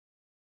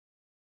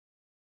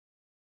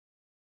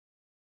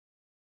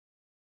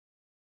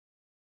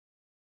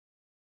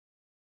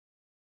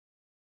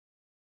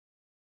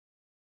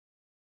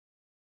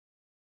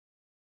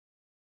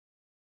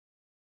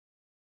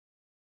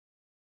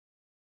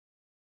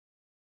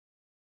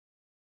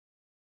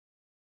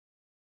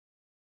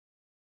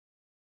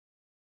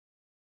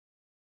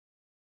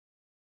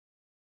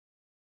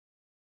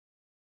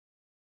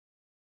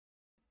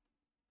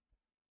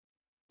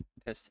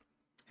Test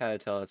how to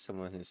tell that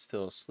someone is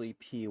still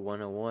sleepy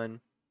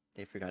 101.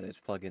 They forgot to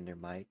plug in their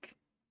mic.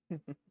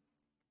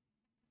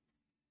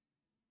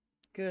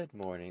 Good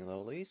morning,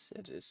 lowlies.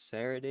 It is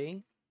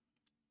Saturday.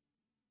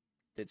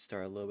 Did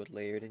start a little bit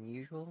later than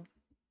usual.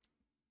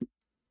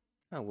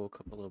 I woke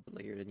up a little bit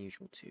later than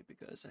usual too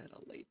because I had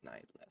a late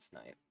night last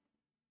night.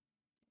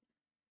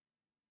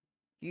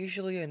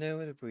 Usually I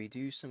know that we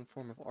do some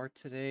form of art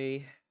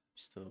today.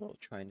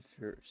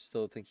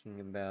 Still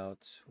thinking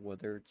about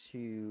whether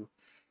to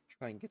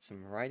try and get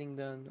some writing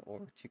done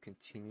or to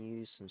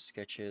continue some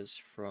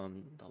sketches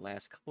from the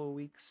last couple of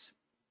weeks.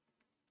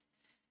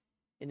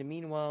 In the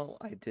meanwhile,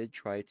 I did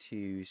try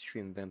to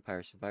stream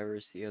Vampire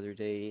Survivors the other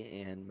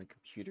day and my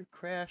computer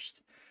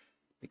crashed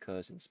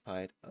because in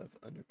spite of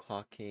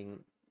underclocking,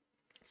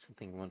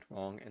 something went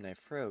wrong and I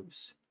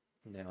froze.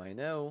 Now I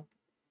know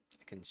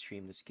I can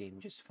stream this game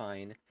just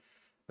fine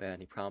without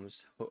any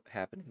problems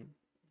happening.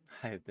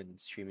 I've been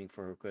streaming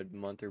for a good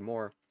month or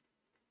more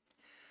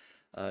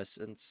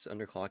since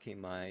underclocking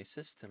my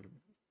system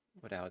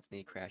without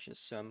any crashes,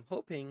 so I'm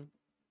hoping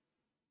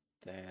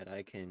that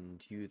I can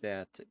do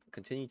that,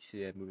 continue to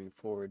do that moving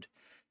forward,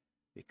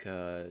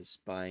 because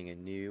buying a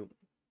new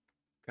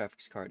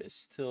graphics card is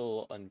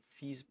still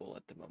unfeasible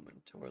at the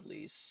moment, or at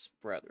least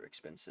rather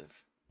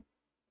expensive.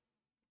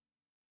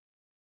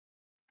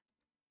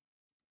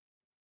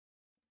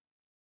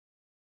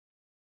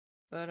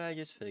 But I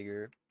just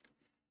figure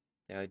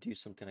that I'd do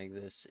something like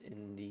this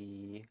in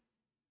the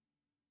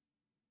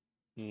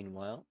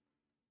meanwhile,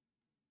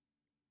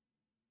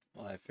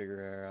 while I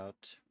figure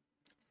out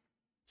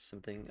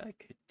something I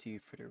could do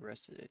for the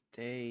rest of the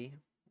day,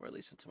 or at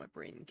least until my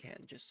brain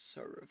can just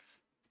sort of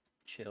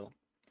chill.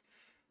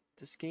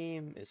 This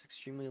game is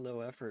extremely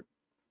low effort.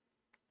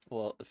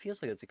 Well, it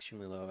feels like it's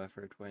extremely low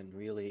effort when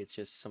really it's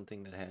just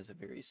something that has a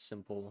very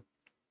simple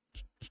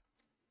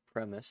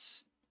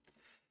premise.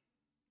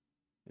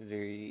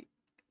 Very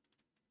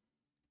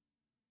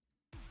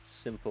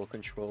simple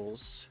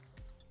controls.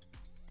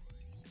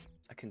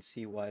 I can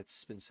see why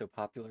it's been so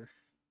popular.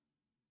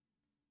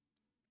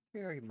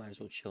 I might as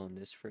well chill in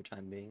this for a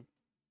time being.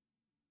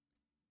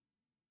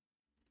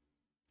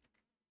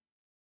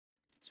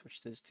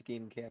 Switch this to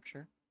game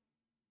capture.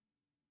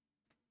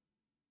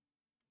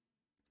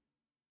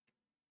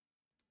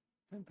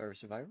 Vampire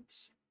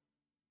Survivors.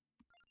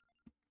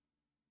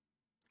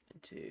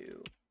 And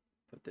to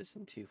put this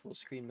into full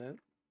screen mode.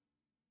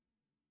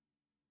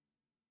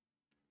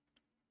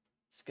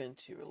 It's going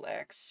to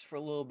relax for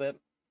a little bit.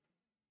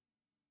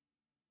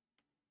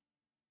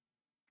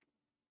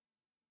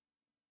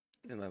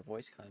 Even my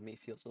voice kind of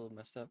feels a little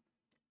messed up.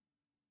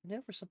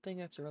 Now for something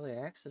that's early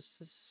access,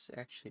 this is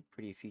actually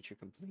pretty feature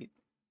complete.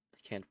 I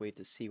can't wait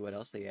to see what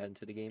else they add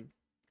into the game.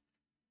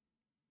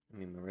 I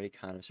mean, I'm already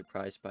kind of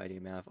surprised by the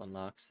amount of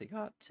unlocks they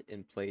got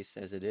in place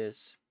as it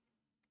is.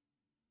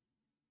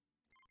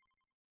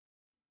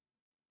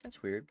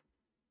 That's weird.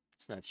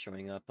 It's not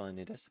showing up on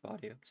the desktop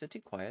audio. Is it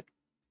too quiet?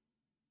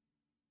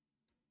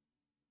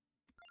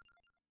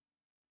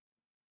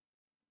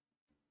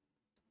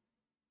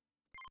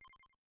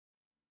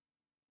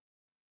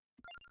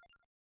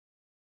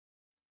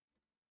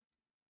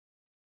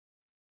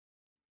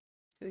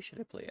 Who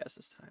should I play as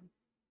this time?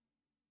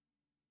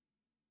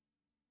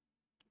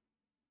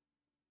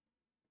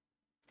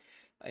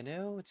 I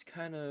know it's I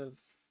kind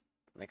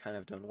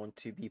of don't want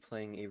to be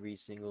playing every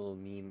single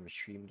meme or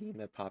stream game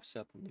that pops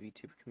up in the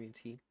VTuber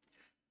community,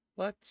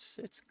 but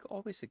it's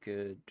always a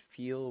good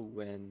feel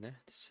when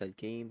said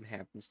game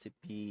happens to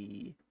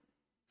be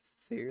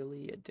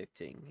fairly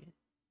addicting,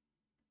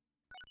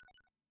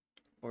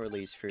 or at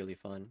least fairly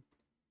fun.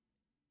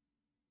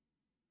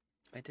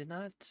 I did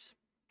not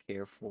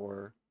care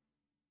for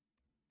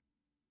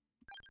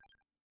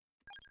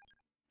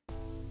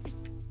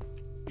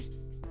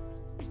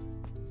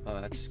oh,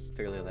 that's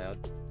fairly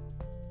loud.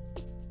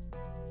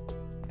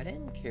 I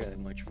didn't care that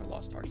much for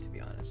Lost Ark, to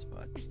be honest,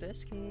 but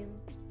this game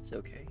is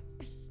okay.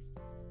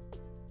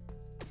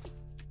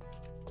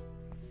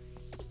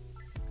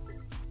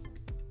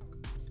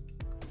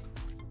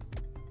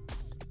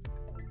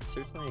 It's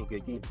certainly a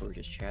good game for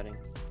just chatting.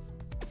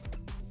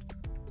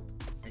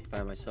 I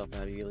find myself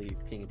not really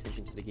paying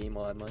attention to the game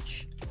all that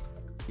much,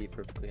 to be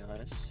perfectly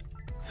honest.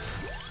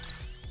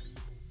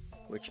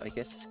 Which I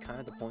guess is kind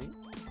of the point.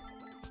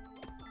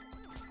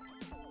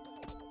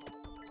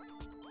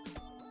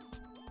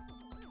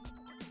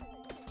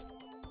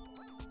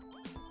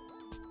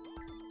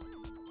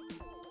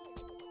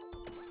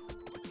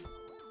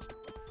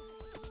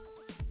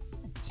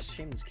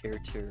 These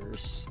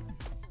characters'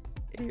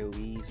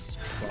 AoEs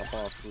drop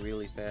off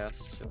really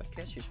fast, so I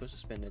guess you're supposed to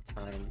spend that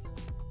time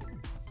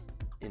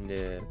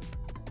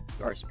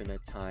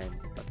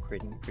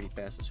upgrading pretty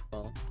fast as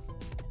well.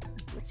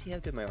 Let's see how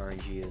good my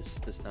RNG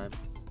is this time.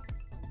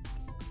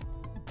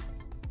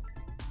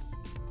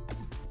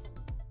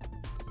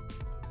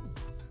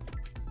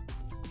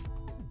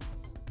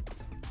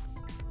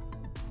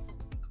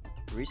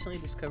 Recently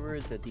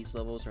discovered that these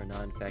levels are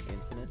not in fact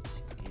infinite,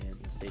 and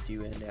they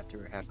do end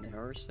after half an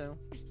hour or so.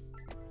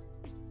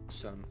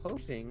 So I'm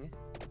hoping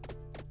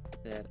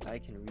that I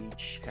can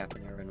reach half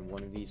an hour on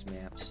one of these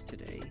maps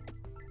today,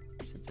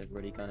 since I've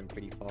already gone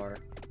pretty far.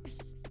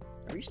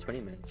 I reached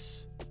 20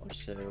 minutes or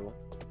so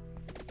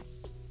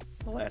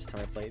the last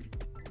time I played.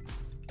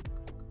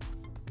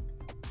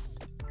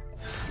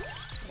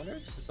 I wonder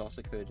if this is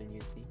also coded in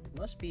Unity. It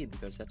must be,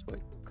 because that's what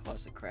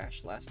caused the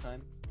crash last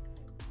time.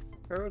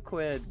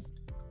 Heroquid,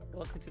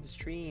 welcome to the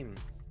stream.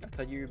 I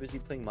thought you were busy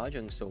playing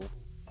Mahjong Soul.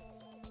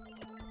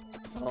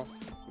 Well,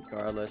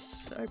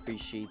 regardless, I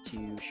appreciate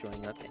you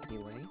showing up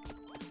anyway.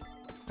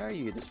 How are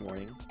you this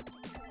morning?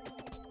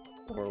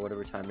 Or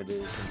whatever time it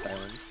is in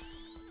Thailand.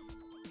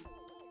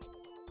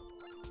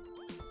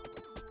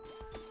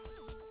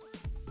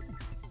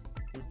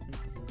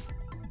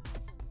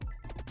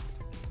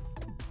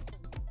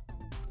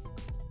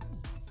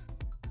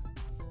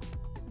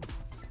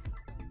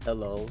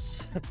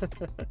 Lulz.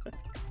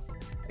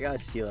 I gotta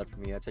steal that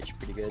from you, that's actually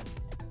pretty good.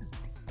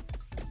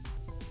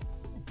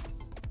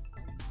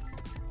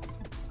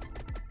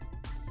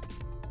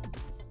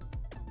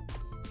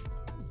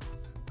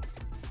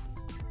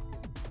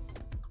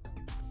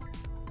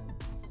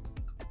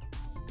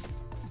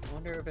 I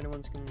wonder if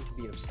anyone's going to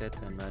be upset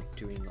that I'm not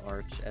doing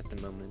art at the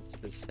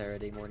moment this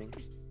Saturday morning.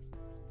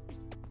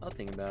 I'll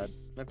think about it.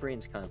 My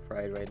brain's kind of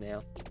fried right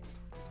now.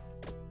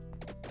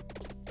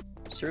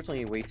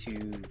 Certainly way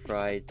too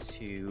fried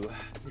to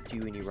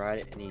do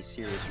any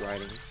serious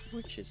writing,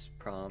 which is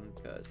prom,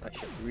 because I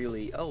should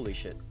really, holy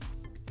shit.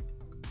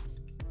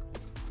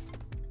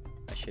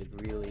 I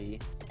should really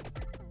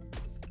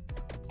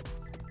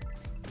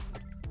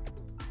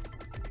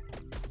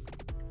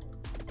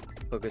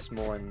focus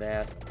more on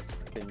that.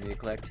 I've been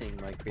neglecting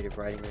my creative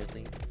writing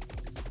lately.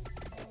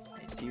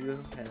 I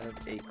do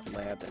have a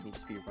collab that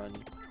needs to be run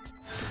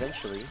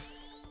eventually,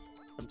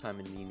 sometime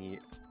in the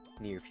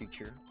near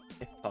future,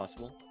 if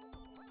possible.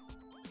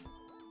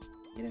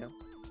 You know?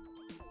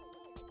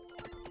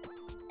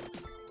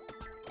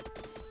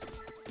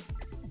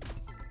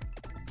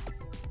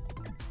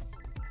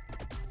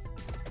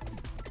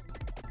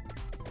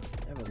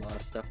 I have a lot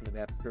of stuff in the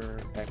back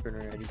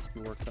burner that needs to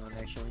be worked on,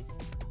 actually.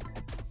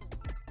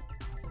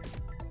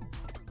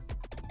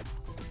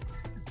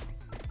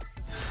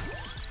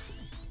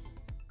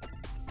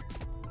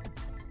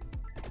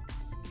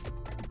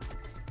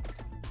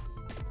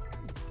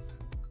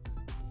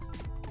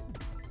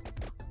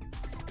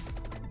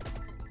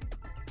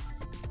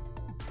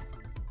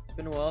 It's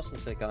been a while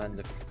since I got in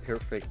the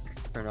perfect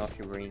turn off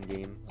your brain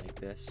game like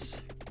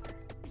this.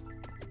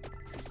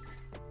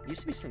 It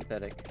used to be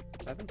synthetic.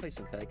 I haven't played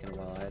synthetic in a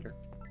while either.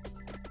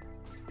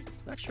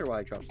 Not sure why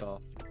I dropped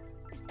off.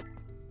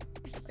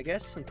 I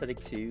guess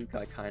synthetic 2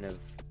 got kind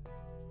of...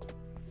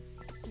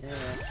 yeah,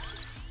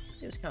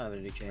 it was kind of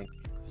an jank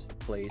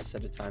place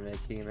at the time that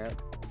it came out.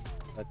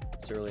 But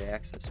it's early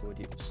access, so what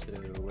do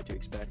you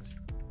expect?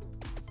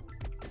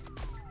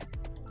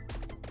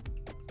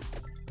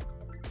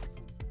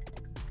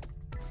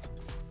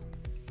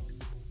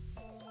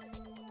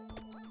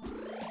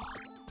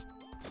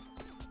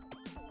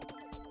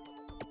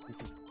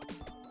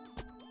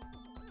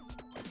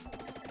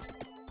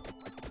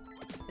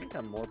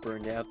 I'm more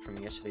burned out from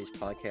yesterday's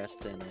podcast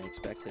than I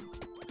expected.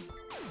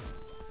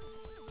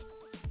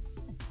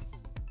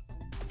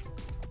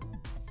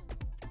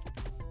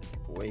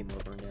 Way more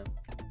burned out.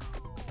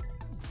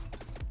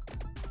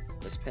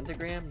 Does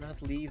Pentagram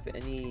not leave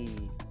any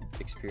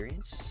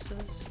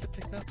experiences to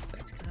pick up?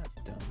 That's kind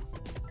of dumb.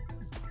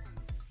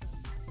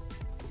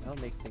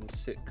 That'll make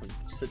things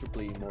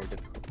considerably more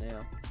difficult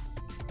now.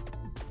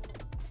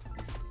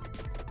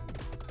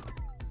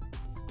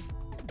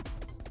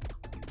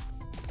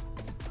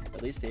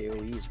 At least the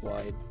AoE is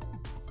wide.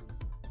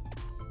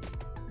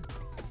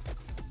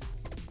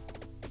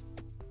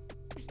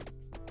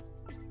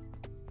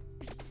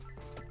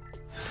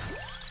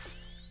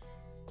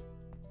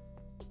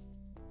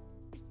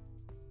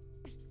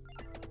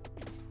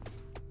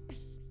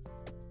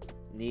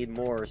 Need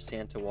more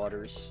Santa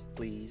waters,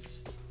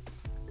 please.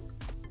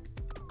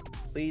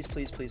 Please,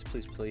 please, please,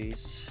 please,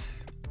 please.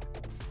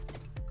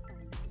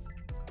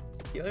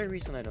 The other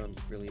reason I don't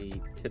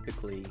really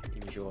typically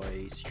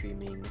enjoy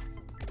streaming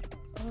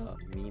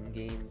meme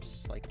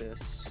games like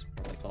this,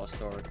 or like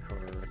Lost Ark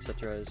or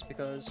etc. is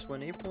because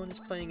when everyone is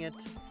playing it,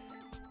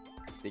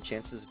 the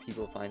chances of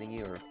people finding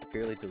you are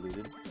fairly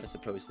diluted, as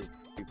opposed to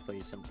if you play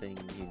something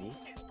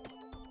unique,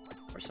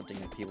 or something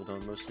that people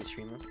don't mostly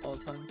stream all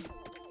the time.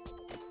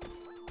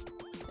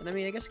 And I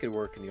mean, I guess it could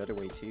work in the other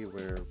way too,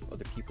 where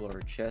other people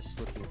are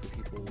just looking for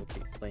people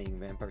playing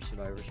Vampire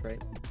Survivors,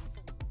 right?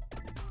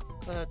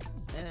 But,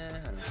 I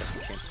don't trust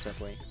my chances that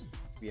way,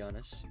 to be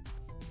honest.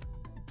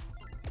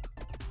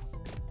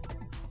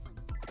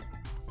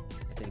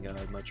 I think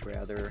I'd much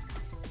rather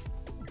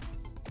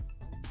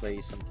play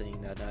something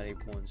that not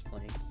everyone's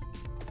playing.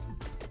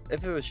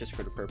 If it was just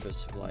for the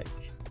purpose of, like,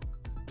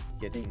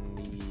 getting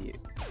the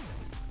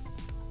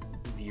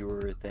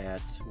viewer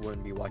that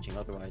wouldn't be watching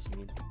otherwise, I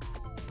mean.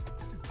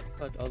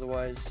 But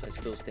otherwise, I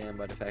still stand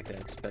by the fact that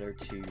it's better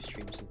to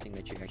stream something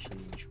that you actually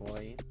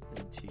enjoy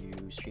than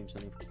to stream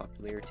something for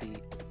popularity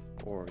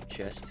or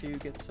just to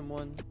get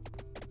someone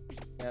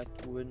that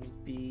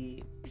wouldn't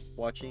be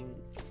watching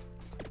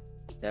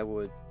that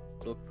would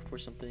look for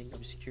something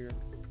obscure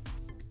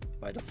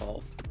by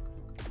default.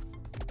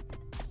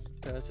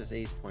 Because as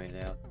Ace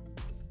pointed out,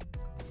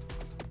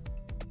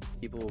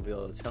 people will be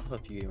able to tell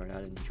if you are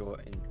not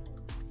enjoying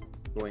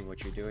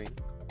what you're doing.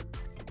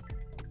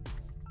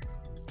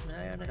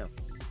 I don't know.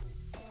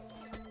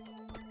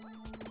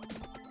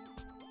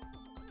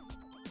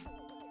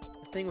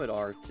 The thing with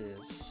art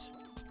is,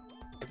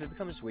 if it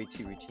becomes way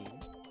too routine...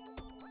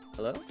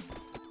 Hello?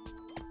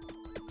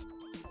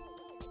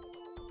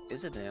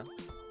 Is it now?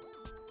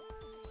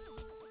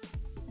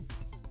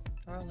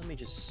 Alright, let me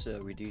just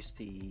reduce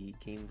the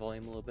game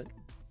volume a little bit.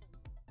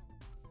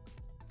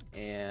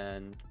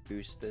 And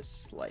boost this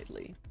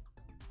slightly.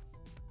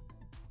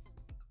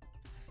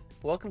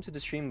 Welcome to the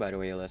stream, by the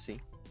way, Alessi.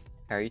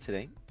 How are you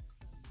today?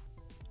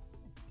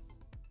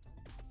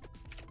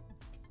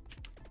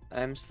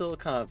 I'm still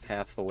kind of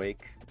half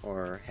awake,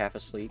 or half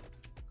asleep.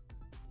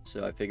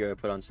 So I figured I'd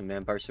put on some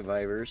Vampire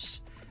Survivors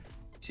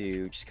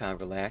to just kind of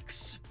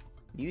relax.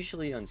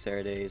 Usually on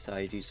Saturdays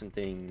I do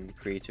something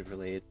creative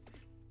related,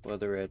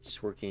 whether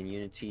it's working in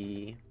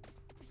Unity,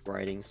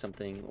 writing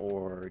something,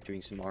 or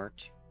doing some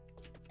art.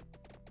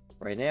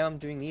 Right now I'm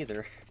doing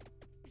neither.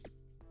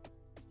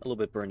 A little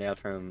bit burned out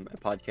from a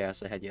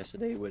podcast I had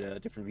yesterday with a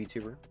different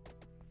VTuber.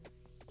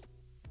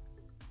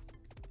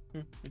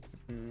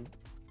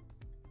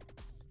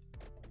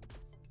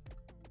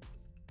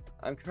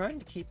 I'm trying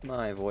to keep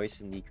my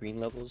voice in the green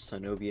levels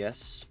on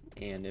OBS,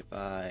 and if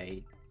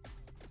I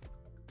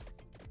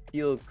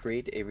feel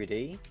great every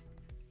day,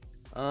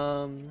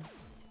 I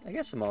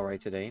guess I'm alright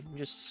today. I'm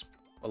just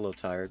a little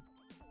tired.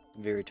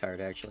 Very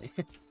tired, actually.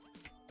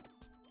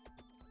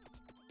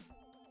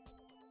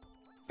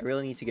 I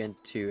really need to get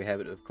into a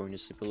habit of going to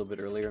sleep a little bit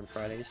earlier on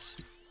Fridays,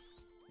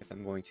 if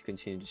I'm going to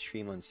continue to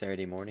stream on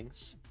Saturday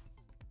mornings,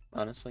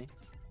 honestly.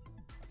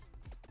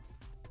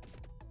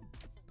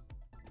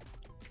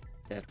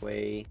 That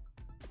way,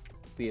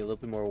 be a little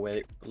bit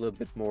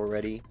more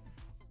ready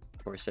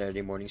for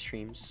Saturday morning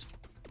streams,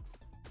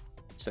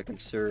 so I can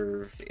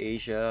serve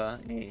Asia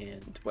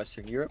and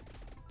Western Europe.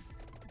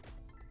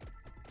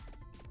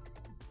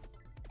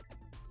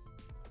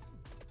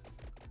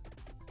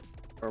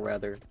 Or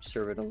rather,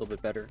 serve it a little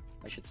bit better,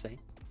 I should say.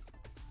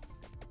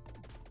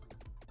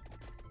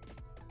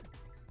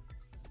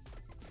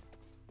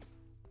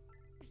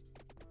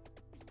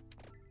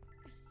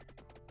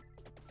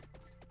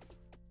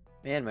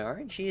 Man, my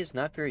RNG is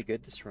not very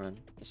good this run,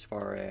 as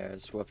far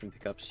as weapon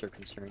pickups are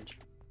concerned.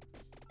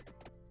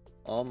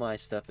 All my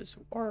stuff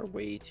are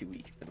way too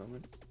weak at the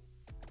moment.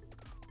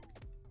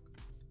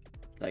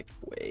 Like,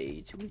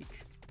 way too weak.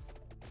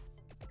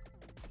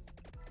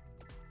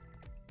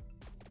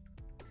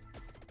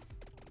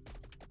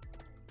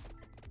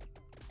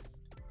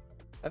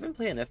 I haven't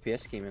played an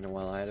FPS game in a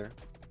while either.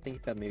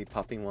 Think about maybe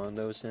popping one of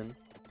those in.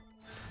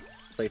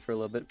 Play for a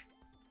little bit.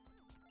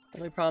 The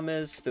only problem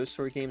is, those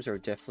sort of games are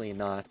definitely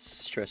not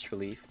stress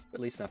relief, at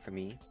least not for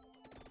me.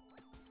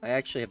 I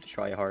actually have to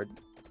try hard.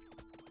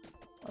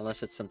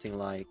 Unless it's something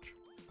like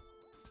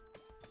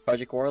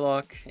Project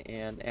Warlock,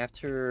 and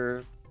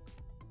after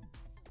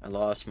I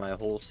lost my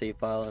whole save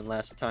file in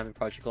last time in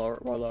Project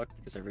Warlock,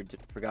 because I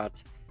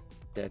forgot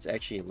that it's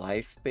actually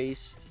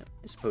life-based,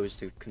 as opposed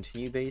to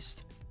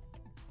continue-based.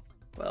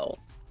 Well,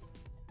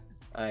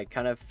 I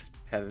kind of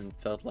haven't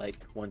felt like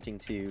wanting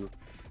to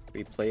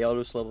replay all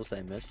those levels that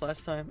I missed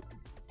last time.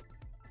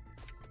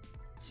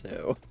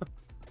 So,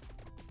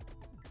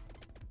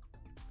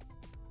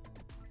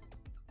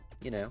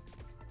 you know.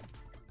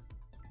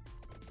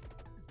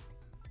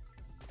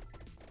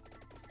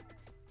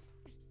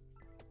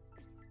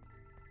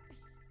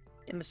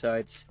 And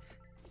besides,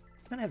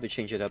 I kind of have to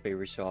change it up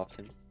every so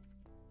often.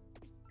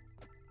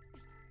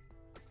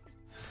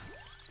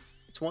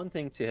 It's one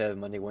thing to have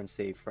Monday,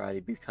 Wednesday, Friday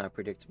be kind of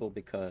predictable,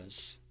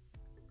 because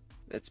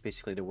that's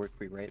basically the work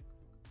week, right?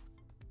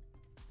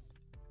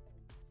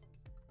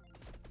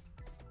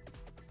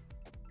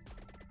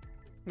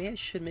 Maybe I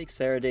should make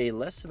Saturday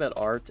less about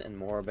art and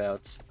more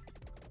about,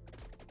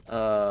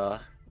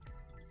 well,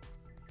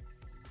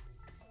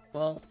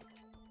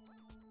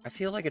 I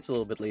feel like it's a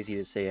little bit lazy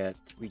to say that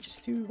we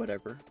just do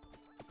whatever.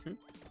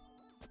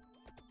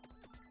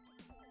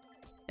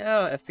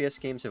 Yeah, FPS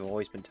games have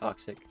always been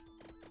toxic,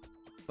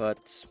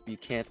 but you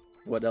can't,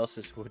 what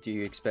do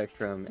you expect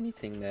from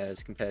anything that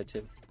is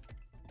competitive?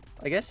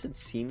 I guess it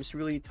seems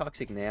really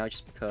toxic now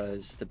just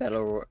because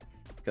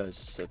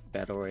of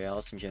battle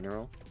royales in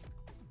general.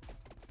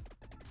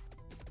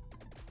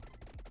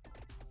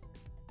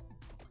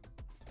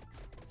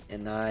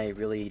 And I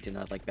really do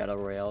not like battle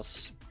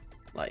royales,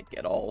 like,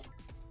 at all.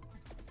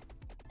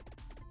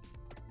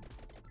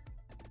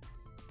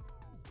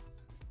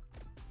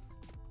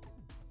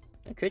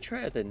 I could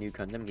try out the new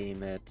Gundam game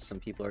that some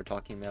people are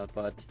talking about,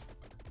 but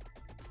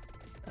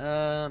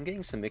I'm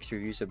getting some mixed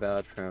reviews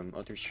about from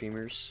other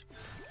streamers.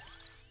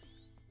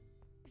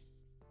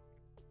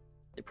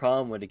 The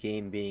problem with the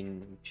game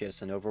being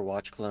just an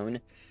Overwatch clone,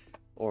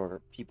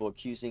 or people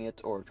accusing it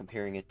or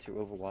comparing it to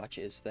Overwatch,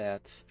 is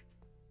that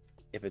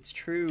If it's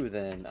true,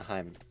 then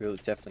I'm really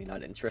definitely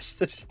not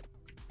interested.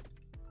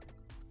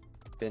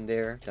 Been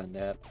there, done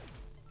that.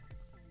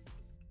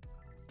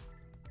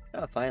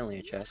 Oh, finally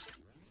a chest.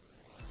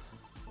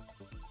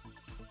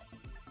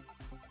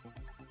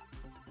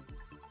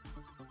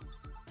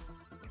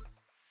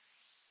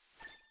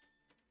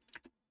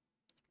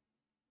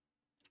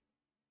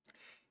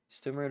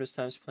 Still remember those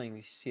times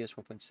playing CS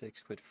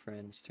 1.6 with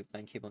friends through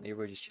LAN cable and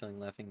neighborhood, just chilling,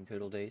 laughing in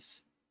good old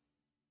days.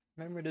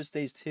 Remember those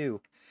days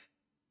too.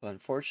 But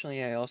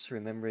unfortunately, I also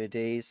remember the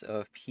days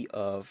of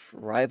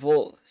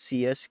rival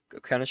CS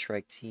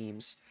Counter-Strike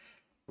teams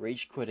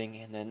rage quitting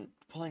and then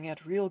pulling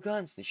out real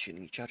guns and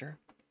shooting each other.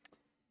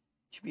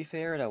 To be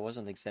fair, that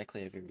wasn't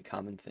exactly a very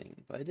common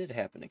thing, but it did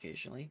happen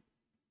occasionally.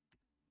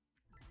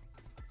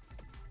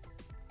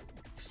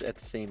 At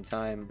the same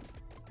time,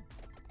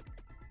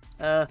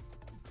 I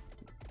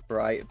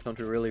don't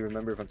really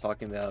remember if I'm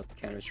talking about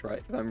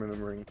Counter-Strike, if I'm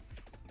remembering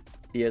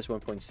CS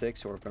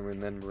 1.6 or if I'm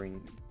remembering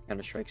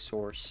Counter-Strike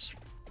Source.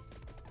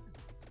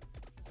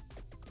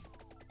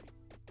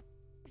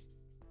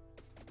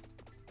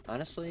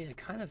 Honestly, I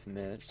kind of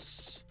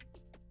miss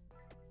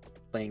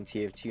playing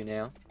TF2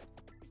 now.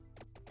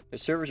 The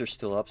servers are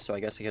still up, so I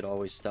guess I could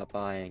always stop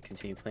by and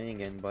continue playing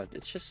again, but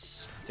it's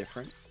just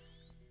different.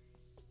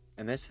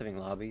 I miss having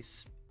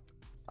lobbies.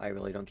 I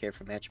really don't care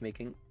for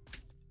matchmaking.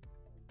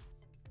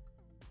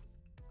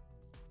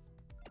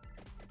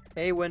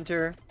 Hey,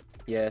 Winter.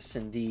 Yes,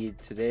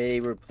 indeed.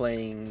 Today we're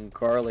playing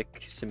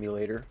Garlic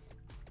Simulator.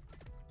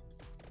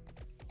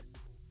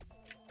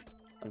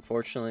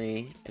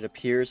 Unfortunately, it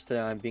appears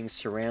that I'm being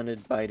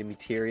surrounded by the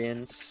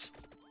Muterians.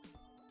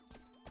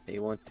 They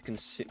want to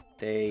consume.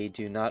 They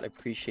do not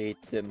appreciate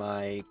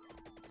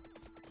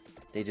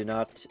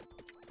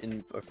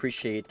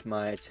appreciate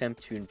my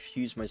attempt to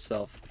infuse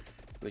myself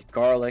with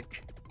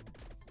garlic.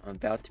 I'm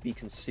about to be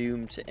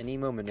consumed any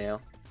moment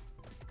now.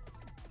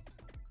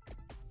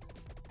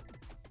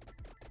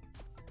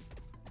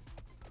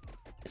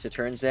 As it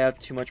turns out,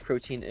 too much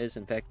protein is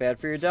in fact bad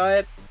for your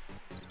diet.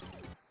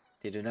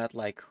 They do not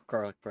like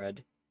garlic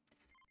bread.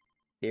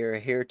 They are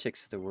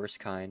heretics of the worst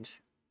kind.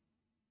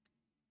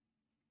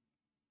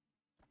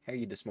 How are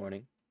you this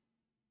morning?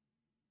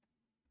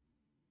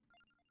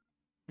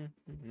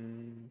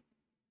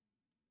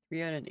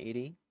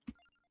 380.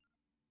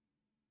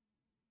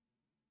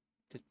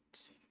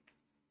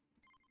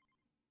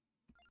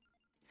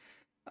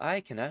 I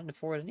cannot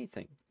afford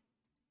anything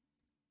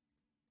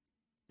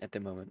at the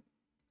moment.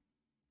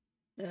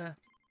 Yeah,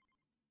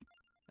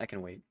 I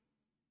can wait.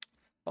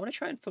 I want to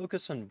try and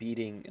focus on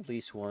beating at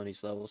least one of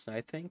these levels, and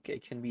I think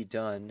it can be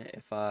done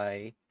if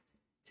I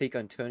take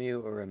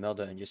Antonio or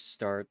Imelda and just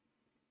start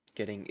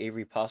getting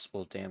every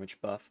possible damage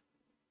buff.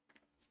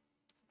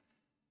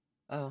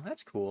 Oh,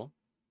 that's cool.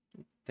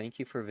 Thank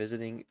you for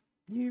visiting.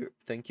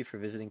 Thank you for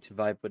visiting to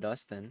vibe with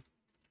us then.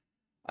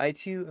 I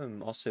too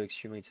am also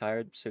extremely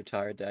tired, so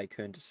tired that I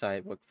couldn't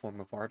decide what form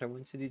of art I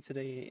wanted to do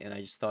today, and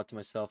I just thought to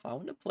myself, I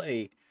want to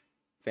play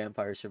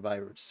Vampire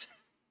Survivors.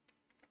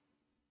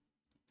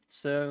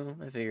 So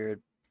I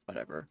figured,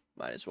 whatever,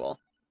 might as well.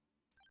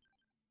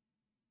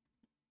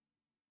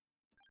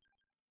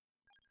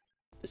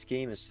 This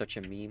game is such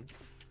a meme.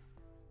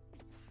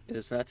 It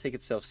does not take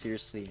itself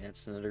seriously, and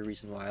that's another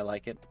reason why I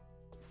like it.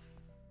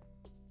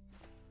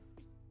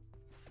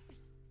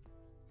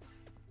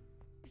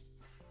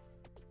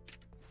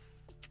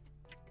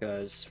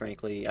 Because,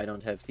 frankly, I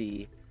don't have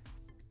the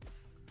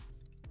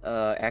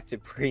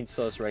active brain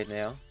cells right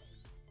now.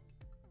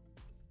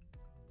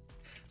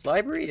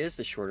 Library is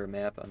the shorter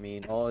map. I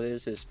mean, all it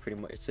is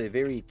pretty much, it's a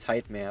very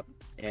tight map,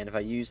 and if I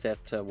use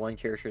that one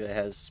character that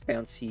has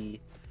bouncy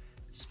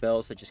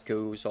spells that just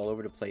goes all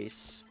over the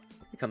place,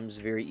 it becomes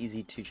very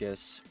easy to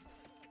just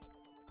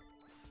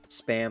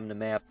spam the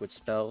map with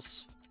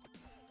spells.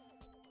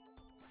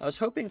 I was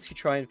hoping to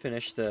try and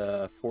finish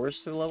the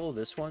Forester level,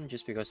 this one,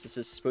 just because this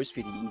is supposed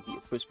to be the easy,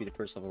 it's supposed to be the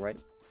first level, right?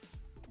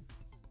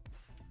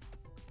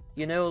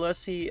 You know,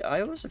 Leslie,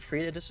 I was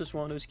afraid that this was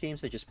one of those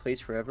games that just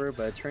plays forever,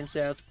 but it turns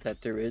out that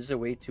there is a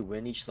way to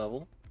win each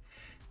level.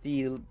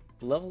 The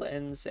level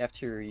ends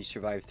after you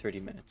survive 30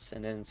 minutes,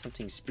 and then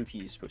something spooky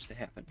is supposed to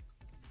happen.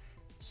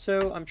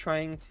 So I'm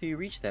trying to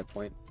reach that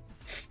point.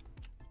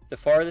 The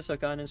farthest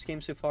I've gotten in this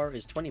game so far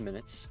is 20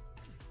 minutes.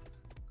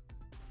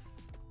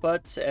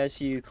 But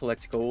as you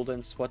collect gold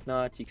and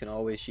whatnot, you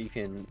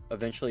can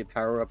eventually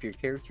power up your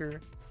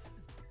character.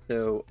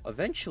 So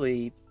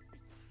eventually,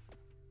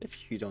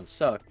 if you don't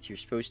suck, you're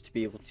supposed to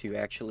be able to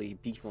actually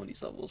beat one of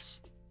these levels.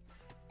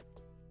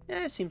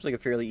 Yeah, it seems like a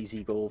fairly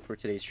easy goal for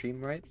today's stream,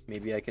 right?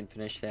 Maybe I can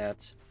finish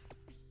that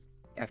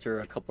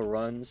after a couple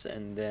runs,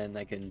 and then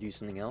I can do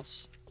something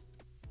else.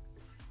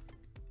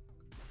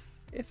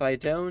 If I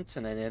don't,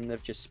 and I end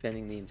up just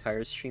spending the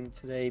entire stream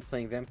today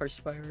playing Vampire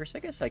Survivors, I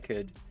guess I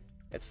could.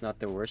 It's not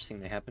the worst thing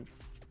to happen.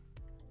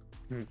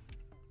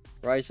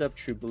 Rise up,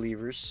 true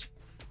believers.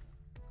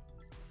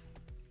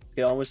 You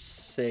could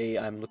almost say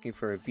I'm looking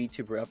for a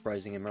VTuber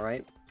uprising, am I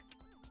right?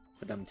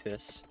 But I'm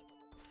tis.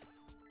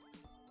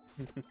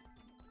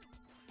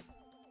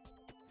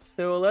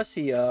 So,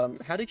 Alessi,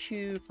 how did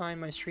you find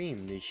my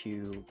stream? Did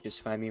you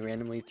just find me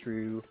randomly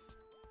through,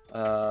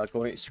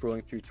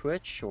 scrolling through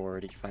Twitch, or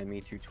did you find me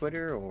through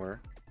Twitter,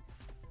 or?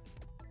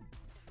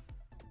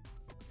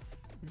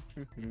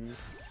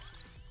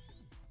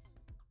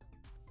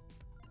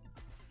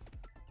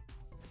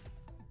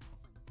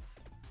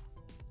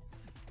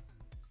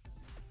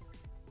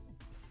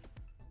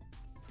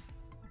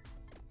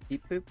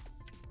 Beep boop.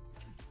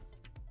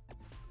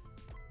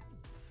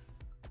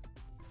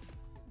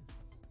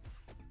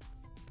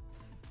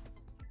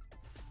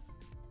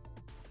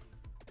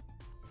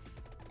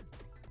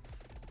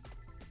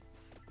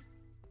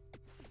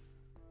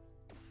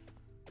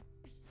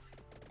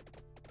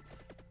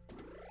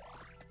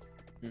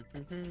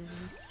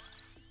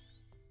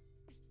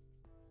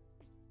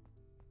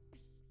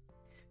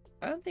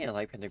 I don't think I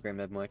like Pentagram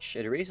that much.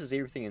 It erases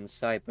everything in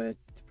sight, but it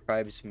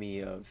deprives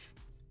me of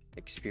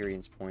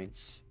experience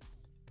points.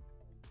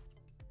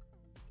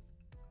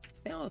 I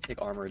think I'll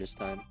take armor this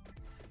time.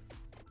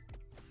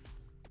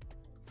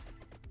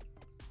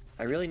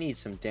 I really need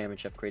some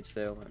damage upgrades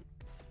though.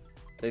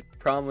 The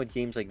problem with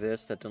games like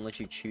this that don't let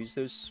you choose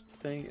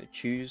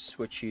choose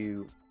what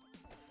you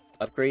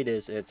upgrade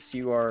is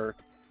you are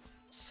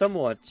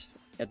somewhat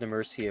at the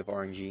mercy of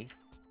RNG.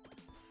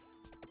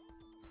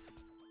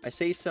 I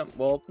say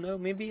well, no,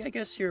 maybe I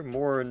guess you're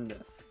more in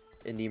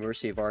the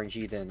mercy of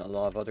RNG than a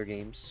lot of other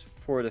games,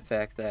 for the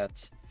fact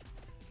that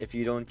if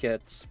you don't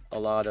get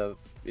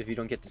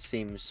the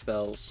same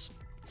spells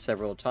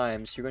several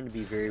times, you're going to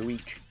be very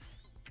weak.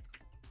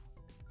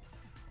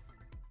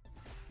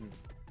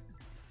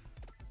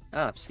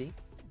 Ah, see?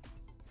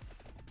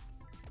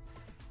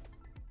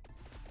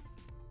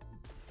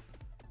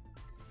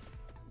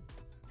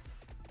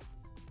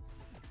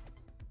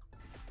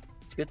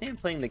 It's a good thing I'm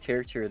playing the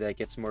character that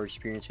gets more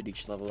experience with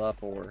each level up,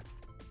 or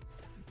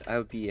I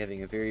would be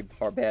having a very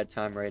bad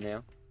time right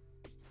now.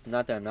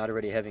 Not that I'm not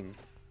already having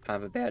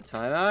kind of a bad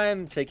time.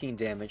 I'm taking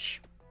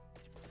damage.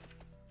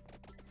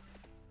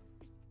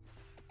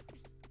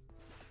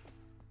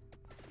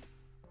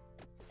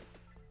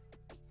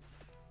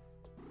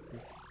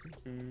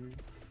 Did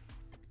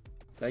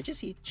I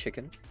just eat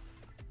chicken?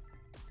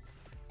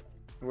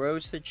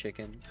 Roasted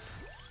chicken.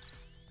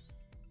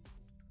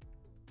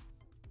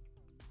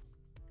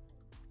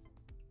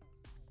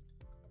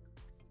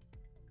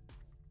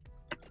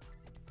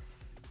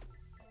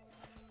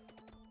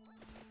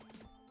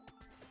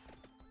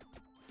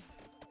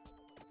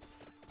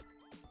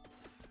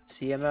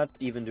 See, I'm not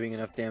even doing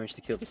enough damage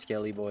to kill the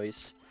skelly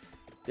boys.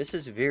 This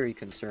is very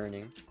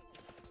concerning.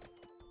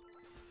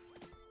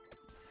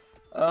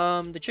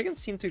 The chickens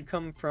seem to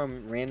come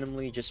from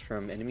randomly just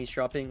from enemies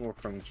dropping or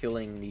from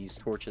killing these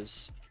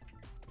torches.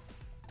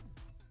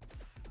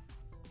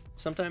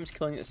 Sometimes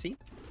killing... See?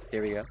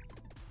 There we go.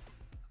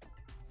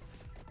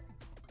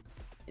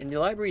 In the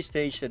library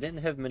stage, they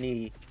didn't have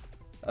many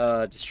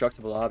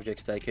destructible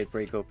objects that I could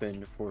break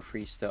open for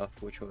free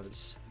stuff, which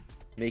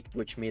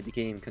made the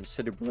game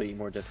considerably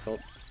more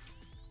difficult.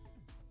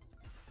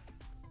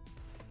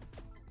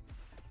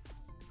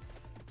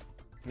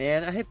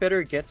 Man, I had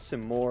better get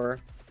some more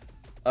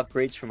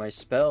upgrades for my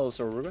spells,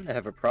 or we're gonna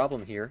have a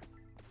problem here.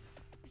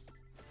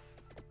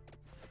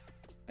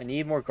 I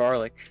need more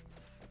garlic.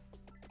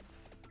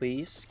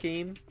 Please,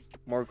 game?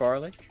 More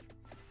garlic?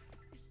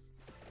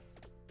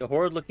 The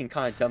horde looking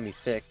kinda dummy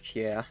thick,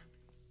 yeah.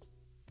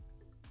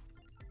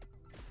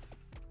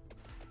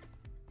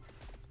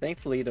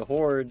 Thankfully, the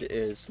horde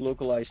is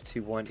localized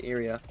to one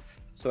area,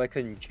 so I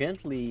can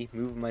gently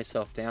move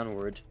myself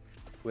downward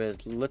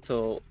with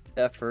little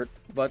effort,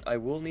 but I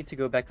will need to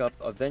go back up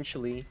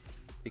eventually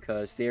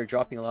because they are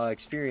dropping a lot of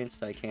experience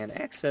that I can't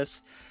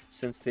access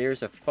since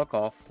there's a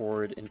fuck-off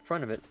horde in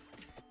front of it.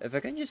 If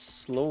I can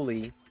just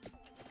slowly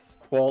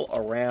crawl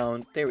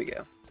around... There we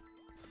go.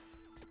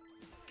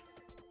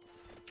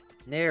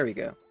 There we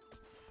go.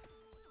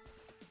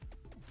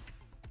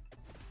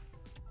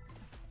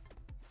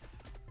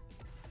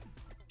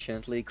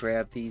 Gently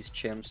grab these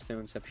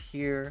gemstones up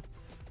here.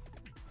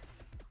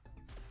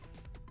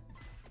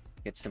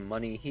 Get some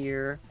money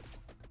here.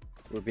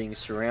 We're being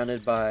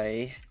surrounded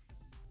by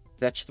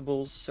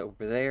vegetables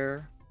over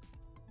there.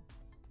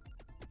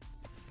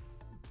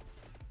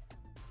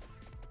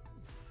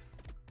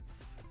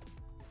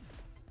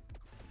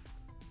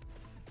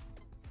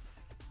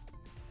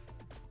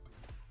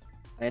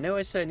 I know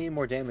I said I need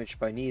more damage,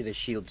 but I need a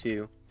shield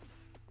too.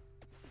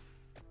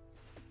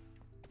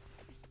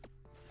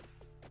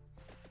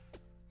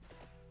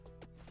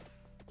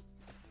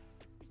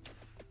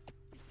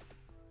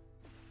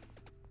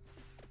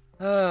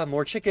 Ah,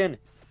 more chicken!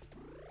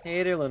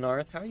 Hey there,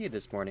 Lenarth. How are you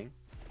this morning?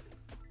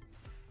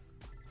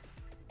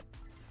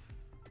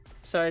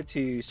 Decided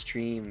to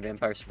stream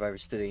Vampire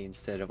Survivors today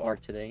instead of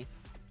art today.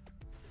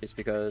 Just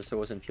because I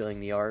wasn't feeling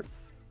the art.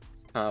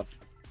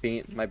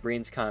 My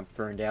brain's kind of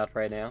burned out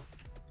right now.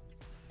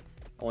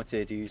 I want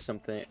to do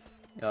something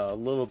a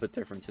little bit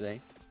different today.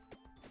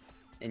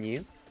 And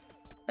you?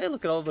 Hey,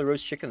 look at all the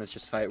roast chicken that's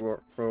just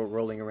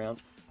rolling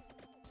around.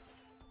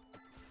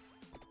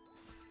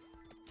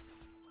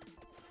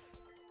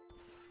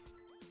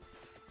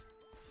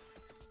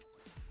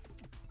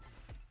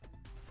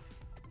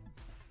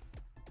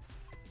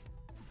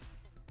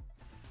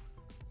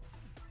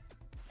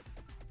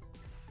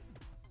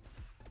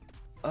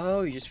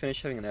 Oh, you just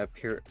finished having an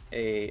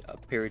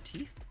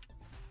aperitif?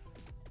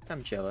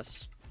 I'm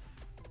jealous.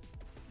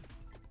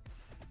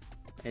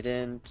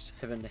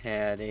 Haven't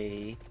had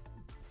a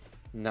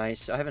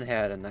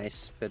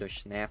nice bit of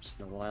schnapps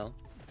in a while.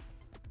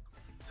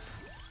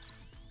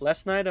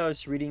 Last night I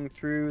was reading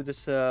through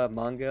this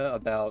manga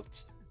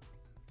about,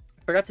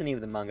 I forgot the name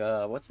of the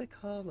manga. What's it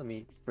called? Let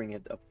me bring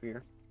it up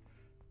here.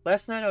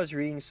 Last night I was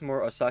reading some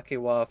more Osake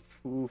wa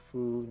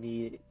Fufu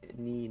ni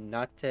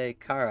Nate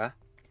Kara,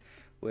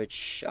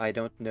 which I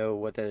don't know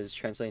what that is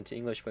translated to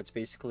English, but it's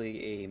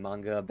basically a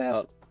manga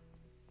about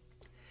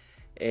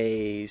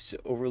a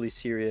overly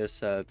serious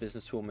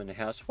businesswoman and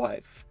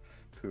housewife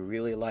who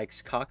really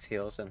likes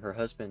cocktails, and her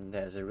husband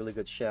is a really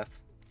good chef.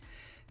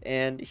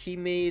 And he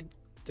made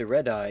the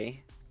red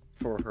eye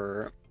for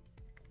her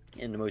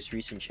in the most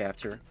recent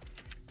chapter.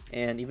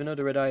 And even though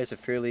the red eye is a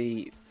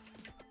fairly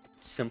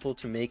simple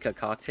to make a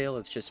cocktail,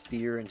 it's just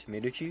beer and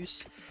tomato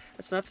juice,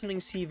 it's not something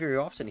you see very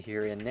often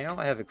here, and now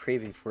I have a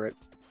craving for it.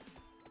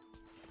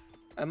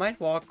 I might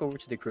walk over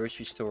to the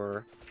grocery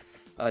store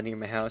near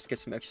my house, get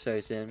some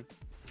exercise in,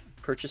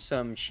 purchase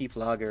some cheap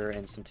lager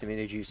and some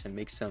tomato juice, and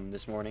make some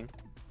this morning.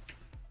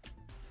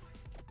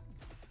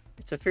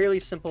 It's a fairly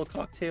simple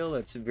cocktail.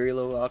 It's very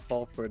low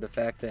alcohol for the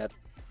fact that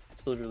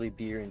it's literally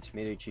beer and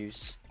tomato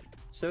juice,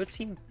 so it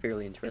seemed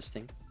fairly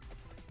interesting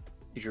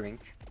to drink,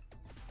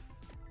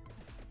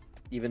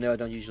 even though I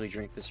don't usually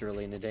drink this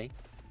early in the day.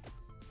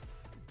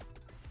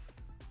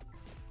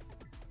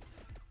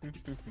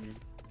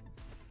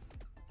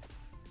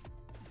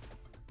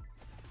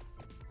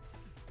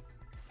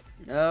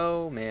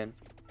 Oh man,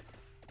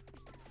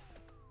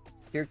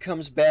 here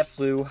comes bat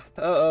flu.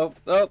 Uh-oh.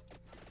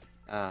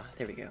 Oh,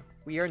 there we go.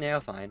 We are now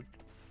fine.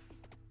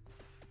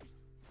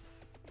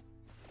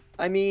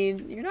 I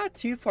mean, you're not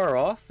too far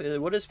off.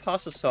 What is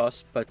pasta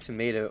sauce but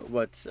tomato?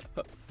 What's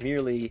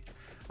merely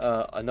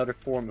another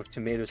form of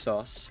tomato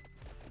sauce?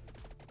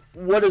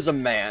 What is a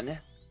man?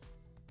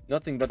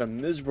 Nothing but a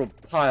miserable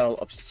pile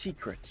of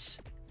secrets.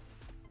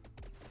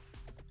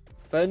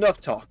 But enough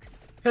talk.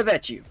 Have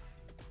at you.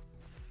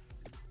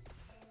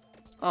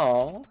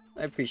 Aw,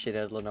 I appreciate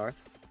that,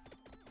 Lenarth.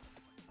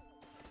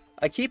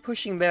 I keep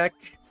pushing back,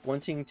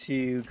 wanting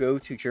to go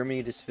to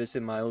Germany to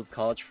visit my old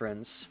college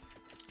friends.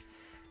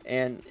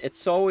 And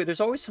there's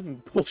always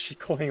some bullshit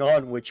going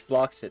on which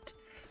blocks it.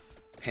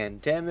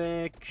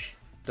 Pandemic,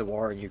 the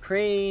war in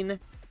Ukraine.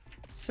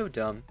 It's so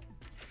dumb.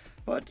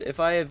 But if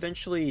I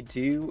eventually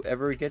do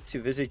ever get to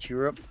visit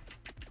Europe,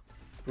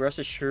 rest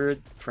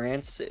assured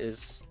France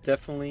is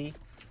definitely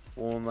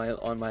on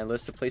my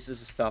list of places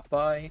to stop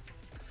by.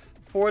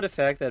 For the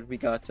fact that we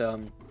got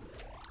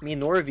me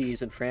and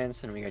Norvies in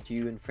France, and we got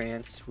you in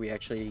France. We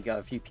actually got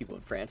a few people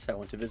in France I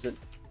want to visit.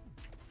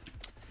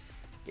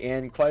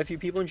 And quite a few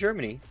people in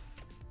Germany.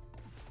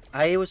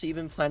 I was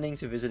even planning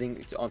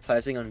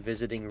on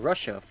visiting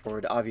Russia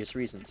for the obvious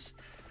reasons.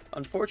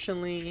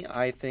 Unfortunately,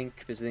 I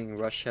think visiting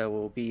Russia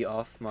will be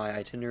off my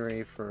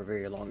itinerary for a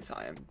very long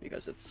time,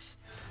 because it's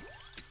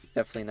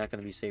definitely not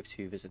going to be safe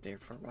to visit there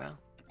for a while.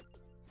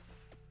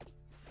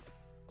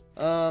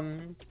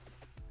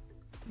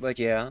 But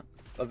yeah,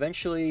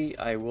 eventually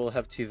I will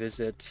have to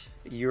visit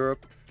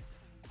Europe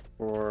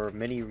for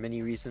many,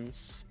 many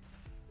reasons.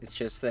 It's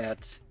just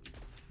that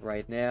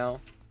right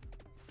now,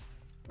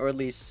 or at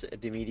least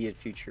the immediate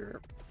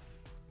future,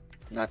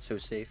 not so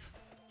safe.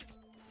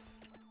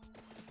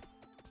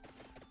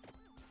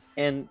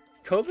 And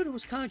COVID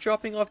was kind of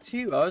dropping off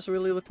too. I was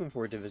really looking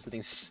forward to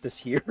visiting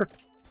this year.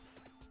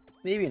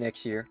 Maybe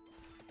next year.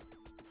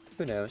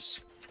 Who knows?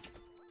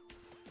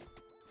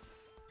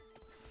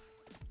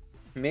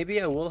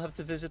 Maybe I will have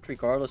to visit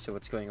regardless of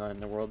what's going on in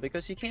the world,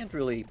 because you can't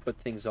really put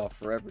things off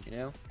forever, you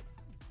know?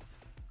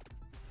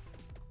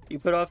 You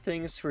put off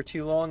things for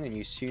too long and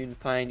you soon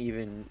find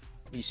even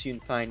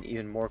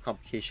more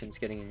complications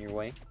getting in your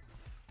way.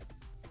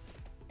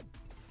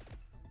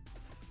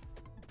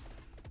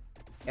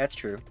 That's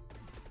true.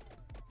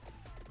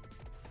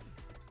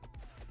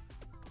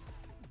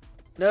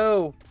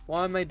 No!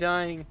 Why am I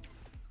dying?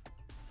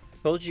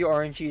 Told you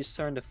RNG is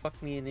starting to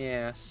fuck me in the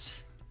ass.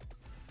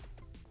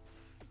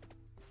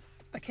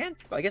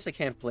 I guess I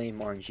can't blame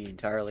RNG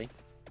entirely.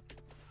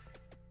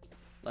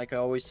 Like I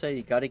always say,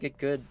 you gotta get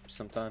good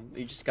sometime.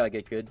 You just gotta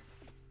get good.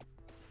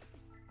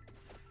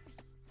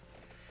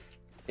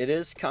 It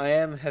is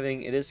kind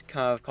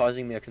of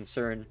causing me a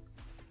concern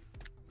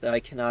that I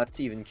cannot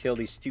even kill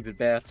these stupid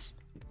bats.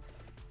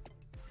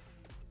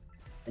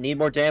 I need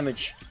more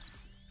damage.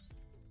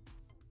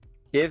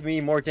 Give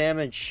me more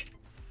damage.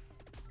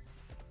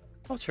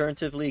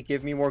 Alternatively,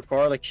 give me more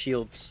garlic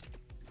shields.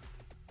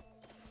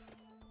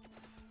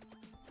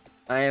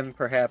 I am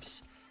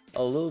perhaps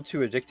a little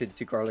too addicted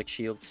to garlic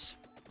shields.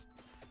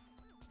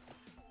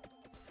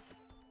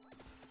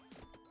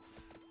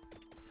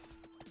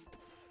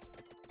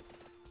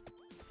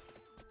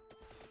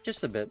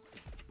 Just a bit.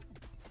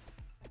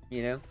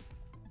 You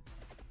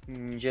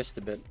know? Just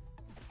a bit.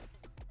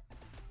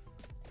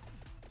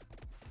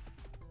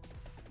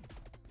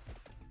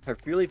 I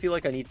really feel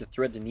like I need to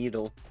thread the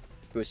needle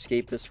to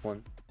escape this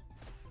one.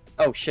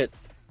 Oh shit.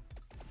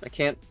 I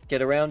can't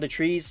get around the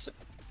trees.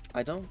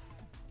 I don't...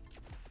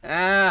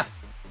 Ah!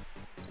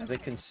 I've been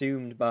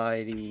consumed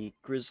by the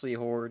grizzly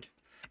horde.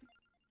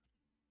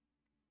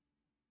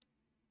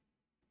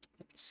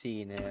 Let's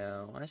see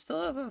now. I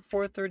still have a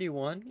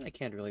 431. I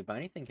can't really buy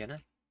anything, can I?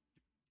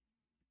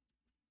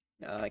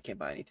 No, I can't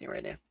buy anything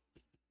right now.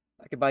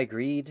 I could buy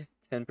greed.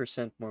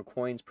 10% more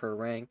coins per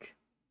rank.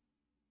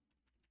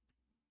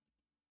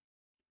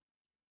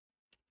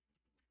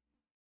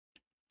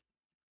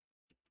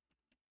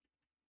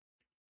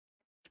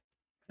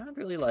 I don't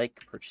really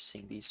like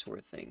purchasing these sort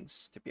of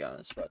things, to be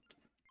honest, but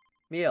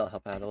maybe I'll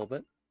help out a little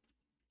bit.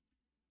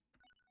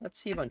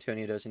 Let's see if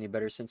Antonio does any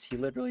better, since he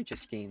literally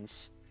just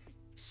gains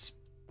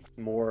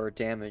more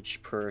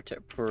damage per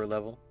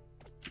level.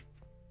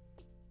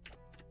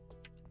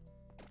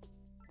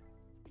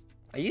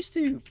 I used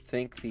to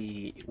think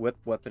the whip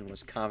weapon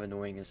was kind of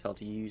annoying as hell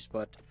to use,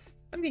 but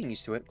I'm getting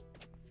used to it.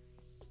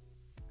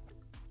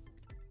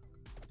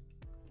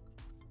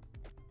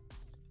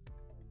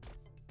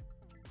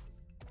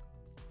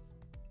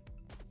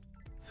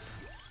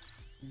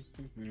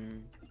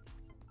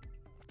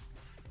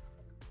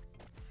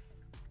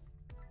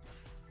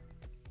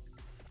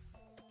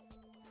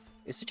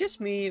 Is it just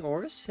me,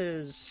 or is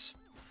his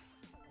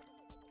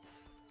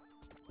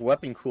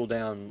weapon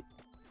cooldown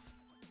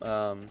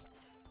a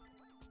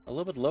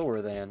little bit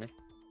lower than?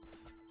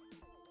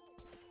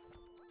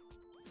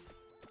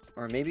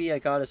 Or maybe I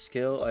got a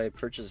skill, I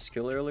purchased a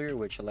skill earlier,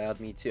 which allowed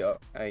me to...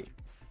 I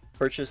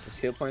purchased a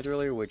skill point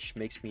earlier, which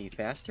makes me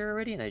faster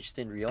already, and I just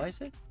didn't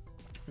realize it?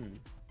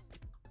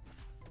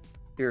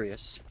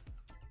 Curious.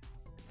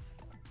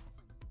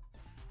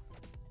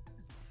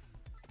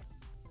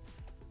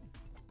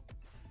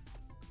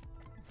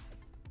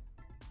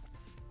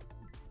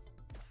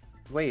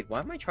 Wait, why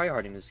am I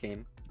tryharding this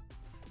game?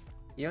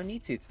 You don't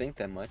need to think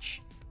that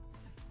much.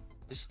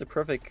 This is the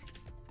perfect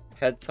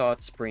head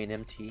thoughts brain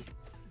empty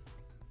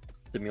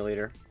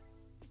simulator.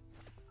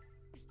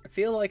 I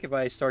feel like if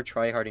I start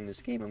tryharding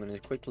this game, I'm going to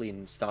quickly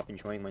stop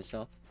enjoying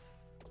myself.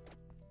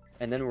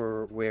 And then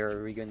where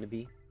are we going to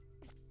be?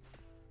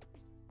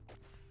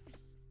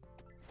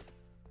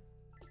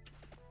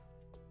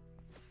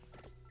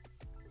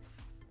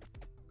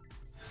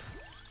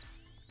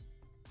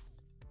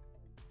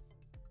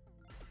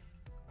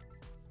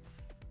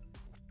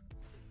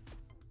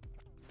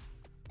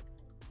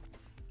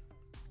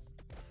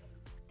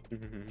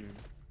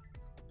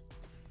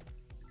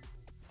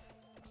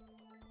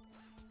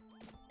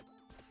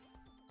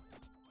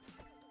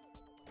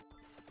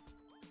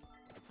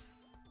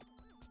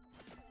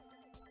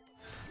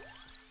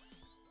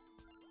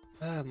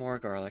 More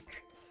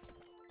garlic.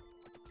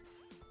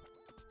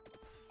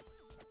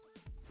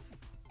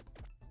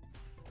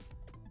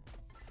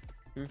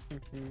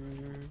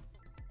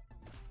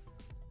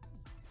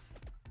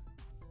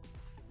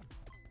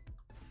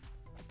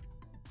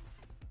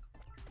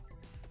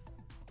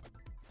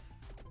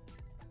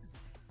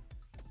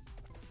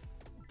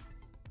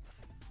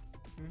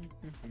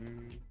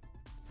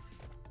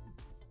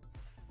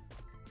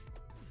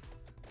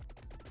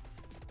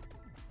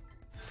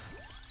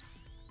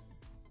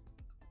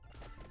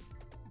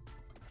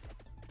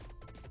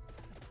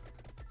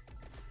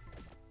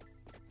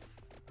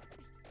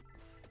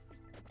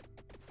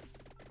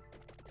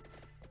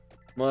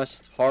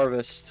 Must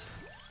harvest.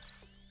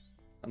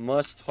 I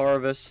must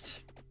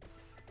harvest.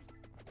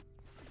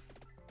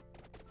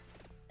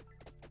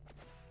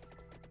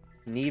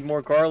 Need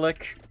more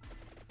garlic.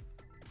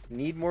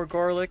 Need more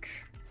garlic.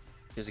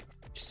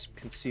 Just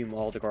consume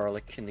all the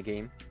garlic in the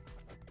game.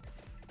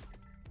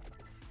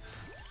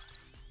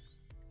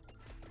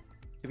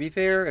 To be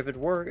fair, if it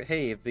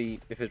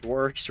if it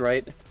works,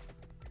 right?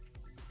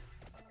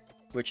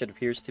 Which it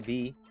appears to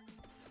be.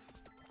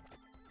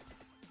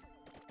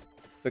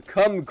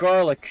 Become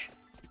garlic.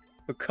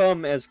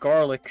 Become as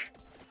garlic.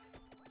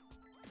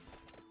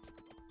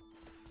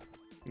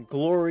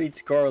 Glory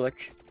to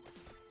garlic.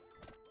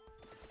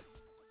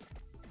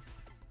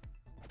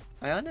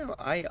 I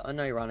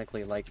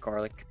unironically like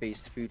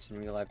garlic-based foods in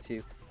real life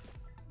too.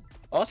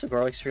 Also,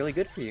 garlic's really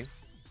good for you.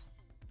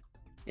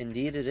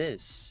 Indeed it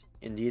is.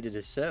 Indeed it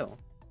is so.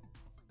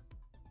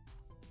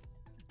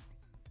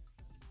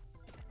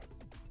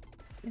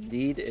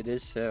 Indeed it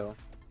is so.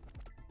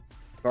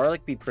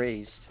 Garlic be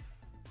praised.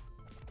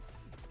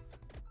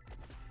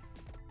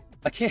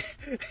 I can't...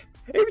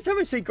 Every time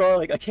I say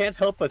garlic, I can't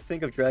help but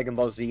think of Dragon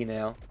Ball Z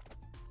now.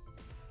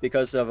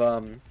 Because of,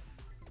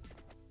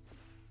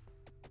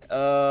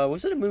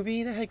 was it a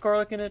movie that had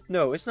garlic in it?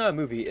 No, it's not a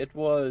movie. It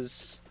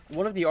was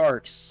one of the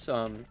arcs,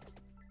 or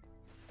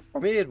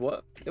maybe it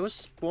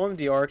was one of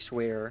the arcs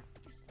where...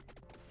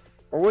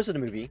 Or was it a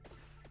movie?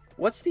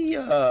 What's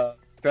the,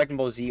 Dragon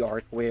Ball Z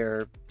arc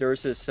where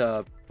there's this,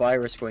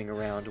 virus going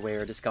around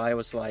where this guy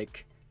was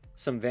like...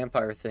 Some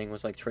vampire thing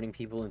was like turning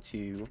people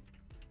into...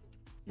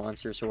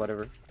 monsters or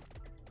whatever.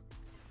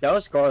 That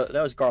was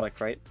garlic,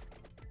 right?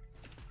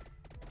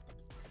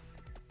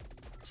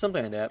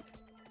 Something like that.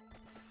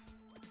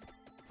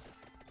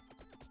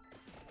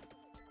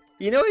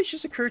 You know, it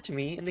just occurred to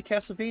me, in the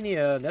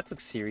Castlevania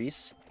Netflix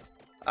series,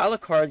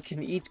 Alucard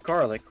can eat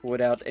garlic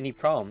without any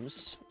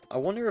problems. I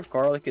wonder if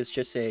garlic is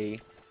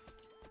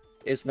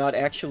is not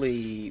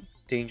actually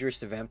dangerous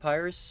to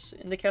vampires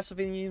in the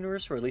Castlevania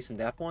universe, or at least in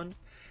that one.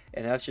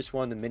 And that's just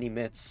one of the many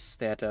myths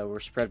that were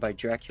spread by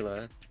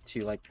Dracula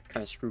to, like,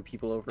 kind of screw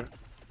people over.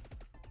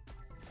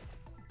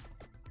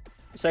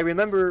 So I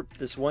remember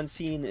this one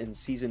scene in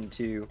Season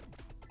 2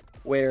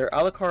 where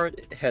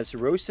Alucard has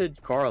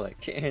roasted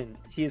garlic, and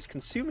he is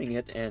consuming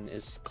it and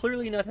is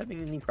clearly not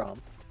having any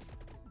problem.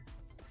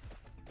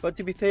 But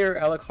to be fair,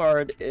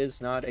 Alucard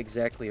is not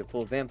exactly a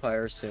full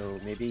vampire, so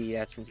maybe he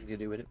had something to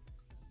do with it.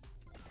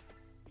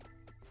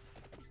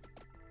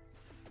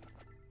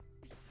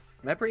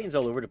 My brain's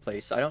all over the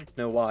place. I don't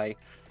know why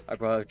I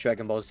brought up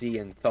Dragon Ball Z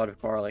and thought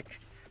of garlic.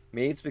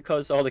 Maybe it's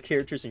because all the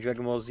characters in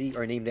Dragon Ball Z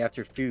are named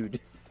after food.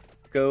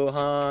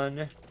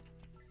 Gohan.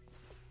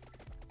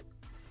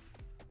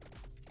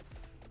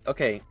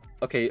 Okay,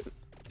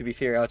 to be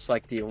fair, that's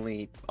like the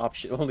only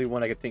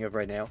one I could think of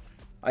right now.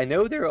 I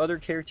know there are other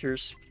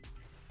characters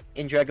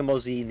in Dragon Ball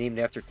Z named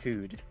after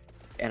food,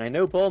 and I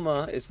know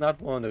Bulma is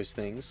not one of those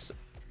things,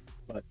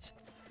 but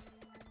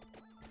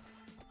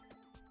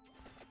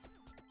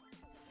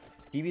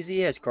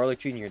DBZ has Garlic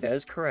Jr., that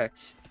is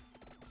correct.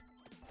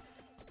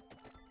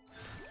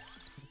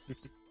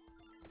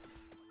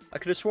 I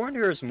could have sworn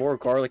there was more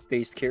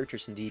garlic-based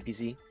characters in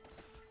DBZ.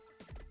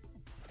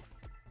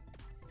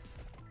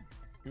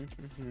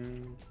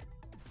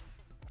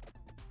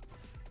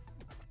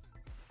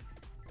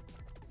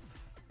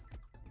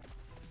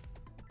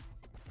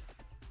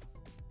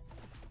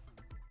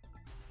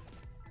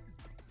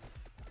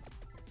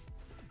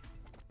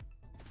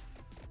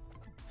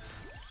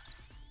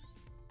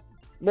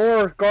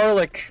 More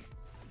garlic!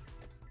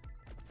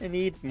 I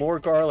need more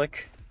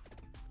garlic.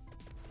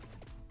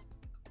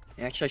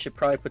 Actually, I should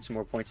probably put some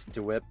more points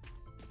into Whip,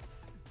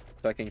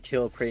 so I can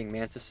kill praying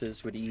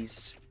mantises with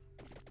ease.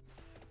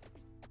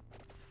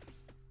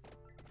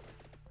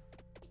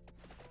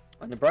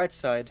 On the bright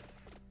side,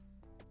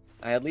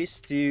 I at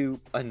least do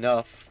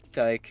enough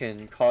that I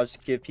can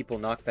give people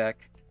knockback.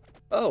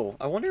 Oh,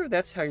 I wonder if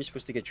that's how you're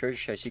supposed to get treasure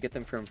chests. You get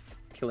them from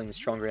killing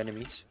stronger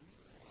enemies.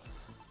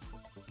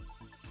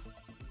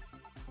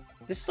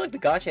 This is like the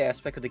gacha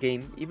aspect of the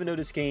game, even though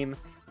this game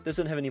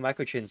doesn't have any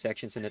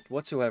microtransactions in it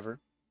whatsoever.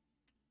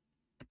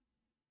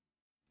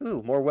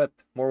 Ooh, more whip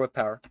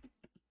power.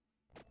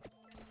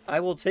 I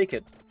will take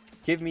it.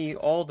 Give me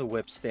all the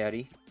whips,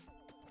 daddy.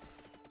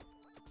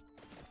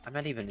 I'm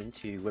not even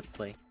into whip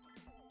play,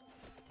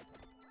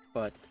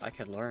 but I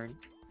can learn.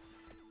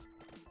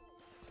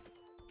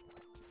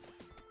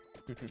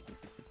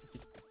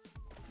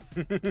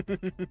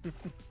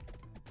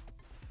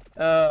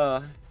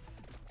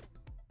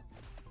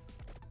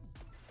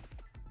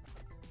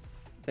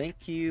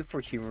 Thank you for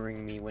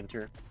humoring me,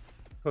 Winter.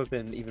 It would have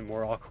been even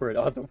more awkward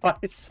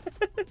otherwise.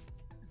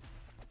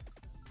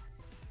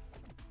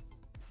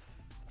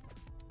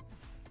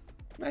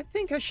 I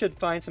think I should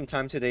find some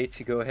time today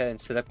to go ahead and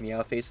set up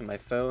Meowface on my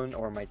phone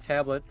or my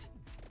tablet,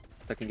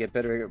 so I can get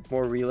better,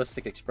 more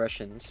realistic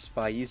expressions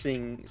by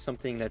using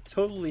something that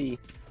totally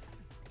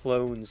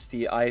clones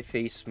the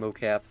iFace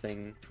mocap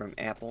thing from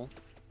Apple.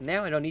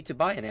 Now I don't need to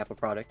buy an Apple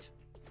product.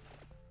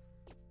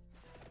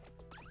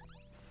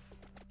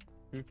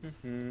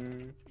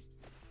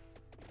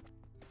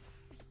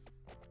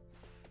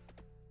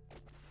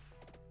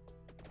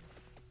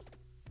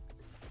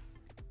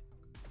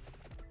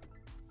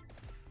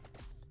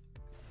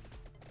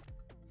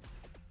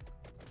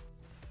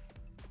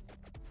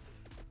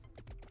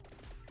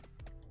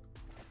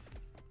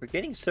 We're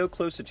getting so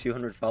close to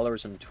 200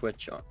 followers on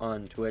Twitch.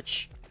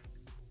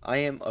 I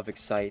am of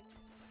excite.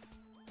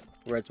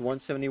 We're at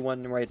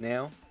 171 right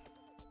now.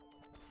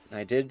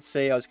 I did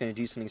say I was going to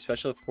do something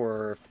special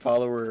for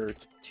follower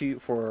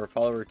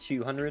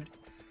 200.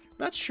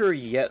 Not sure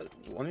yet.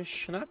 I'm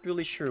not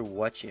really sure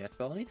what yet,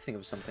 but I'll need to think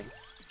of something.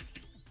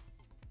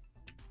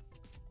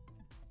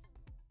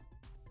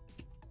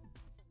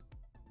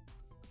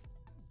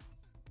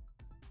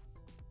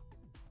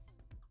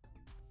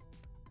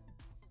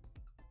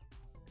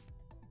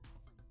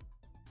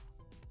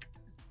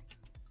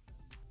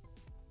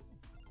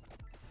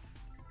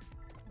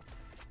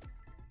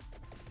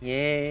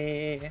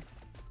 Yeah.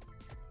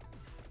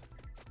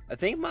 I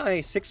think my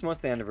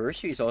 6-month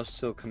anniversary is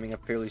also coming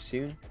up fairly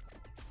soon.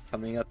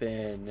 Coming up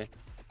in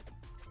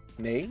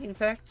May, in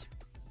fact.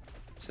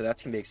 So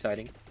that's gonna be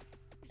exciting.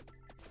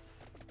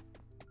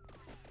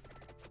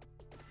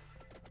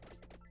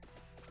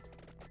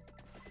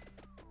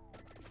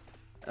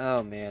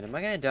 Oh man, am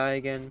I gonna die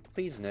again?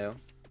 Please no.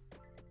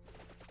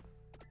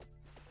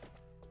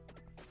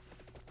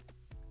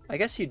 I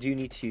guess you do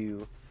need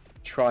to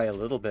try a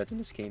little bit in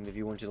this game if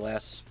you want to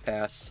last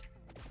past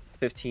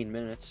 15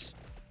 minutes.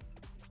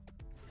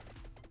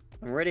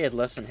 I'm already at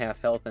less than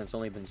half health and it's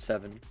only been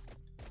 7.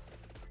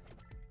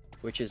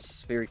 Which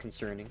is very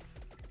concerning.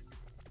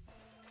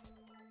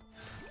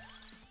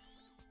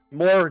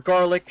 More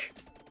garlic!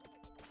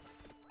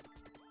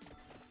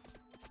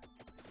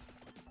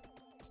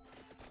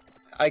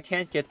 I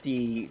can't get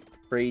the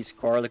phrase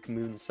Garlic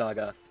Moon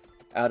Saga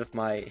out of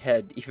my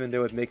head, even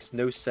though it makes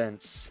no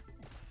sense.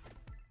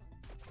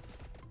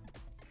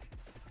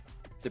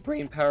 The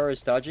brain power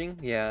is dodging?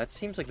 Yeah, it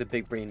seems like the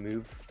big brain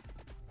move.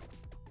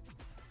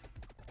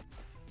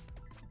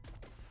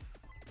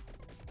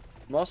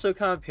 I'm also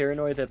kind of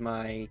paranoid that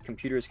my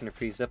computer is going to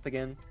freeze up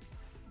again,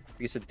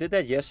 because it did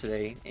that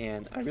yesterday,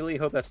 and I really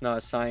hope that's not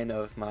a sign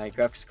of my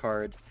graphics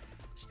card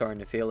starting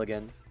to fail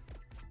again.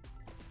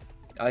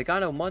 I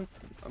got a month,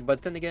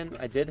 but then again,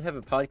 I did have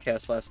a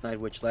podcast last night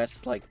which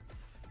lasted like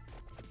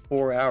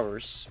 4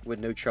 hours with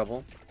no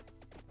trouble,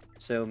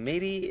 so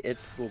maybe it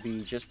will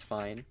be just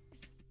fine.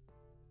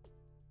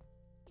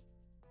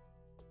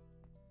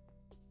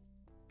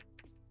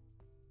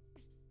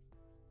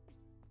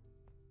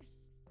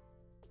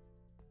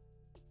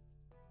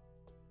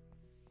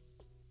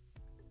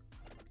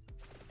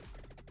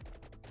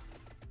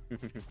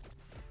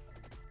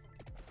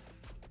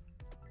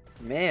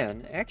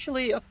 Man,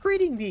 actually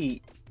upgrading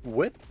the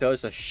whip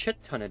does a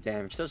shit ton of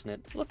damage, doesn't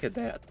it? Look at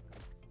that.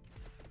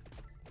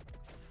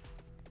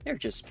 They're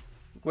just...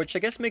 Which I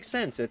guess makes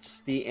sense.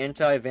 It's the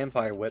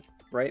anti-vampire whip,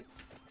 right?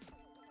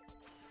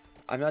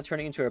 I'm not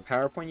turning into a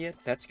PowerPoint yet?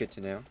 That's good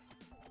to know.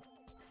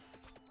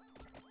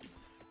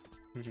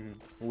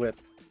 Whip.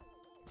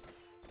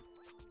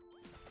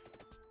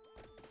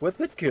 Whip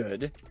it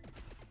good.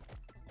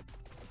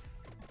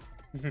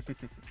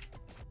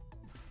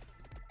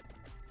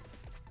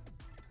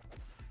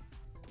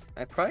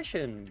 I probably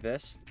should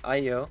invest...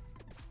 I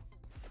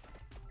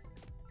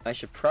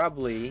should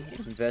probably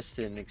invest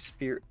in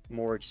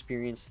more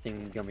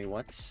experiencing gummy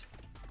what's.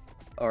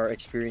 Or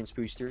experience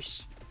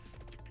boosters.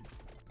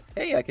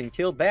 Hey, I can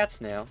kill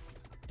bats now.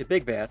 The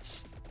big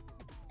bats.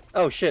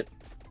 Oh shit.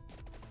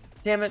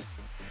 Damn it.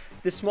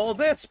 The small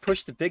bats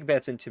pushed the big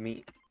bats into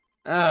me.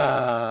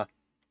 Ah.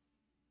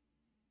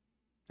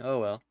 Oh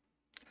well.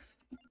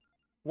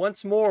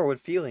 Once more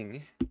with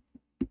feeling.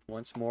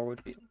 Once more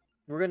with feeling.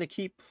 We're gonna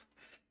keep...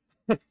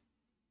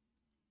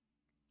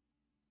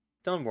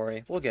 Don't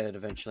worry, we'll get it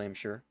eventually, I'm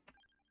sure.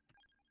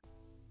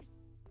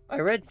 I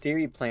read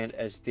Dairy Plant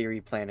as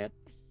Dairy Planet.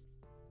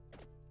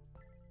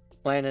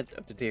 Planet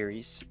of the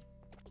Dairies.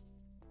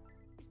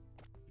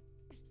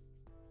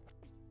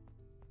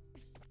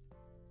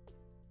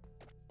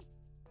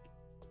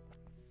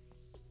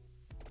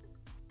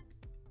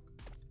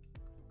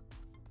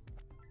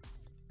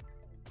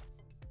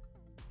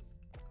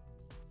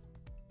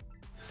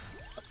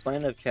 A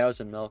planet of cows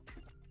and milk.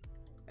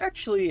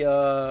 Actually,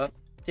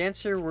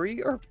 Dancer, were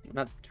you, or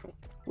not,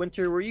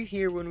 Winter, were you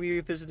here when we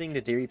were visiting the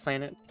Dairy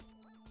Planet?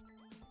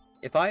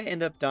 If I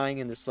end up dying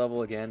in this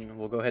level again,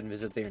 we'll go ahead and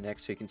visit there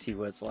next so you can see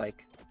what it's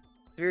like.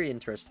 It's very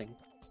interesting.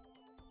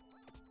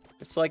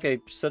 It's like a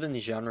sudden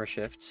genre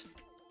shift.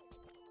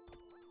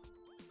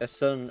 A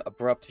sudden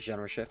abrupt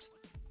genre shift.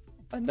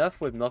 Enough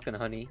with milk and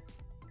honey.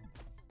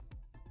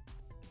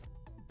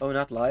 Oh,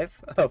 not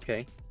live?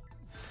 Okay.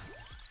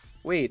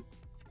 Wait,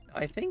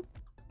 I think...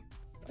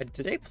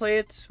 did I play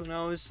it when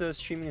I was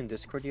streaming in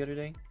Discord the other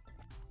day?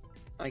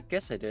 I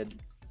guess I did.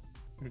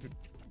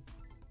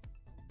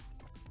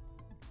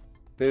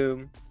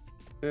 Boom.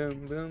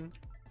 Boom, boom.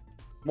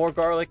 More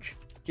garlic.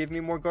 Give me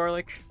more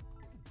garlic.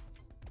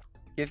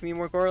 Give me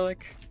more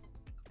garlic.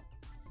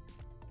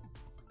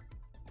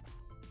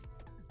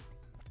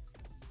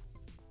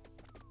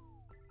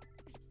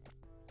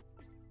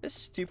 This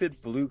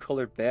stupid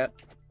blue-colored bat.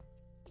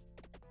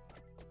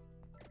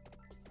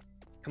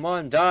 Come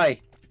on,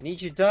 die! I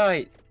need you to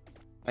die!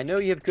 I know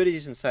you have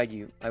goodies inside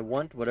you. I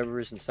want whatever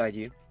is inside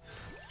you.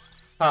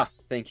 Ha!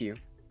 Thank you.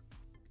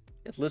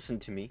 It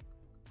listened to me.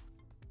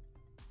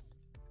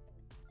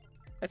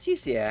 Let's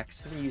use the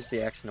axe. I haven't used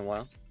the axe in a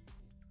while.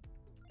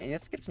 And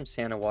let's get some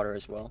Santa water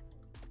as well.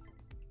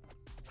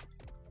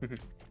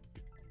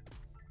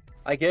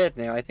 I get it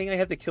now. I think I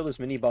have to kill those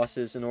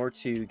mini-bosses in order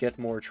to get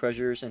more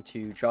treasures and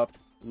to drop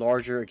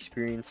larger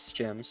experience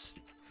gems.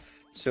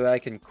 So I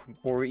can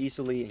more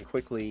easily and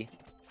quickly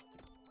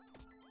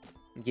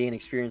gain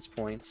experience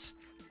points,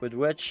 with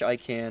which I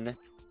can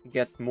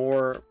get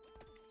more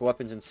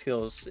weapons and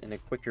skills in a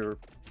quicker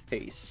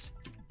pace.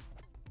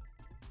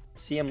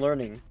 See, I'm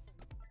learning.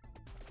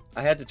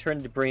 I had to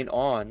turn the brain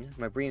on.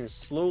 My brain is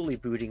slowly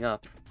booting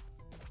up.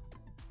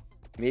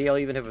 Maybe I'll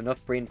even have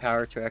enough brain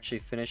power to actually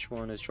finish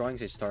one of those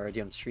drawings I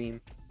started on stream.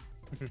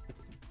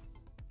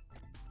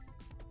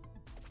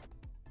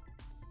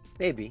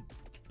 Maybe.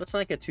 Let's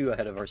not get too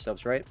ahead of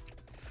ourselves, right?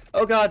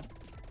 Oh god!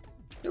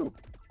 Ooh.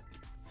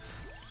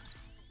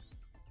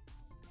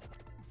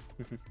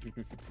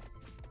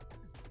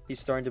 He's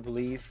starting to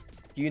believe.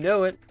 You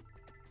know it.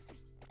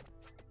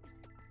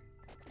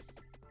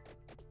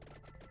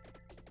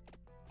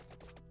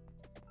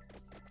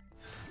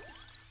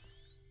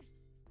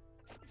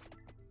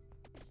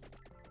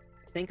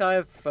 I think I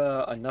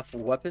have enough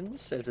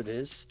weapons as it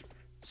is,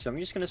 so I'm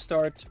just going to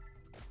start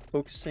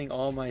focusing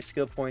all my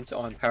skill points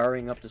on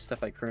powering up the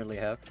stuff I currently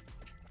have,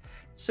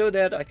 so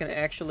that I can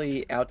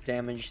actually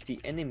out-damage the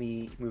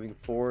enemy moving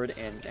forward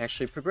and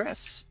actually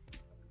progress.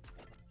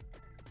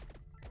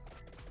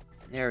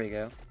 There we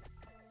go.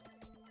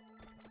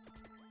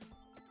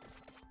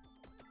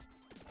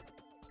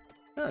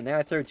 Oh, now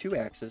I throw 2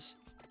 axes.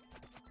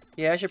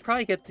 Yeah, I should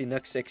probably get the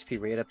next XP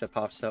rate up that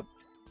pops up.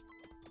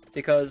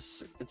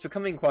 Because it's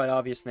becoming quite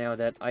obvious now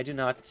that I do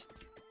not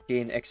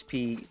gain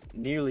XP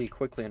nearly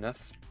quickly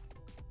enough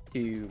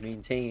to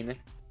maintain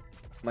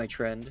my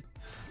trend.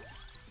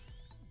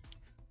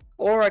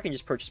 Or I can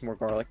just purchase more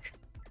garlic.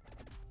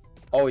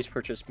 Always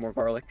purchase more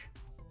garlic.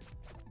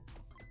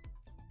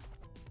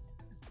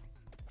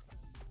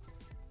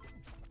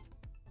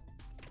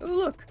 Oh,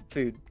 look!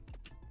 Food.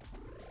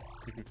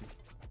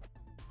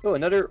 Oh,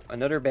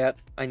 another bat.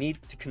 I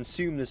need to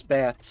consume this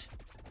bat.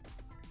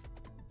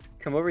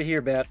 Come over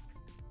here, bat.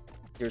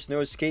 There's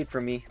no escape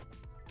from me.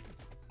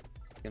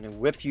 I'm gonna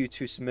whip you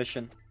to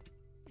submission.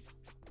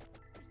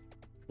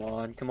 Come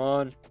on, come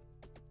on.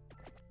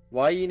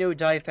 Why you no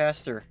die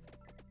faster?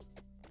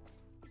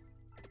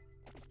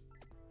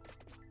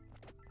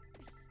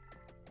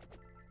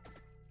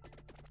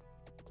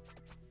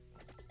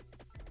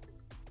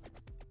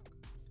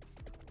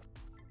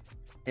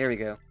 There we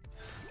go.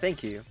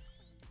 Thank you.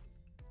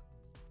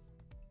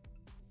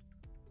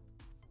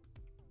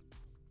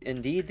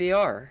 Indeed they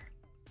are.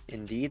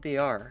 Indeed they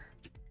are.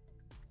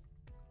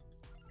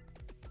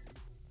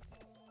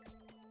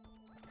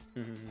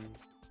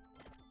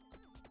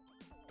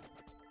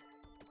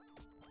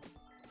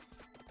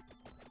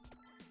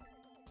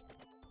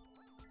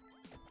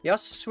 They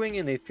also swing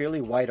in a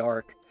fairly wide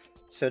arc,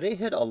 so they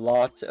hit a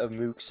lot of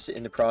mooks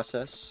in the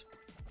process.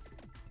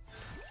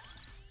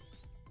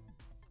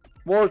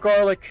 More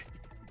garlic!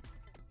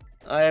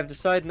 I have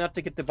decided not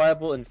to get the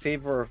Bible in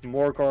favor of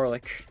more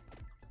garlic.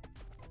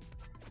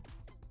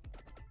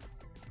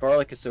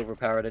 Garlic is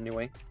overpowered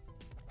anyway.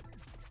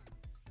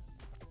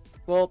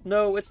 Well,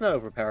 no, it's not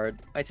overpowered.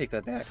 I take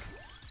that back.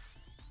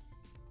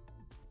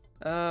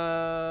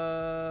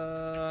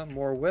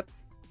 More whip.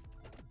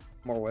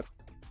 More whip.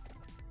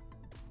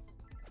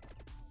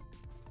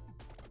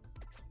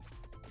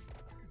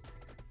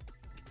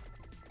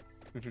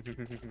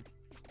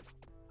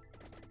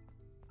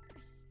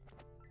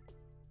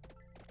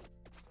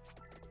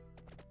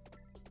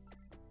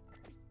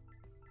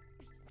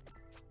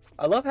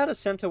 I love how the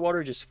Santa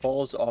water just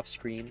falls off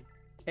screen.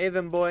 Hey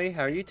Vimboy,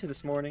 how are you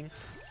this morning?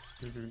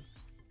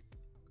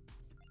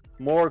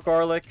 More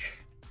garlic.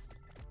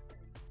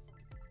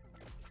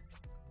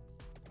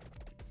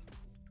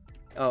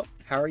 Oh,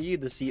 how are you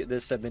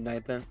this at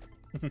midnight then?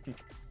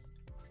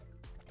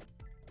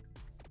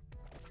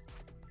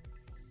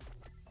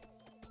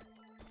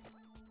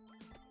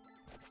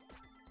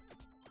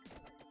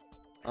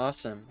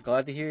 Awesome.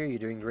 Glad to hear you're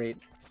doing great.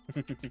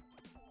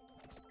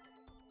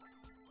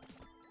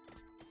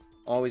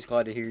 Always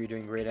glad to hear you're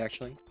doing great,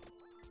 actually.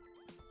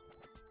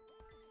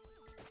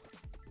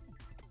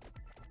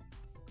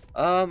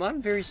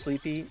 I'm very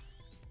sleepy.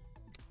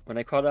 When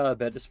I crawled out of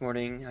bed this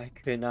morning, I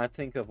could not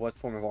think of what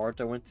form of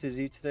art I wanted to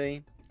do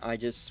today. I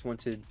just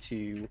wanted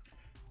to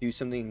do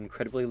something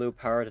incredibly low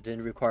power that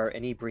didn't require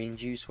any brain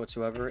juice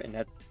whatsoever, and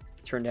that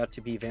turned out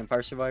to be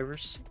Vampire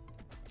Survivors.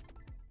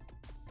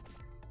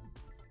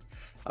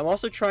 I'm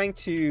also trying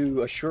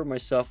to assure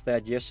myself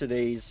that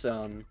yesterday's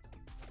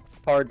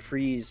hard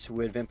freeze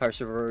with Vampire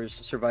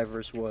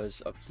Survivors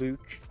was a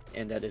fluke,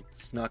 and that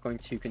it's not going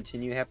to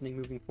continue happening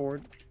moving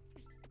forward.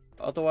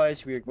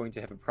 Otherwise, we are going to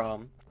have a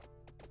problem.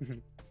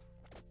 And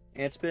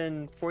it's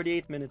been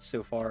 48 minutes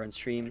so far on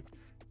stream.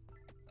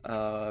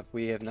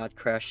 We have not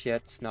crashed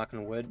yet, knock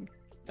on wood.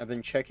 I've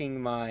been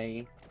checking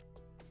my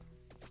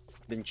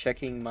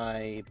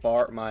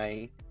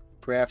my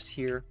graphs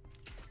here,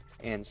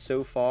 and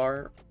so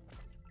far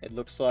it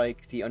looks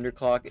like the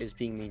underclock is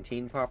being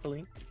maintained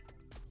properly.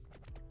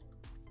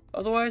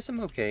 Otherwise, I'm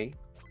okay.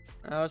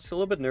 I was a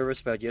little bit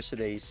nervous about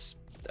yesterday's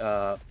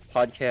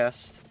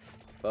podcast,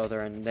 but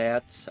other than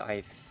that,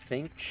 I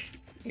think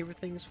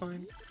everything's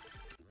fine.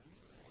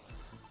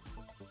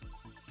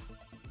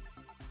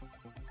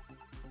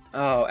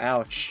 Oh,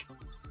 ouch.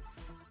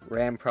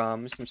 RAM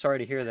problems. I'm sorry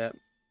to hear that.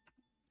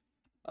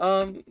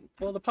 Well,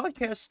 the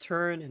podcast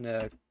turned in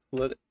a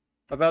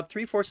about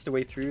 3/4 of the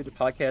way through, the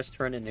podcast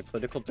turned in a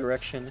political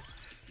direction,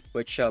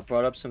 which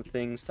brought up some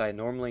things that I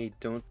normally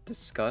don't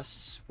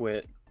discuss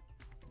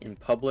in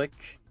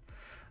public,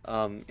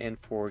 and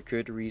for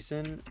good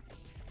reason.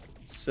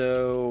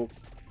 So,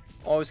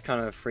 always kind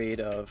of afraid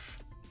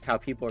of how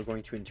people are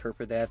going to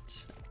interpret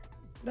that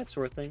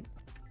sort of thing.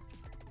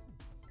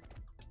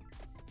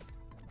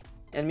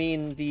 I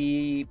mean,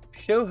 the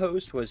show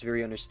host was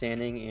very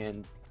understanding,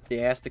 and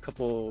they asked a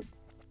couple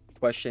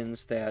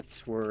questions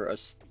that were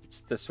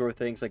the sort of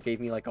things that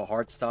gave me like a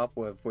hard stop,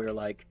 where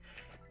like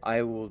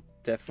I will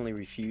definitely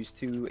refuse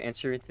to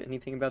answer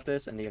anything about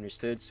this, and they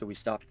understood, so we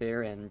stopped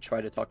there and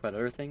tried to talk about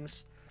other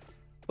things.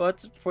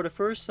 But for the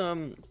first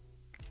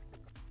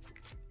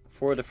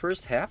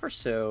half or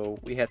so,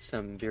 we had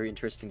some very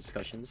interesting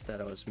discussions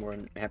that I was more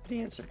than happy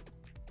to answer.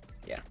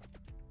 Yeah.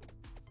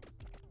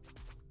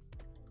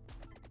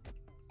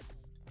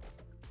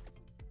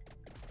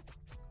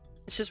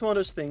 It's just one of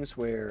those things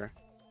where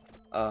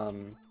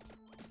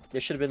there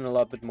should have been a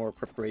lot bit more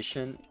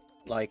preparation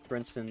Like, for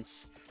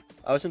instance,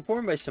 I was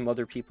informed by some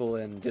other people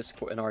in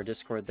Discord, in our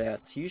Discord,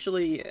 that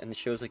usually in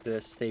shows like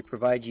this, they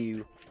provide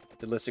you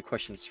the list of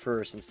questions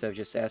first instead of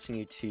just asking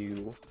you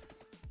to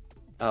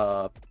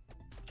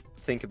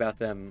think about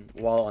them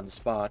while on the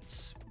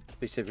spot.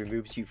 Basically,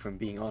 removes you from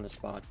being on the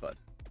spot. But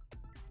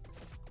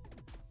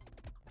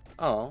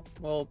oh,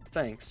 well,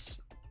 thanks.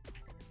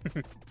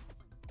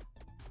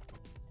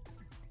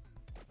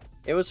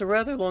 It was a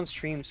rather long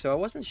stream, so I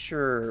wasn't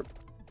sure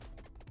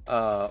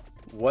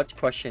what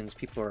questions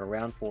people are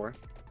around for.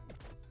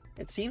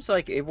 It seems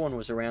like everyone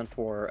was around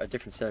for a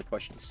different set of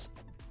questions.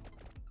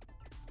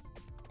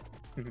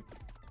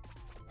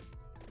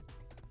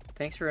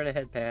 Thanks for the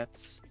head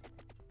pats.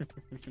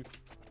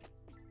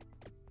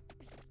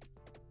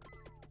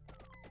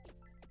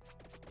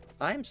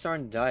 I'm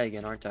starting to die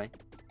again, aren't I?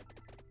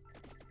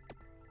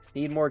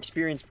 Need more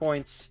experience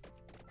points.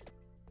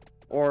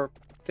 Or,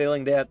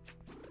 failing that,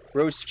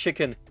 roast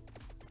chicken.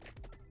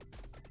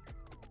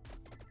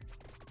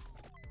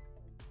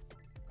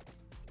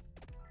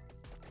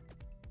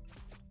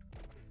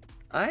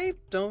 I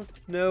don't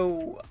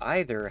know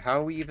either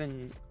how we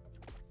even...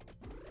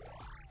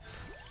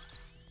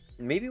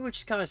 Maybe we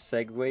just kind of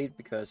segued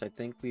because I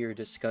think we were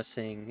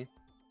discussing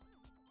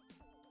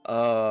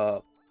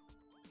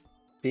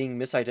being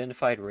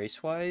misidentified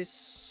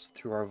race-wise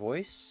through our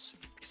voice.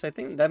 Because I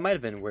think that might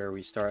have been where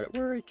we started,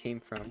 where it came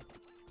from.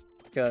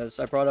 Because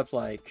I brought up,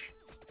 like,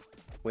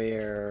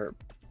 where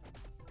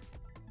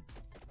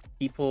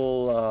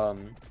people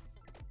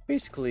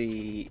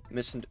basically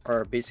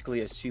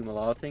assume a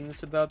lot of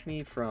things about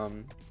me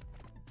from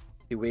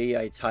the way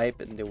I type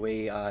and the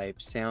way I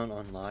sound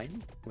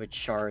online,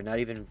 which are not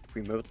even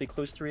remotely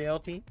close to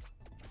reality.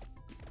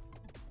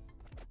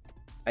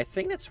 I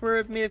think that's where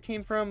it may have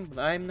came from, but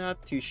I'm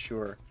not too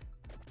sure.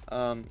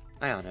 I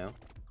don't know.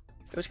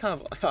 It was kind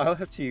of... I'll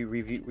have to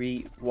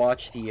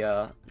re-watch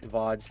the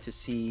VODs to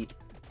see...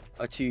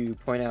 to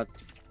point out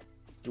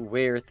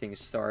where things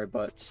start,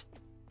 but...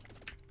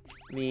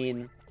 I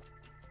mean...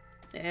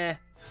 Eh.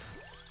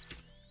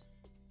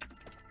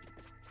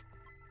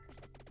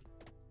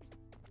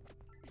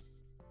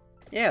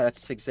 Yeah,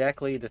 that's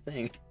exactly the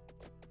thing.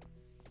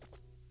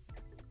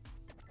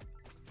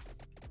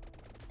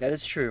 That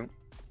is true.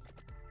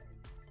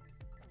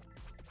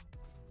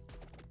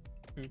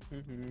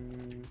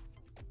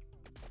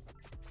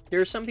 There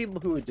are some people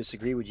who would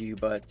disagree with you,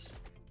 but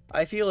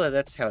I feel that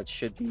that's how it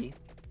should be.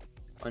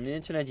 On the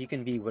internet, you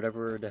can be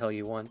whatever the hell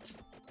you want.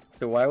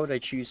 So why would I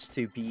choose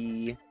to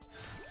be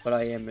what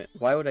I am?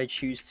 Why would I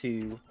choose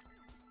to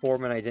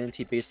form an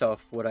identity based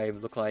off what I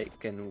look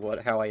like and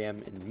how I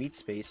am in meat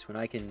space when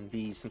I can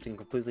be something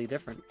completely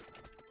different?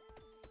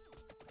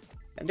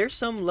 And there's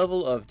some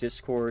level of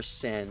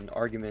discourse and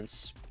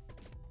arguments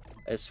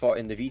as far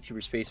in the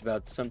VTuber space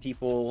about some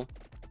people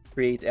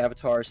create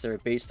avatars that are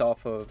based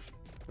off of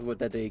what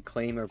that they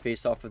claim are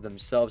based off of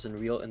themselves in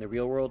the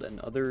real world, and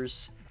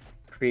others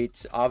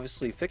create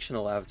obviously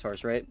fictional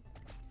avatars, right?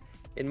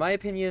 In my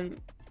opinion,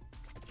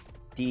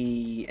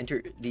 the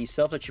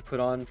self that you put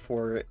on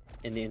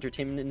in the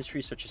entertainment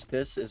industry such as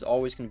this is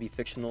always going to be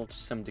fictional to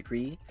some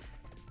degree,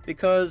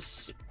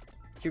 because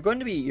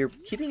you're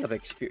keeping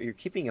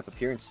up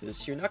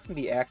appearances. You're not going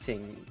to be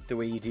acting the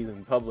way you do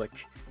in public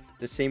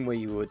the same way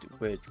you would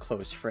with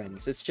close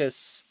friends.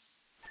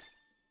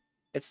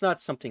 It's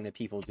not something that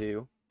people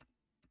do.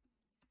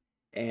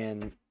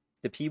 And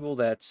the people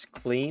that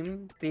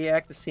claim they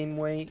act the same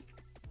way,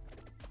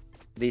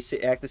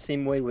 act the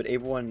same way with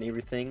everyone and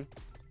everything,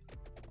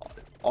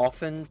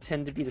 often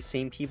tend to be the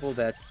same people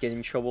that get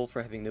in trouble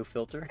for having no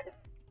filter.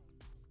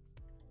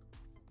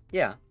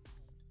 Yeah,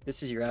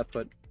 this is your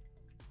output.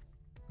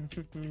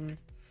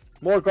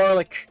 More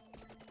garlic!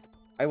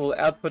 I will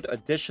output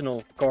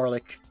additional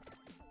garlic.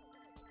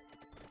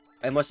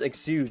 I must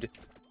exude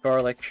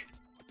garlic.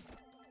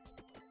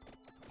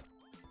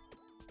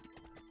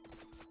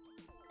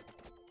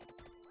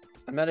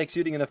 I'm not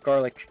exuding enough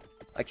garlic.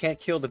 I can't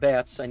kill the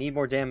bats. I need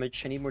more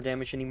damage. I need more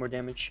damage. I need more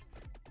damage.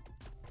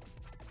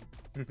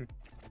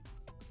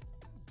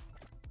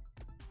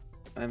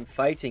 I'm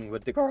fighting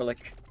with the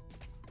garlic.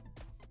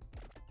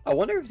 I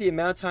wonder if the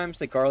amount of times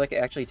the garlic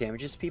actually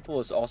damages people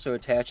is also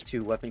attached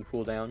to weapon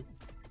cooldown.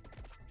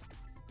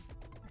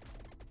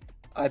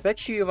 I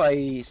bet you if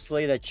I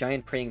slay that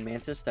giant praying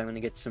mantis, I'm gonna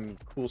get some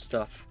cool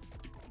stuff.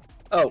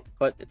 Oh,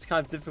 but it's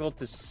kind of difficult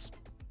to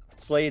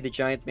slay the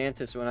giant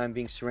mantis when I'm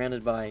being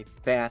surrounded by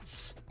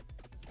bats.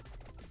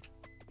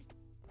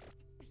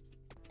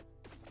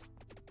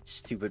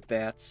 Stupid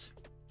bats.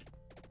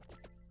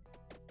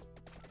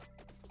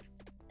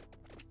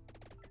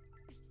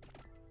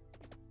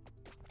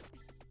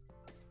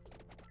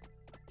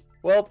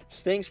 Well,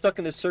 staying stuck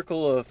in the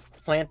circle of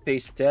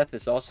plant-based death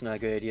is also not a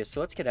good idea, so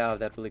let's get out of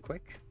that really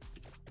quick.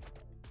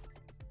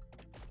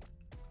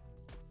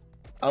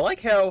 I like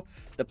how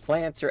the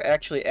plants are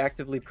actually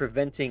actively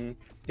preventing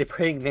the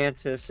praying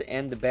mantis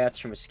and the bats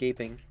from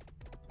escaping.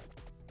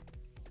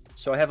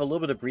 So I have a little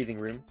bit of breathing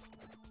room.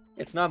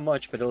 It's not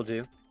much, but it'll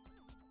do.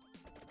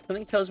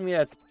 Something tells me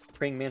that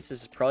praying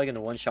mantis is probably going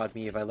to one-shot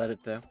me if I let it,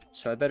 though.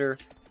 So I better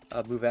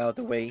move out of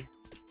the way.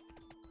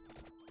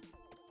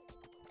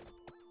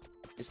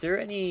 Is there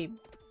any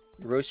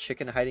roast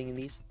chicken hiding in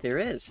these? There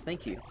is,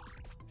 thank you.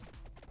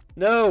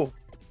 No!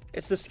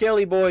 It's the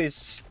Skelly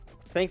Boys!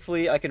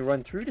 Thankfully, I can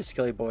run through the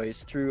Skelly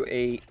Boys through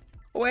a...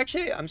 Oh,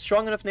 actually, I'm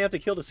strong enough now to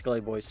kill the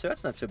Skelly Boys, so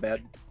that's not so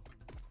bad.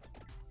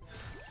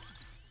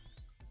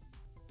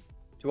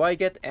 Do I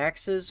get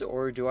axes,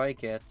 or do I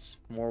get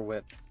more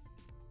whip?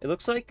 It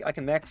looks like I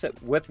can max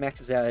it. Whip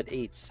maxes out at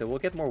 8, so we'll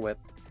get more whip.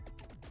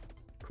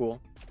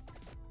 Cool.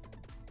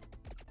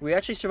 We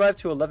actually survived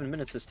to 11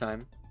 minutes this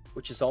time,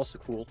 which is also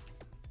cool.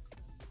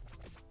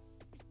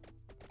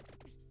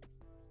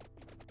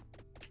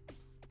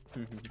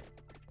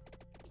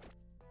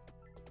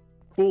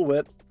 Cool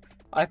Whip.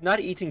 I've not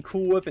eaten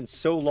Cool Whip in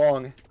so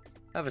long.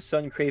 I have a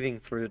sudden craving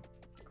for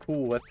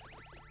Cool Whip.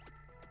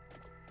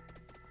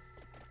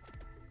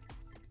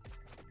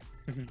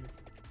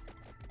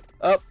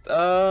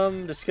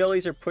 The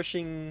Skellies are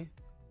pushing...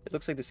 It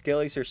looks like the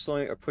Skellies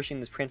are pushing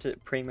this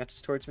praying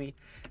mantis towards me.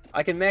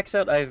 I can max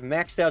out... I've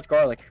maxed out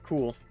garlic.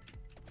 Cool.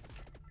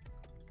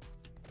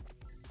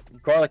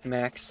 Garlic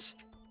max.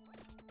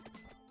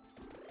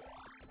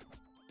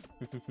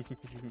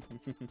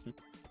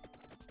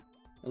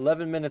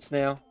 11 minutes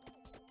now.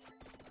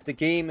 The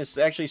game is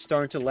actually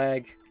starting to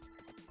lag.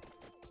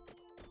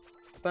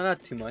 But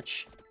not too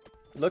much.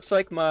 It looks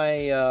like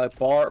my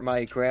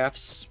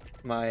graphics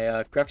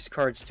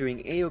card's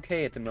doing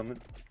a-okay at the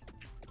moment.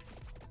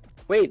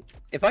 Wait,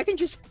 if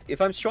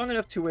I'm strong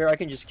enough to where I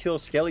can just kill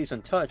Skellies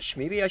untouched,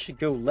 maybe I should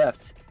go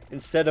left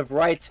instead of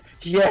right.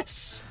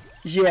 Yes!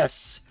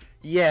 Yes!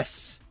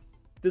 Yes!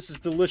 This is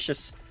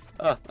delicious.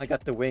 Ah, I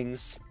got the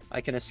wings.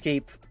 I can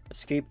escape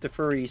the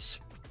furries.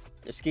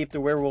 Escape the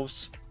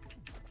werewolves.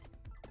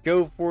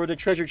 Go for the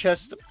treasure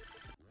chest.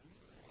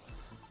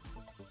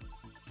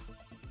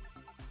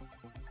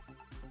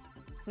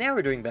 Now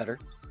we're doing better.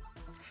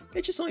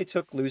 It just only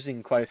took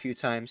losing quite a few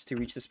times to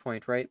reach this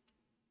point, right?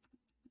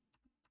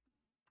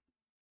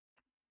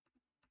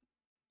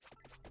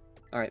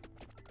 Alright.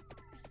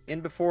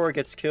 In before it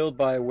gets killed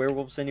by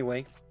werewolves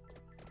anyway.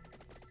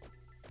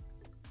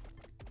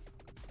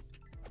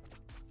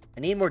 I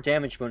need more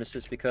damage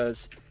bonuses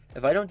because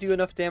if I don't do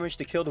enough damage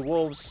to kill the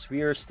wolves,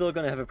 we are still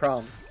going to have a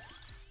problem.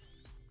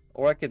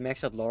 Or I could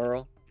max out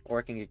Laurel, or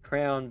I can get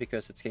Crown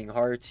because it's getting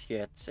harder to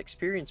get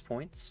experience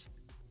points.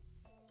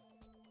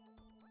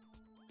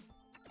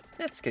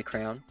 Let's get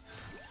Crown.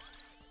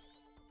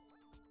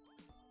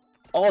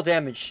 All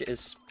damage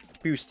is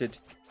boosted.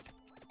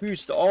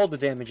 Boost all the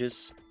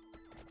damages.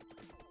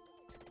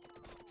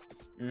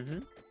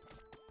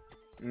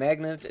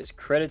 Magnet is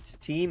credit to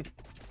team.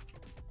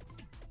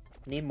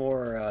 Need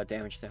more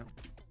damage now.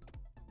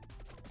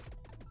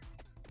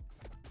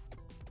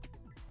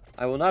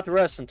 I will not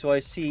rest until I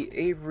see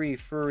every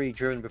furry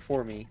driven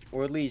before me,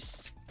 or at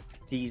least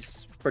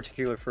these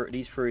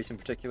furries in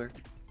particular.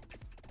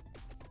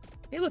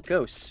 Hey, look,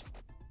 ghosts.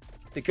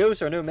 The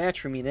ghosts are no match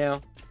for me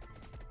now.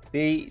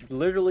 They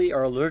literally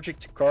are allergic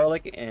to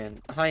garlic,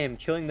 and I am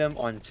killing them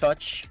on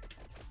touch.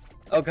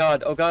 Oh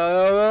god, oh god,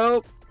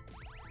 oh!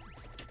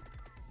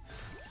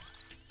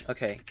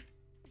 Okay.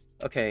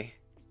 Okay.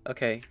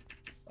 Okay.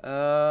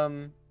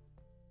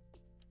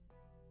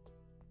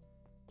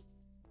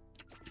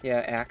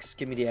 Yeah, axe.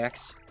 Give me the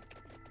axe.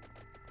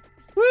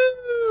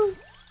 Woo!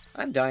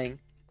 I'm dying.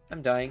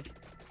 I'm dying.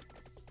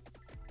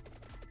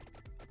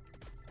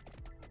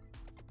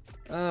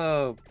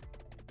 Oh.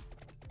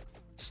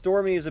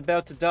 Stormy is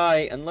about to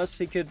die unless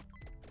he could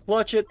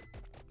clutch it.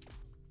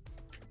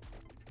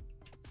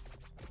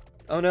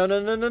 Oh no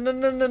no no no no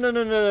no no no no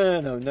no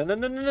no no no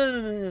no no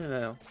no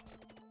no.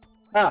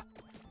 Ah!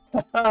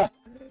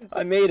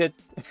 I made it.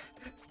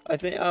 I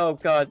think. Oh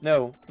god,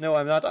 no, no,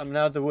 I'm not out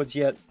of the woods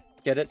yet.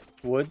 Get it?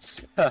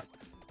 Woods? Huh.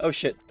 Oh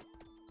shit.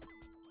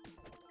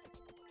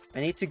 I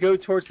need to go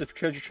towards the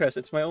treasure chest.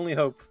 It's my only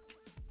hope.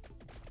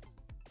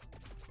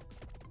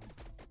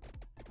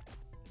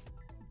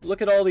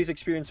 Look at all these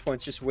experience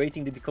points just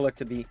waiting to be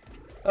collected.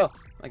 Oh,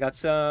 I got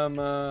some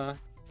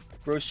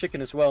roast chicken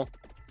as well.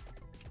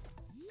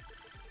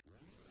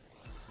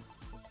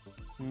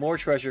 More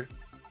treasure.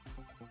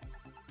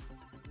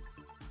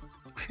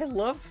 I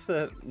love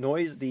the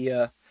noise,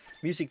 the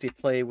music they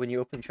play when you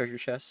open treasure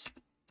chests.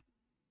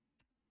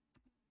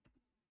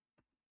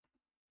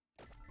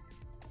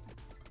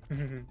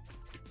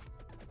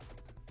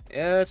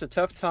 Yeah, it's a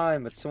tough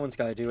time, but someone's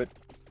gotta do it.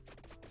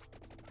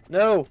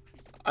 No!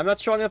 I'm not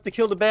strong enough to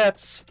kill the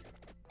bats!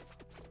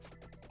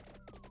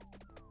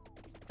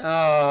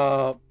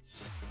 Oh.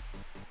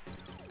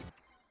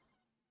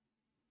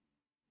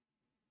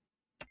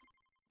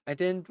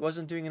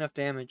 Wasn't doing enough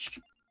damage.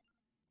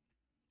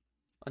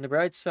 On the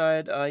bright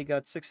side, I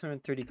got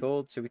 630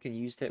 gold, so we can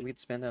use that. We can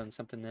spend that on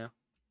something now.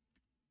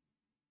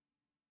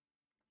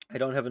 I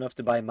don't have enough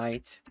to buy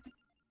might.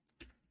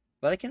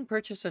 But I can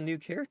purchase a new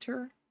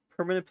character.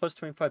 Permanent plus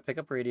 25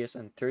 pickup radius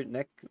and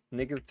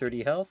negative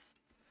 30 health.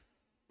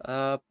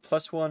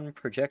 Plus 1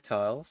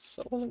 projectiles,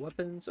 all the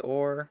weapons,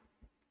 or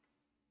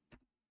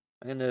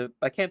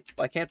I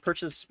can't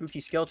purchase a spooky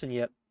skeleton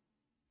yet.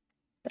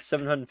 That's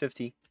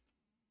 750.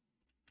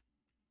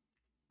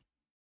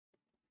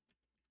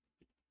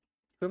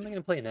 Who am I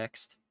gonna play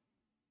next?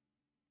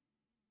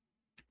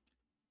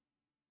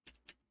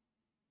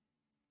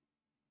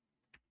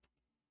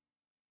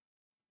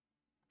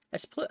 I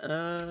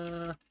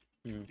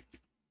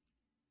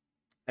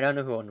don't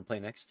know who I want to play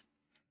next.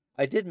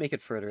 I did make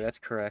it further, that's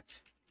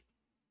correct.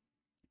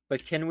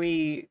 But can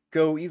we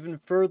go even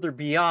further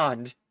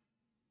beyond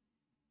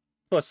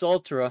Plus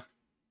Ultra?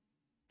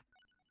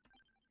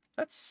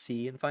 Let's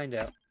see and find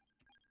out.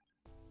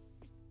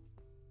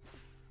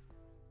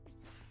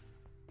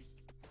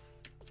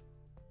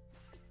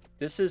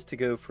 This is to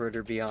go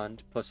further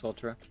beyond Plus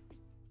Ultra.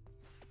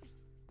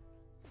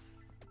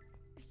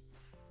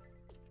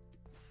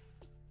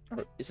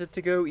 Or is it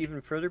to go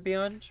even further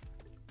beyond?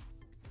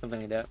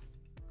 Something like that.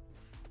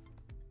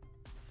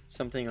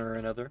 Something or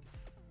another.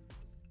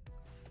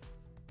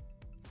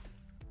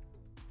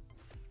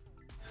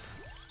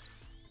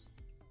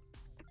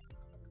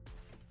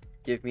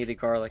 Give me the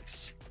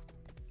garlics.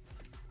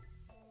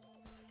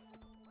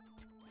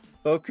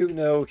 Boku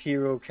no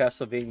Hero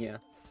Castlevania.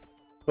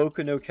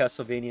 Boku no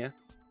Castlevania.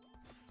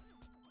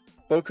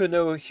 Boku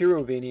no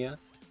Herovania.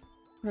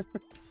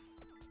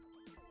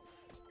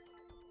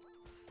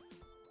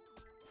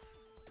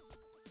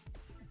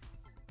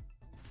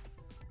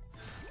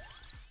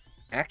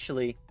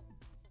 Actually,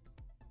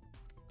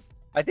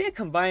 I think I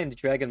combined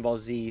Dragon Ball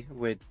Z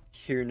with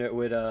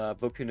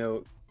Boku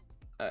no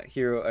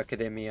Hero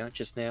Academia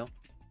just now.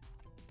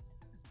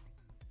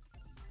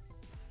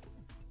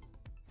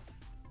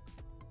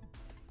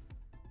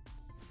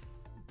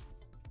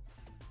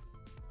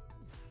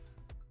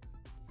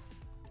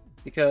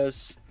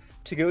 Because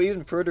to go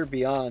even further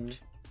beyond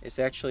is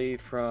actually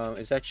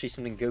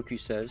something Goku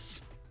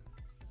says.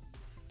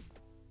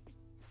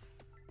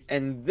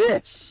 And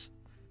this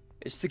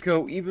is to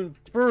go even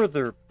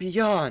further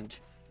beyond.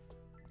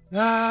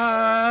 I'm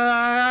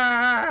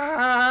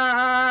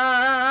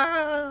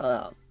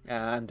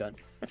done.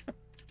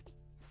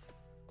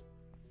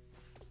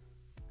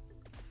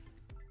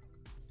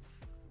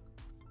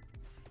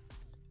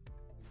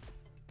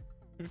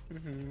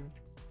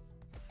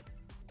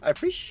 I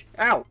appreciate.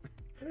 Ow!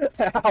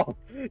 Ow!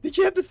 Did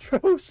you have to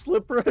throw a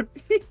slipper at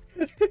me?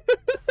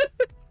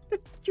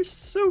 You're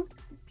so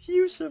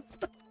abusive.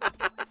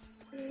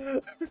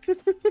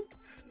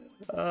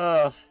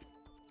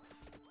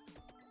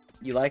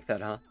 You like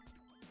that, huh?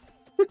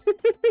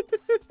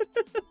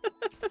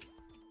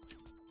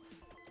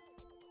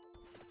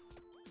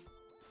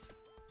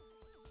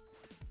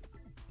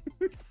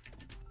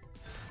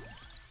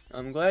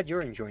 I'm glad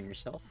you're enjoying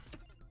yourself.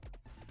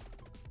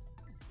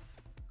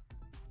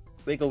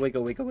 Wiggle,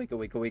 wiggle, wiggle, wiggle,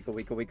 wiggle, wiggle,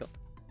 wiggle, wiggle.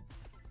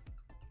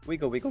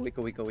 Wiggle, wiggle,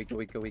 wiggle, wiggle, wiggle,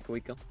 wiggle, wiggle,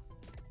 wiggle.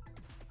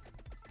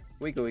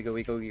 Wiggle, wiggle,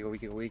 wiggle, wiggle,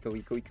 wiggle, wiggle,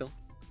 wiggle, wiggle.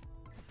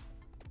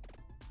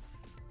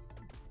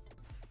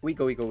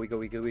 Wiggle, wiggle, wiggle,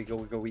 wiggle, wiggle,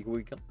 wiggle, wiggle,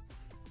 wiggle.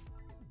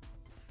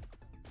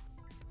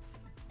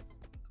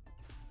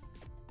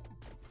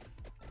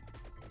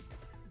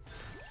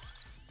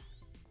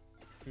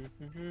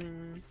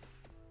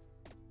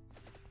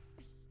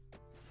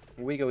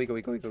 Wiggle, wiggle,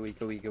 wiggle, wiggle,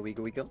 wiggle, wiggle,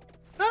 wiggle, wiggle.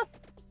 Ah!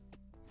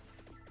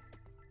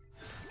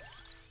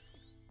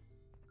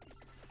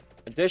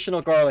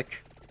 Additional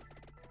garlic.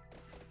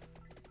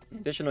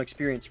 Additional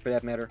experience, for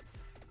that matter.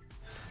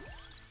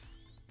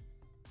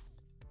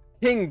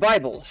 King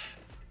Bible.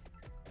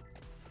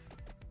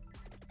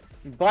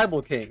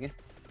 Bible King.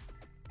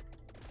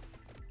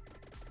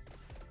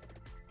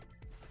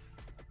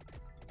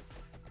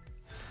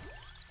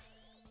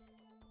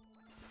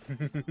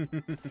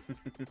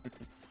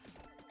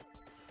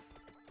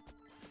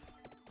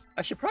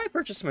 I should probably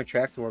purchase some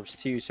attractor orbs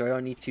too, so I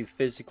don't need to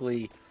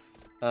physically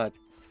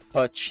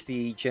touch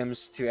the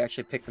gems to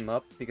actually pick them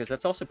up, because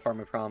that's also part of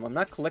my problem. I'm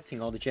not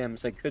collecting all the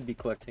gems I could be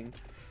collecting,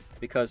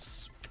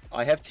 because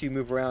I have to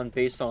move around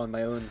based on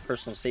my own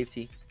personal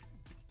safety.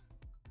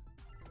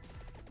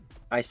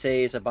 I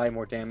say as I buy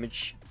more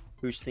damage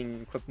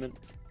boosting equipment.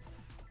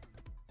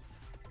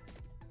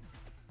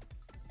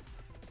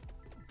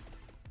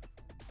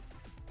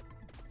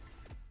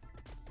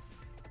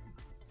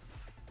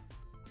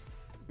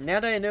 Now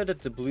that I know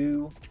that the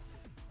blue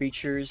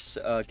creatures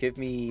give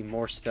me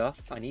more stuff,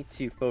 I need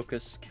to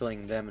focus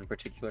killing them in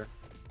particular.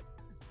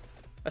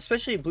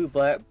 Especially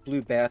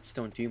blue bats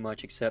don't do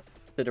much except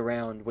sit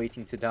around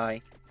waiting to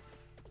die.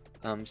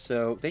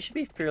 So they should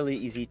be fairly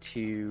easy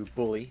to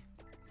bully,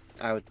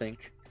 I would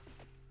think.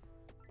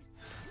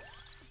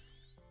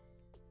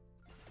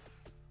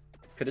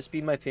 Could this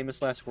be my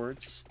famous last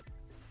words?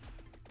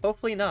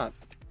 Hopefully not.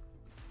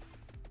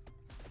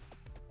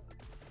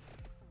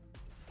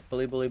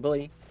 Bully, bully,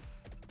 bully.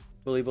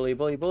 Bully, bully,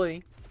 bully,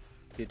 bully.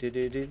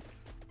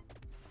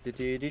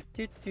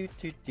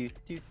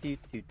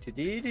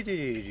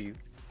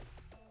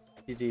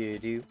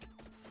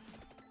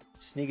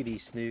 Sniggity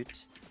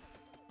snoot.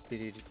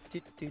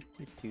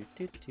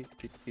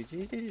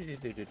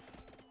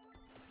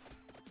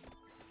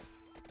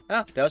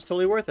 Ah, that was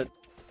totally worth it.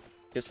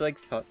 Just like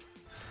thought.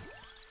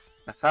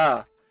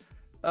 Aha!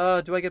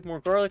 Do I get more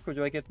garlic or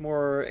do I get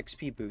more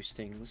XP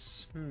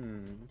boostings?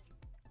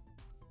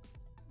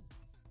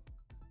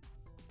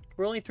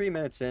 We're only 3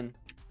 minutes in.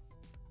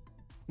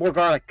 More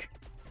garlic!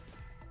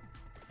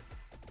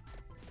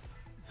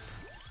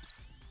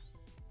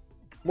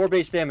 More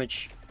base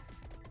damage.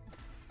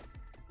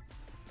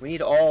 We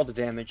need all the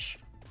damage,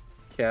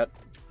 cat.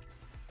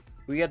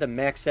 We got to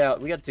max out.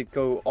 We got to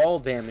go all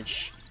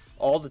damage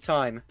all the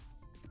time.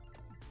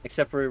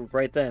 Except for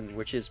right then,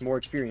 which is more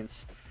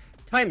experience.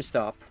 Time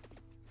stop.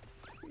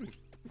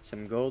 Get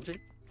some gold.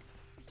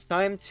 It's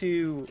time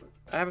to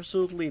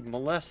absolutely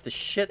molest the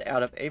shit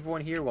out of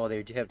everyone here while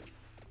they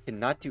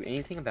cannot do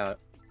anything about it.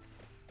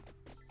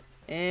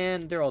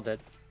 And they're all dead.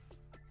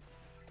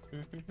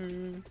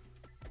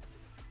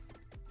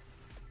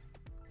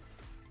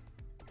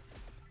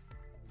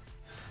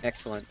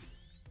 Excellent.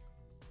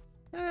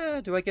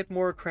 Do I get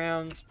more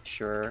crowns?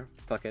 Sure.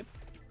 Fuck it.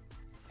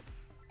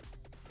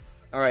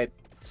 Alright,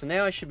 so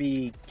now I should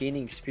be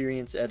gaining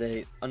experience at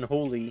a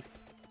unholy...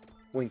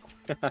 wink.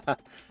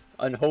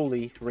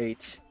 unholy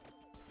rate.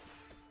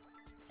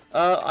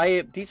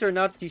 These are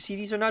not... Do you see?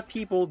 These are not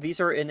people. These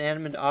are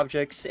inanimate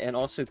objects and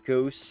also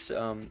ghosts.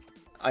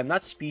 I'm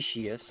not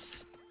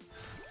specious.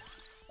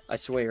 I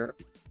swear.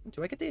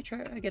 Do I get the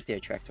attract? I get the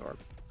attract orb.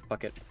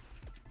 Fuck it.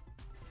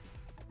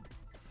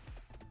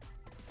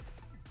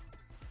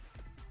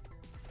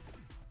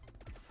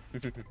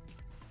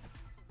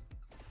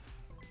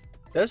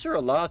 Those are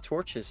a lot of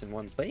torches in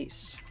one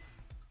place.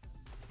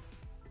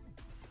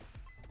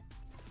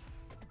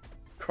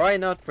 Cry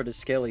not for the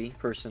skelly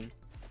person.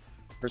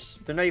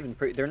 They're not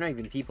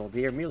even people.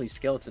 They are merely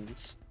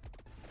skeletons.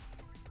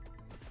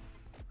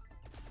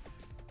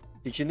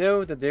 Did you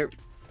know that there,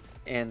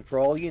 and for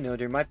all you know,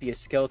 there might be a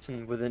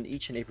skeleton within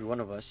each and every one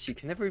of us. You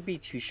can never be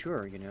too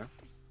sure, you know.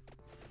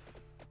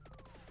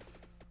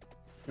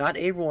 Not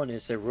everyone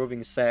is a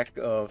roving sack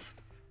of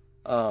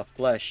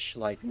flesh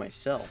like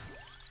myself.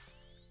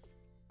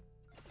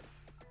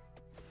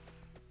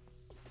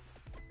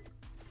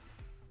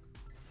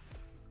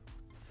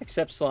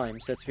 Except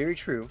slimes. That's very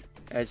true.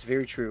 That's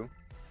very true.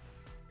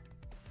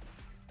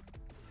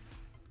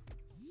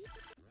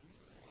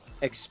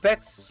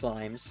 Expect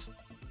slimes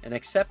and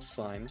accept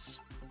slimes.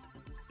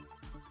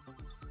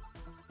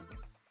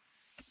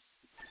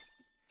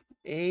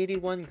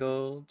 81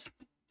 gold.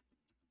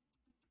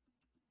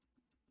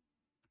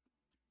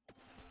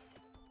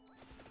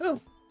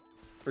 Oh,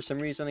 for some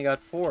reason I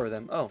got 4 of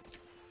them. Oh,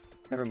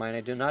 never mind.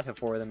 I do not have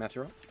 4 of them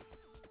after all.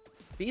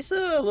 These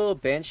little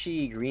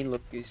banshee green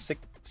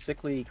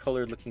sickly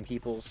colored looking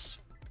peoples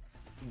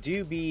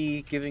do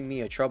be giving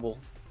me a trouble.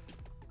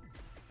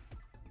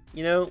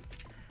 You know,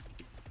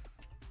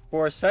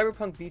 for a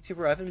cyberpunk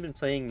VTuber, I haven't been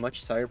playing many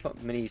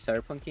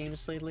cyberpunk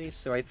games lately,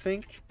 so I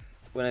think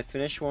when I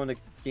finish one of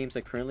the games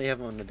I currently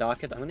have on the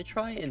docket, I'm gonna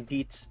try and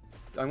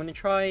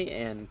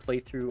play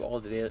through all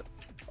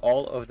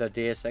of the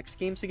Deus Ex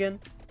games again,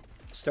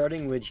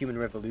 starting with Human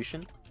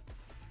Revolution.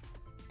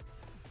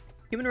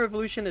 Human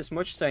Revolution, as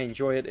much as I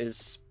enjoy it,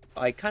 is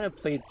I kind of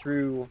played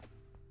through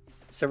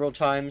several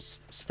times,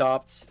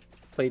 stopped,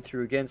 played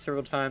through again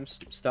several times,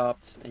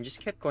 stopped, and just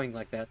kept going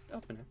like that,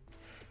 up and up.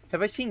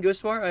 Have I seen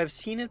Ghostwire? I've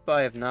seen it, but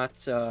I have not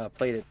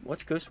played it.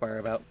 What's Ghostwire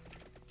about?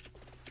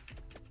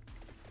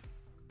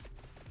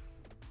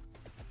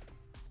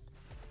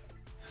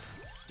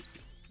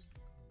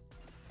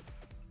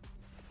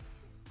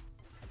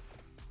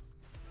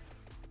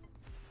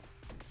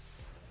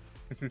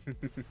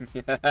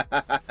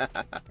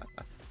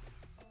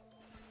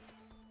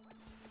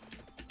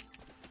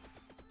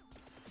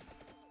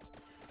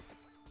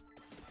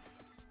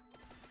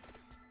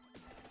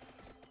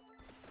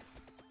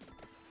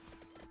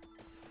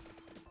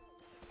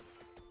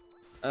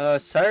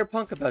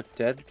 Cyberpunk about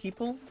dead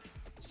people?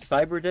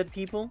 Cyber dead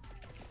people?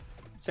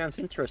 Sounds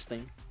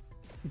interesting.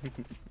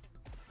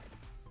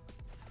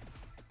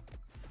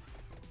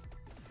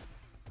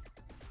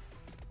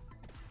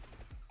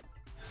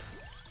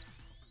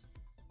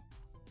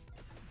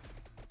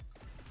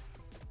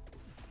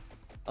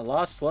 A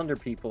lot of slender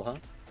people, huh?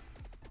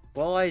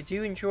 Well, I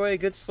do enjoy a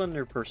good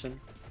slender person.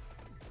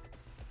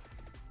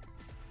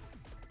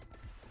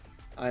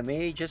 I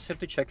may just have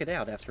to check it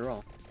out after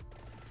all.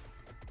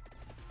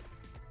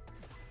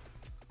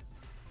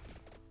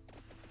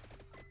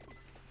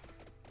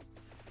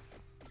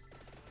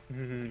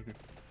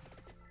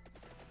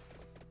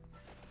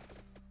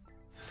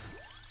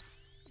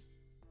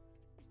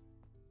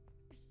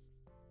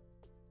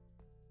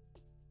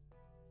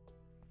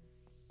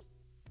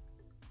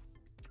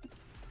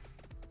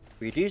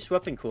 Reduce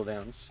weapon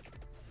cooldowns.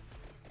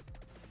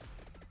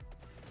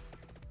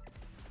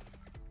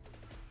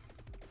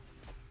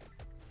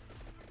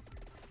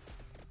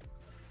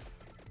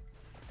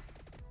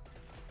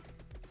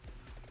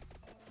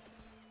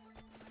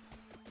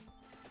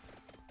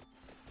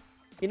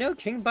 You know,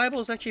 King Bible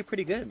is actually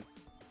pretty good.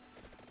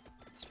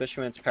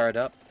 Especially when it's powered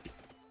up.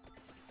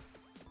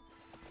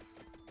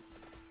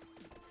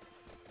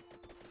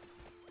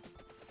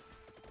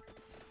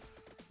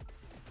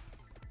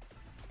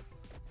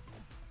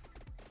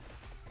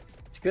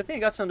 Good thing I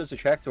got some of those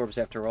attract orbs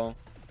after all.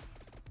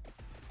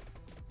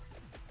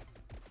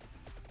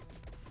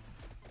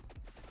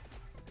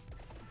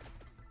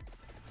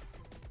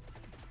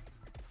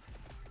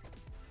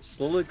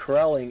 Slowly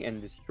corralling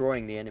and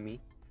destroying the enemy.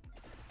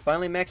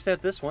 Finally maxed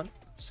out this one,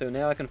 so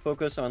now I can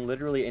focus on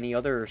literally any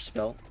other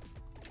spell.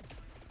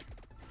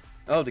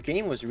 Oh, the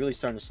game was really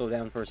starting to slow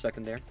down for a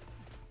second there.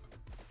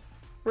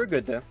 We're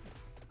good though.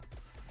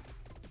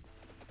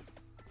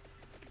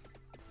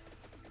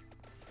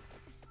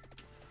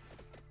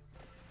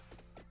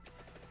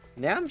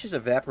 Now I'm just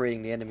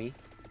evaporating the enemy.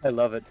 I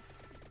love it.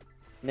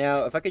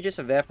 Now, if I could just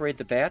evaporate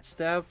the bats,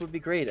 that would be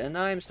great. And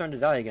I'm starting to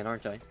die again,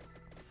 aren't I?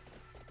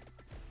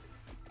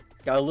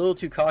 Got a little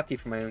too cocky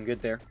for my own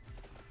good there.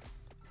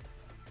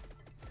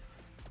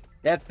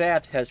 That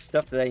bat has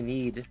stuff that I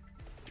need.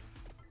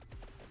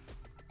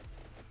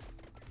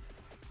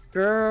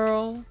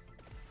 Girl,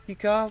 you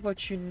got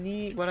what you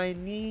need, what I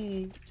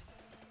need.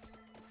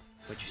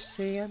 But you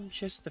say I'm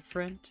just a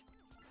friend.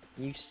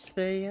 You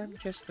say I'm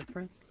just a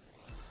friend.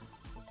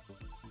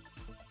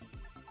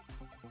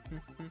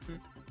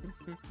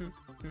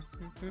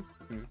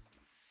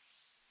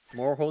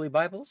 More Holy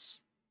Bibles?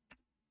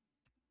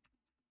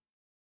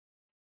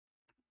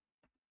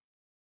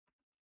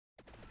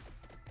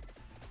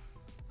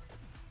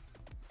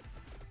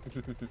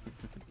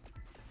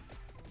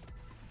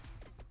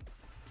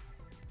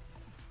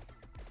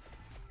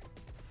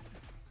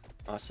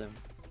 Awesome.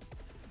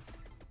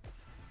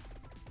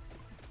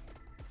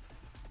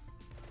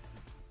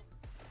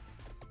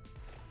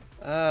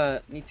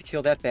 Need to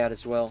kill that bat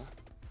as well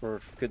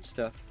for good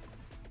stuff.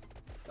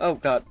 Oh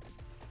god.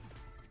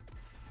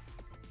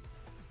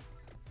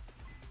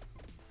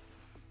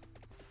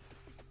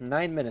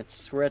 Nine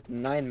minutes. We're at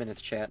 9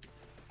 minutes, chat.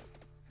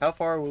 How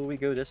far will we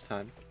go this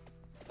time?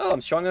 Oh,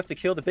 I'm strong enough to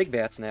kill the big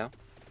bats now.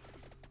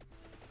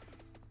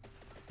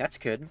 That's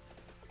good.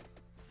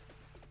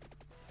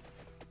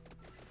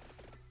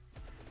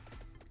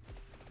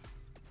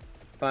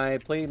 If I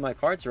play my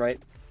cards right,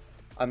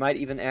 I might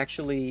even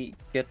actually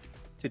get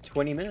to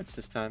 20 minutes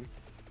this time.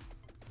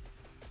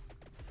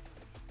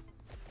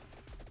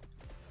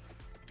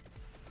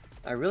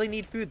 I really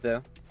need food,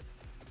 though.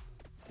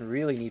 I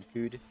really need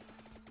food.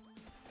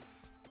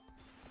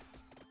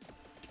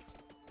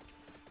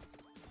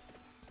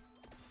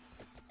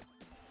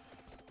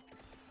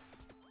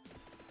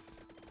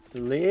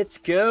 Let's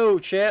go,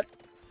 chat!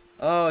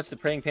 Oh, it's the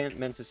praying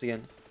mantis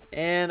again.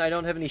 And I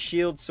don't have any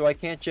shields, so I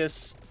can't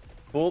just...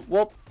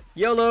 Whoop,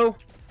 YOLO!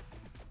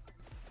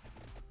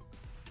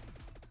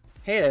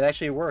 Hey, that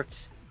actually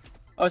worked.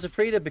 I was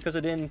afraid that because I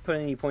didn't put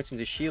any points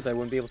into shield, I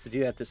wouldn't be able to do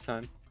that this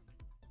time.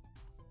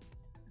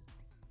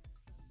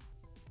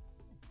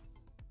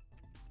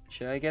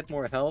 Should I get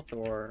more health,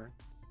 or...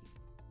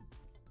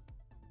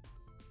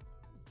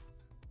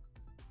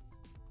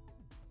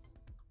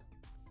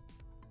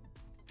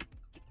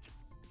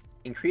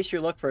 Increase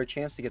your luck for a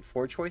chance to get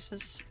 4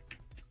 choices?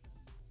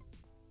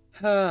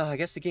 I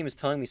guess the game is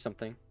telling me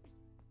something.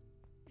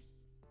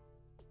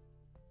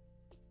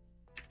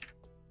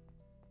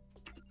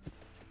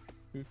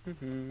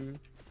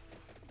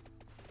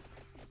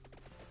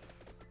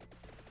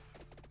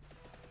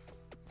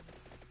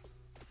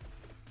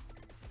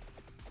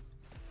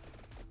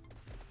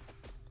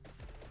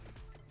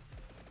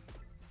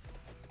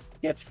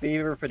 Get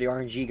favor for the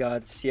RNG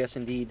gods, yes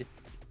indeed.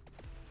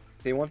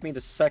 They want me to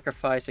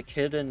sacrifice a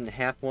kid and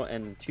half one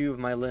and 2 of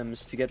my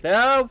limbs to get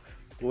that. Oh!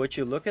 Would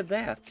you look at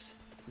that?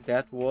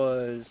 That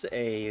was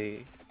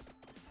a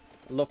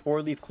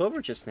 4-leaf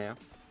clover just now.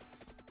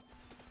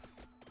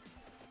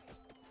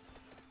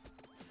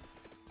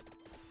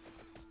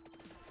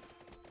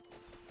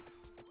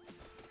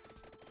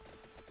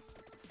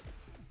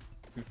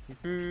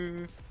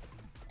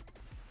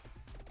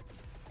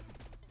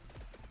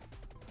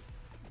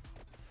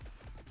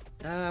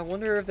 I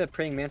wonder if that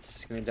praying mantis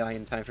is going to die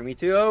in time for me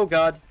too. Oh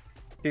god,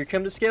 here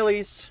come the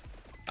skellies.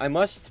 I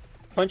must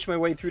punch my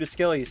way through the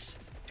skellies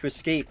to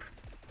escape.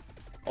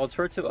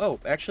 Alternative. Oh,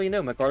 actually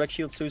no, my garlic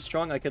shield's so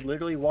strong I could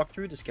literally walk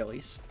through the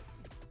skellies.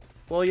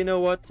 Well, you know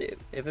what?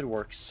 If it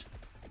works.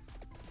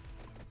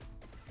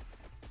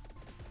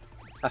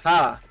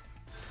 Aha!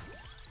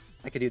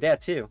 I could do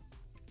that too.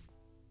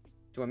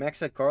 Do I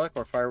max out garlic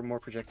or fire more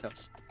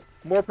projectiles?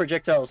 More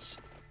projectiles!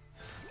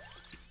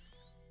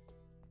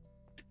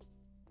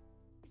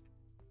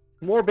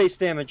 More base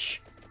damage!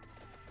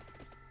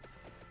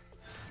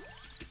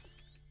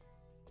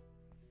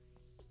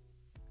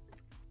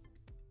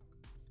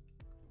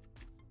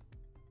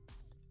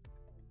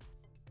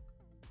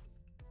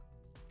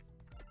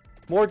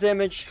 More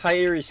damage, high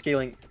area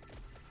scaling.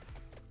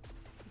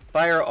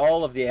 Fire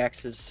all of the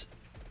axes.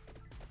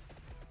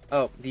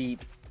 Oh, the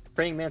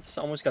praying mantis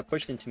almost got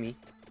pushed into me.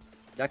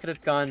 That could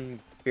have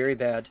gone very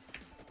bad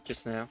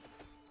just now.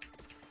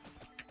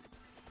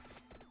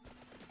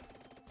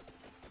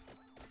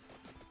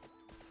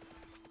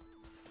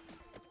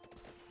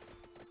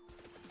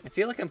 I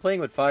feel like I'm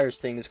playing with fire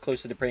staying this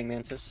close to the praying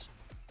mantis.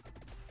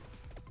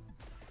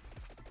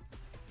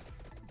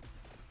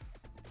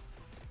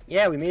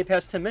 Yeah, we made it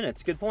past 10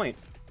 minutes. Good point.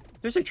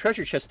 There's a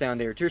treasure chest down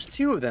there. There's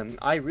 2 of them.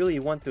 I really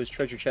want those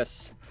treasure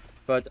chests.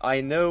 But I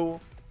know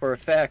for a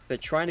fact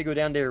that trying to go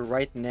down there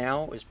right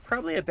now is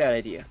probably a bad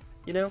idea.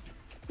 You know?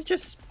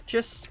 Just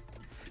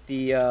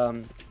the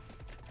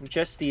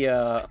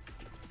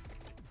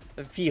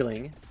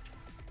feeling.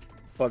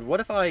 But what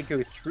if I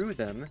go through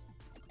them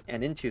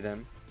and into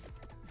them?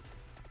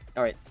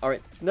 Alright,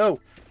 alright. No!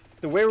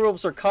 The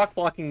werewolves are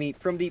cock-blocking me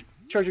from the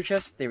treasure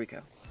chest. There we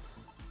go.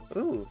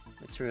 Ooh,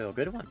 that's a real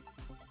good one.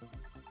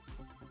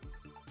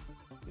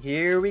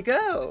 Here we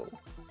go!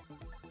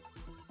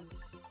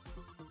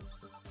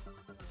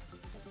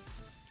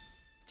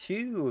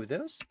 2 of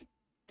those.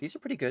 These are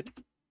pretty good.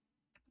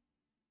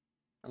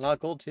 A lot of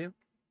gold, too.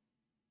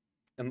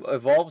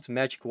 Evolved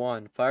magic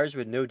wand. Fires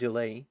with no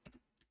delay.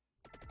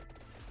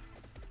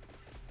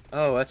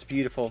 Oh, that's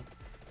beautiful.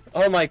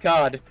 Oh my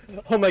god.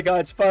 Oh my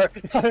god, it's fire.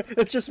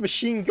 It's just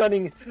machine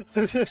gunning.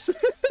 There's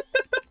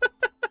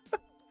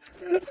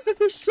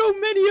so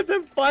many of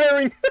them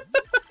firing.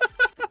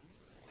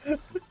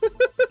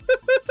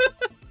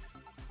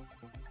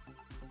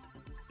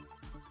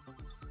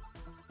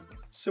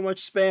 So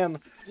much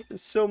spam.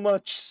 So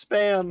much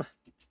spam.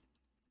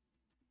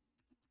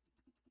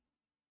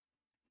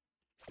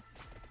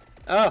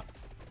 Ah.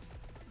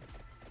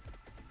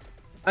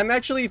 I'm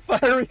actually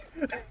firing.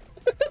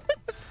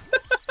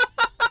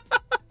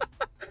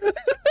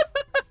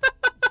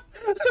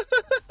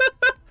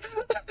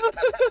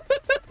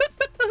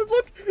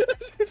 Look.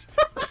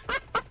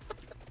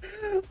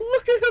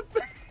 Look at him.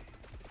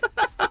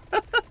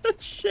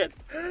 Shit.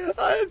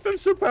 I'm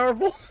so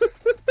powerful.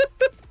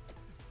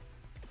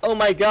 Oh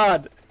my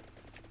god.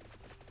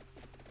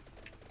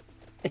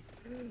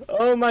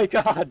 Oh my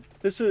god.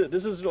 This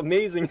is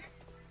amazing.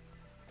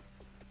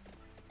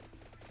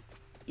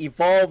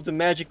 Evolved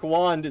magic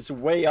wand is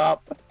way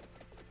up.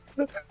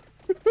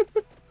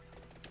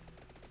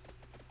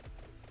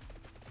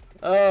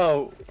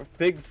 Oh,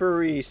 big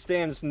furry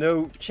stands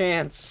no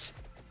chance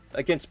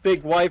against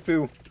big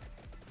waifu.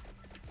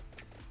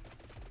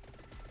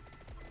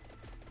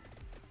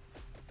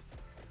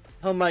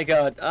 Oh my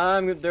god,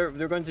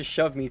 they're going to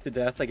shove me to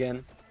death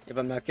again if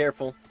I'm not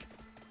careful.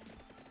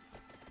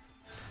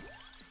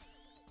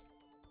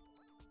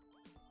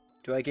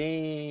 Do I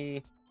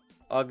gain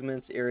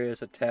augments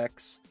areas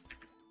attacks?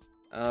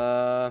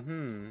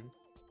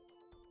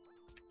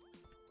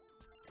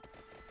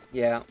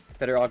 Yeah,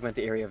 better augment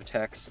the area of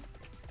attacks.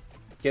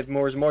 Get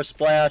more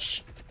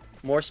splash,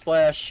 more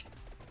splash,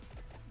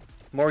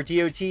 more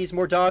DOTs,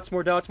 more dots,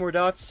 more dots, more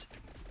dots.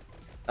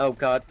 Oh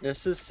god,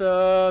 this is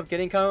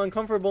getting kind of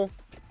uncomfortable.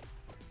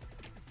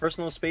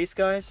 Personal space,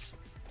 guys,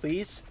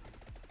 please.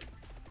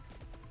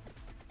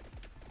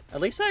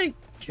 At least I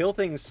kill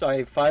things.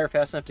 I fire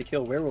fast enough to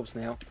kill werewolves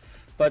now,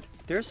 but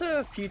there's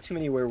a few too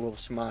many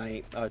werewolves for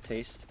my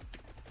taste.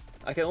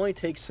 I can only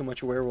take so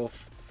much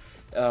werewolf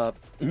at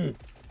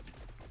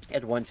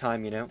one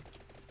time, you know.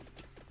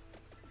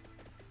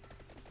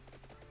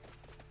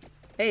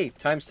 Hey,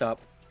 time stop.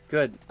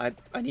 Good. I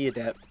needed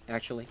that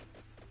actually.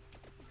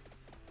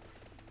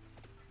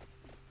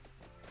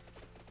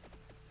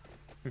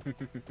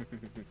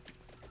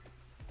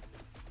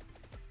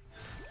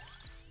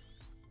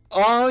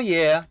 Oh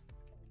yeah.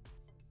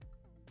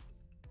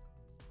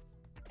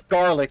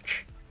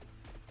 Garlic.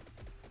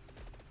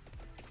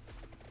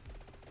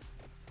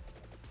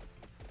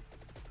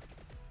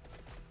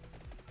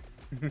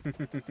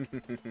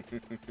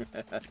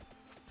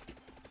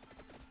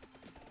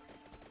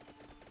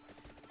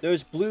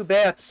 Those blue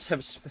bats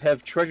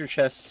have treasure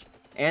chests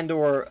and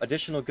or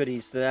additional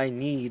goodies that I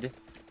need.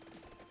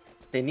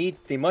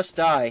 They must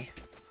die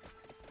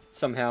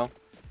somehow.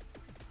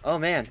 Oh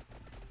man.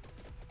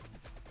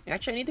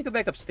 Actually, I need to go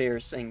back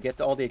upstairs and get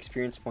all the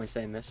experience points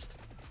I missed.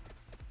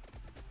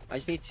 I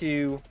just need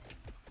to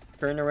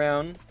turn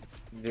around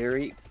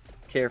very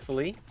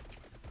carefully.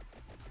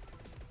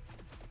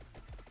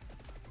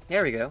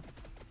 There we go.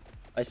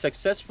 I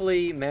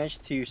successfully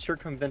managed to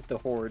circumvent the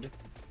horde.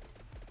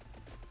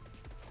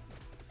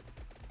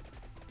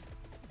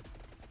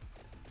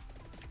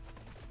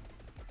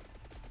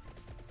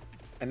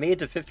 I made it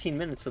to 15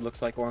 minutes, it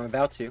looks like, or I'm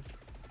about to.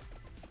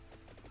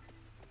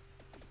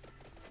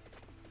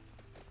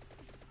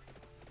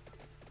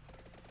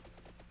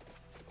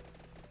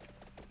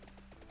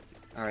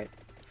 Alright.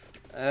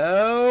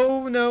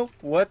 Oh no!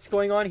 What's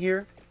going on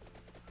here?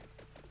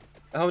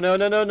 Oh no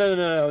no no no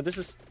no no! This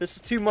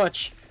is too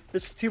much.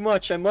 This is too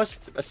much. I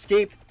must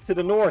escape to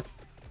the north.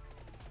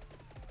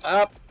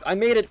 I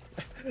made it.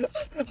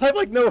 I have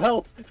like no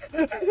health.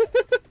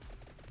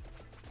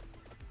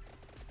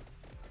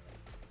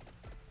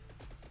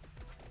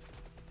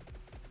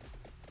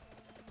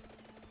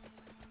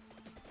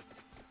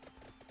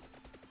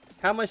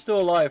 How am I still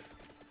alive?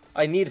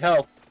 I need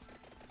help.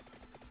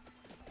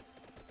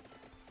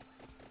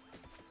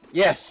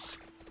 Yes!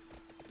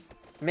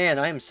 Man,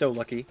 I am so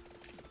lucky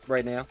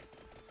right now.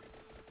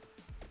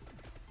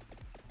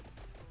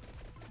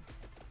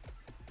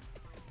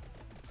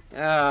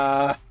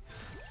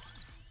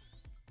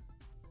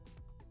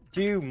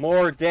 Do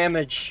more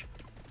damage.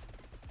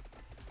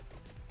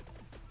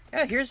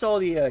 Yeah, here's all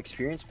the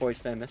experience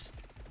points I missed.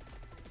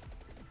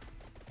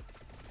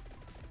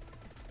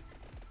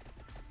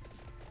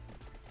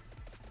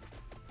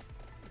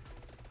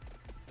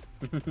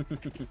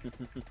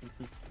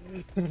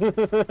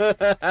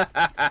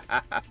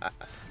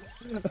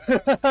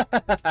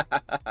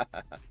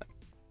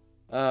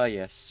 Ah,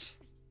 yes.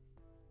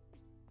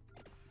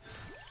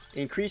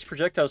 Increase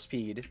projectile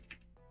speed.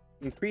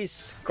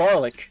 Increase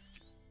garlic.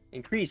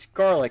 Increase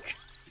garlic.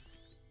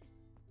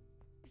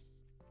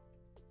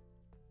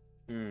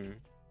 Hmm.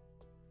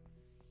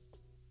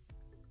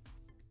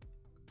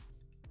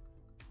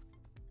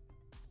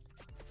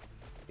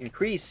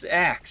 Increase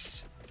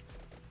axe.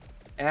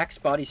 Axe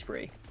body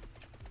spray.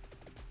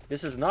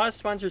 This is not a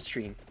sponsored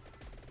stream.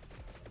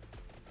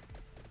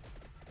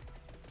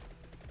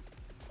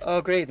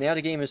 Oh great, now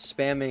the game is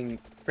spamming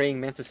praying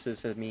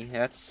mantises at me.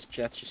 That's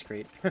just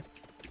great.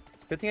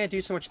 Good thing I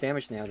do so much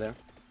damage now though.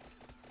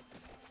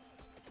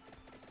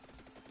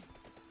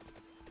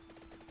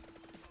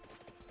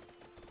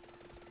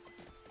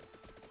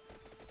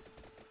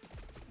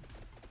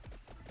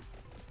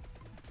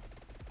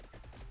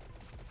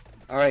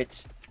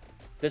 Alright.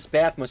 This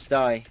bat must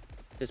die.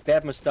 This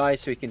bat must die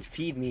so he can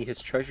feed me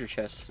his treasure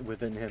chests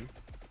within him.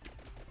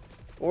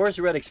 Or his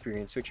red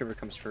experience, whichever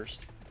comes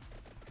first.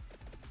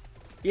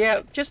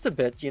 Yeah, just a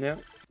bit, you know?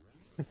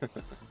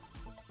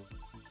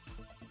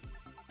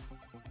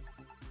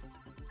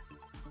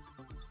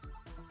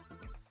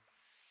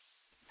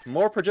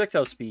 More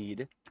projectile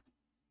speed.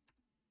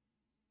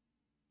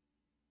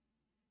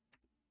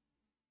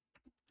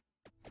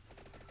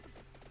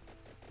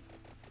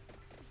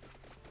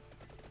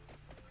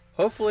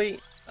 Hopefully,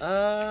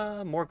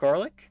 more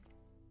garlic?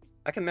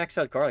 I can max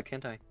out garlic,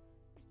 can't I?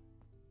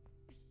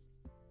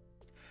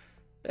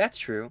 That's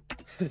true.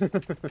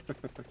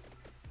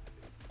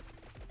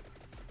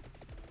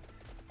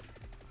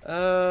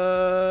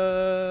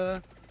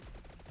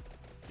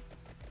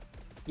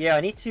 Yeah,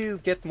 I need to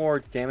get more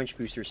damage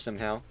boosters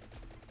somehow.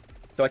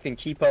 So I can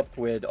keep up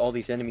with all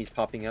these enemies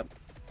popping up.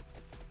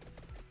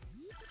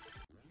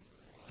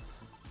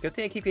 Good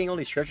thing I keep getting all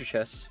these treasure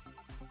chests.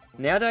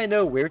 Now that I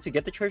know where to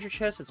get the treasure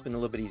chests, it's been a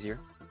little bit easier.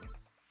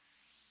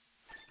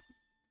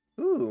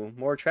 Ooh,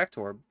 more attract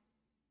orb.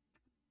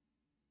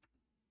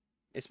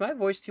 Is my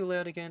voice too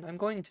loud again? I'm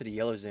going into the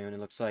yellow zone, it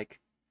looks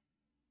like.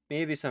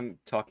 Maybe I'm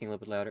talking a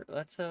little bit louder.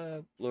 Let's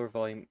lower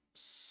volume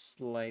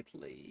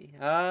slightly.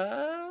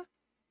 There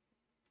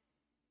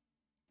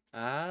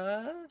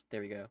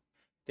we go.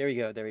 There we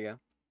go, there we go.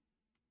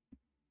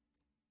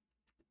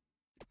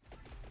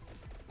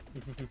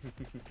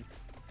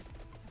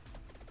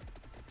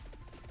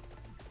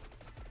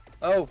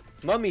 Oh,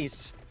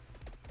 mummies!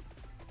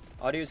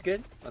 Audio's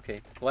good?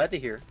 Okay, glad to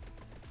hear.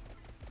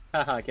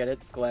 Haha, get it?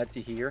 Glad to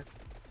hear.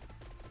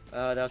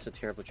 That was a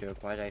terrible joke.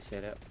 Why did I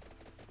say that?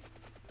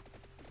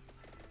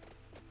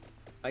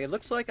 It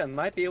looks like I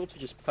might be able to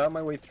just plow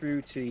my way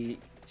through to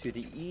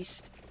the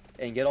east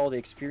and get all the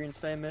experience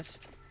that I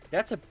missed.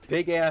 That's a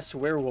big-ass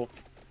werewolf.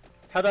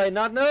 How did I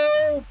not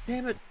know?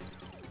 Damn it.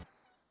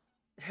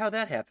 How'd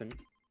that happen?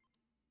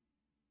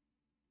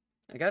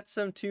 I got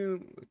some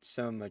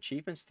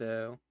achievements,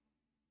 though.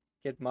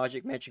 Get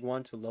magic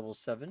wand to level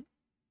 7.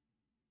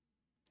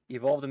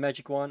 Evolve the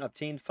magic wand.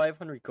 Obtain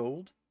 500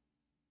 gold.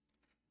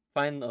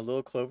 Find a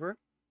little clover.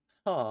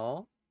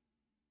 Aww.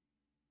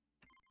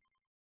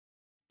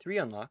 3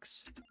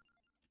 unlocks.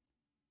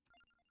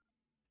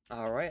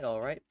 Alright,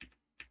 alright.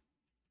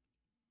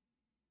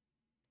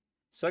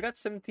 So I got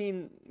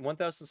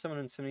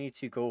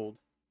 1,772 gold.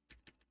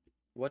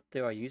 What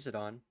do I use it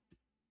on?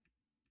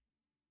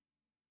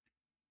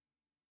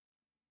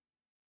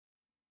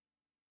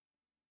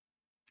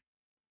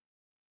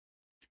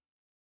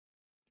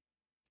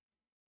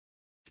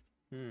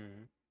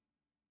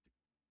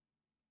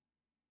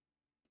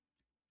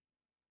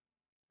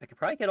 I could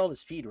probably get all the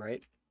speed,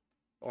 right?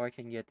 Or I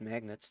can get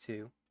magnets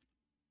too.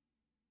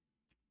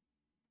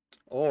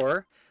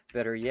 Or,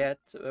 better yet,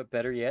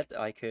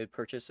 I could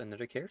purchase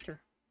another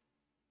character.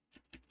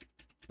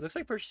 It looks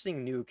like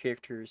purchasing new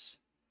characters,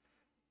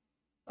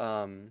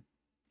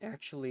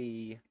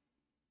 actually,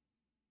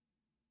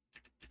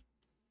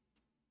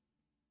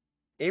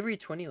 every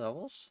 20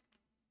 levels?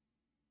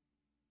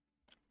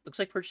 Looks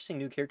like purchasing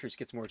new characters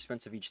gets more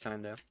expensive each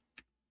time, though.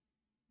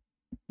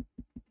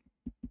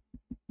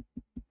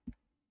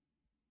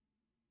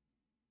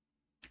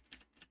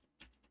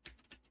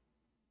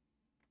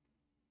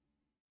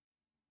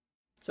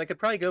 So I could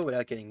probably go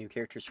without getting new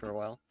characters for a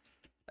while.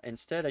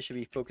 Instead, I should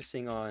be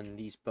focusing on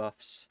these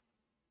buffs.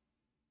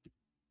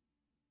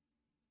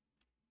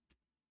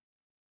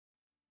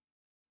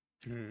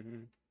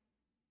 Hmm.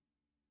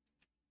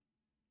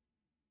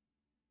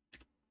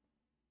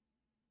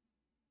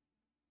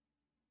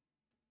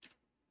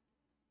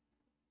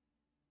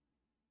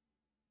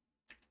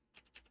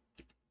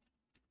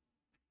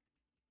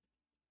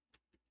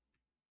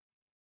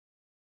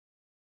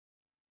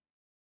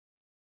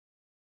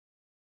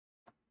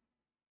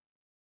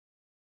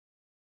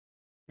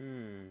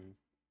 Hmm.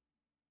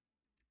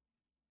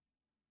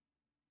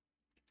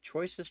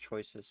 Choices,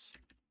 choices.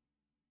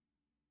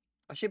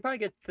 I should probably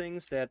get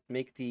things that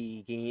make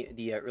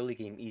the early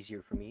game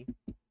easier for me.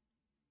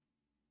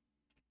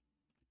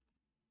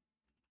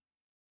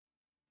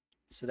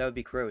 So that would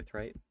be growth,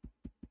 right?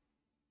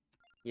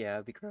 Yeah, it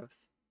would be growth.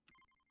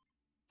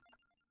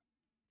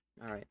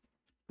 Alright.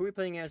 Who are we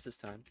playing as this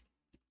time?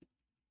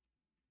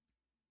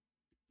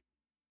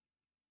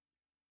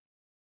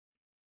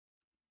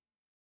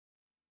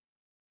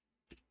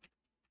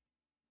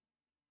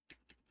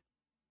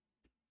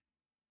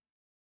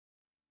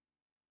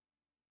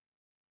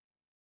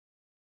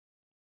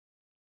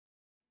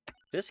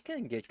 This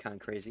can get kind of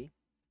crazy.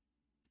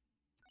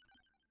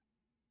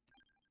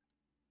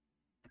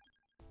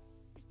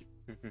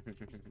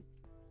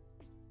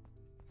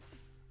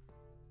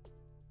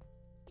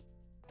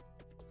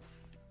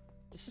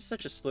 This is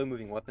such a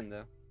slow-moving weapon,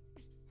 though.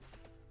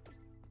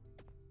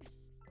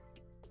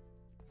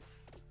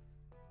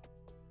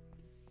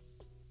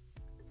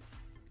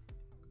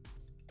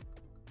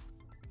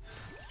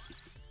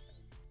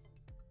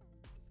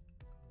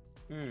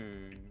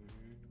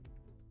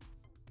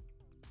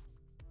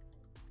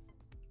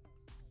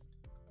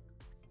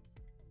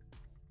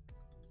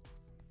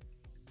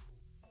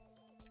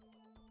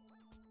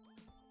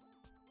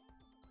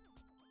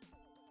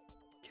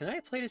 Can I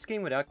play this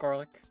game without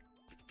garlic?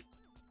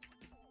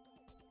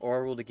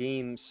 Or will the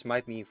game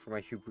smite me for my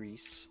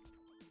hubris?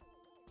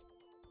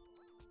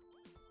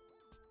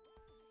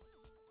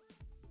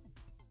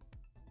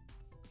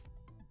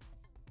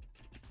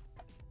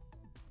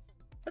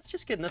 Let's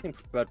just get nothing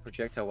but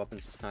projectile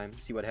weapons this time,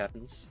 see what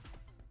happens.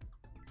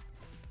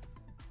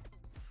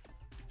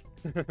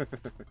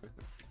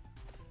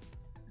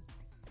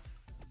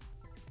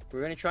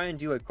 We're gonna try and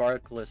do a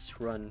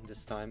garlicless run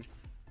this time.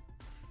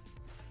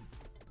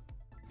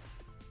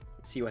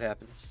 Let's see what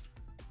happens.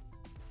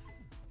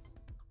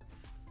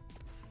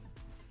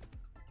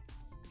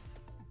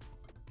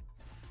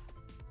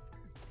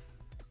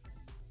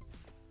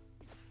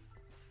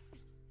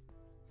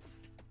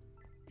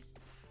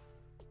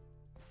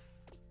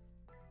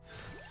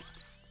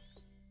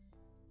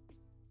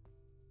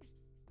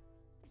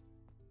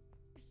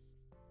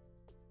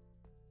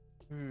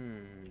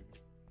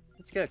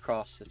 Let's get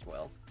across as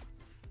well.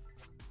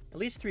 At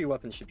least 3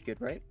 weapons should be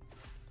good, right?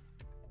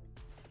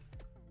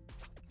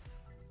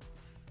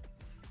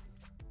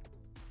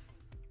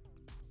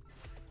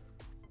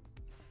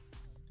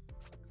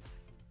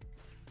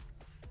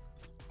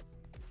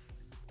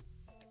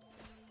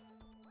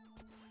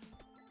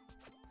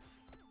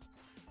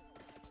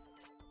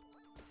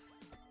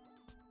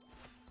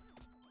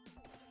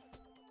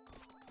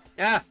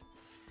 Ah!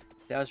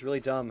 That was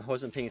really dumb. I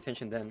wasn't paying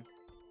attention then.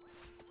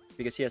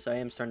 Because yes, I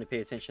am starting to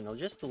pay attention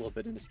just a little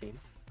bit in this game.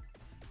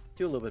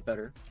 Do a little bit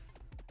better.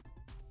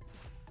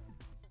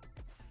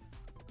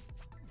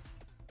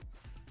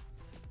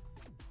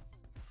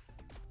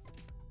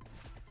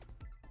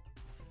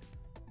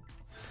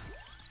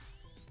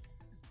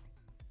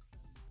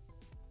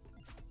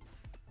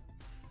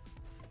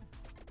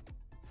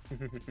 I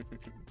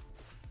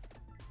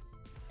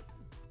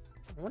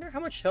wonder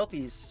how much health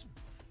these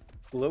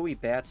glowy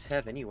bats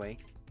have anyway.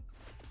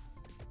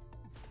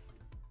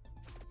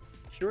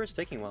 Sure, it's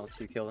taking a while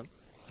to kill them.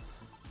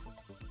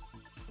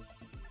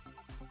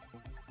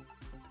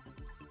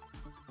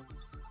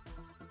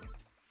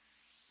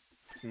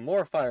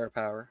 More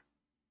firepower.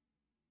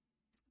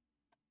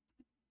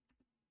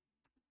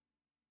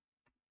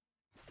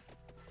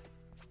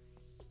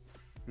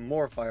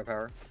 More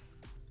firepower.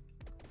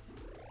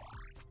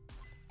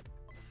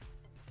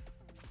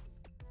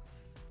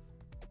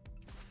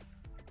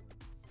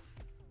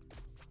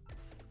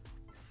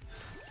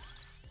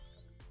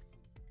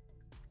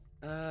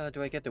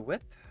 Do I get the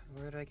whip?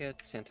 Or did I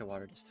get Santa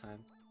Water this time?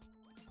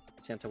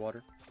 Santa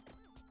Water.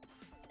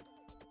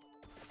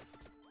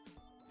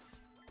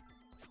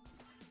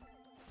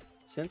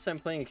 Since I'm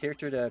playing a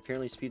character that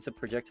apparently speeds up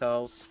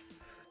projectiles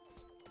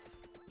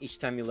each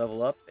time you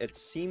level up, it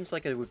seems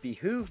like it would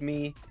behoove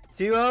me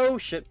to... Oh,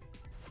 shit!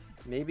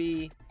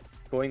 Maybe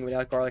going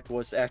without garlic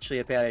was actually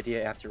a bad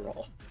idea after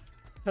all.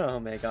 Oh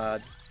my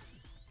god.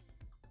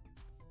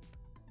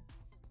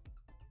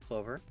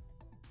 Clover.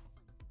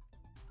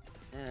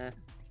 Eh.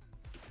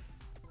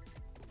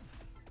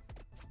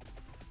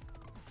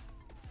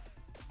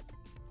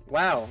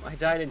 Wow, I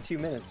died in 2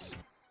 minutes.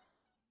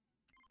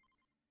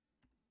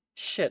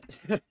 Shit.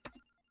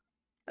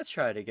 Let's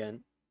try it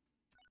again.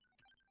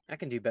 I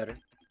can do better.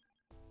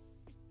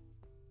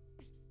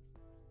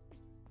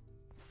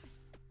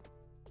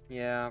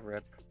 Yeah,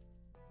 rip.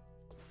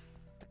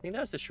 I think that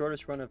was the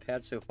shortest run I've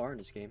had so far in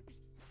this game.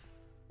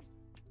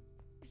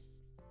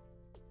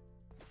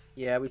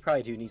 Yeah, we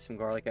probably do need some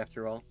garlic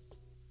after all.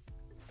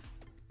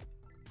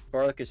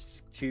 Garlic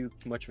is too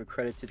much of a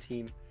credit to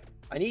team.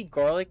 I need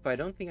garlic, but I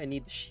don't think I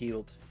need the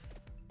shield.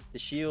 The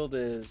shield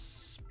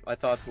is, I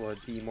thought, would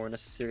be more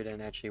necessary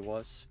than it actually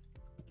was.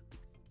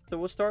 So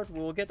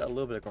we'll get a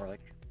little bit of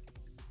garlic.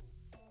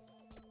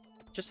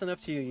 Just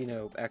enough to, you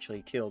know,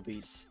 actually kill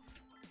these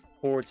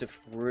hordes of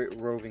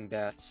roving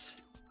bats.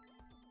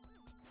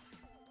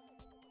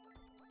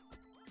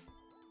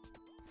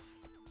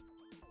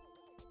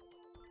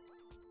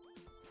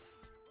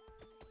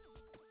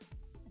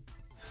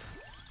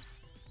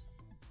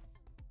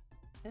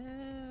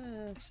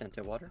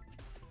 Santa water.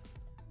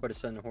 For the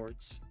sun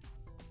hordes.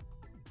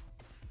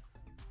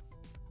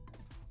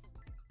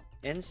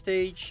 End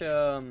stage,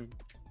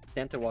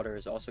 Santa water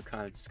is also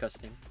kind of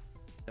disgusting.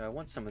 So I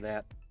want some of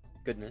that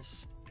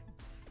goodness.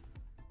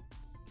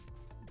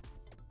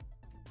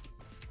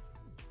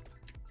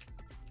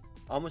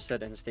 Almost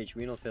had end stage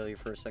renal failure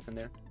for a second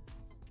there.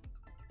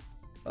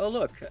 Oh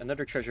look,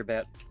 another treasure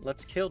bat.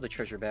 Let's kill the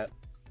treasure bat.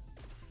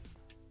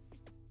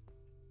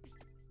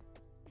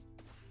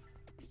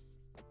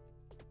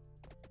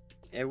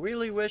 I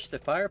really wish the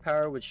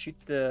firepower would shoot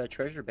the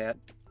treasure bat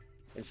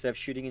instead of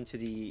shooting into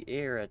the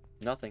air at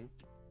nothing,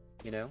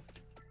 you know?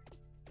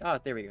 Ah,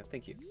 there we go,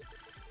 thank you.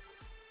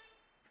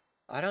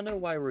 I don't know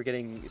why we're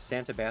getting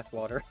Santa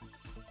bathwater.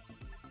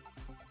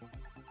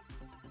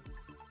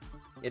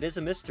 It is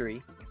a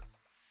mystery.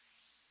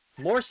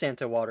 More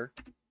Santa water.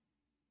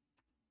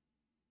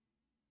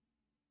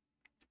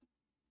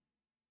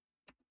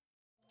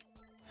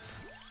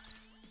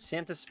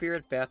 Santa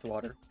Spirit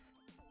bathwater.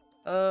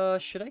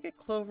 Should I get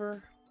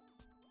Clover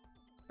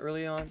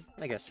early on?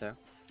 I guess so.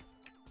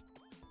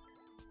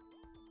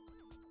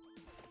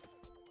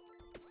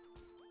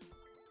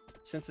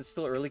 Since it's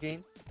still early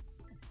game.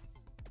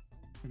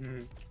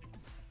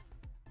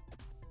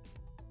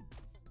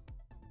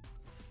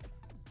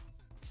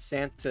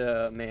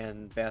 Santa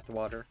Man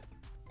bathwater.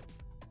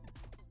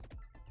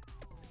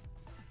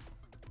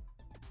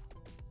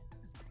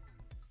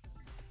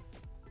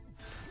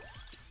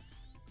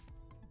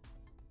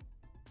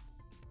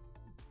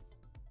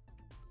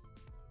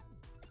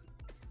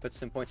 Put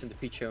some points into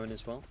Pichon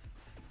as well.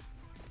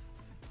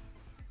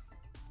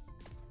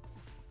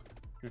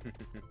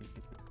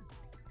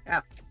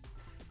 Ah.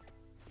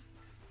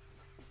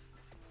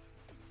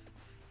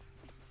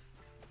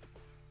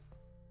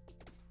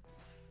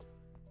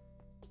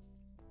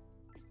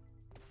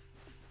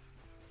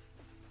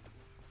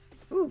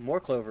 Ooh, more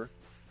clover.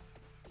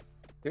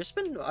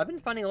 I've been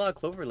finding a lot of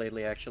clover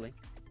lately, actually.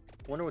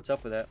 Wonder what's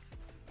up with that.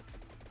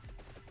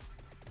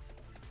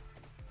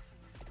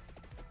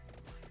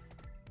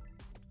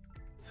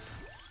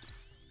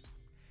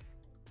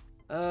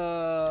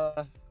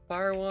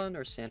 Fire wand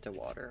or Santa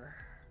water?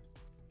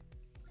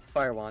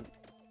 Fire wand.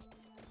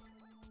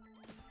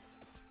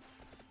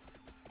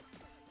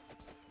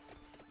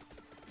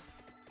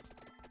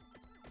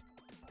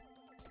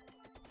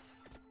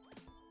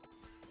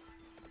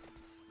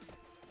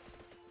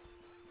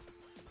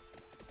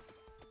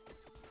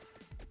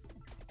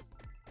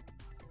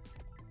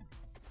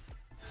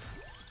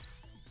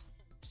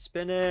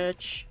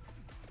 Spinach.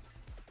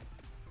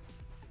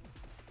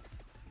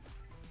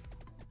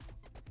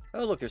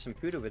 Oh, look, there's some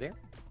food over there.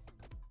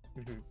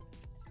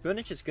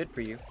 Spinach is good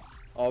for you.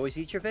 Always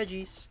eat your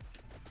veggies.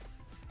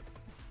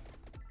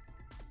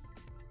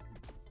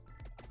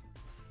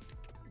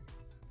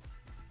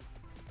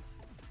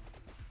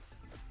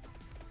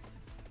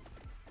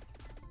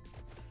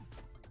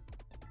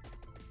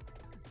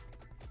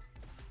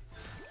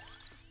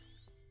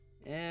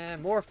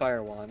 And more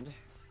fire wand.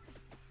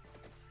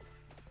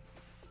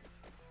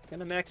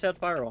 Gonna max out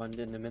fire wand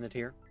in a minute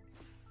here.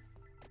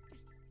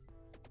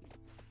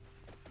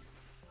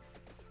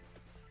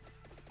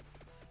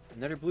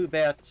 Another blue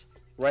bat,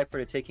 right for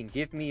the taking.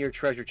 Give me your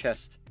treasure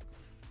chest.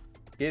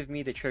 Give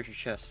me the treasure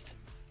chest.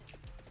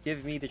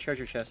 Give me the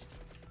treasure chest.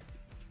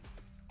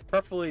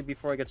 Preferably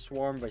before I get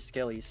swarmed by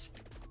skellies.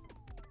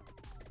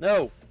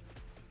 No!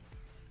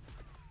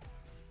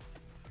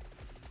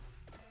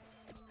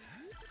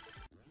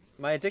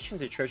 My addiction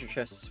to treasure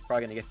chests is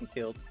probably gonna get me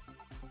killed.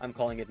 I'm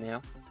calling it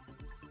now.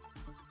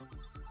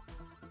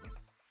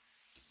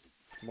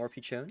 More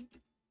Pichon.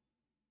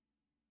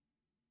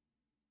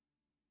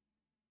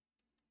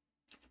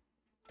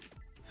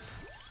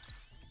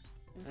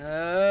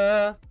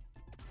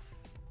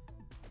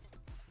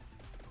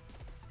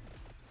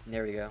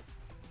 There we go.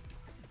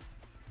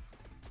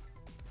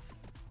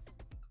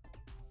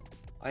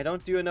 I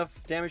don't do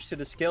enough damage to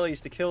the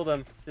skellies to kill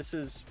them. This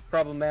is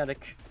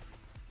problematic.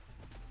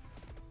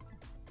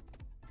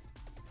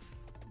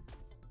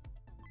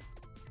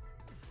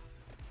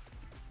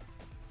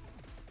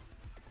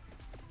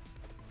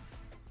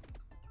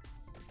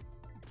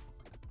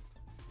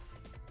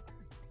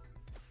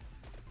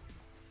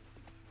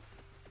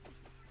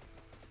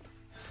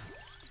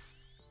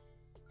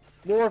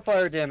 More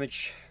fire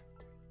damage.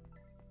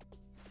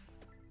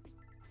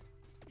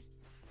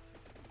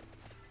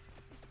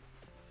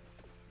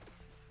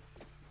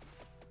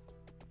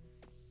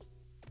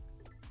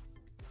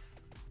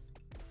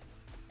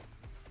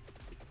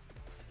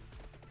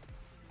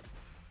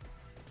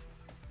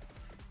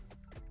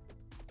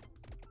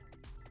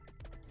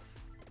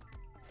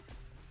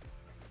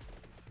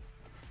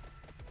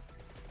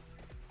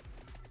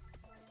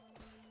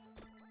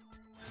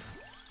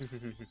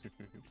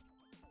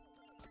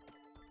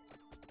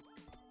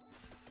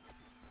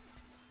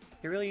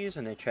 He really is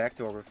an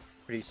attractor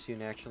pretty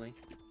soon, actually.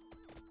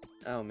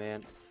 Oh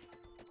man.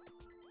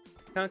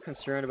 Kind of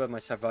concerned about my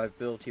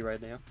survivability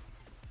right now.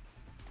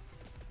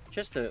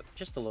 Just a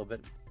little bit.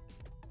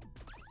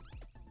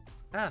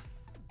 Ah!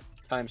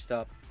 Time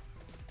stop.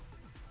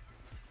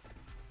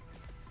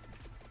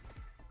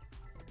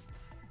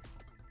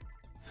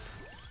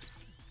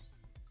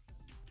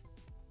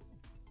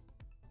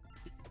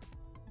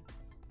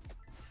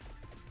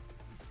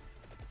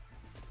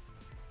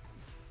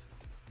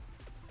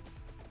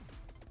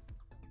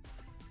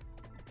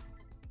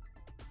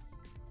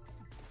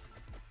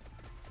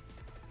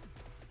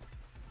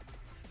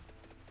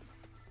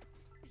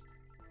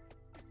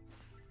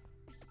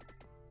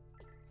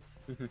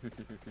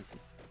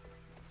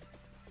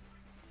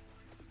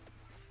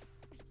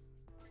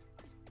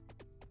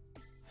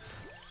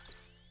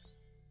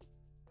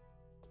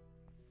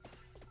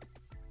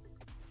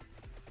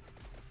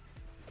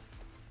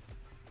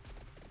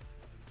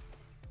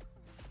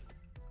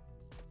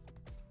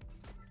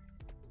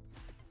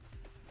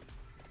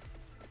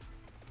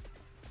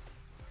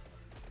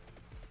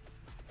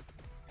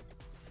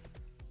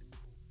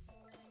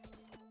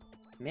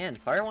 Man,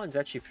 Fire Wand's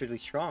actually pretty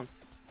strong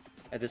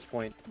at this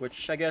point,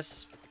 which I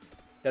guess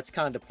that's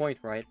kind of the point,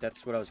 right?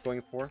 That's what I was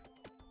going for.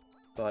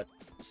 But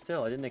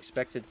still, I didn't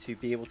expect it to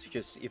be able to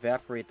just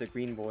evaporate the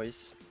green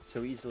boys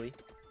so easily.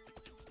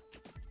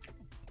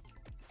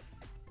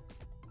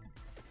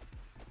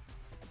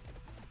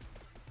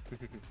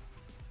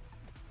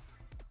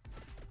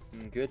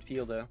 Good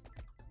feel, though.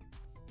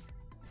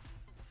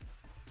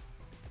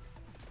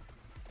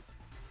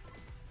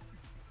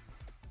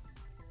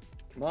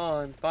 Come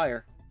on,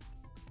 fire.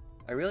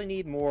 I really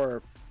need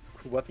more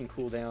weapon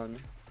cooldown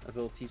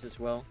abilities as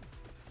well.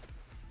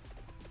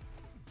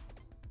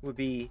 Would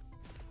be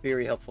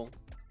very helpful.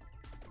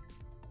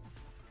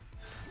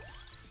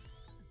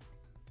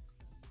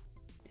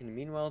 And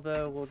meanwhile,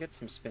 though, we'll get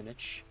some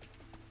spinach.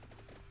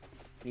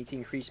 Need to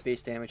increase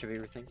base damage of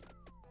everything.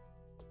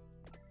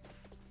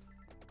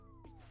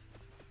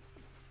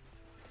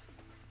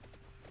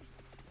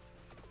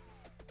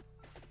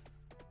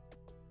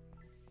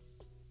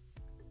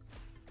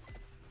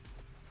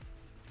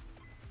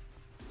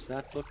 It's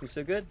not looking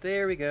so good.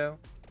 There we go.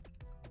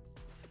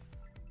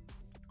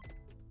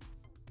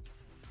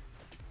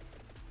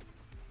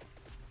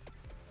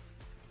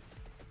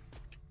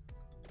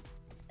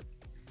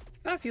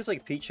 Kind of feels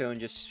like Peachone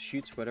just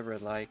shoots whatever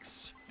it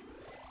likes,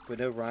 with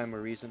no rhyme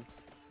or reason.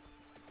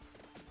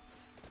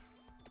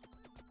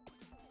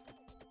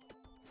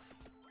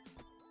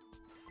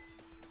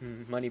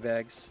 Money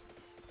bags.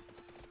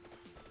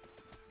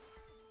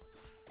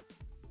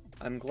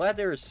 I'm glad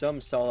there are some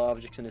solid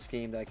objects in this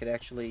game that could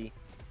actually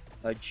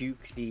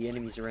juke the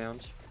enemies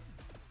around.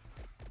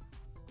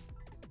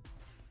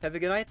 Have a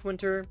good night,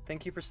 Winter.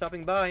 Thank you for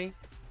stopping by.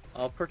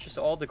 I'll purchase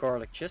all the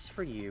garlic just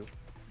for you.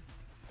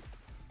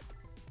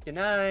 Good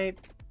night.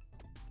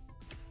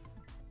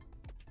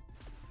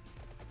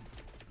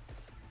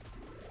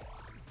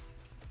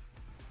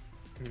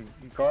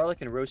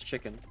 Garlic and roast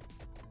chicken.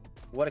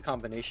 What a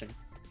combination.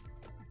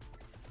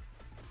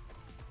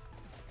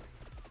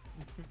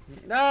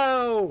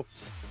 No!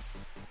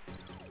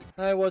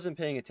 I wasn't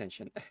paying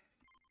attention.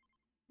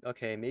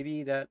 Okay,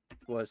 maybe that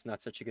was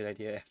not such a good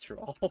idea after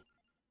all.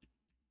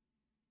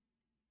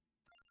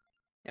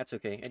 That's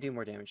okay, I do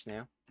more damage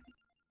now.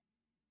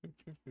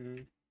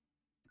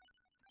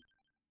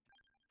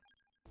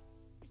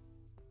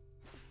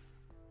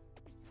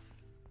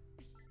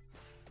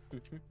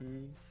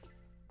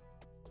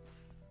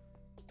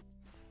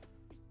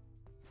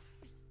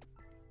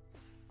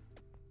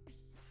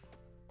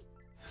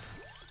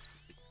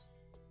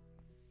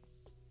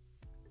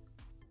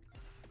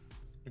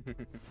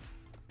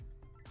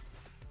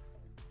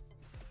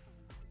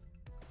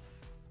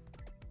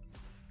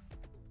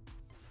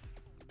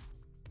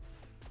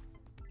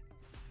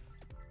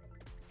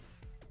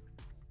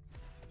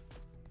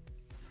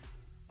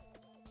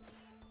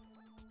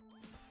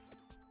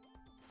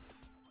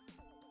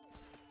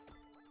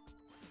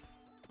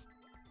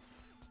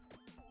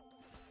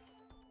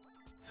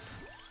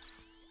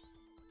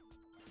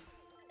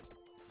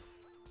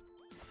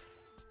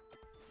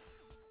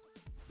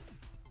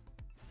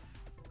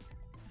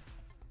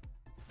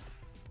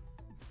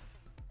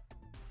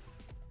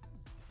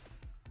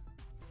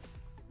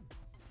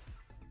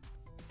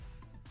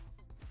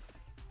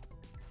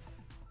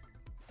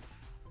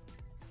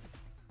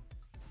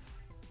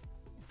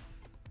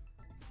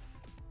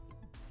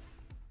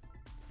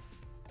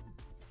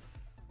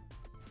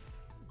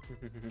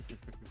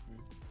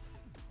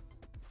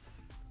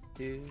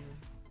 do,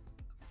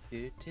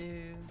 do,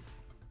 do,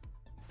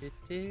 do,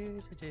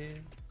 do, do.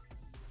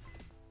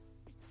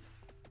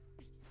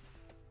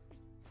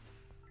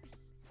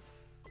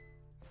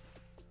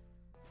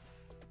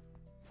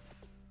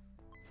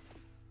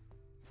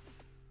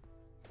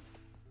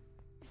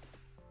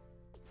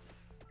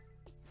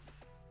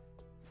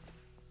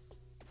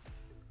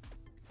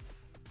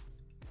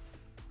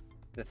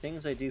 The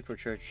things I do for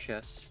church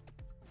chests,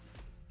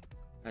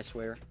 I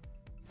swear.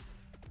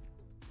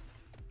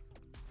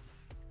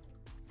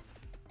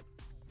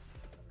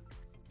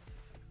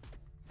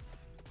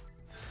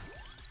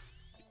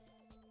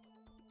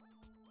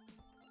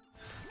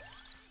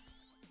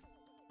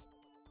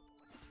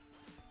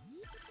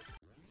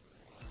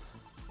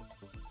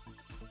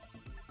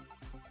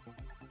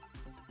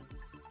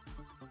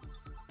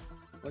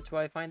 What do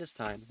I find this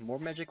time? More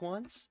magic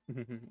wands?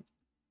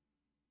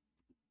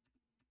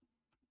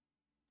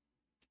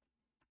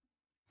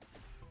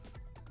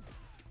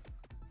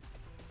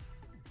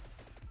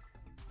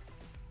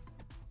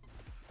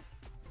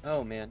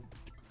 Oh man.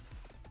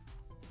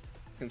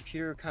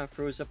 Computer kind of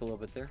froze up a little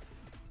bit there.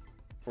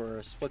 For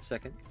a split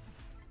second.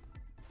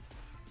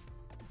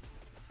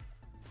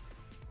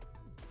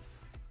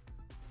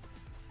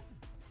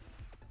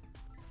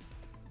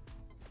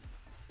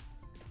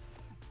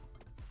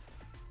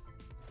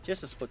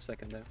 Just a split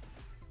second, though.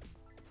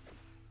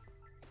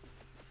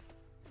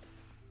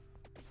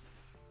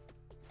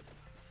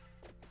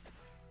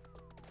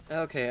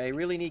 Okay, I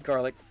really need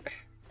garlic.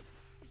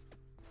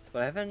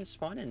 But I haven't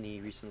spawned any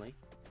recently.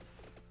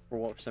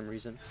 For some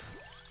reason.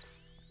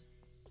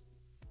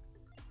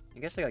 I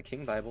guess I got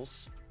King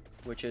Bibles.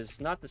 Which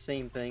is not the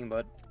same thing,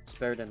 but it's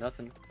better than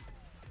nothing.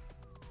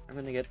 I'm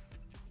gonna get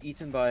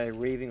eaten by a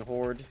raving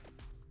horde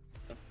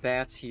of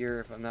bats here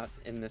if I'm not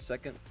in a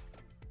second.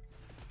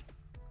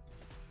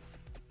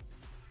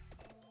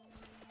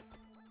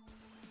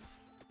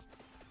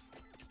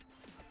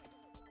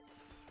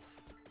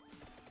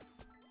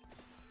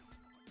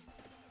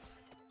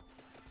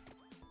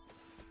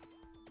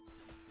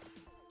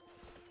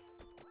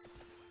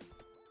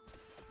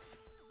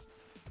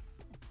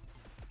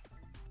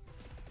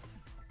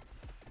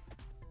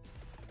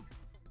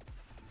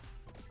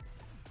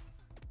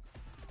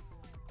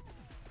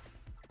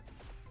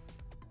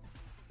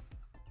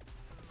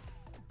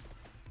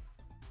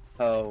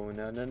 Oh,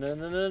 no, no, no,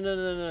 no, no, no,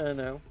 no, no,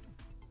 no.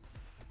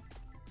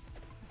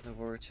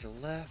 Over to the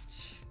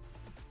left.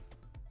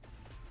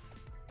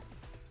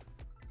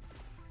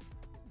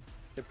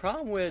 The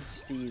problem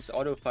with these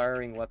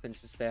auto-firing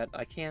weapons is that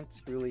I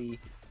can't really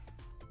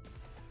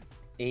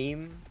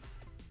aim.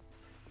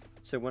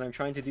 So when I'm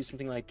trying to do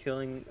something like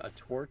killing a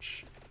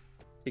torch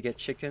to get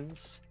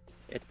chickens,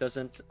 it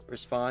doesn't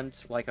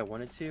respond like I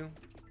want it to.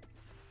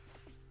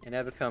 And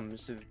that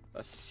becomes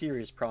a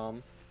serious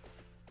problem.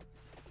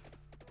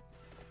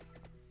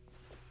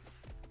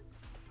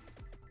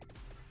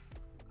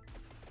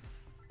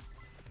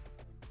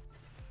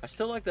 I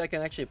still like that I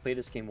can actually play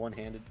this game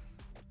one-handed.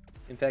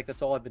 In fact,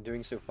 that's all I've been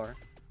doing so far.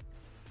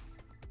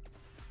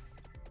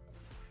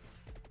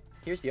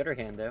 Here's the other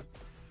hand, though.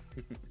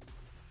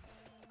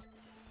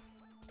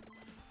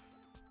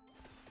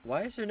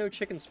 Why is there no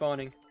chicken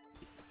spawning?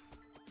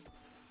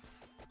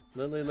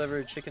 Lily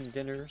liver chicken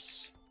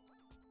dinners.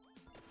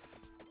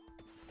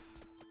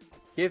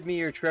 Give me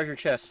your treasure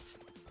chest.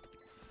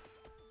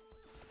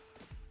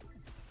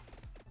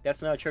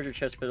 That's not a treasure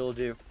chest, but it'll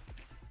do.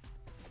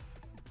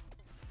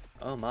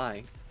 Oh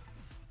my.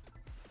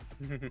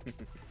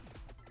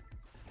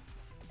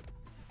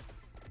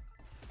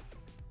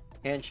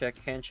 Hand check,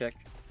 hand check.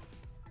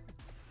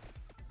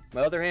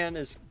 My other hand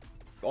is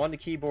on the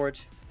keyboard.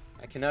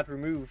 I cannot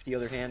remove the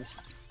other hand.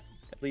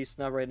 At least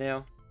not right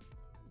now.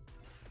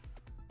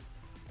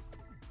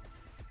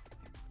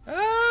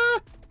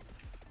 Ah!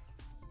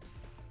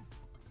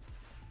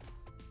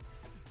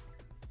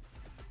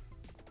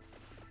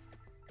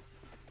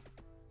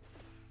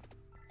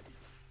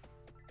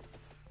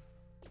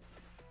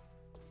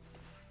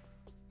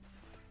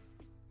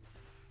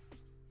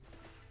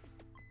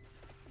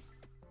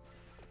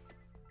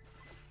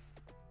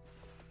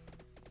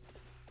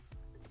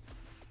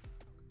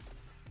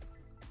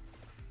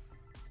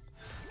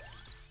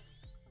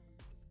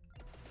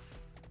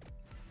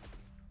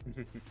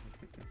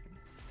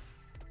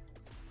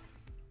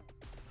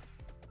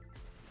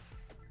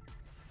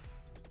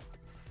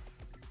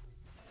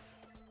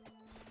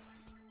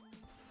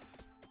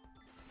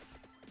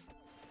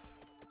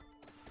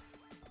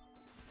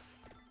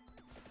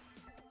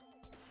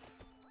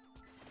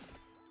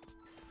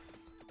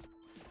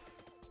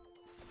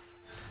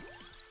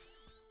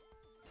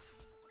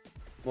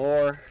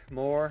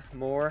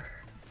 More.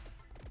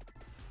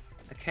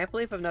 I can't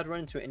believe I've not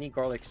run into any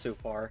garlic so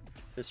far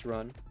this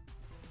run.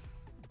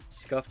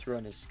 Scuffed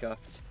run is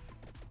scuffed.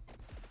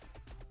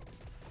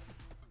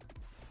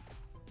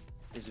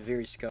 It's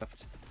very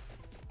scuffed.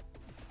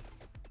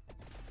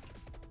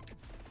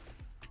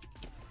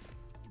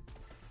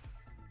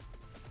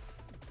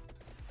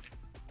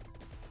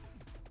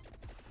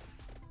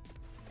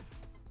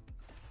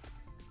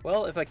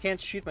 Well, if I can't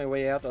shoot my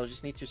way out, I'll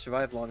just need to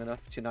survive long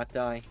enough to not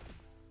die.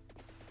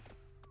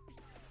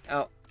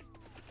 Ow.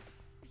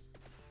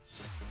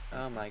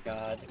 Oh my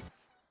god.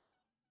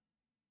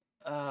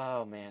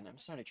 Oh man, I'm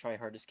starting to try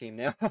hard this game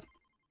now.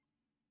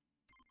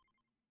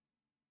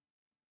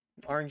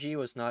 RNG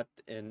was not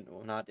in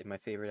my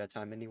favor that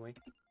time anyway.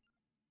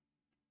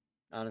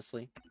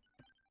 Honestly.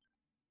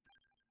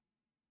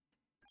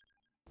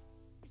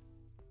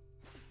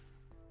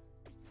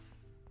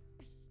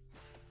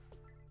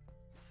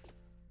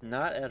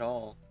 Not at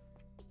all.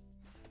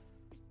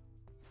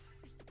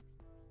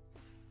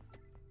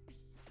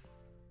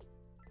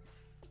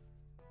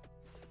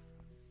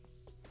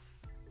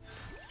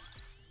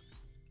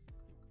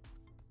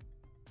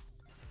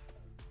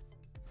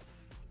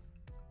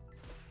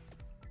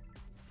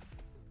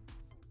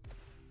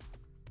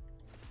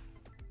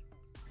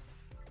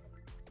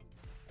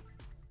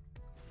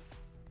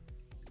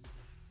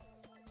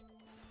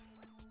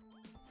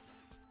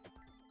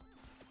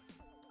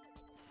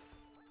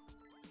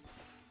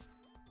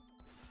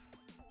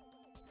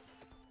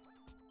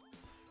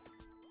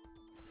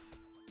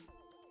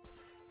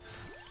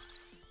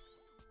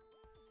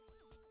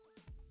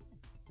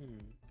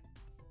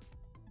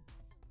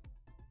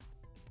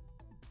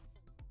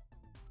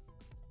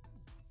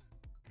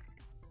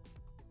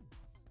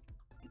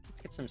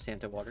 Let's get some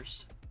Santa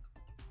waters.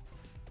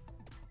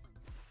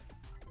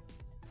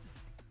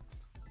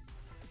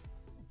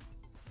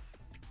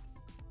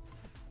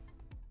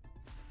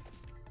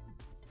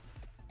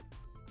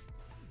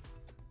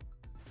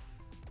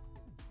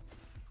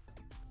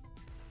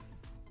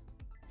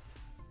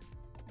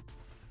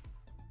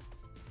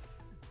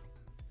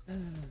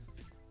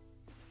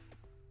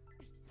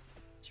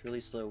 It's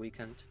really slow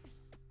weekend.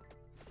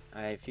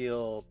 I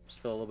feel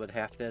still a little bit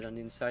half dead on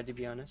the inside, to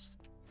be honest.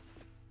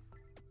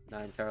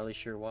 Not entirely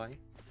sure why.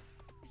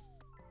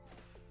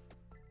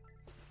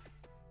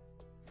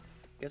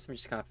 Guess I'm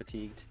just kind of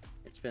fatigued.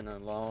 It's been a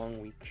long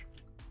week.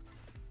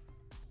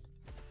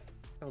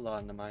 A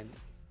lot in the mind.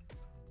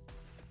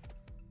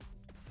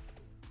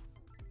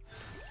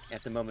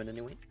 At the moment,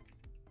 anyway.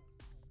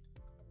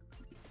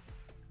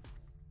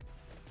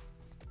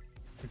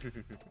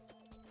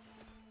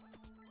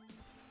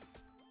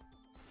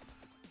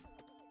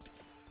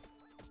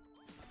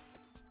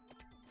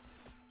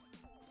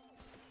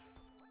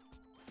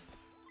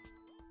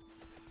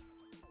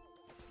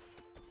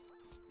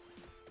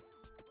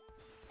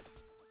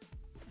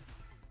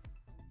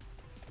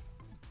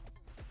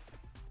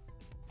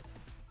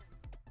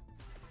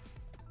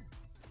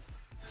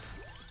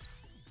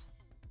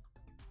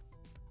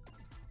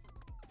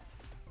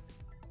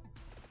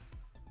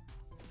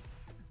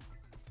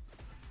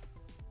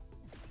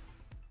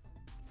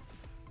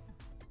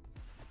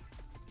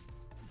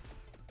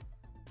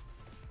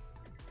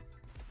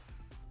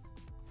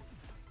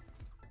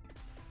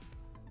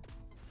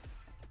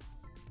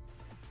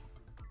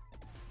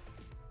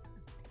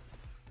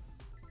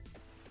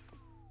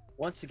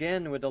 Once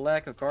again, with the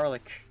lack of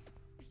garlic,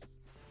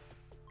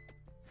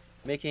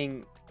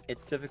 making it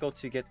difficult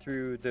to get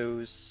through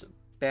those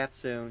bat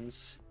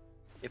zones,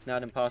 if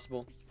not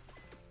impossible.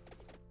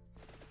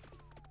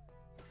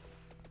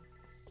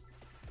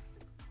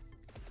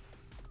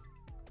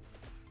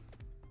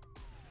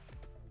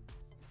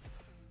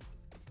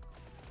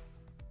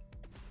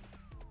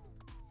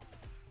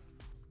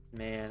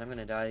 Man, I'm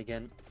gonna die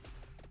again.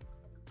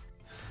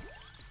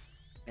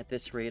 At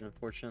this rate,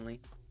 unfortunately.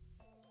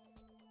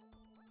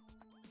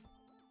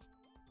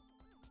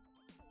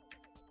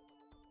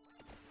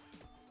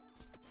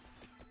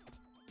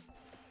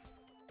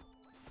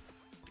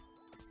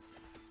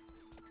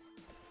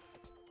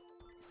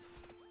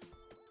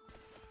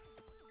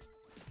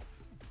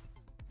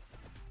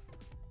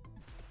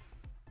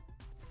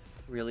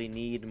 Really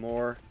need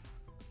more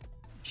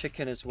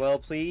chicken as well,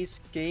 please.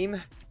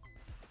 Game,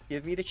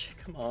 give me the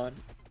chicken. Come on.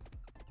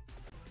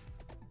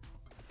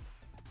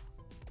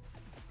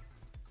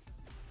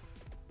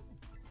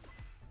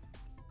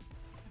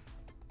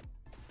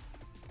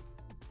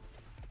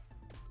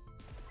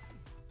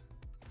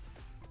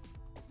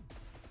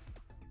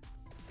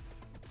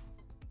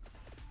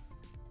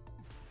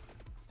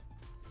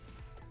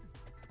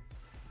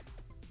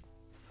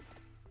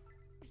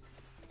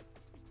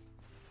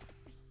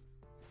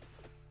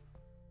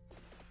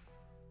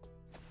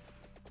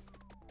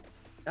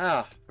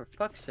 Ah, for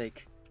fuck's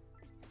sake.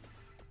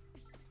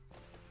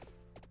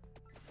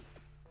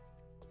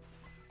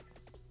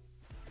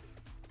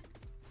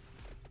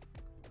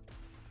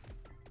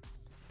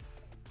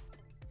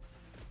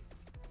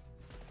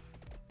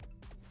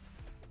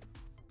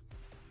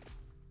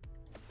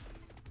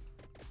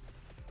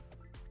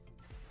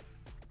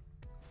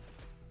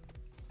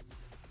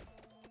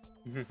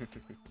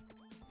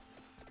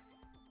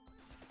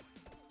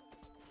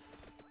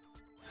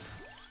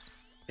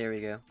 There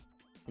we go.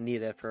 I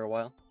needed that for a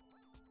while.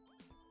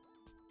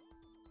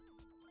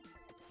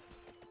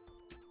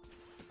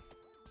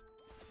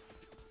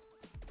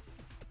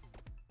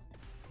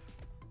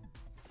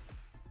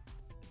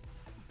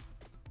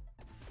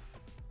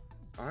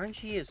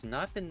 RNG has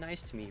not been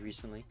nice to me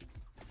recently.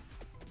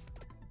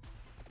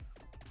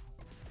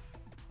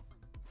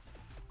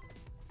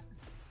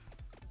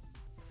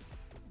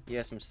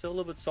 Yes, I'm still a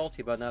little bit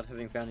salty about not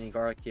having found any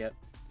garlic yet.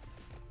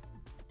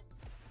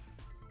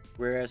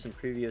 Whereas in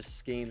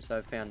previous games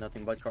I've found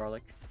nothing but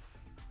garlic.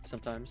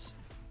 Sometimes.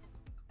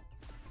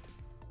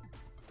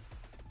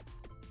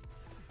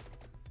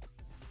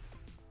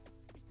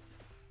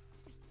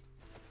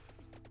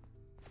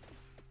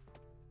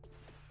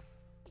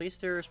 At least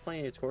there's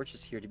plenty of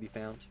torches here to be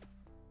found.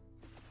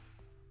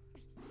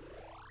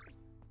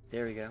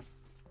 There we go.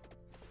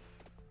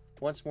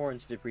 Once more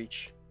into the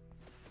breach.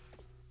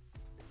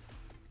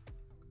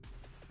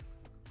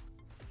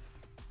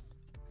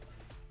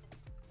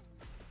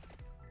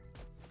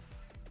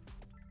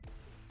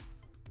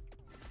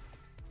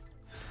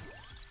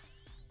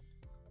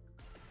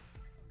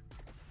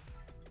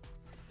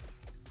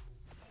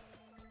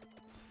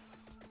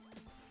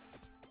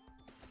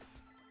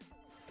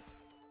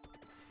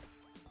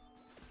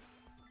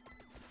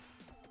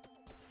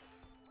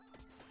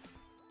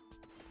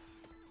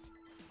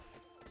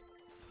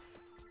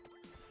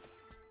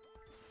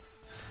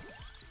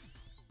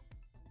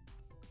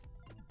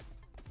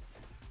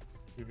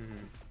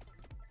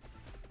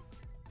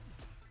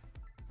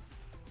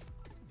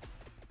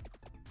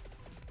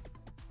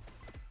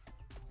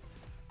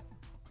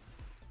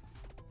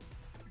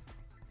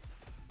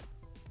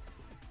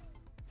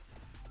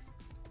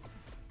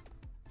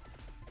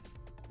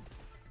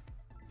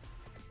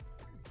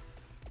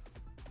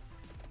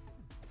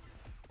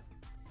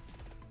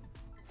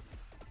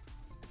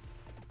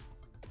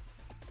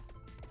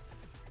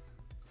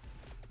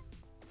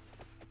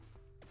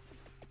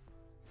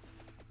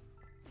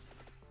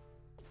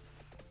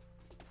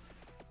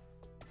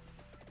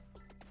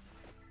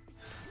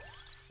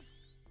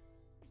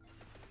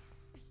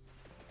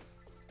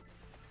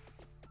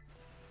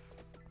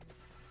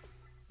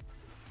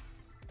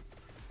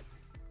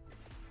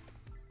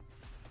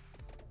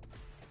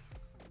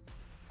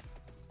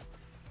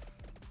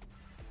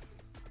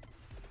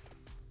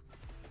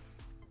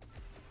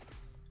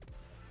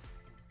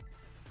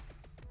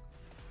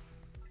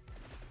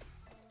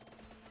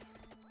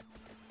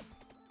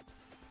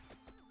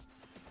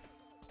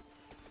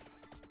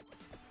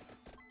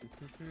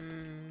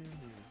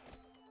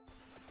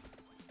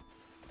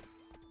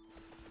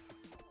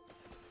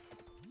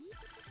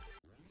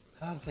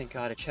 Oh, thank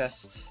God, a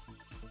chest.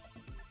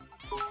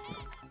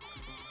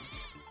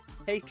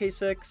 Hey,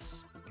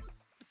 K6.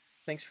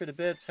 Thanks for the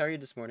bits. How are you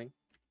this morning?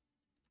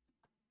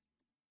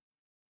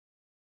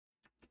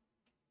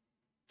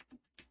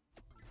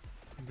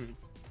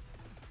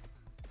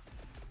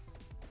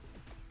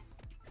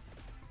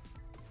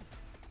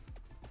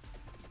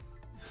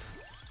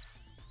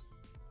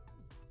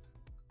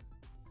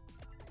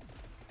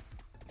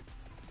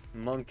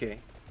 Monkey.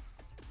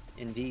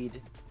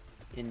 Indeed.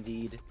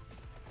 Indeed.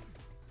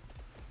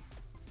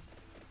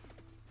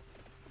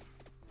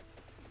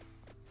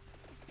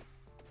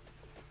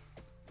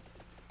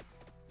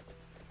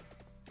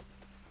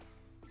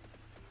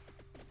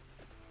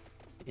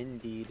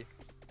 Indeed.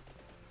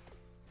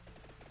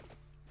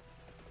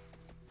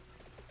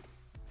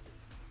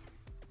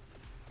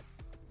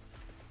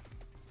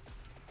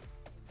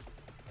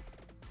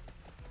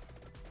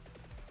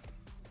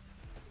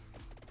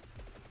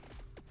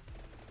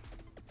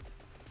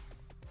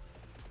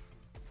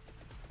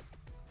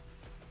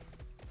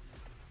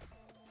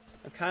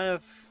 I'm kind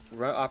of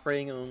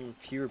operating on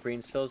fewer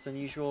brain cells than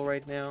usual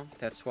right now.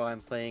 That's why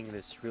I'm playing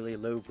this really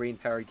low brain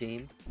power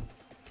game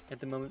at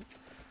the moment.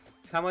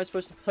 How am I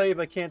supposed to play if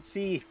I can't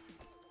see?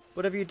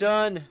 What have you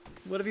done?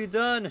 What have you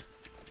done?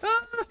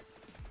 Ah!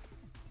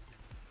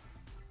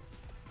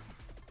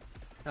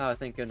 Oh,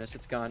 thank goodness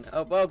it's gone.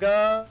 Oh, well,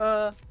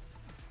 God!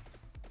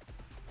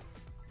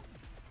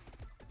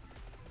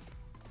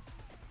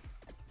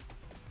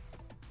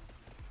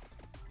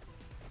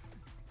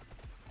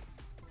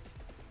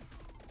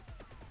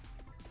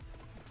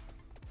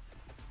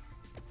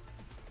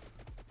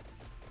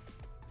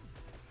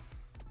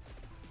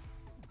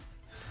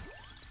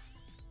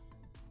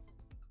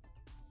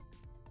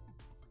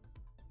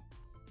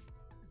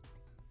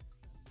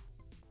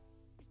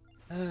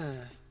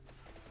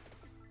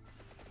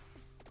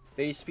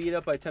 Base speed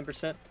up by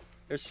 10%.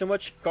 There's so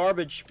much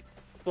garbage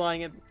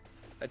flying at...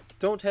 I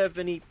don't have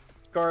any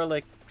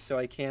garlic, so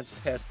I can't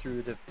pass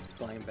through the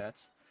flying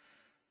bats.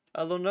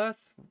 Lunath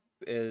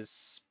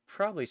is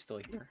probably still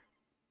here.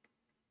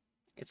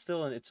 It's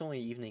only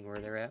evening where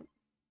they're at.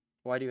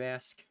 Why do you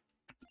ask?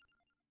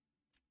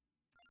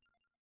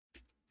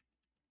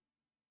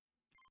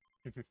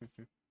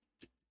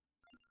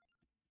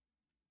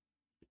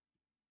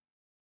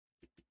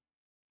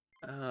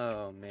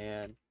 Oh,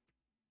 man.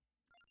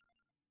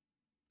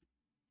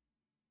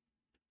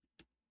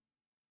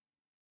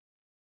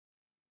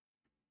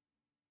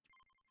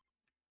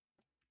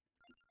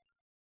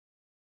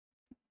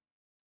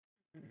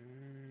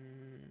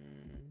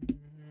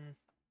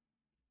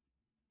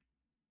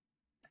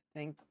 I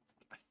think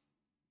I've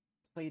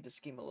played this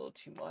game a little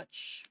too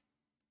much.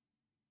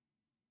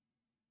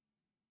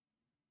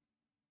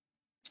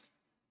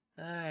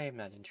 I'm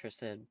not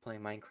interested in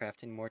playing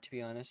Minecraft anymore, to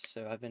be honest,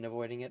 so I've been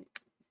avoiding it.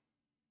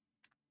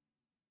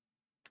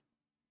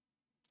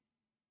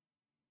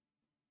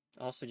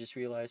 Also just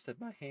realized that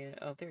my hand...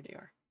 Oh, there they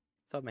are.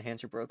 Thought my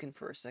hands were broken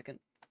for a second.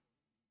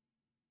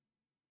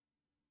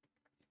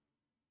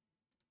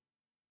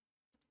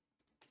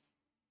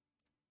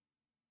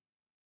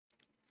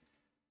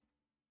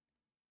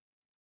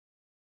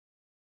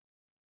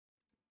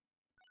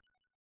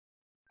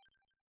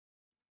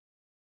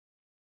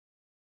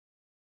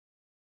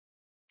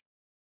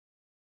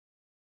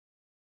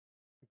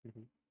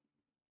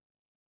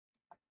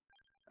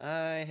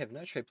 I have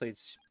not tried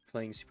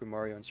playing Super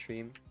Mario on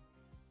stream.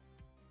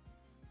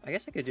 I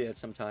guess I could do that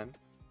sometime.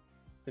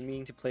 Been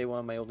meaning to play one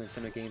of my old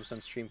Nintendo games on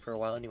stream for a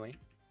while anyway.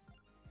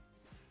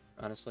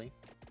 Honestly.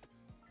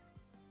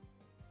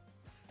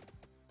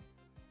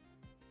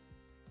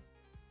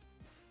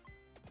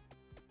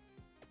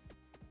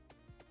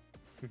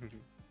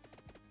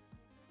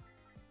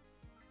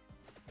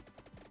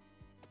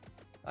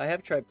 I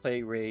have tried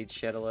playing Raid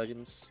Shadow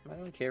Legends. I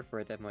don't care for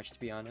it that much, to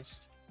be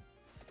honest.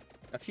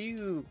 A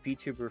few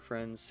VTuber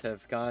friends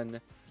have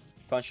gotten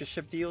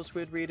sponsorship deals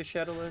with Raid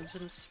Shadow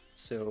Legends,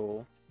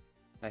 so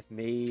I've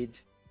made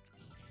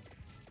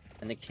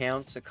an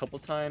account a couple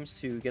times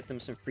to get them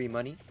some free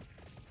money.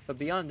 But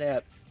beyond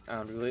that,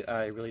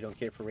 I really don't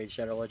care for Raid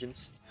Shadow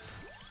Legends.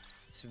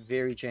 It's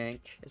very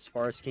jank as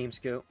far as games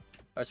go,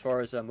 as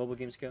far as mobile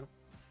games go.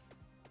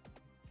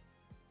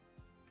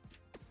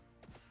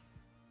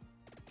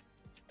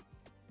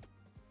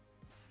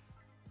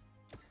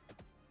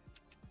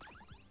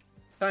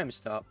 Time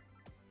stop.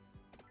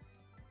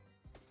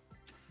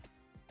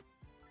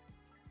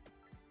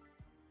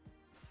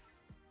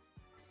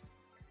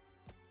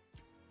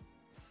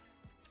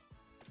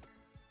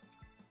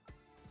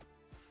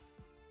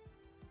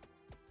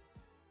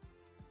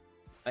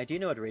 I do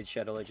know what Raid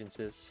Shadow Legends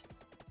is.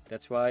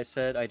 That's why I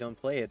said I don't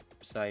play it,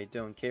 because I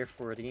don't care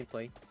for the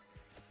gameplay.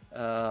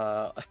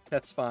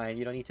 That's fine.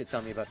 You don't need to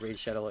tell me about Raid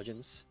Shadow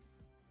Legends.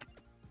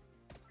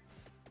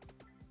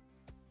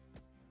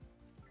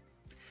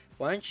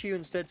 Why don't you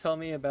instead tell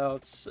me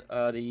about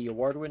the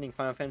award-winning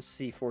Final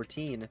Fantasy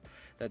XIV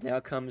that now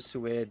comes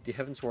with the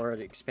Heavensward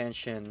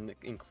expansion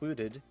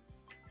included,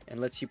 and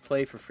lets you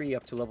play for free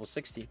up to level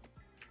 60.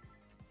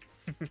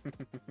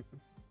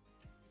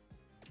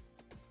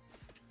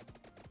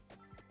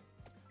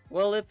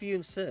 Well, if you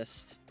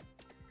insist.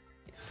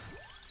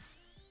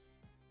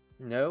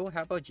 No?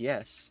 How about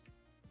yes?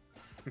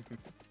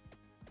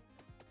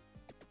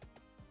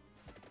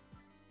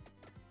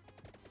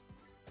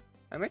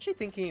 I'm actually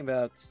thinking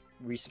about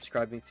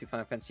resubscribing to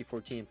Final Fantasy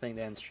XIV and playing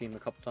that on stream a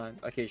couple times,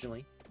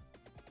 occasionally.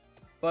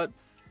 But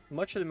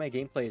much of my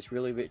gameplay is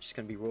really just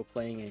going to be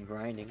role-playing and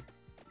grinding.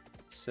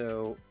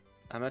 So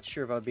I'm not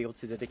sure if I'll be able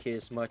to dedicate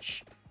as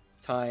much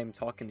time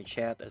talking to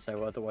chat as I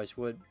otherwise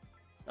would.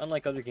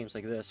 Unlike other games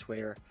like this,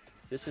 where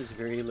this is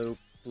very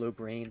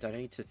low-brained. I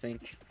don't need to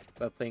think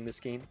about playing this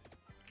game.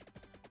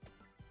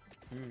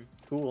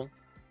 Cool.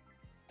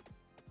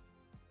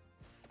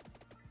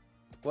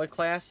 What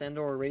class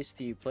and/or race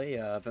do you play,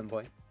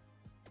 Vimboy?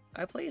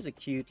 I play as a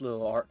cute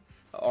little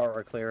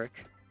Aura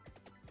cleric.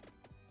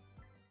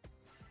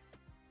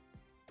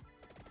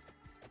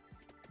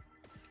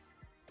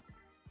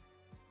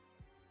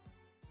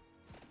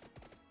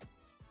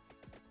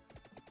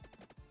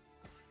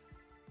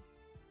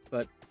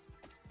 But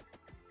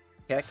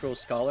Cat Girl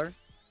Scholar,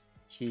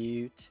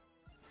 cute.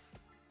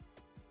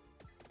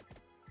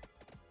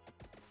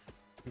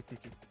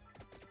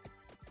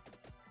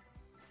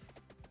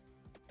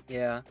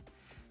 Yeah,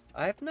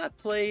 I've not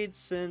played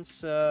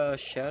since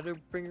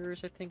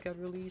Shadowbringers, I think, got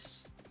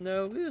released.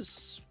 No, it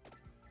was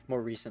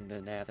more recent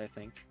than that, I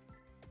think.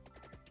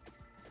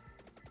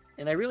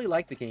 And I really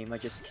like the game, I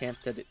just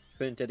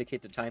couldn't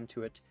dedicate the time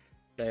to it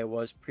that I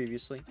was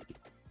previously.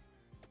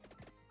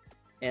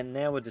 And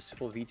now with this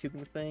whole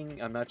VTubing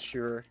thing, I'm not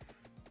sure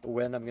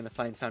when I'm gonna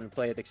find time to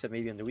play it, except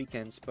maybe on the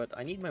weekends, but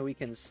I need my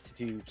weekends to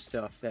do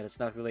stuff that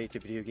is not related to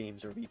video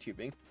games or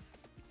VTubing.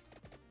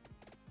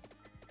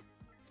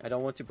 I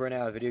don't want to burn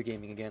out of video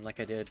gaming again like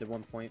I did at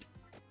one point.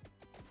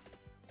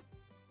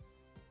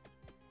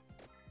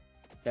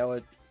 That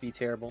would be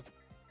terrible.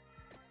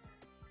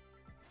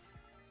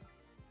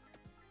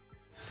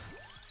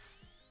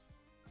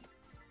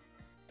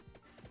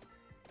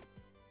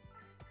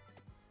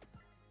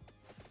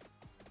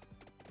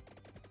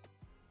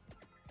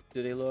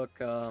 Do they look,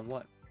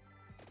 what?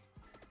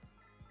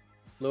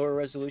 Lower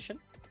resolution?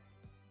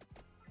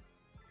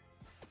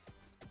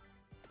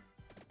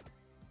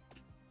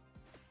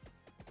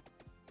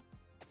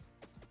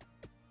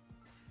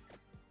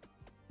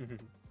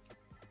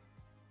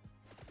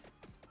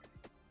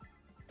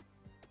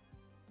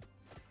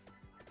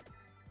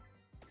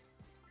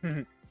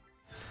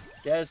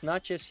 Yeah, it's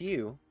not just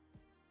you.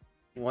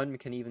 One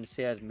can even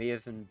say it may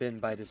have been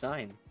by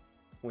design.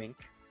 Wink.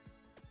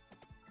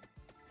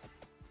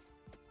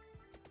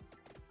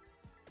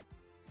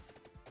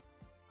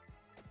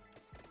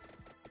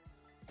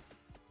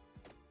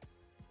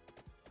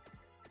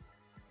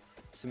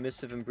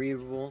 Submissive and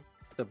breathable,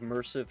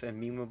 submersive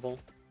and memeable.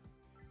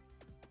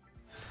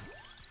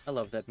 I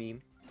love that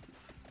meme.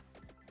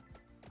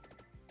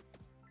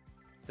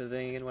 But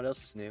then again, what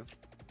else is new?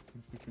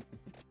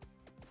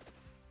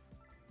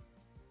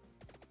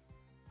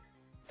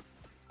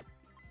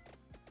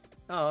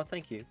 Oh,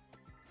 thank you.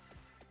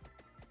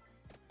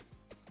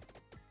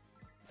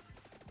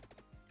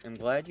 I'm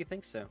glad you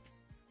think so.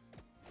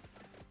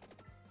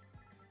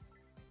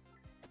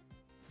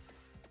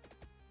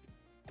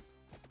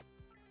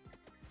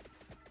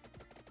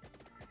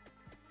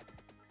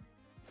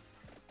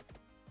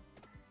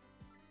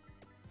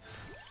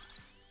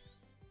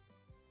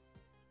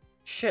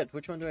 Shit,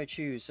 which one do I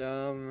choose?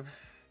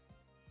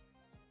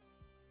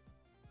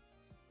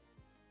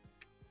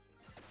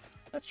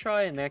 Let's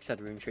try and max out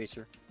Rune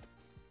Tracer.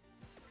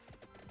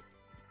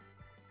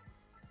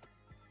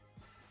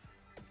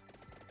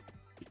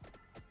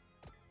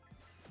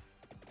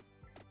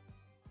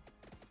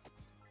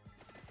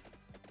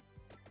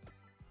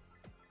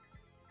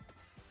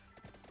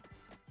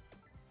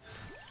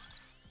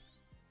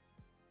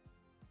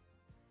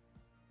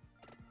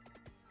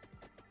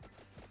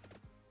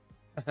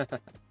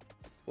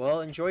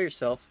 Well, enjoy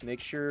yourself. Make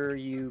sure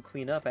you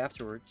clean up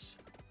afterwards.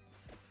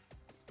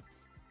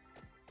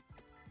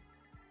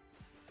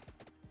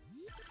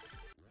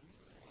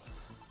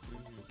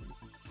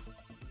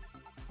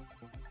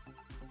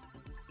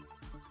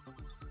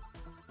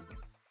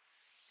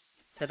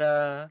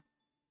 Ta-da!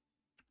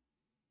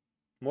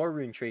 More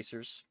Rune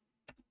Tracers.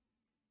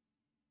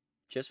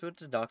 Just what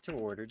the doctor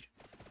ordered.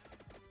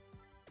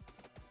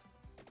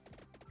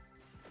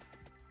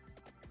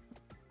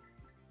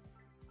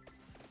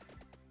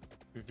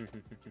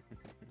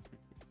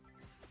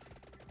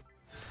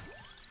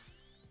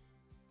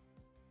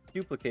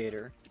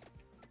 Duplicator.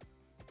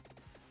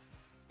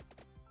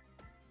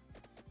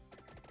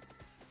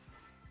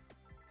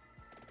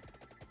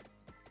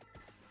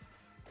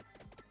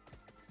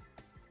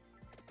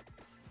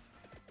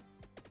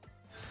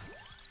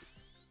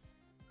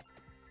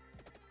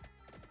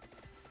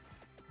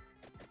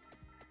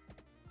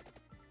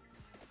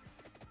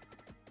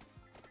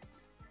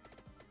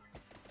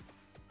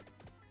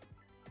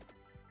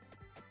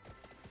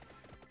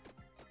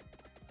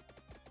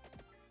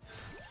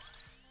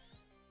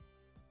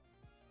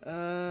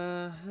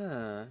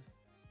 Huh.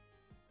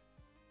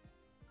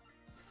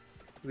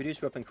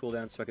 Reduce weapon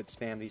cooldown so I could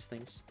spam these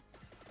things.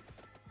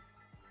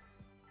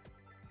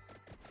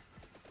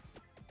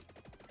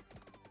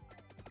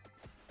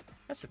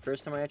 That's the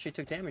first time I actually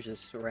took damage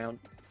this round,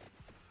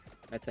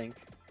 I think.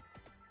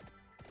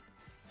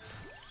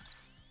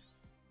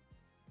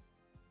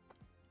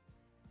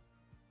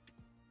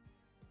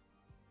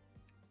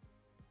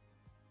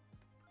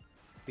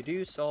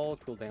 Reduce all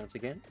cooldowns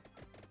again.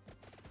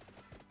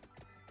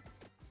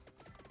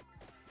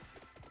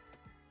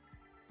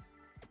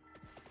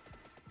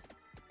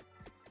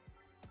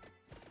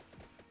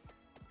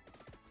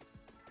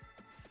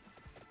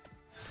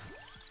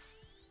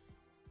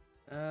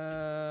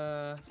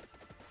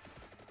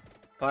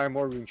 Fire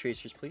more rune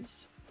tracers,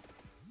 please.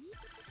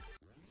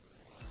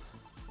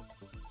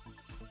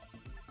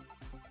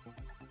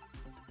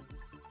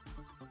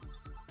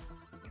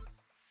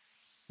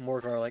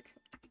 More garlic.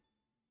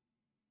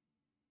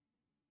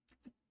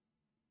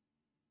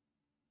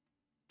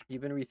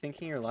 You've been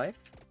rethinking your life?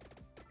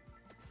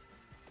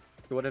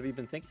 So what have you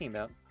been thinking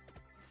about?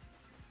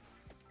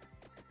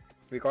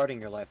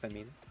 Regarding your life, I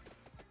mean.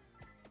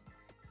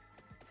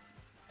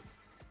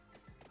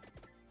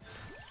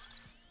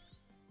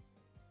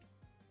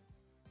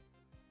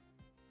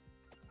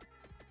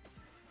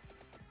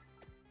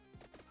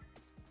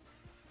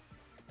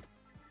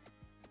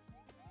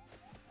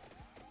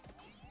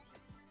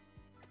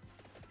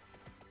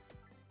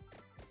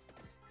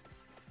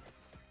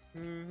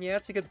 Yeah,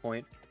 that's a good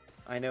point.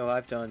 I know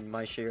I've done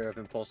my share of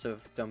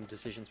impulsive, dumb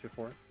decisions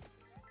before.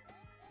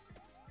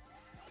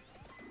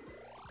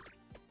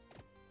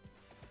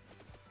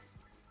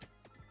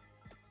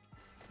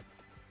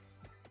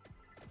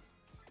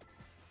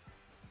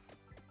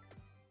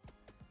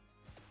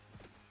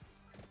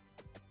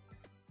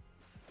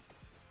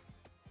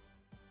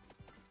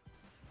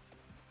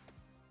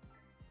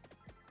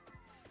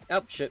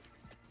 Oh, shit.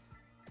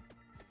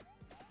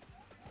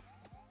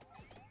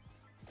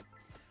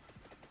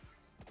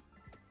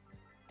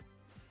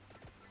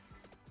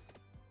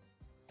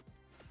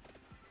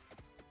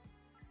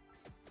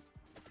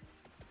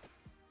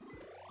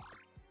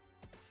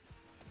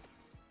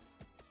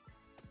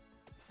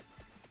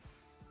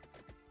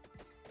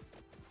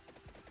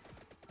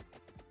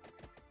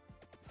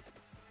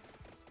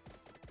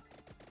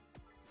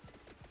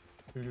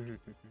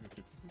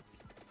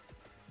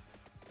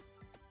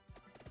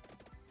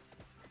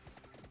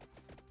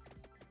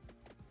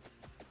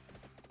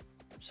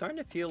 I'm starting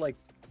to feel like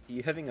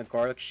you having a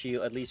garlic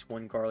shield, at least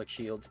one garlic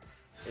shield,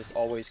 is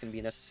always going to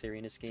be necessary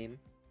in this game.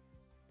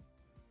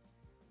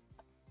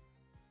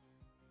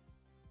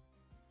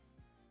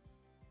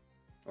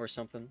 Or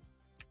something.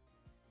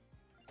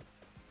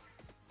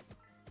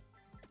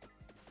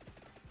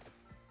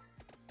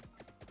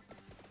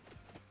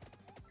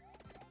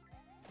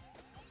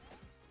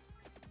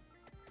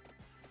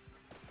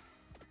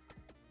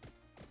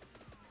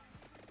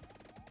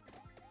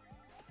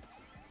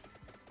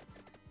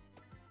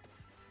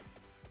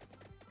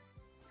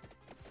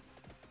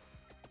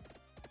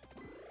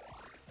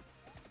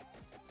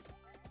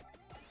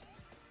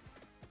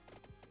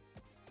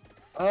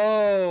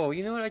 Oh,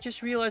 you know what? I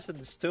just realized that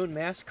the Stone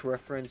Mask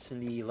reference in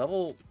the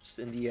level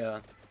in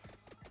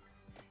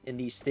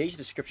the stage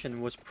description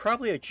was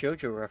probably a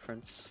JoJo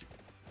reference.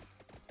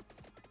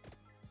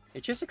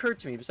 It just occurred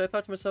to me because I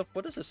thought to myself,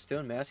 what does a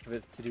Stone Mask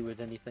have to do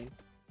with anything?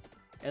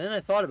 And then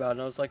I thought about it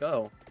and I was like,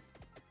 oh,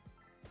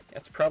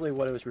 that's probably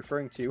what I was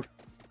referring to.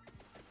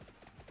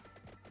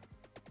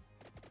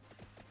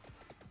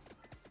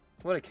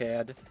 What a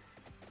cad.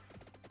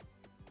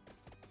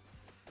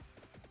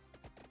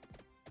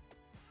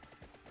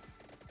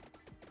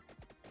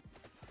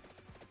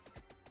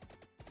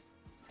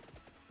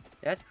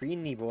 That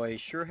greeny boy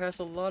sure has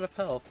a lot of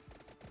health.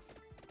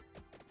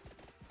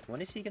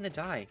 When is he gonna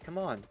die? Come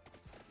on.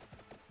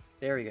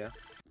 There we go.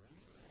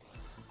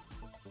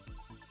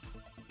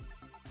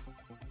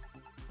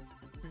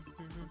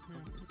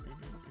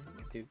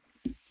 Dude.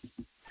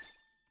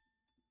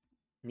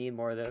 Need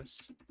more of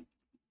those.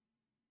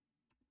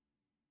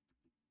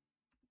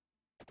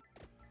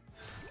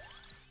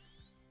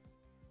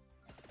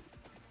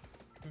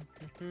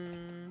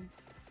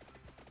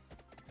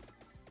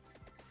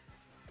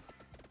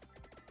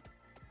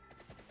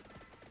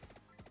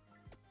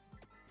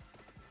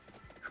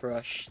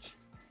 Crushed.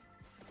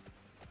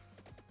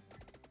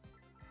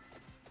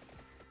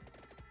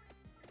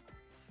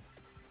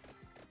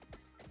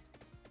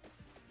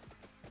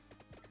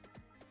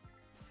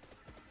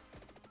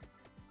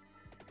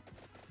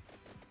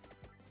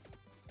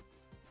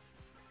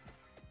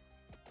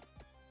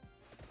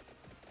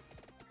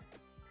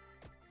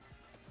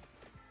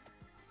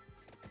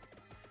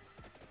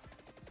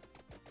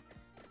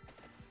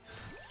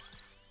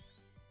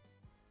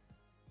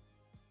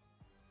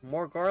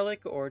 More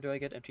garlic, or do I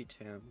get empty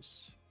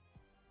tomes?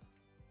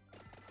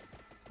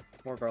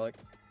 More garlic.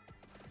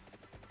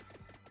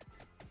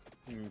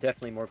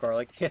 Definitely more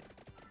garlic.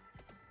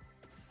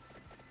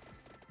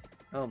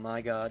 Oh my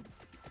god.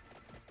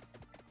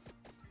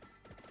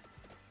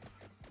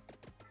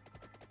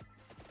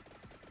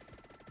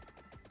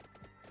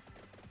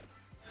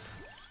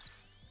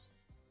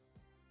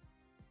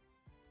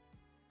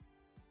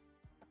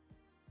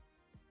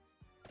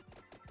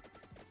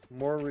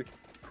 more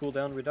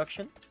cooldown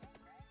reduction.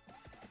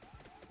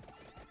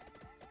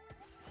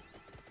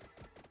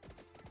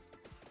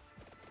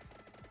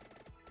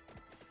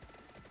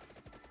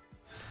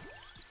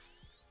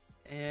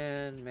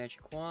 And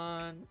magic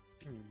wand.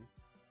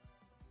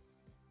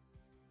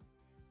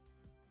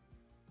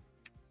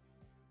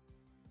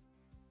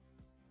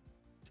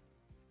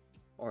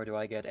 Or do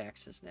I get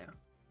axes now?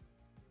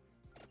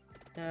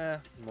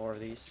 More of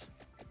these.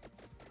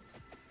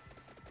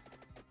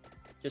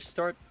 Just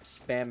start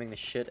spamming the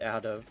shit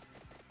out of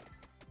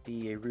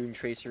the rune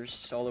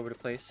tracers all over the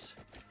place.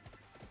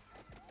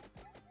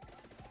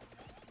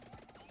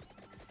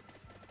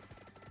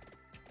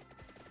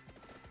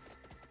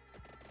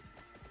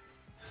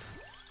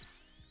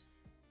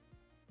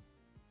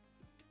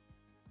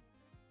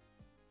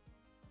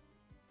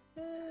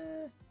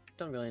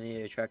 Don't really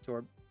need a attract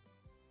orb.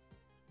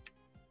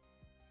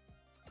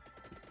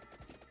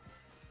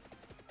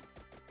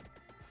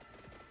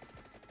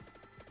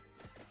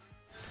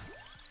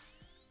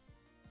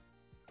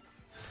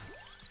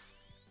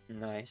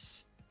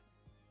 Nice.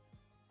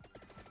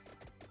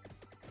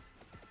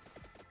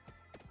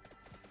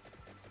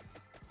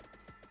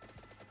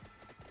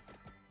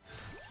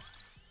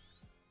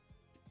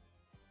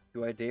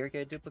 Do I dare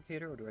get a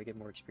duplicator, or do I get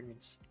more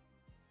experience?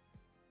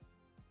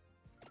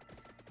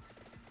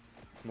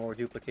 More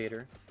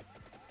duplicator.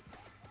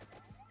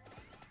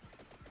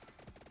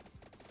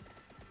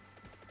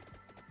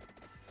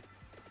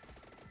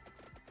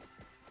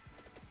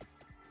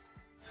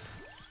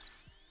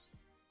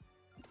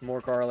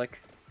 More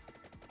garlic.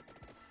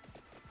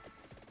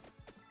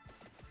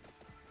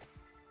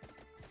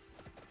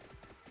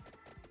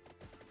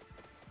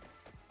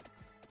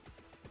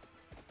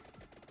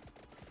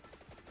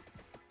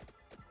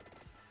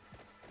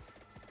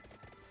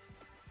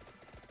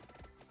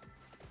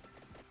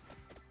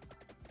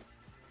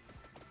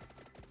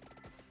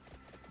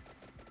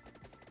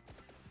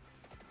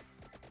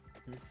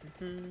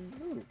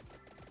 Ooh.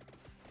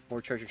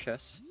 More treasure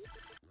chests.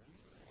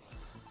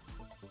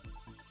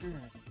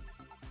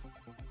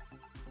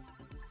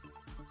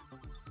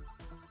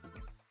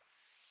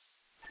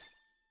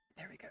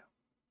 There we go.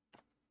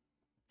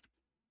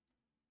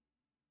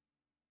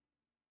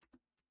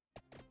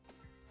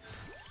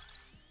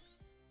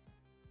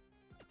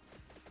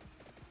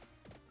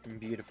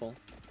 Beautiful.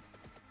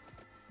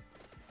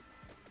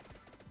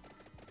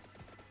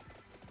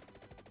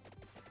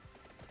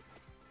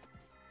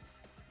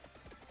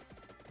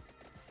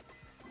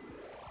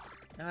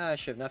 I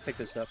should have not picked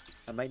this up.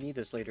 I might need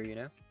this later, you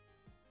know?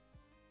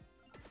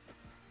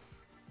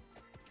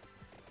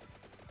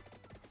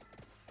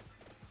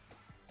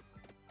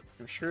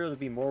 I'm sure there'll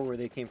be more where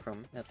they came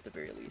from, at the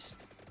very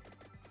least.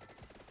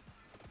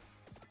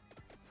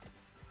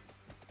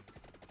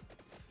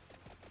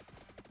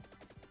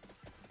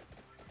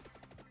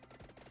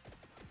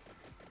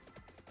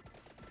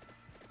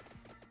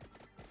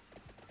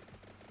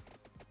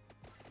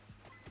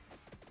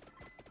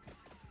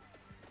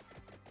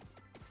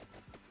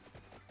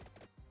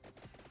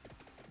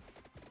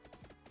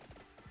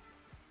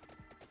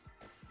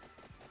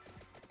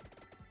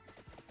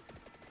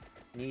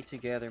 Need to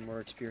gather more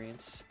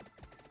experience.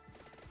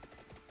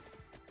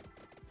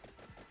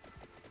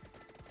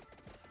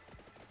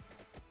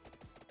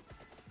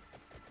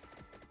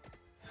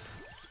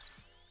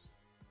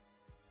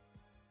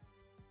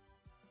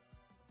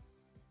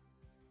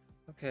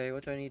 Okay,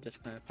 what do I need to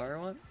plant fire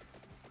on?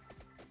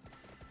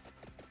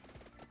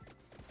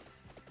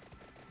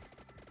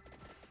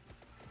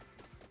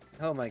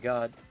 Oh my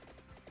god.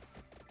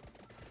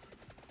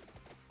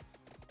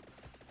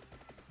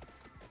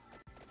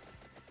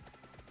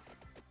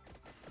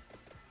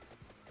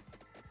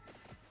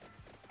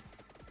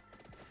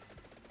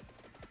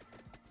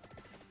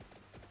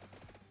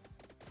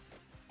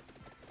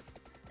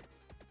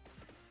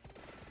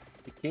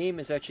 The game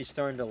is actually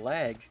starting to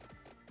lag,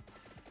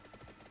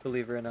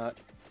 believe it or not.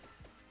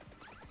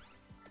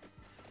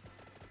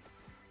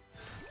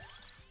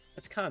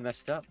 That's kind of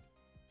messed up.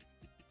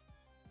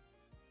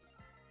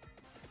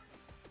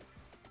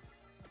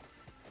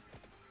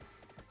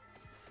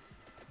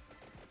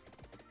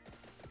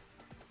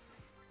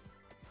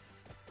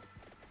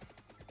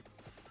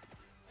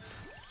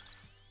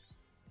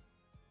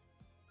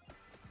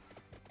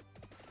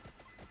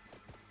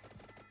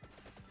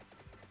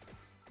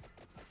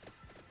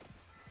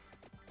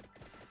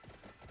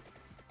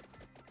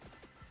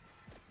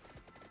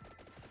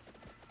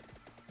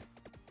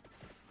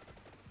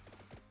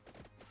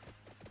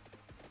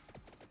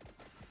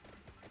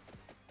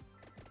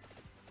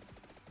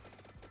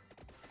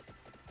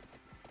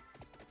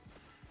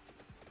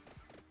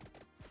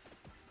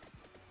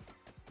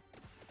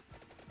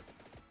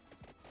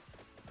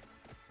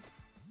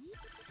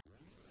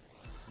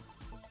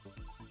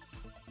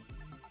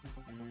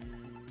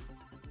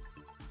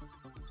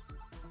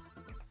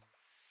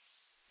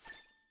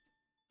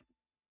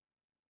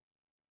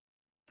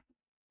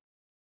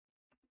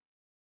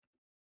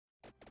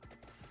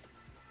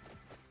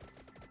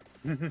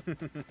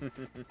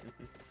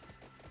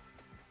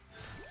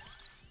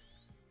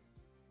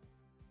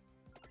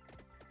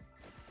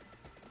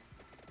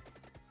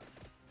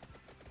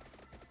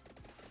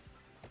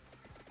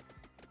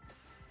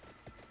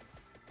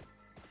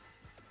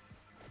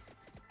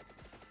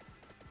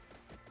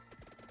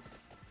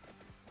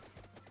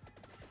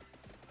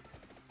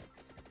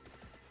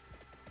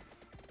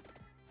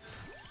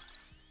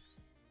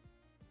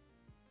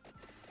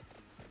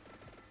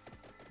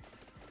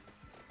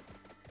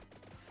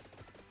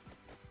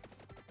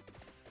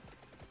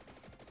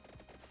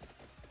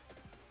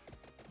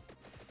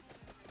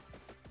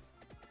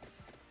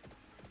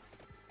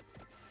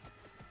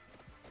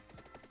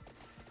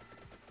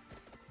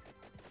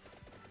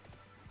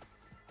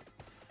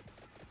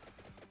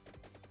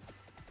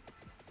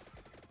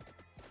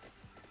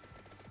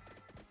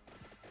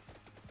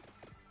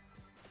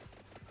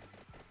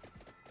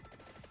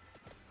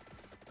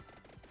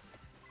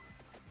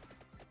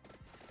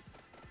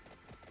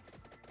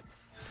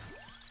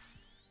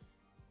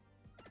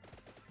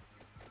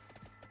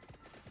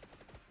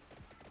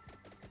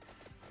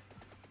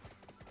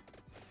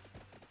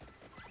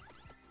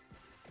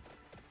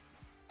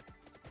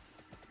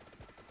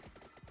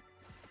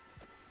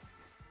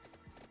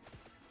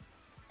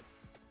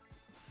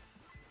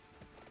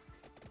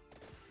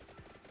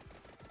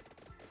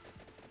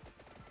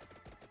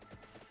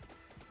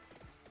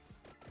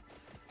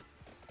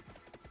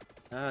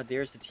 Ah,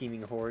 there's the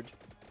teeming horde.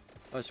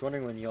 I was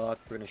wondering when y'all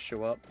were gonna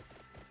show up.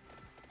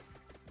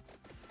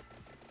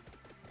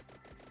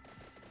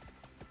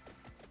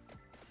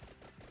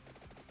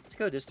 Let's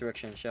go this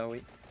direction, shall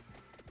we?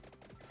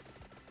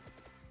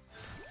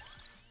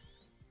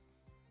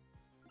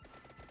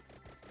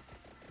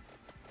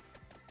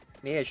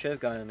 Maybe I should have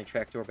gone in the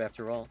tractor orb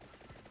after all.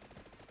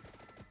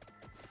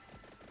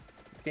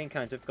 It's getting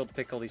kind of difficult to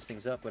pick all these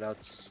things up without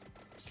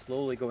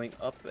slowly going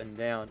up and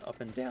down,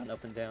 up and down,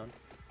 up and down.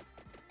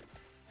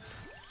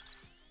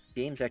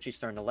 The game's actually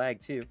starting to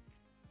lag too.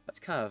 That's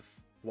kind of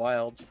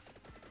wild.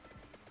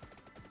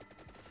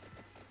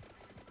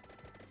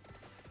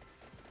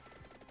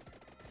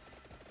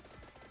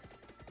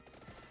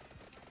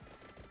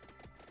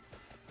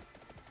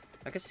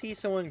 I could see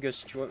someone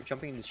just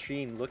jumping in the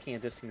stream, looking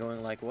at this and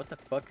going like, what the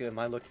fuck am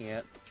I looking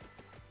at?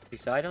 At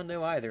least I don't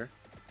know either.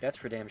 That's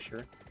for damn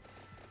sure.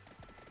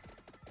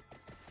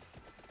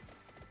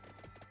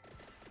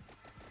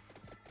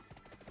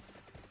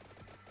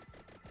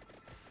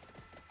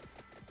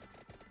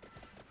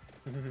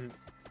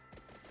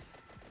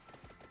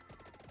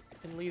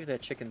 And leave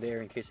that chicken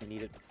there in case I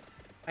need it.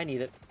 I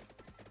need it.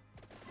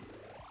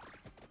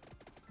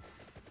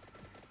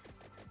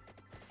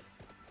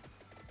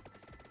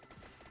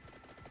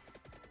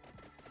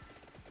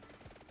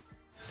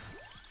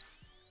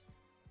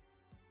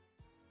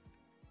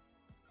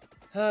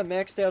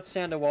 Maxed out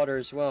Sand of Water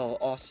as well.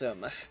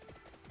 Awesome.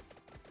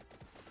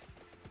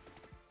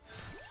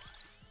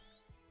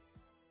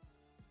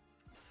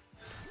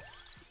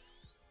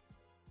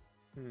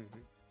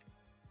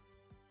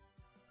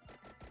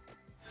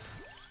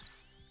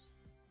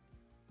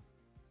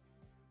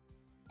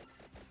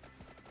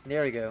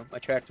 There we go. My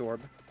tracked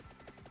orb.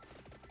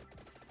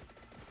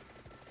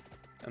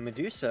 A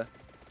Medusa.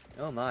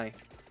 Oh my.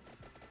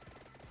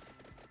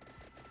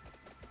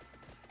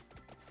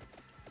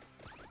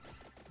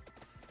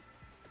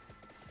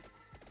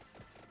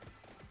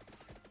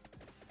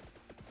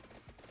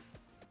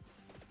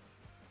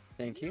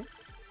 Thank you.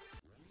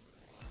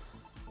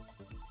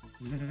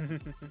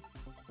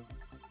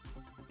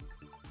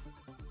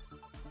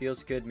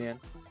 Feels good, man.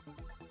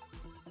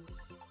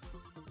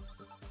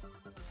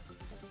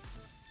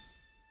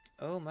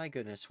 Oh my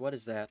goodness, what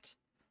is that?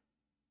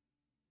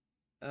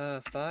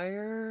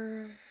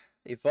 Fire...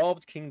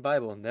 Evolved King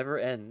Bible, never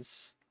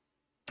ends.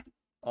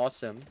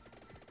 Awesome.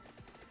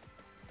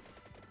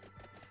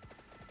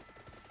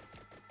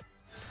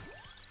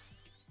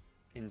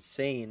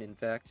 Insane, in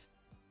fact.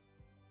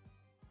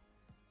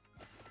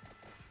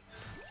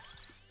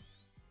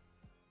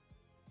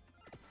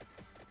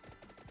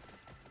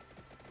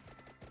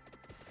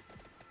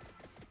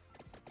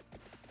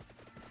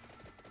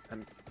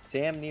 I'm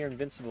damn near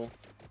invincible.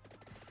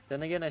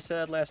 Then again, I said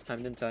that last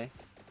time, didn't I?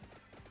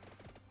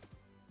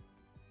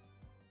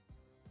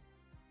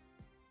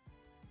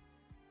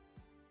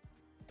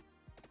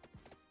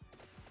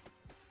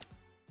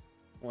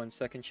 One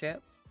second,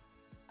 chat.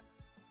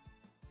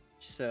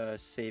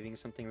 Just saving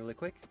something really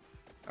quick.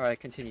 Alright,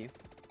 continue.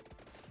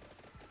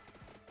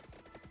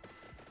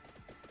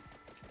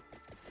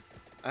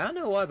 I don't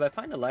know why, but I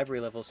find the library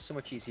level so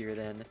much easier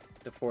than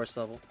the forest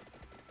level.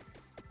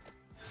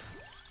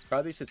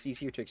 Probably because it's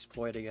easier to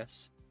exploit, I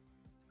guess.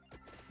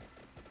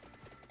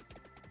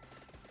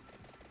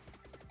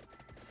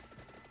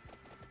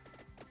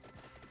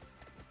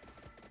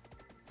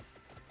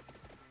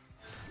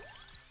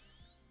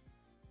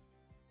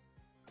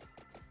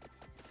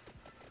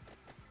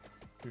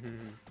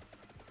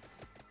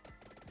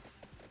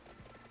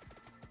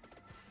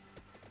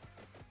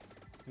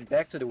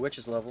 Back to the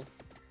witches level.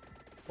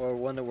 Or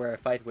one where I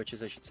fight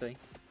witches, I should say.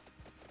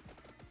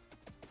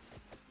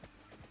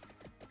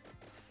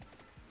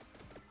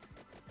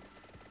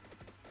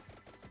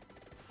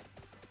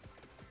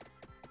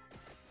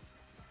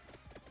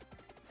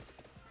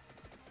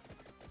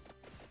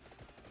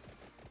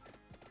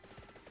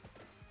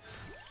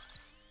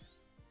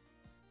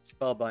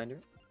 Spellbinder.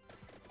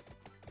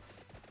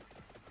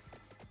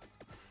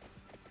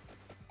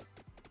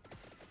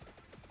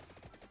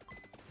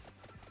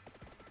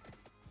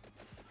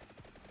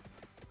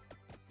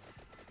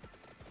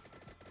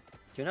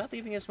 You're not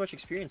leaving as much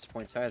experience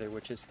points either,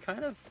 which is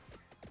kind of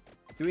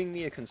doing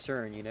me a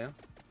concern, you know?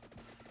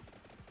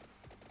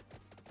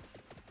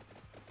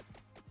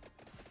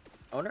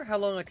 I wonder how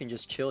long I can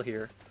just chill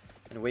here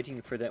and wait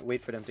for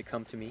them to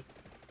come to me.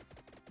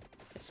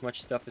 As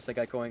much stuff as I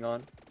got going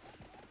on.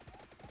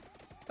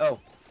 Oh,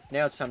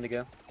 now it's time to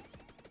go.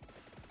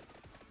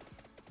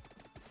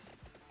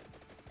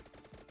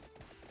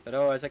 But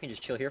otherwise I can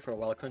just chill here for a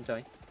while, couldn't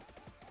I?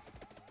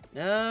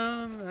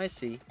 I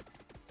see.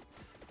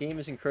 Game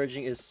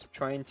is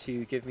trying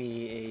to give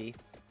me a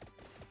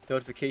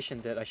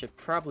notification that I should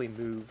probably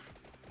move.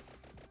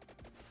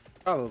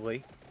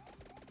 Probably.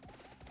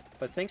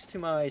 But thanks to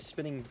my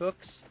spinning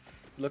books,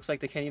 it looks like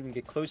they can't even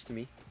get close to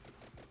me.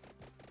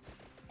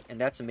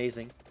 And that's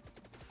amazing.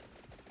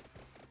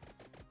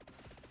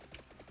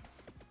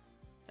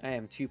 I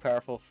am too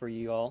powerful for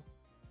you all.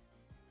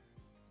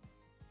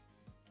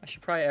 I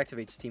should probably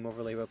activate Steam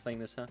Overlay while playing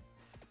this, huh?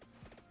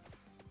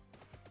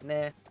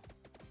 Nah.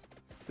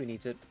 Who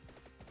needs it?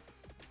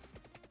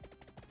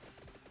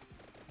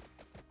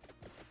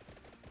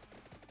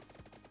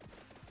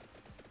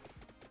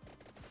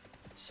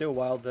 So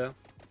wild, though.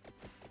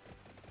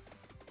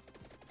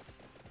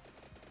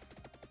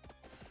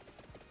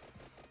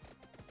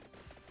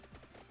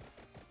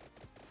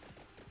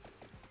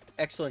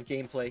 Excellent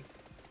gameplay.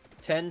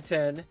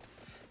 10-10.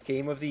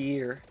 Game of the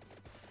year.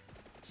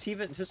 It's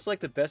even just like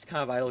the best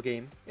kind of idle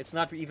game. It's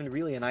not even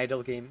really an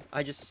idle game.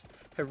 I just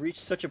have reached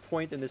such a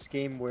point in this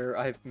game where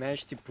I've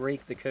managed to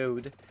break the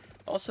code.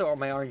 Also,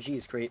 my RNG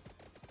is great.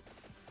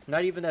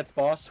 Not even that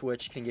boss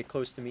witch can get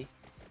close to me.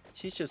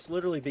 She's just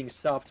literally being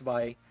stopped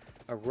by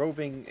a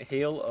roving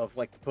hail of,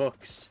 like,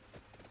 books.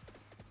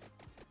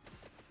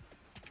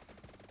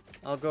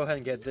 I'll go ahead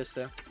and get this,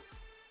 though.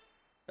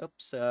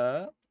 Oops,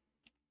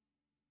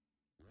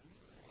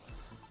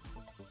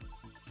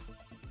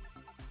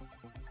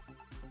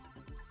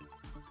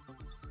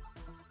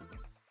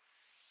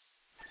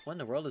 What in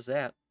the world is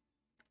that?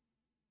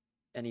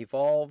 An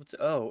evolved...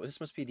 Oh, this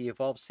must be the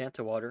evolved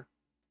Santa water.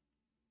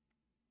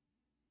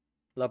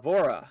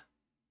 Labora.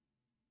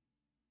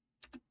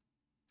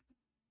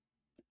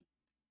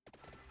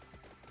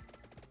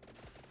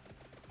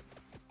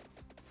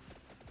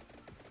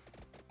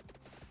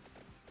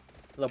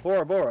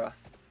 Labora Bora.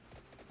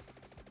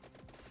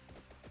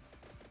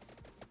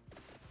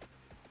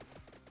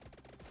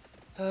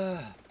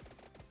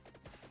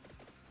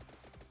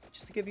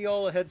 Just to give you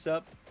all a heads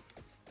up,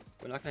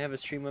 we're not gonna have a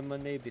stream on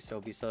Monday because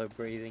I'll be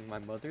celebrating my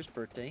mother's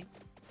birthday.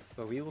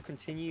 But we will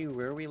continue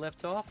where we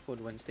left off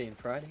on Wednesday and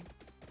Friday.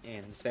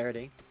 And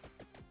Saturday.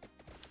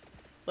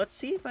 Let's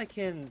see if I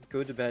can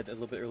go to bed a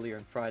little bit earlier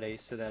on Friday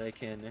so that I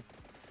can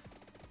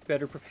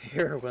better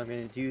prepare what I'm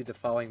going to do the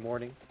following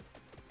morning.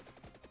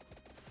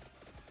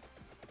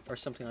 Or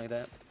something like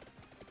that.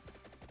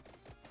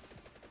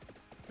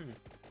 I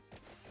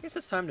guess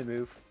it's time to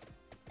move.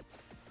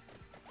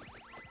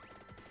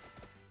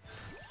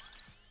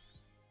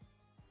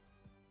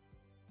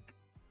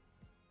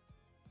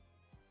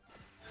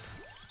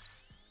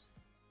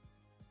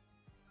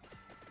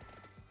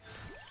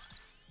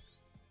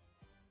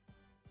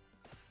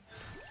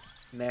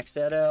 Max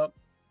that out.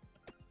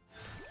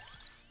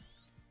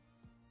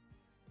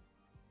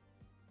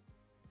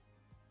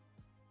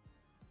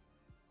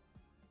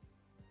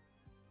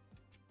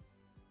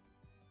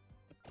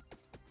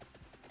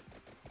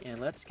 And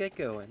let's get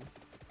going.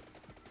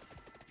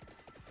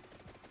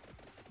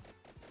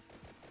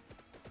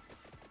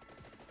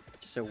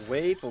 Just a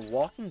wave of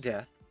walking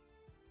death.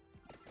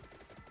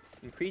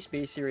 Increase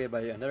base area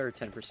by another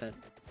 10%.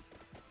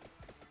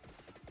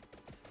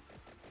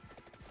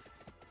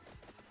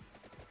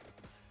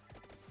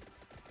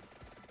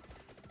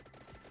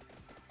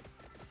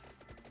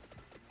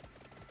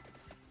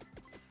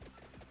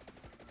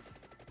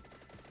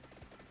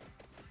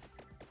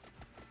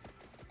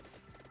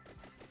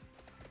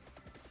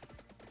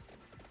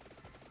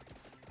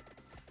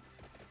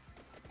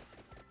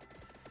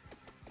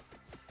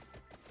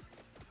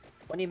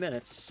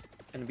 Minutes,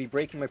 and I'll be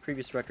breaking my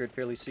previous record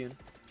fairly soon.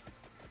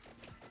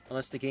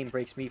 Unless the game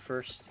breaks me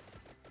first.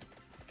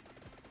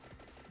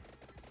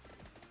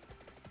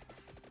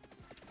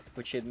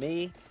 Which it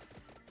may.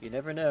 You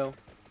never know.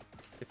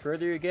 The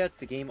further you get,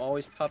 the game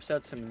always pops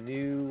out some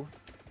new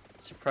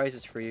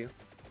surprises for you.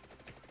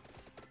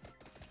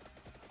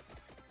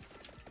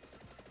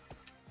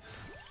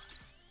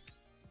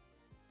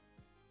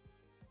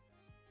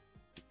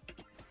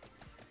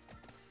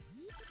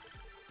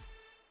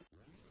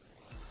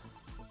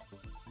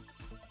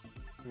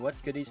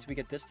 What goodies do we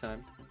get this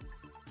time?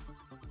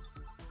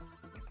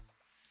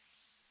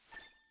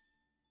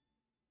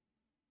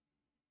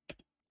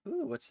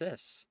 Ooh, what's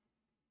this?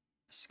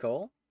 A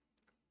skull?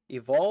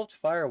 Evolved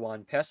Fire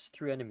Wand passes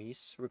through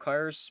enemies.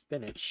 Requires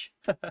spinach.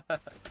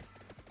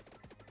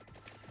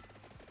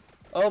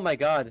 Oh my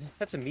god,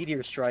 that's a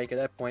meteor strike at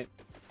that point.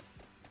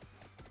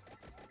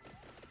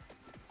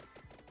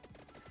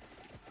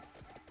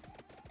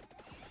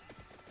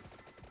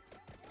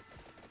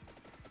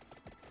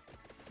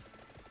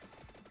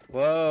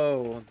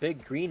 Whoa,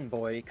 big green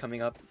boy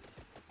coming up.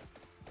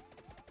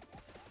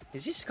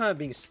 He's just kind of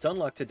being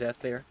stun-locked to death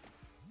there.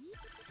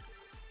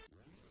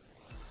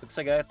 Looks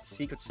like I have the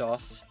secret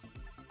sauce.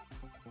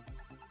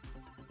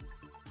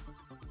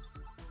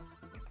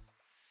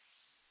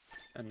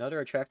 Another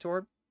attract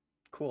orb?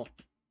 Cool.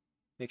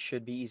 Make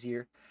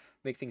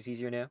things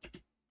easier now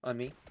on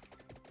me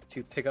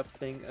to pick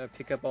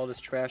up all this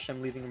trash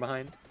I'm leaving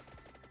behind.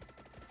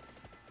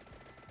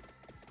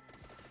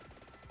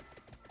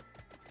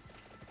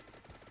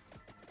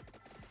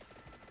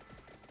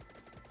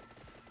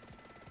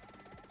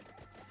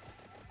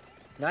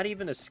 Not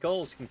even the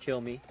skulls can kill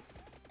me.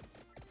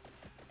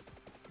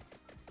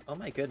 Oh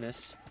my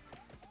goodness.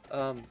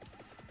 Oh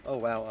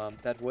wow,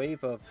 that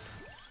wave of...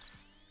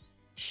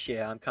 Shit,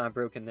 I'm kinda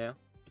broken now.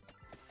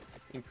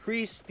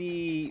 Increase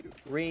the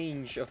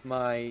range of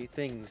my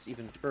things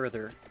even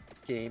further,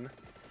 game.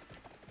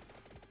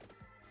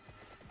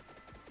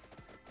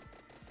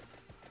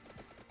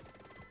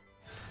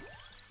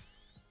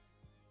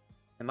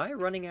 Am I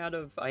running out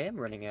of... I am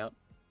running out.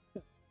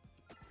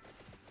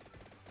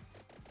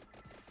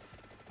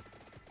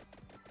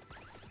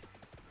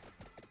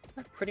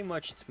 I've pretty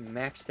much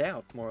maxed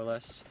out, more or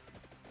less.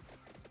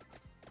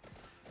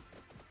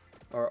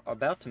 Or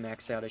about to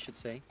max out, I should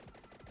say.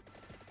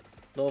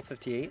 Level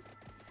 58.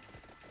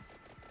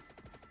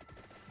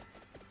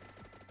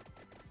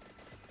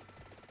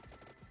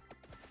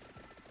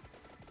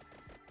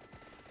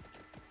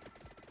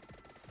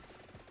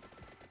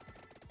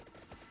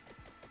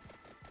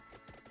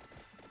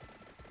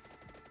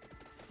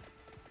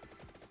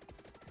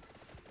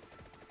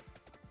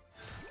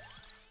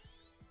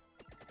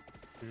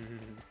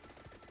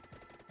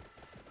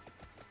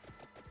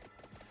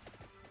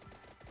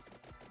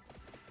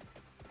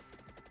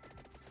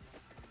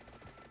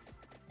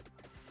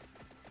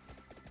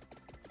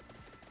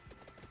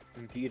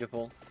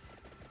 Beautiful.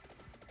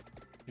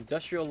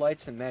 Industrial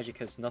lights and magic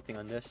has nothing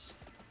on this.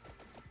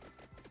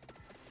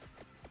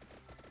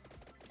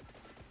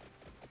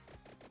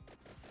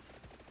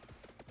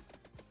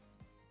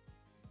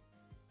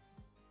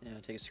 Now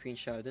take a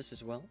screenshot of this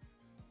as well.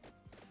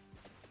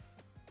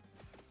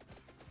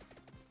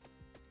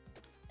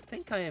 I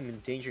think I am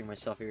endangering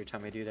myself every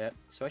time I do that,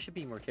 so I should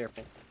be more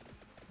careful.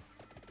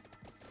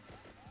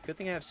 Good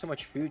thing I have so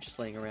much food just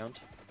laying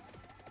around.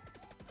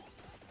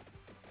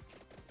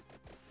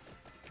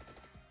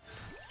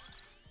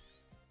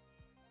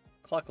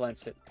 Clock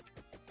Lancet.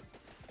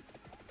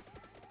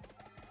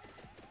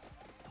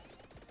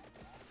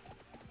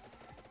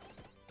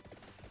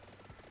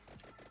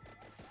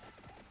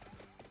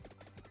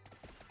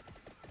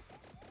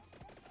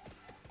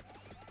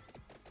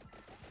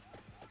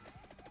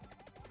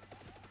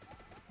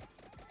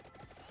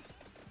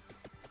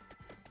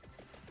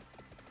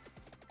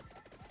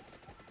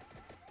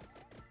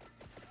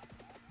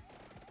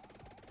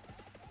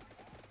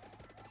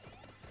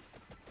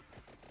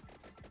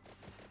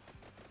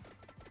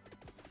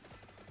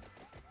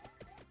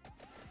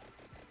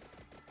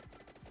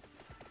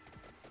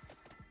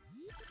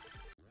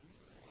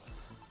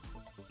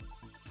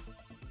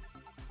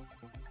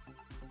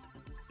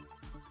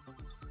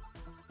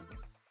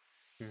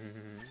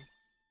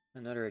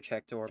 Another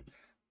attract orb.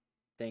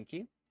 Thank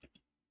you.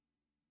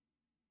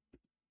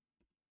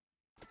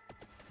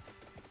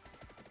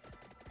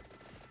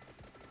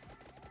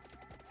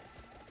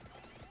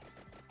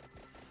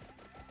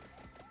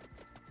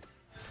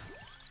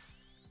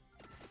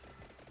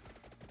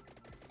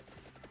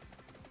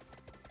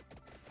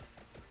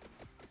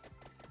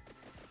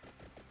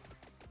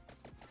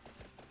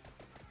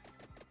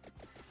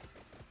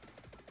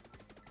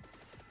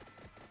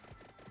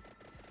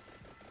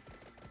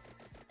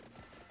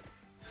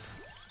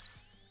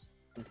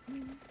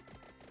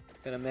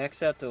 Gonna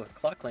max out the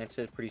Clock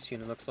Lancet pretty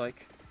soon, it looks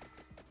like.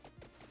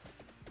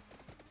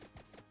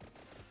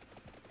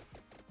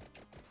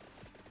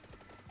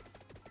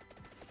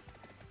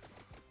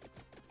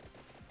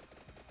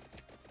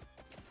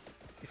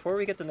 Before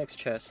we get the next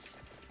chest,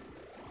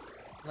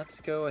 let's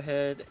go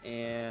ahead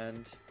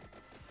and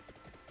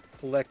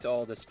collect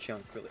all this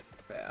junk really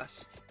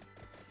fast.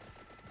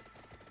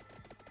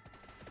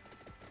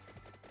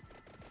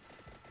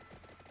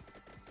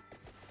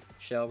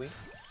 Shall we?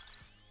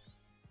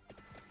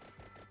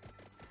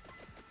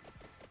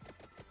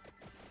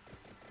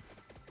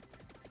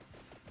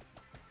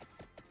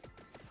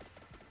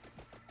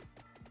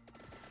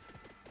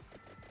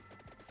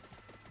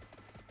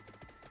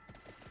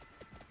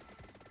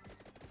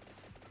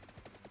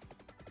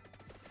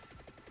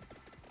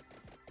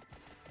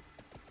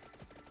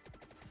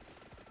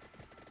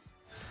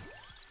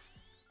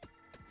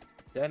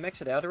 Did I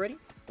max it out already?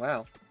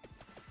 Wow.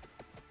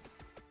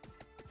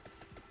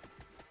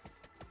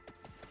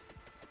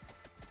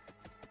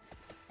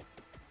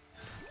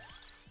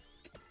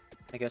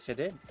 I guess I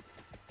did.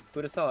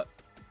 Who'd have thought?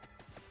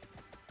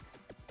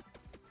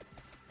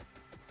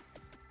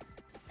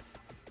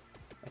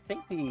 I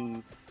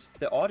think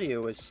the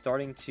audio is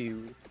starting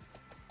to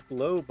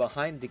blow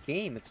behind the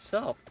game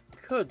itself.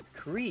 Good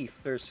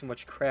grief, there's so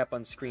much crap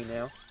on screen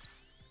now.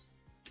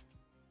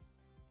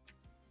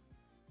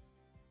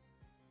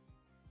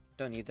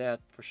 Don't need that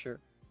for sure.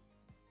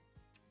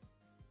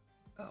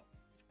 Oh.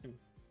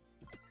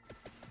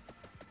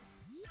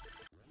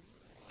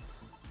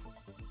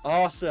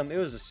 Awesome! It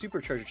was a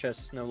super treasure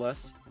chest, no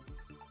less.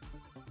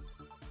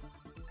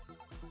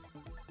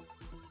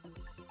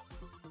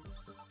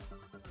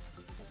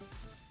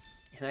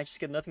 And I just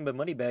get nothing but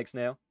money bags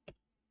now.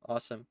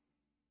 Awesome.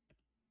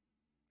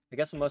 I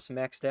guess I must have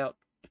maxed out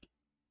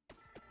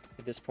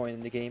at this point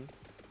in the game.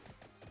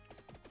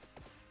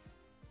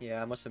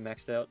 Yeah, I must have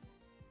maxed out.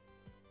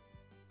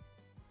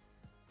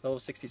 Level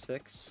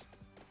 66.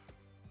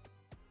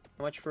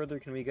 How much further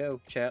can we go,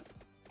 chat?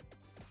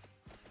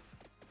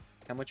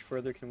 How much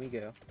further can we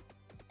go?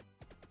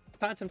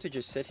 Kind of tempted to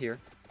just sit here.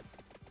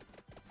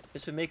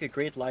 This would make a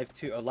great live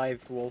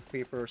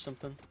wallpaper or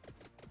something.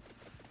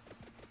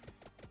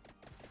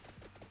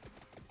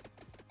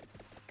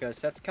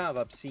 Because that's kind of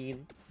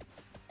obscene.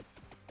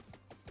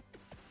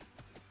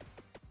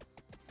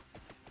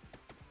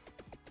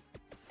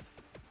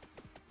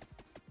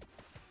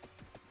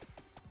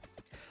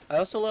 I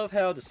also love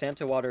how the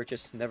Santa water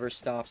just never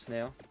stops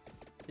now.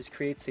 Just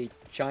creates a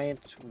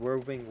giant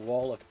roving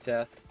wall of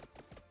death.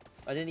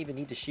 I didn't even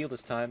need the shield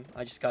this time.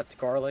 I just got the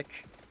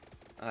garlic.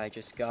 I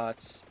just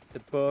got the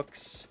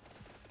books.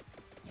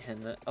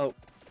 And oh,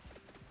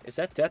 is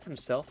that Death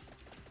himself?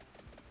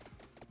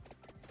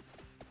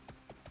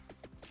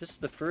 This is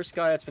the first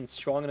guy that's been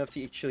strong enough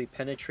to actually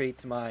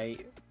penetrate my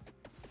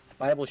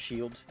Bible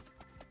shield.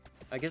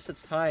 I guess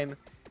it's time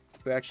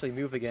to actually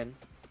move again.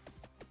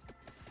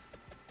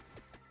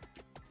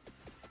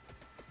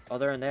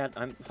 Other than that,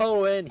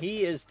 oh, and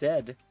he is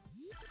dead.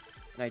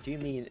 And I do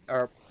mean,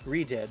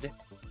 re-dead.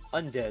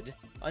 Undead.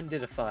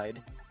 Undeadified.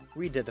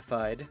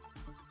 Re-deadified.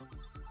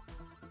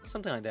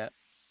 Something like that.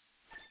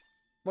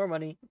 More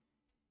money.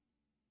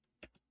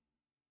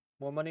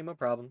 More money, more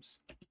problems.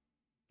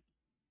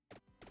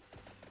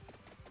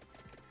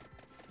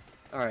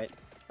 Alright,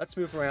 let's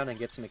move around and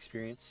get some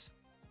experience.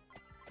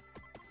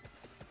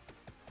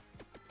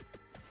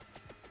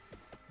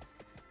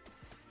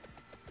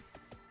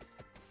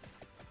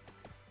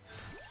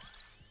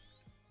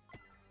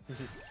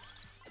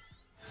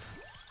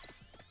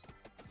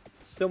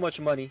 So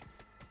much money.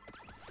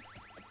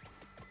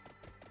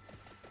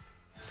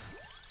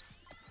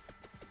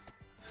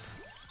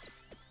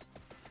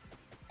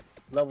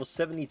 Level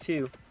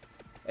 72.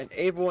 And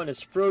everyone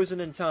is frozen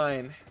in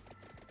time.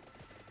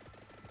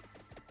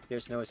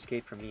 There's no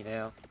escape from me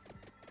now.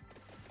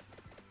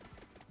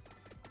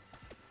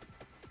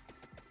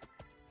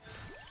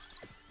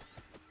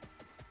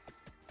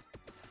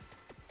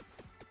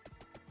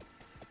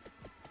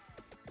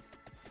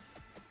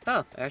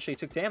 Huh, I actually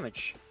took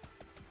damage.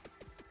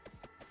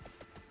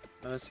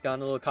 I must have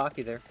gotten a little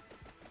cocky there.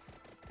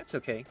 That's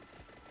okay.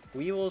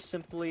 We will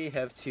simply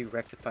have to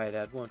rectify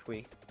that, won't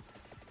we?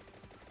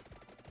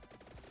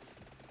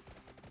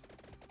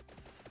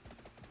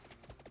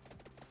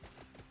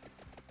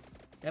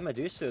 That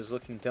Medusa is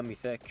looking dummy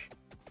thick.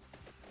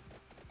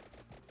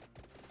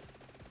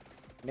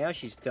 Now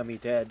she's dummy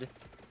dead.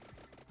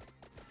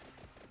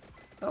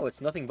 Oh,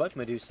 it's nothing but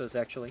Medusas,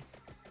 actually.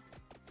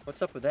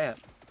 What's up with that?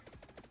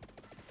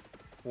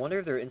 I wonder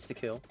if they're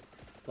insta-kill.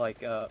 Like,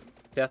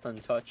 death on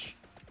touch.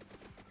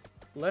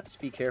 Let's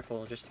be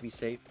careful, just to be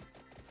safe.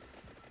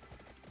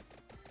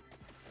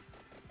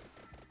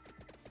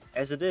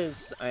 As it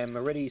is, I am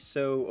already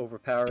so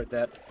overpowered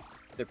that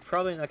they're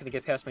probably not going to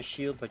get past my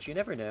shield, but you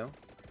never know.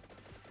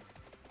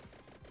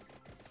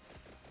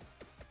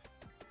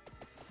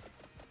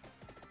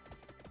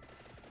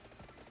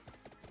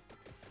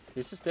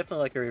 This is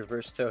definitely like a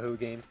reverse Touhou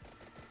game.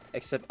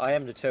 Except I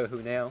am the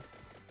Touhou now.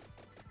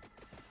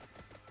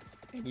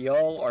 And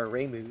y'all are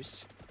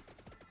Reimus.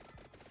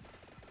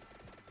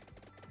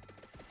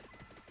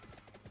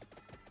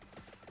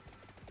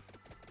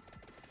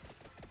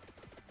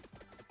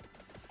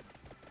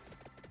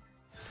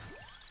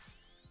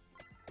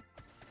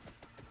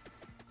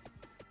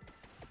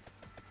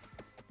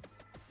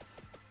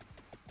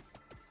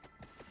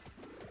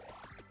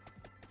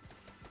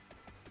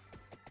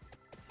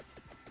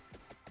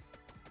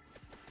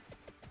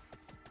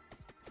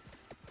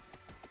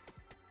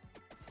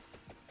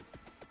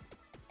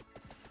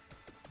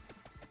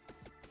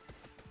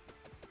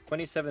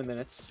 "27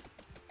 minutes.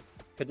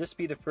 Could this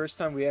be the first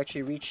time we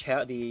actually reach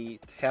the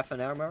half an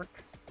hour mark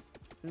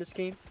in this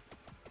game?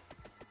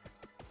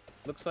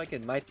 Looks like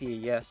it might be a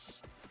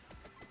yes.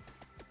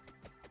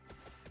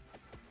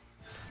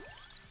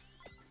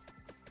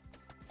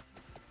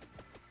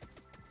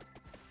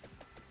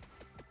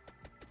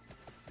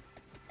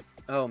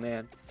 Oh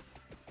man.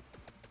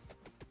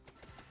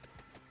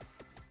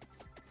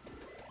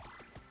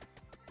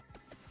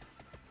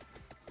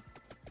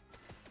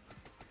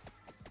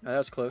 Oh, that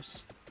was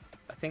close.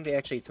 I think they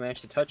actually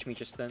managed to touch me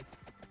just then.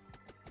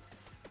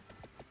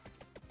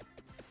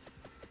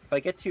 If I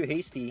get too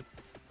hasty,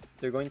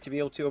 they're going to be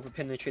able to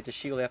over-penetrate the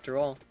shield after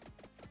all.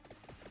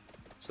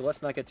 So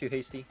let's not get too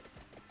hasty.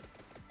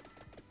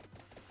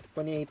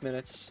 28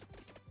 minutes.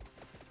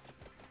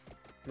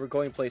 We're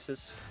going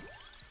places.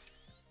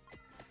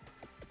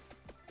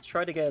 Let's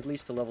try to get at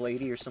least to level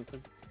 80 or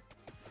something.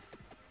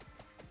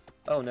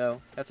 Oh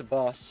no, that's a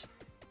boss.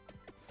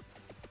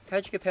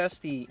 How'd you get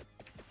past the...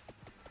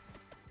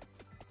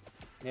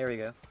 There we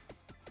go.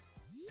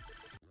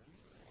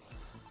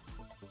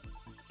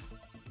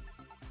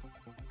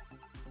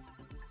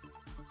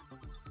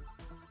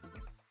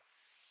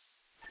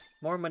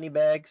 More money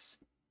bags.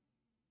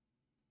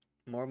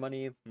 More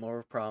money,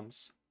 more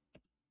proms.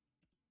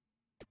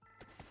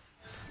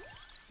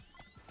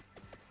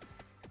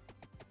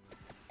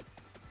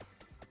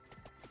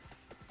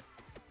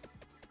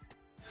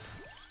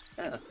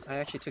 Yeah, I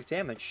actually took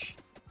damage.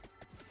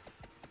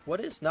 What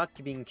is not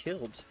being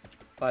killed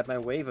by my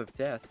wave of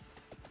death?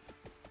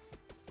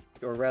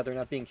 Or rather,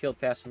 not being killed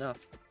fast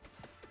enough.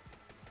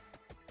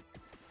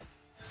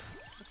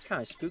 It's kind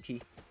of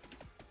spooky.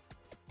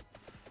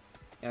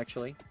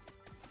 Actually.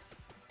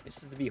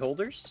 Is it the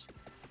Beholders?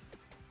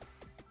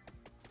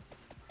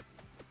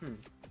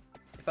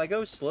 If I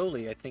go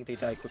slowly, I think they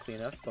die quickly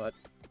enough, but...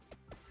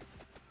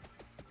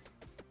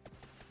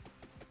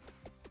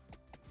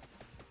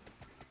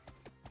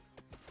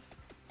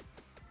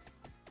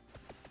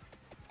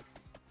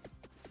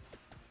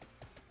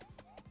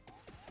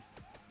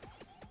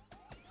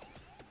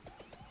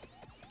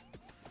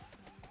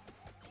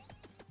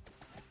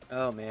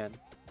 Oh man.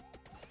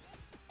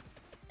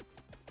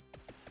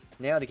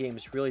 Now the game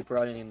is really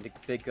broadening into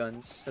big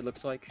guns, it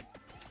looks like.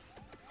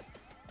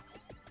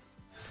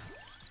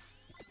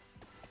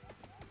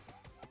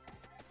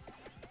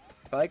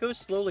 If I go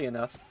slowly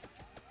enough,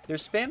 they're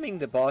spamming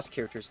the boss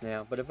characters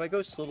now, but if I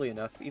go slowly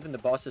enough, even the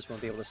bosses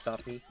won't be able to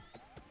stop me.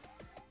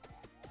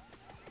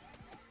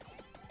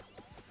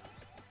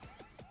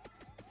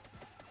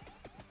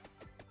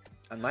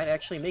 I might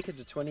actually make it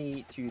to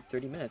 20 to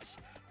 30 minutes.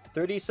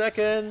 30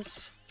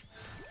 seconds!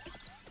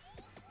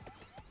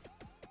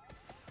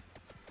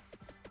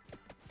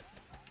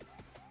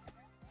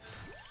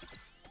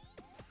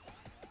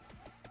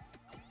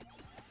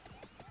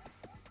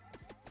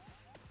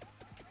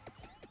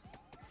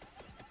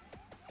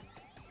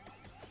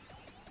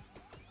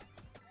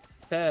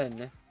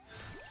 Ten,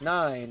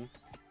 9,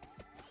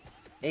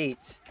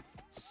 8,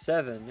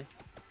 7,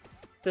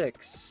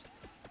 6,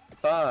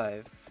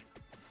 5,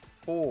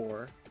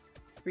 4,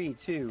 3,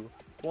 2,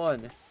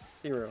 1,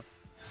 0.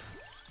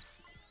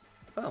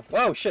 Oh,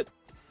 whoa, shit!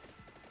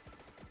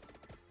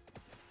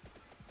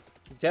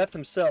 Death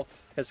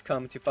himself has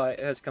come to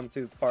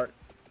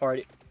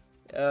party.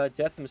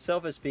 Death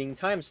himself is being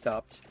time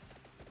stopped.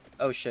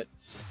 Oh shit.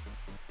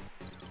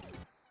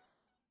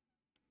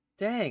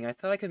 Dang, I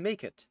thought I could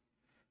make it.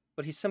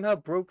 But he somehow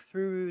broke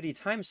through the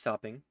time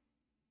stopping.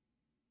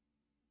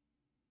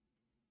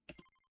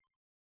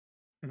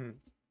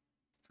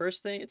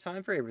 First thing,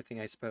 time for everything,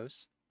 I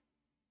suppose.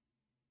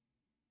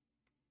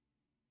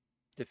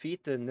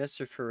 Defeat the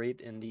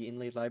Nesserferate in the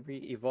Inlaid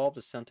Library. Evolve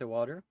the Santa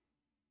Water.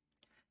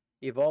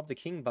 Evolve the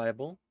King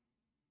Bible.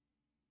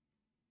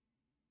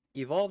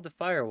 Evolve the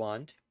Fire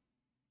Wand.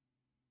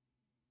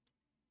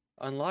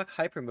 Unlock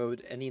Hyper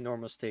Mode any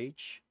normal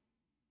stage.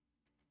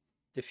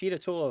 Defeat a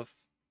total of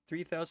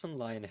 3,000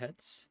 lion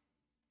heads.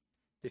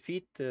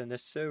 Defeat the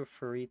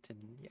Nesserferate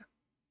and yeah.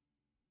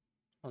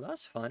 Well,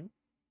 that's fun.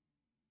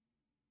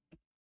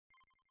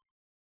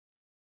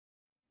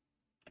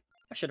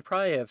 I should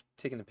probably have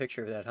taken a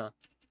picture of that, huh?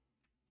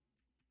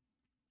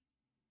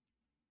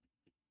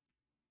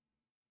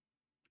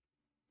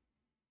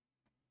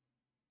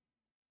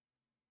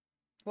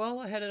 Well,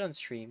 I had it on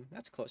stream.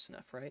 That's close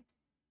enough, right?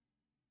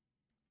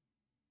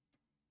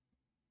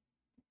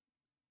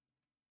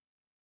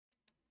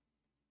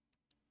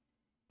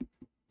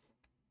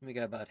 We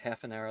got about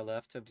half an hour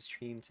left of the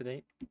stream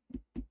today.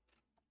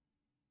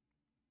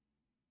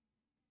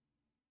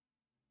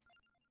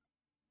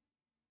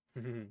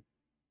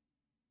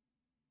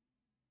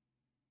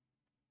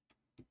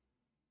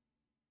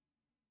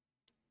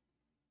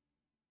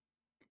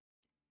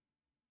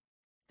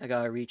 I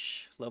gotta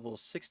reach level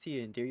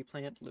 60 in Dairy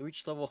Plant,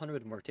 reach level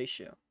 100 in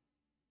Mortatio.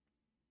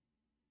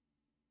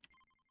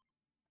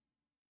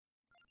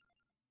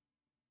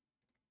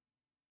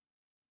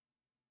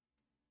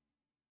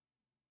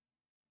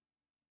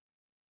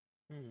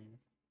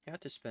 How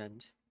to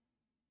spend.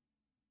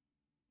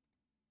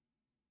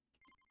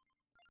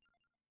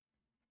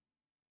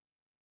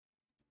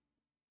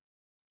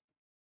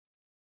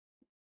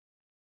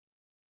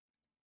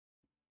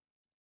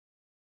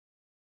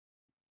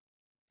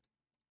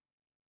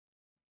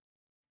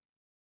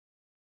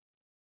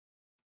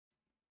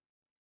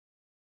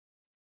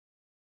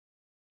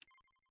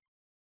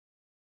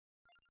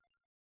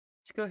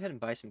 Let's go ahead and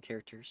buy some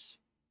characters.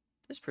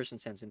 This person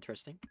sounds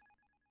interesting.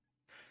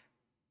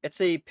 It's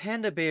a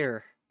panda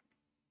bear.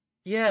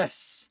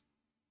 Yes!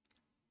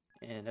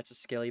 And that's a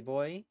skelly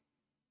boy.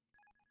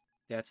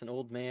 That's an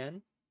old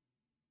man.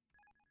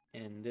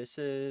 And this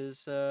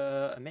is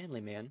a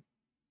manly man.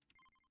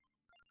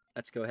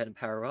 Let's go ahead and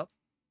power up.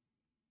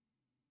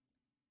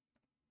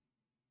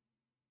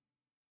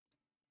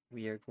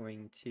 We are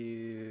going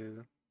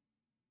to...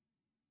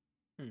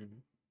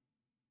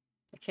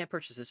 I can't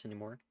purchase this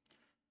anymore.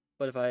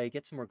 But if I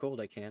get some more gold,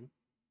 I can.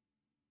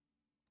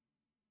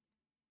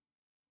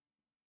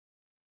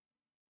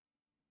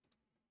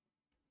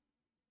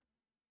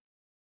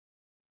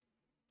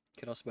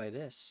 Could also buy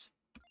this.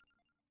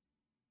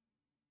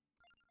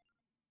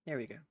 There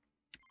we go.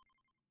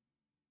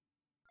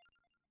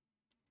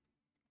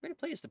 We're gonna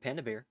play as the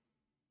panda bear.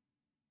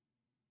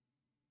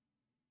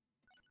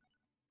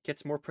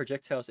 Gets more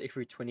projectiles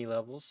every 20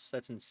 levels.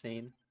 That's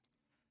insane.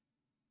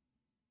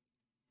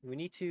 We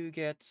need to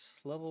get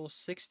level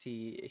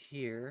 60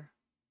 here.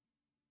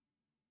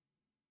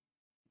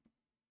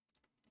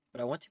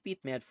 But I want to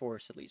beat Mad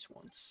Forest at least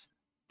once.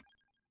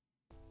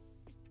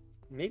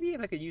 Maybe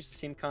if I could use the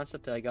same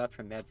concept that I got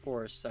from Mad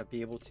Forest, I'd be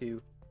able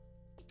to...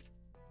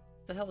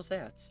 What the hell is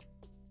that?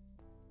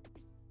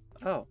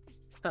 Oh.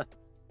 Huh.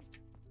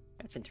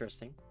 That's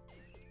interesting.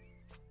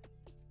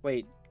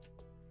 Wait.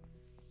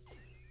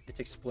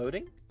 It's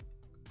exploding?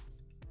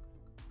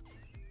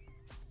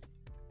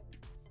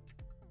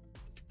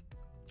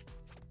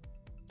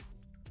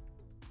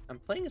 I'm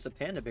playing as a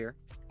panda bear.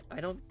 I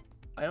don't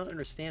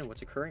understand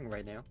what's occurring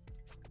right now.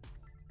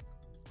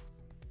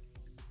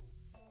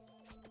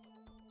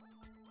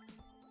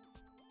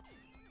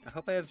 I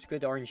hope I have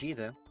good RNG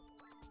though.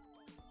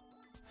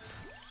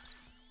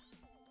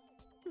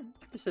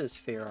 This is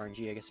fair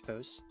RNG, I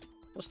suppose.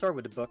 we'll start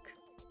with the book.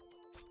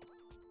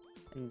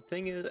 And the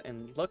thing is,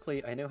 and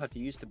luckily I know how to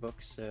use the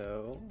book,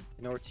 so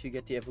in order to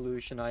get the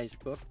evolutionized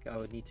book, I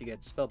would need to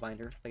get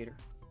Spellbinder later.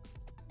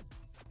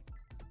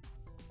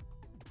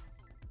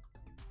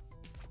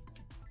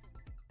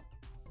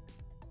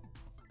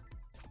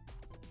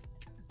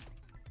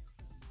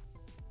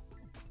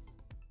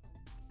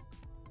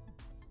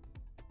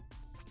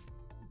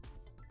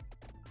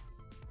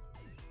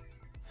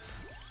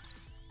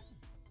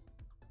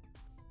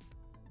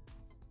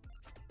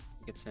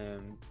 Get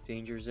some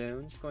danger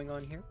zones going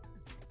on here.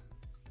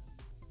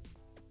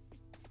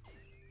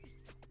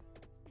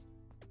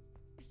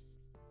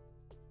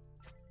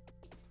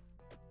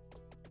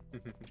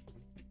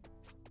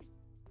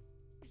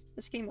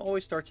 This game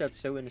always starts out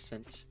so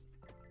innocent,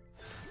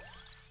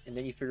 and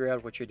then you figure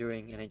out what you're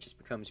doing and it just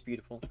becomes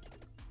beautiful.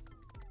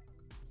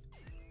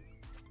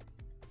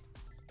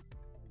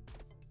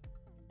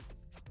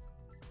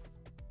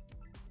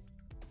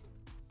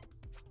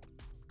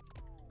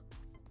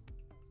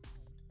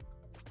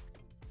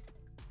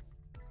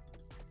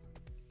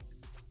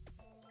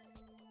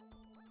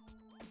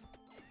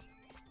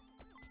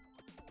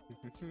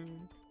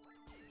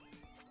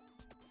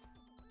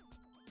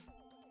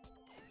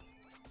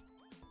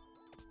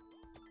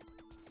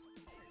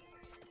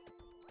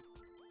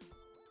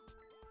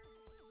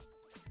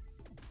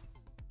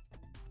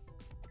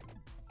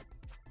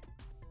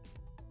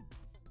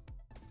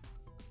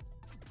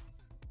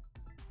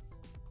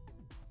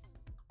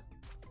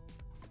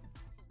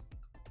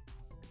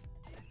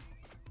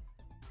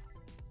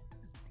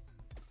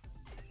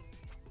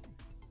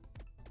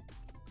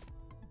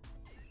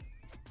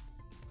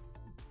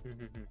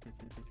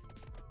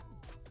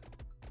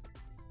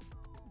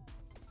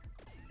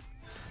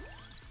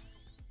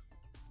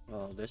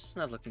 Well, this is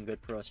not looking good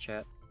for us,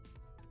 chat.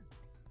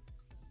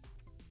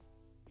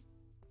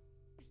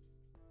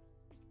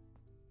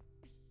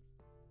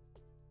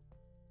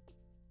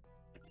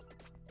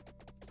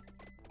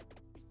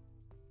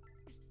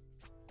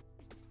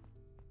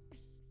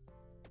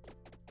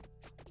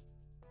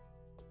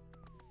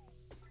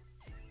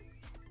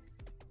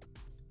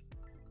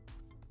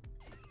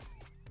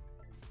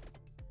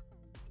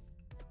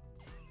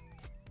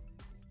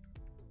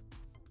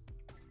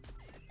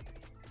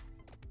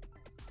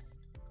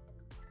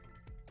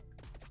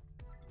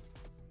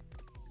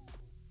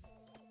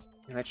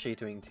 I'm actually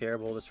doing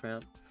terrible this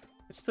round.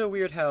 It's still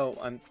weird how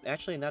I'm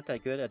actually not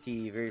that good at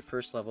the very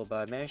first level,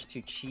 but I managed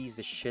to cheese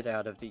the shit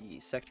out of the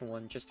second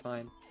one just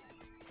fine.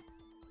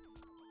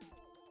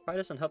 Probably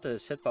doesn't help that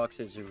his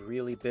hitbox is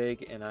really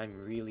big and I'm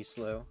really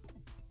slow.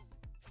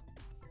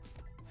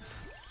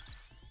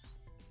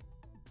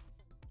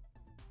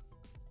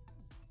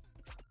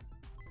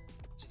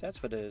 So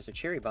that's what it is, a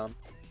cherry bomb.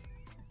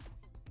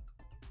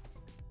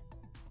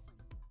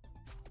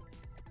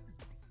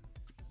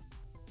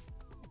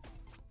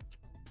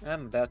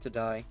 I'm about to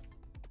die.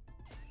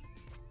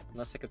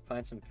 Unless I could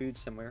find some food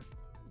somewhere.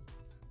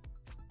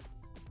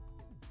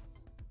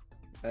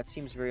 That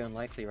seems very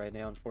unlikely right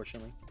now,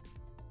 unfortunately.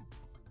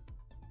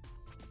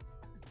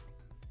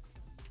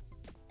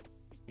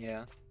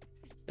 Yeah.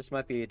 This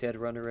might be a dead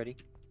run already.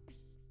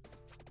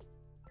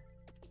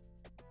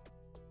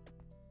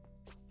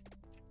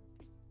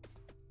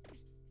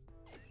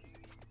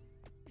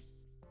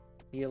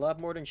 Need a lot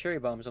more than cherry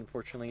bombs,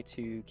 unfortunately,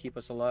 to keep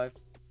us alive.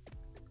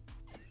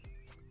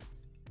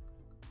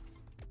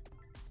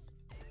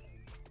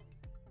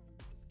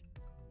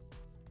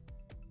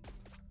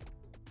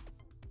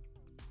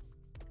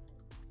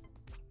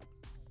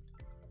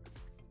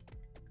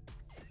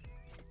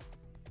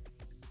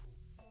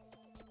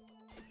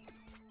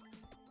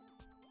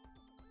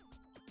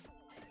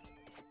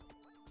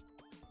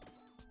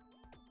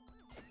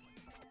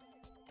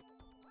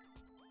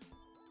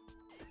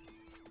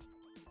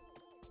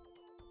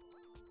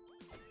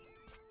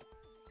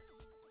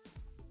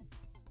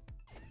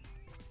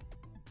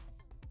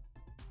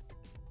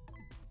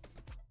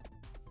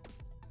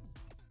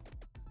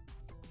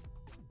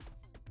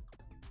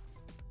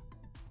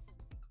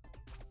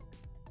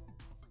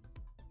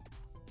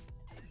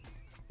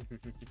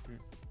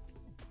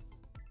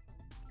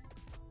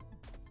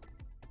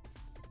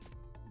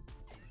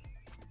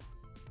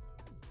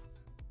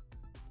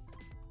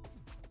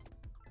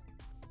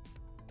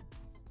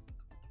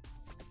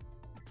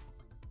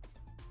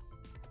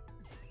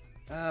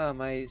 Ah,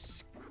 my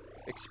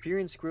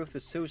experience growth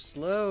is so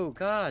slow,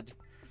 God!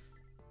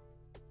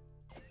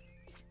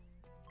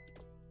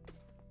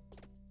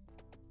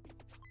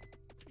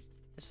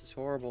 This is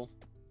horrible.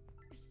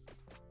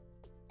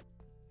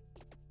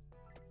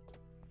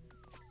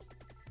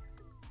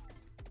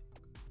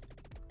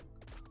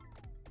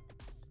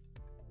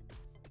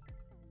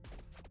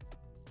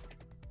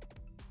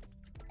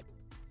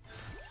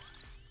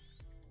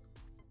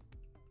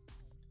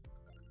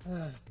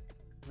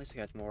 At least I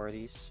got more of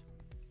these.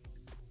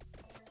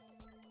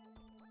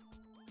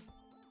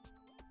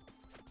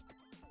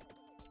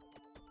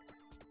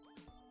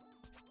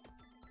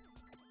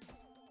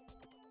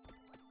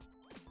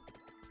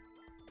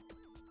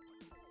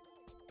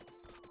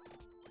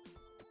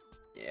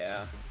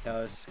 Yeah. That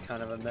was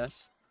kind of a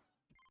mess.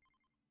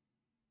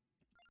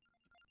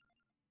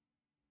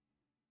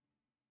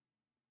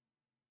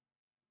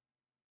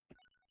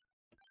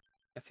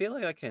 I feel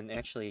like I can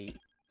actually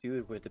do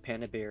it with the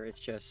Panda Bear, it's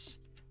just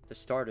the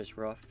start is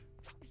rough.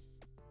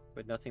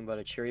 With nothing but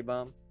a cherry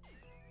bomb.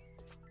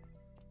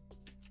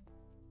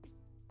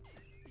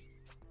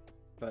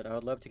 But I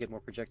would love to get more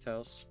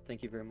projectiles.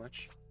 Thank you very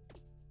much.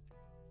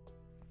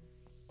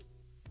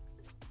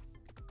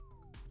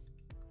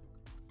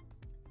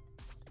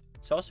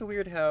 It's also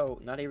weird how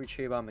not every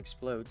cherry bomb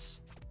explodes.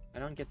 I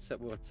don't get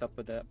what's up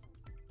with that.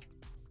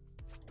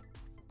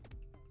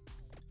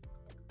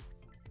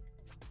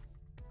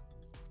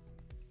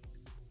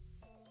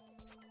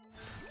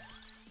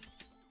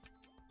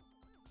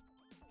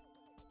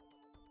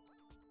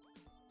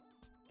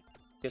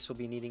 Guess we'll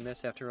be needing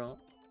this after all.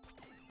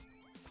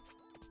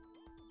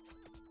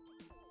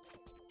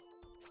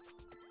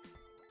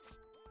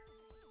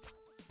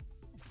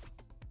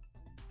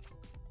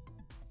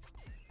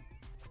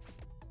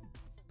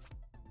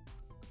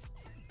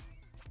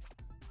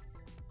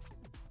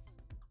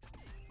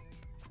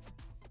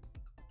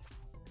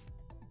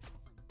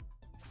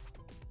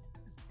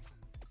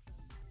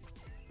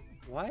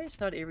 Why is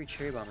not every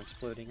cherry bomb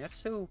exploding? That's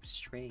so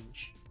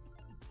strange.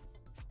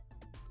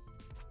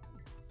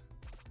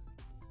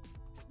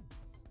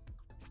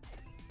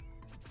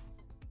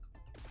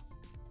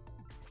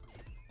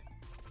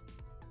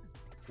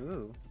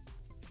 Ooh.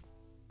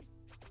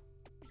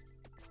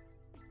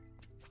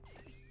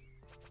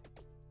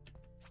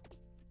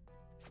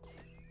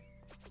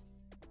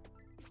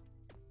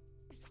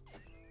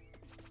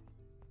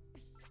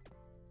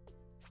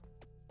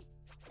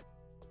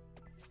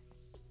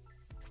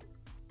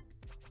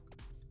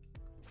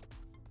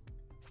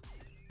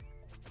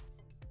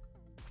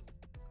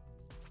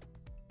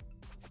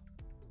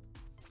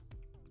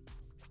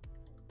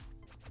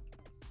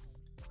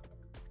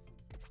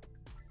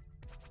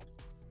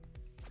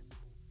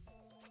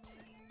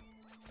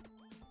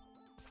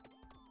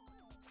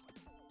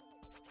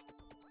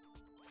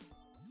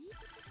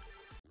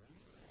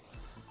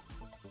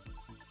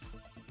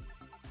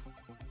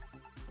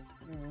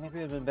 Maybe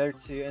it would have been better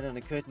to end on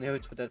a good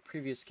note with that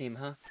previous game,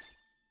 huh?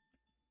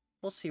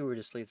 We'll see where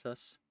this leads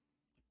us.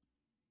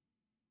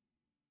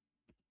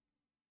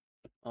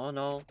 All in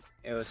all,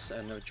 it was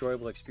an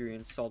enjoyable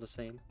experience all the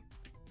same.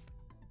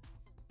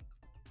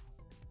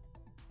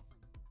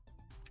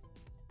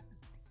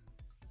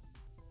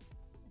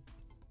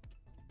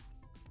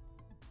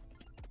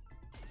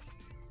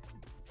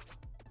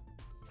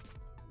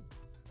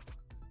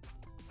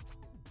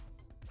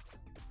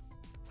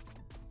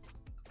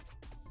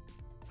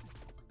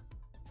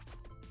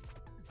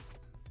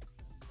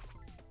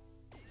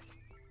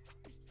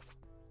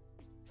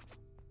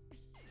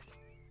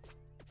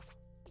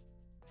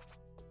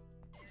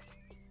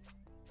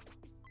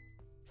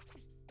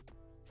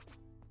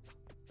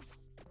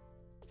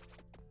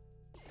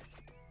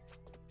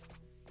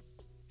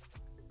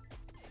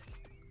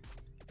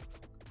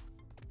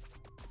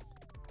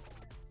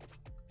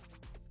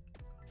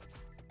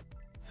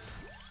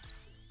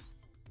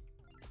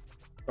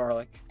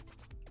 Garlic.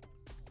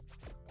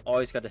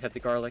 Always got to hit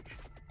the garlic.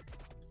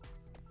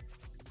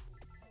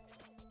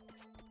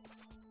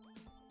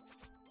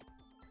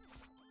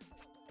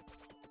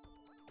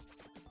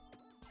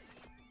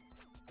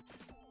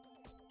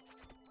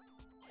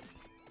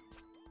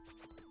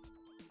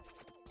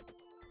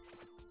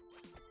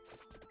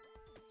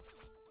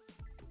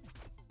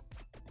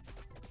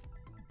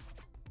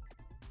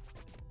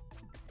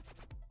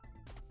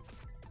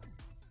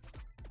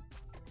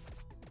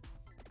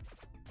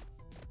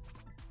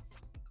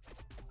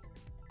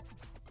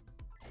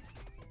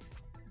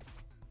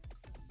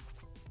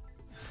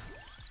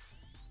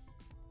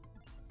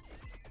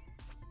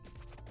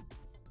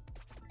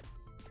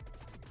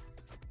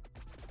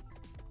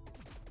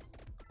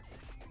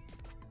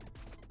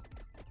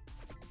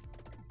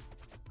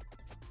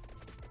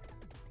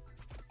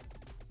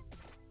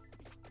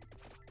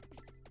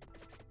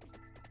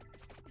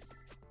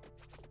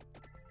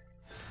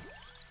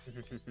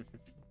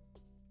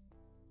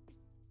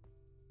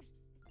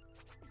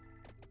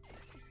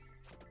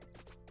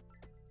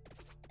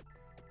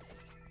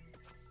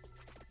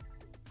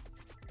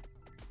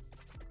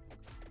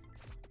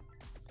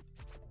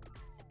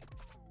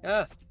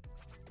 Ah!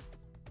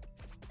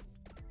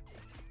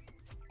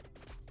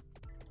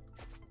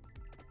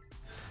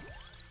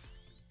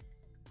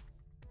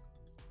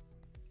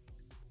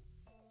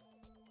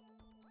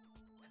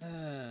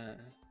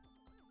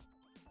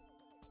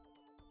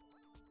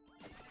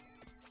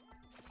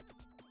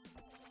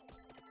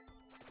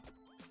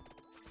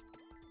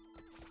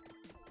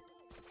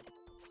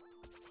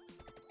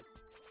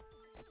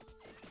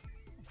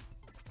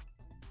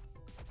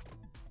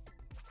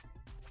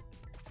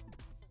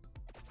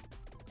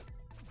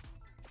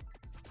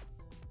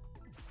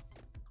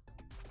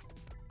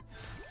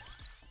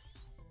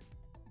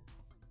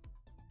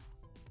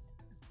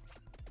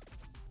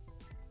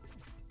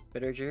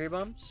 Better cherry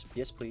bombs?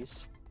 Yes,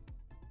 please.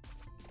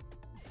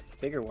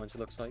 Bigger ones, it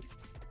looks like.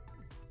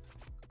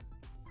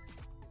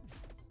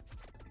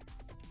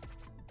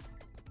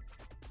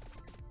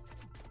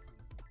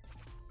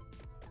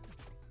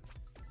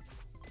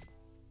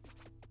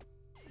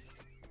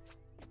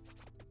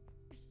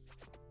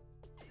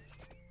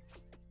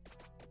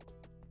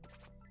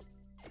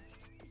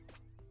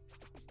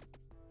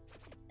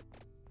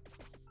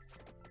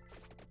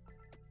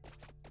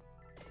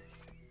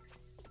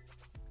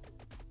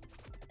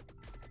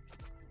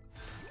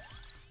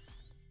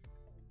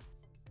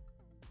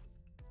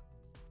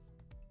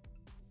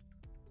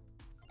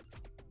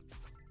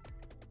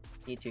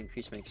 Need to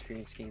increase my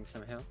experience gain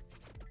somehow.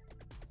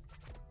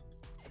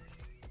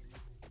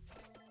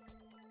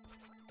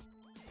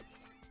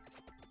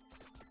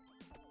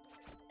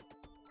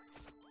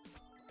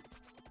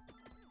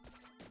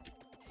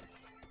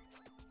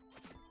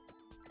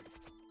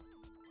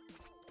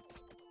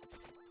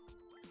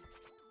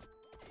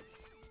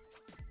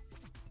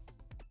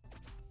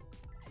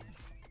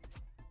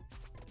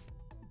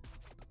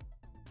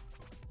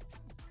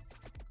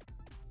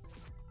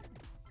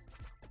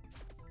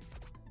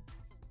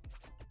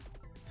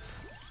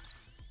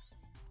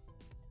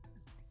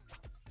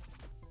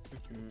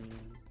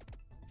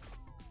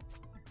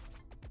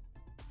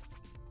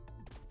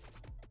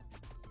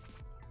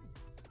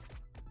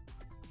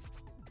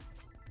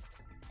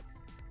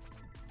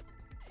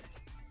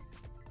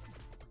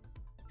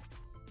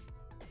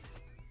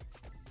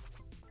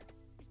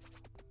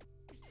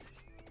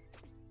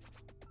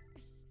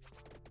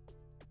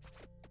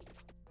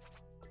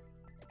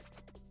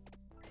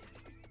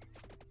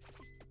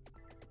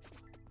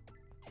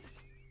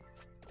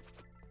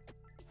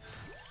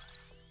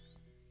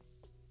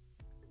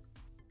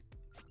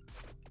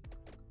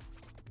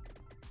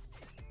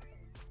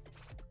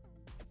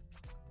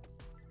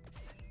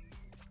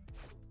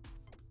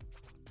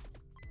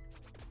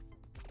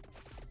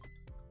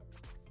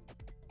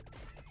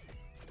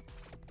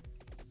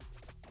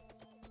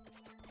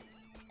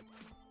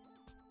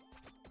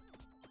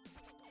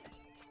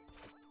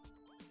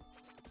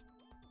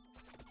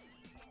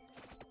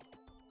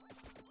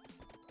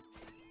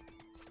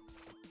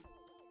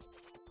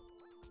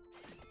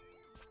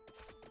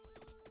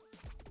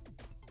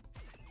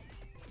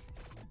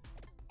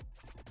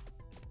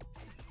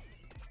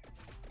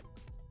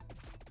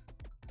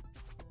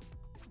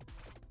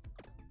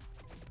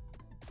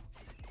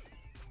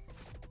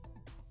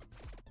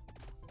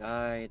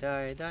 Die,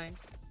 die, die.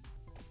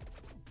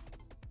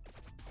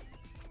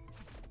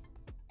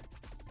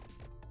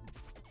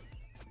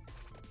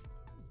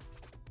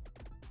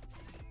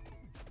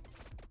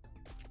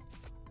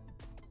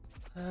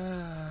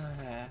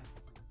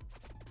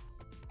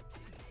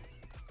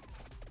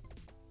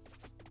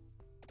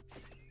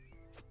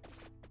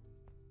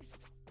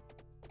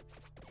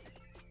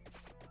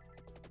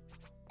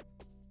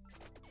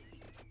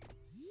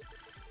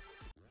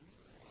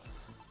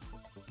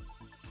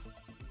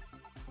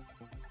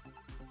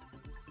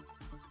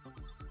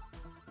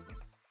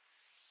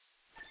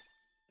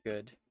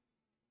 Good.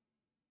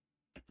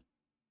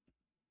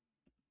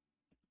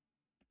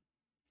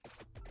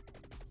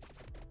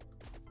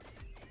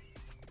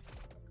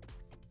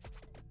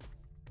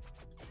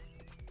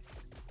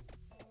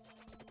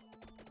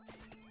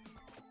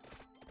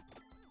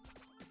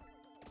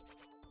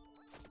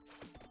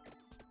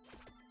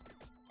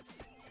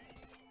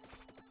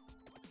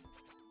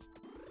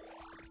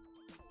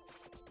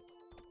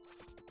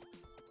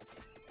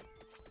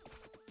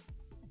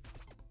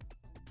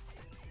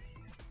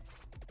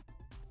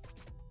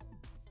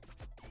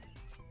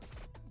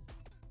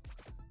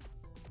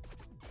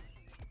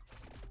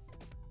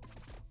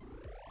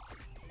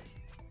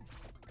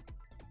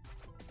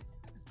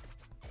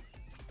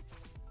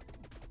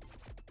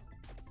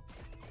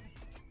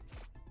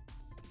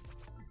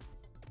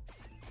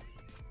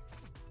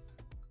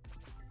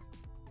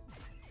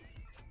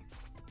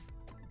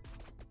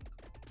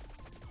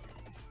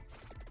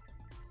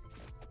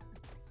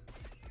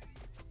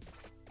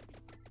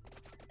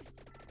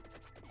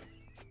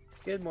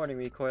 Good morning,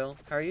 Recoil.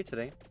 How are you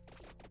today?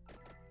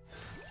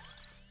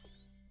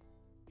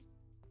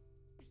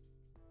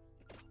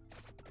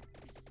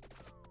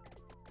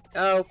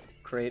 Oh,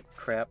 great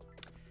crap.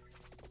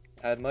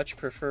 I'd much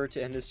prefer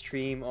to end the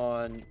stream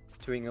on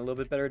doing a little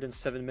bit better than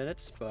 7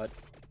 minutes, but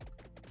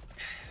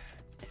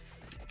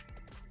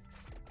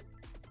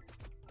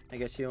I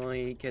guess you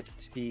only get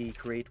to be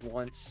great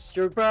once.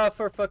 You're bro,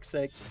 for fuck's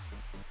sake.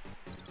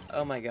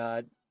 Oh my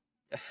god.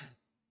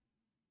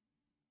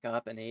 Got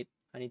up and ate.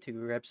 I need to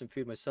grab some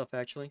food myself,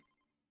 actually.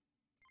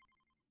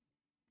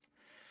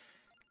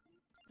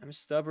 I'm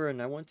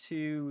stubborn. I want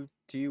to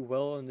do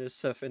well in this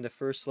stuff in the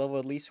first level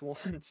at least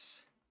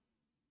once.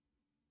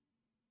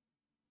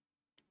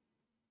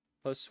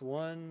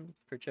 +1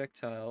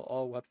 projectile,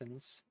 all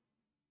weapons.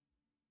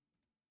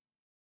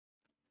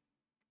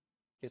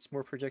 Gets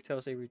more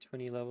projectiles every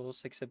 20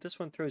 levels, except this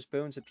one throws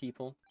bones at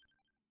people.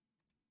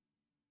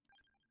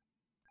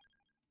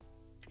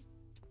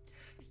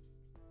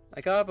 I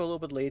got up a little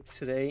bit late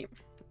today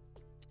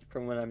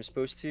from when I'm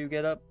supposed to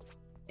get up,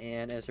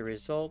 and as a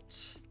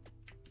result,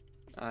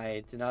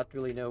 I did not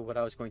really know what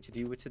I was going to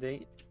do with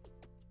today,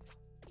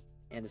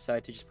 and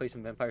decided to just play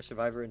some Vampire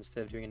Survivor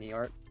instead of doing any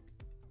art.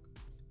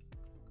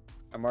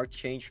 A marked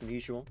change from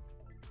usual.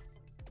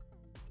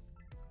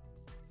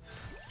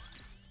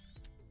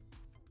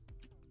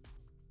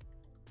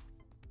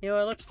 You know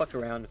what, let's fuck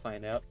around and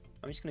find out.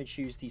 I'm just gonna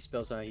choose these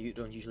spells I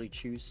don't usually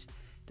choose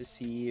to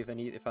see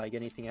if I get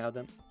anything out of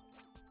them.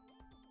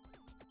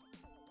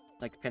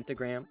 Like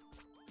Pentagram.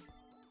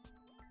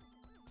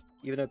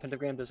 Even though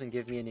Pentagram doesn't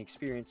give me any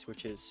experience,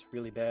 which is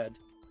really bad.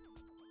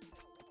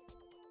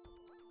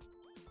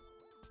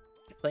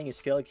 Playing a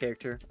scaly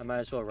character, I might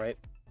as well, right?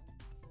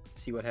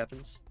 See what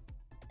happens.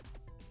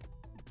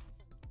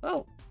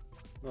 Oh!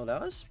 Well,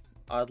 that was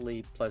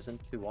oddly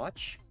pleasant to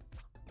watch.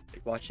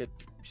 Like, watch it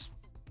just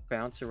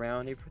bounce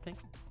around everything.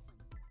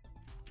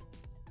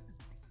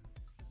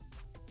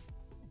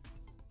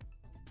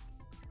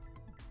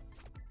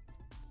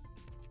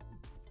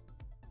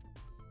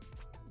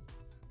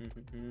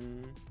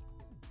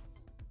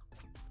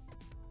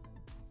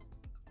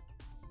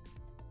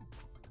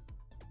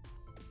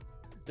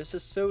 This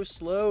is so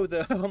slow,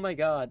 though. Oh my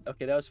god.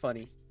 Okay, that was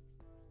funny.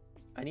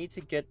 I need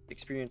to get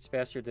experience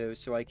faster, though,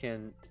 so I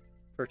can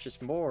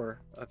purchase more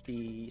of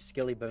the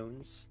Skelly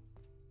Bones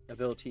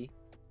ability.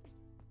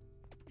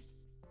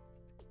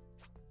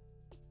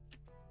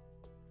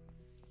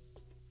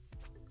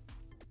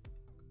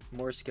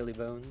 More Skelly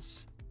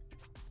Bones.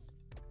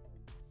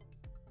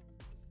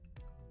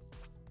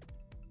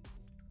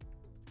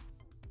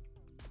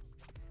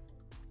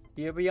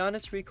 Yeah, to be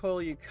honest,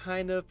 Recoil, you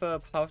kind of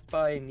popped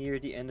by near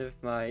the end of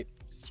my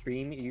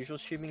usual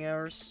streaming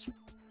hours,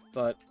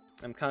 but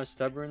I'm kind of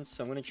stubborn,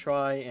 so I'm gonna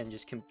try and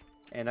just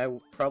and I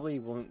probably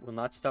will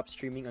not stop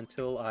streaming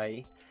until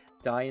I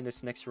die in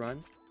this next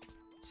run.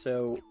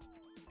 So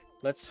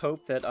let's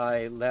hope that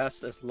I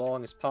last as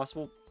long as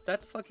possible.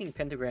 That fucking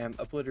pentagram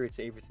obliterates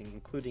everything,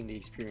 including the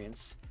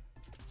experience.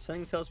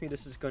 Something tells me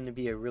this is going to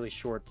be a really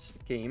short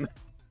game.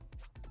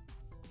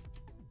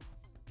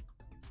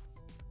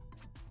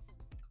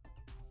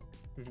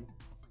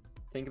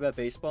 Think about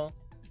baseball?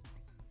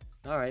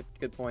 Alright,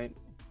 good point.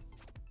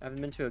 I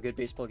haven't been to a good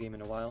baseball game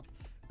in a while.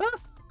 Ah!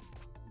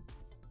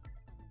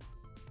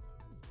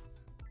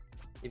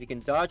 If you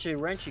can dodge a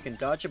wrench, you can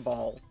dodge a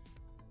ball.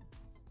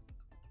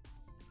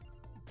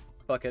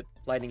 Fuck it.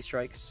 Lightning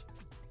strikes.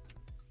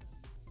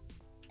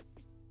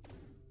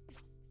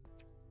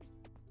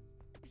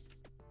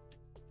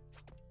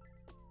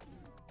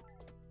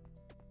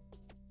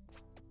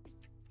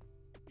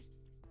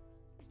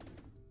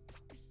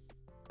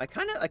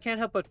 I can't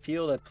help but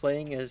feel that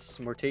playing as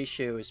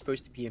Mortatio is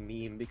supposed to be a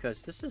meme,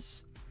 because this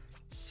is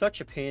such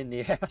a pain in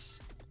the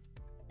ass.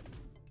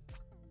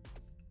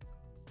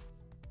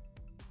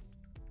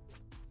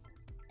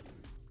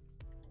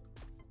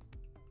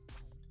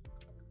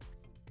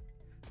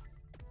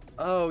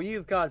 Oh,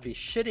 you've got to be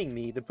shitting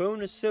me. The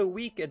bone is so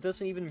weak it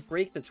doesn't even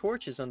break the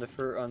torches on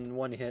on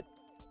one hit.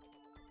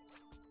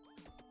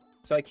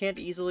 So I can't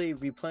easily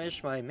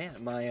replenish my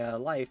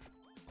life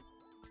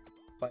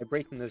by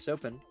breaking those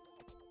open.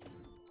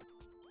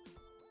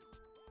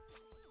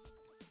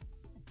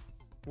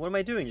 What am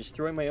I doing? Just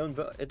throwing my own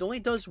bow? It only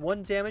does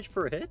 1 damage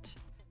per hit?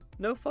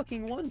 No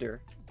fucking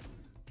wonder.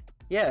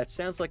 Yeah, it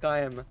sounds like I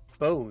am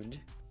boned.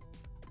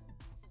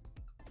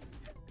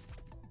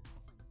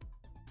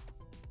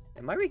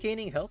 Am I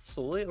regaining health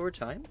slowly over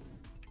time?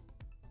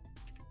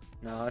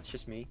 No, that's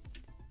just me.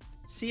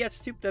 See,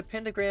 that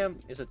pentagram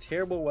is a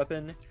terrible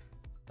weapon.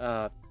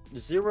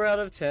 0 out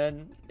of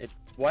 10. It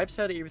wipes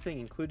out everything,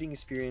 including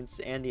experience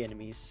and the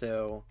enemies,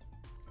 so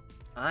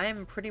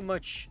I'm pretty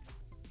much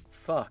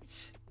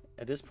fucked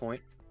at this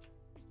point.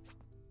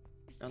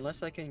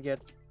 Unless I can get...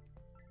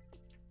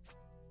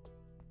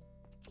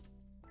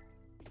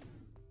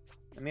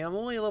 I mean, I'm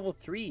only level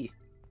 3.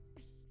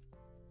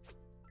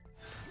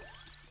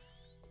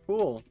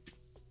 Cool.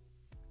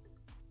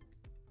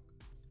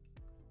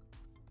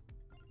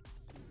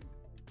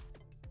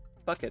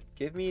 Fuck it.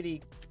 Give me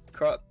the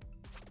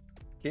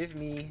Give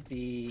me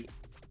the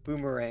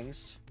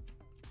boomerangs.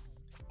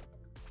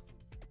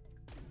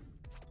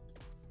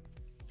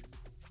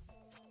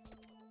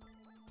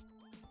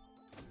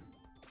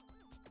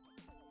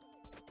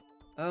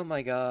 Oh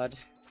my god.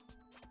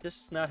 This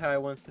is not how I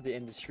wanted to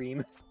end the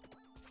stream.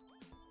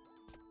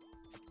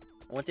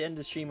 I want to end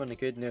the stream on a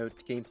good note,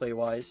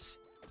 gameplay-wise.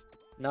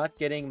 Not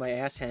getting my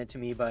ass handed to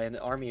me by an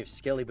army of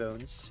skelly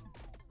bones.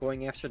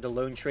 Going after the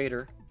lone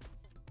trader.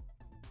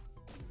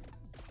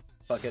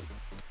 Fuck it.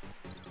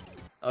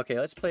 Okay,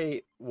 let's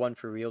play one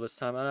for real this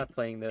time. I'm not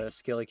playing the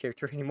skelly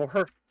character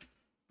anymore.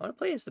 I want to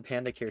play as the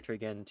panda character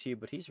again, too,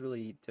 but he's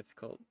really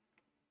difficult.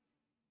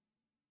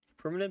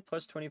 Permanent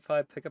plus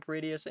 25 pickup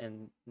radius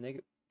and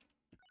negative...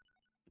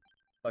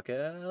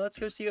 Okay, let's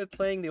go see what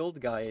playing the old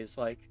guy is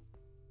like.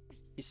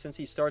 Since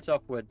he starts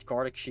off with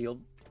Garlic Shield.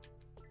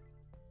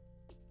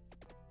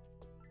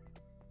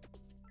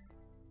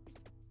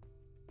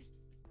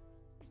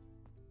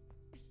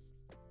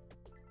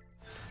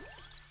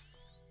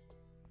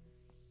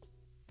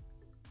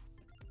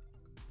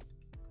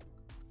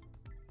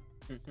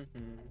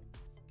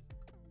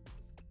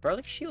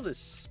 Garlic Shield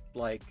is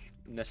like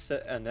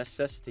a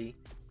necessity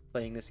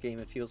playing this game,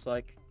 it feels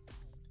like.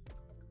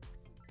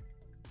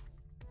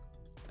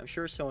 I'm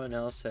sure someone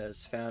else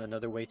has found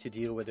another way to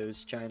deal with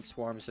those giant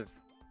swarms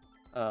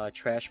of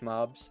trash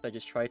mobs that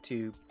just try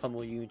to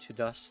pummel you into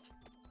dust.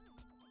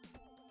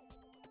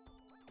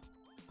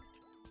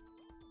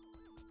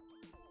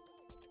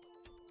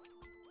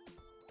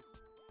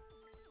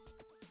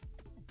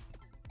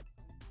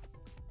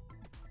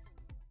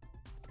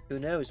 Who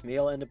knows? Maybe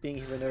I'll end up being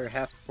here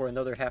for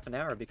another half an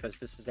hour because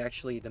this is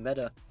actually the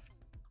meta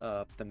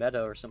the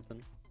meta or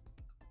something.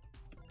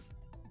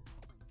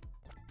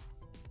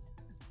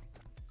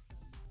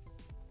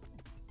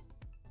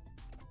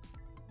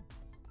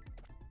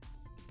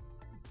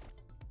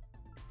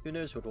 Who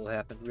knows what will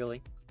happen,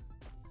 really?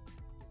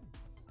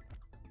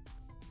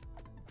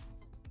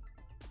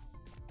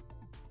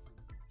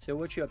 So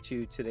what you up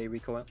to today,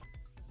 Rico?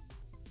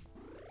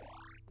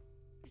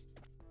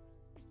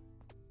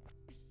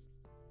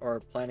 Or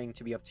planning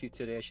to be up to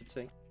today, I should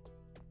say.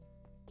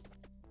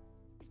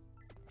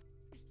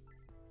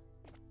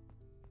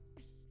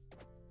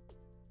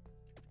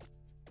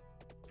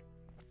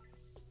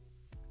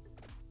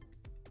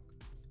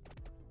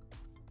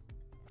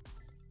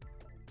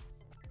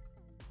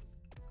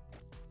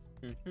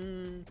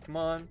 Come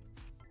on.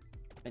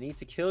 I need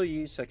to kill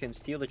you so I can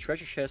steal the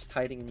treasure chest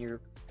hiding in your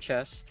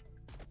chest.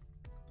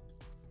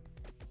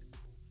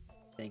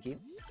 Thank you.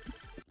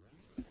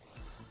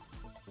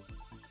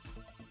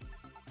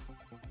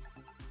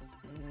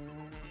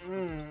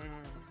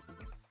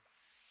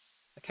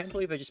 I can't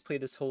believe I just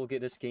played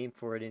this game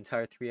for the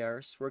entire 3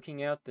 hours,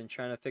 working out, then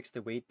trying to fix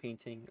the weight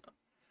painting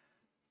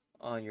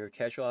on your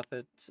casual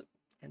outfit,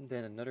 and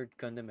then another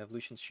Gundam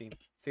Evolution stream.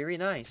 Very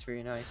nice,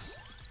 very nice.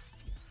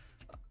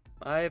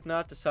 I have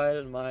not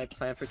decided on my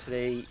plan for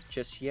today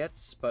just yet,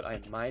 but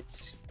I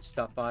might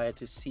stop by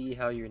to see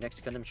how your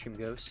next Gundam stream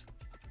goes.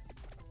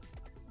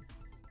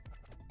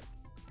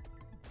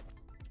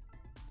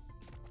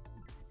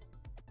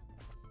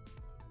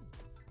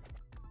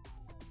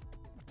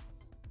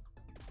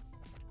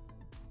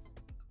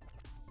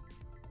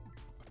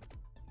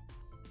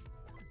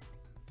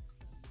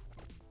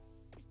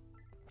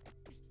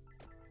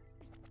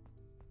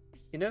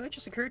 You know, it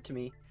just occurred to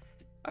me.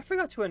 I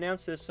forgot to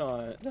announce this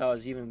on that I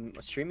was even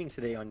streaming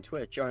today on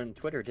Twitch or on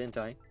Twitter, didn't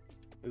I?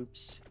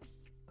 Oops.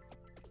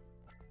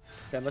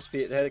 That must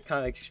be that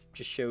kind of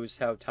just shows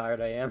how tired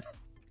I am,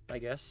 I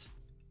guess.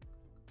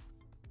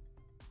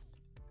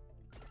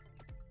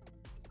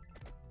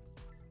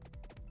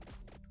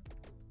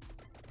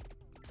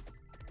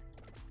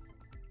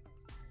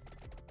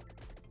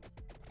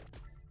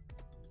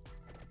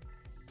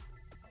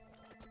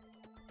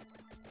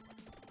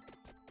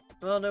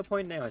 Well, no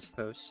point now, I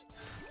suppose.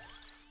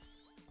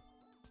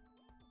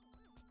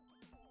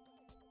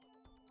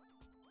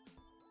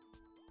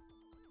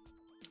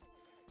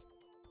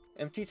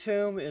 Empty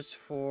Tomb is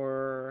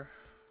for...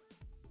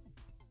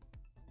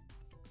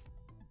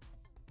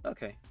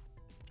 Okay,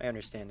 I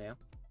understand now.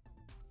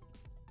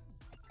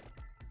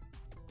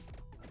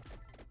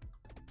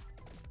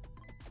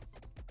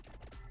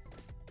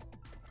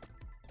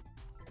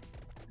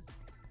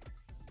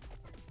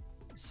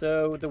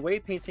 So, the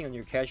weight painting on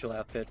your casual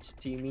outfit,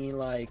 do you mean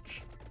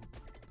like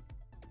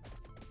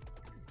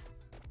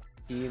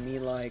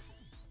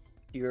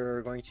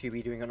you're going to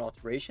be doing an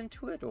alteration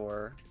to it,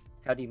 or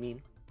how do you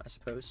mean, I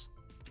suppose?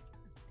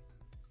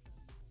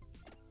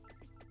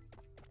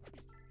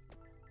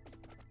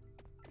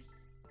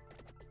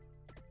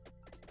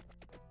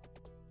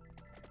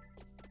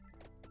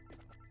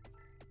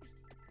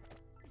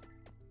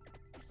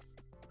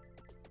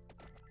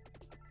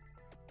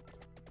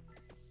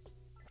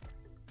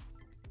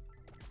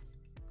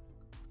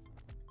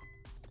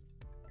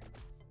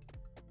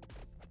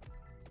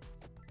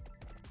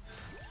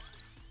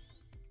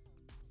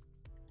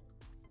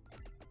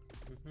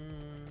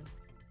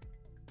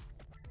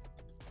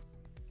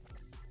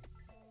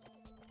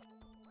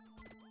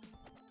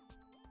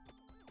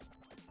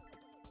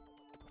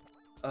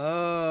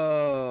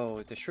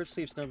 Oh, the shirt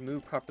sleeves don't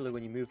move properly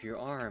when you move your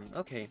arm.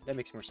 Okay, that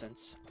makes more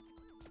sense.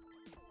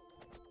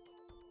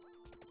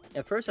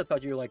 At first I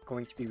thought you were like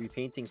going to be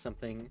repainting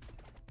something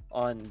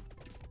on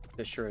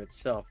the shirt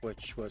itself,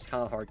 which was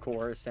kind of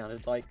hardcore, it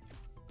sounded like.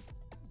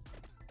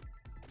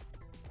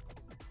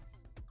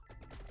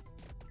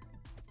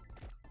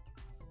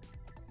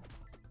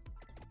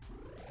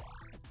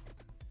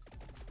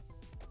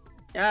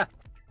 Ah!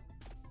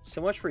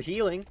 So much for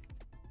healing.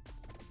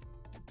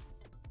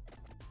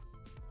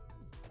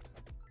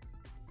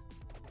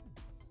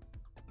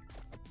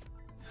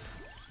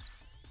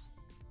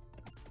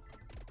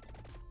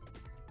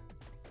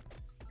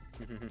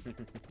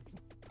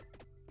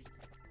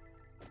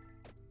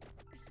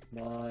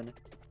 Come on.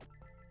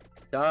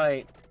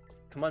 Die.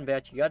 Come on,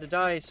 Bat. You gotta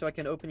die so I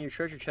can open your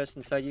treasure chest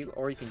inside you,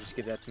 or you can just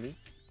give that to me.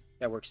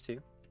 That works too.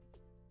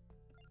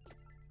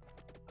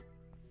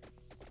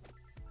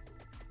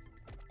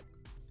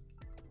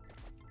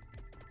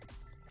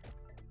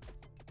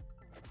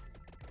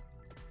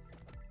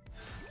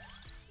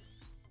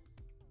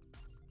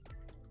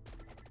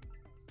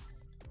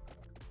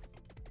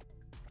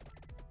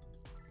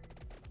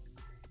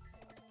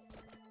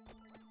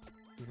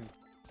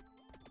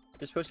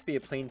 It's supposed to be a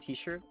plain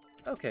t-shirt?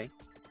 Okay.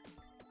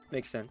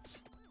 Makes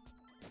sense.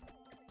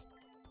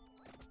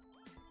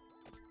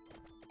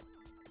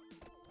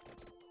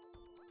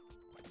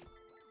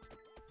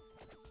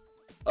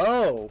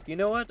 Oh, you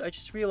know what? I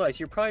just realized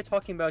you're probably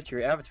talking about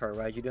your avatar,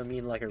 right? You don't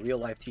mean like a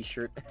real-life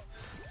t-shirt.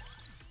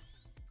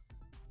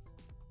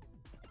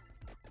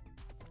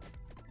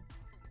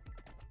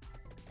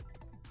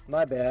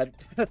 My bad.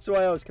 That's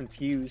why I was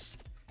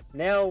confused.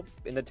 Now,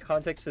 in the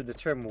context of the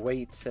term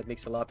weight, that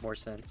makes a lot more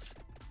sense.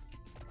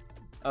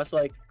 I was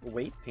like,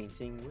 weight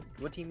painting?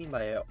 What do you mean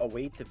by a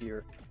weight of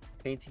your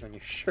painting on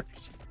your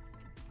shirt?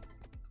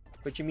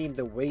 But you mean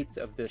the weight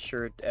of the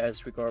shirt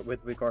as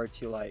with regard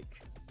to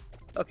like...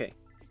 Okay,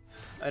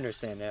 I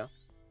understand now.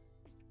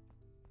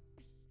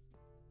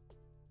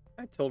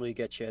 I totally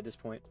get you at this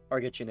point. Or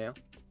get you now.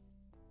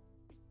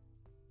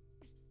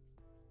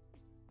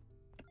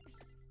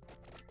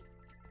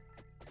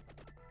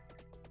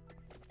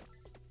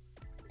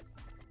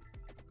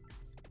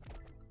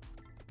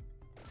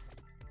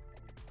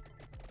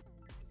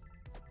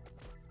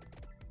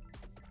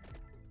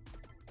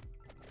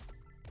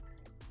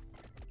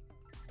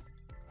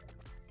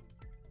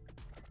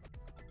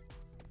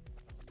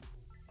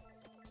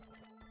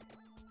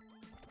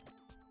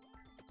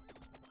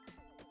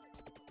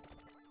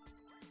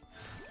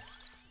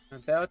 I'm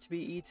about to be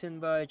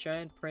eaten by a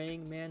giant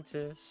praying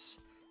mantis.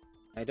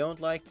 I don't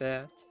like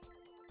that.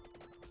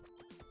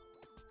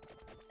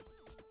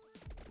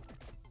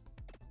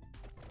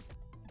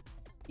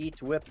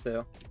 Eat whip,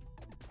 though.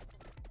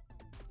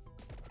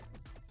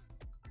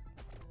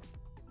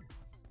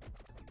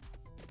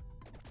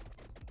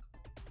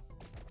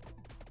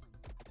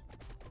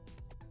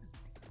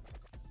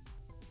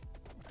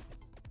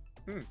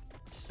 This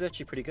is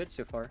actually pretty good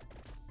so far.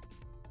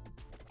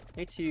 I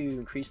need to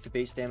increase the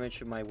base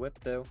damage of my whip,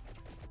 though.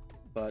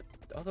 But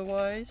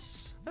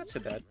otherwise, not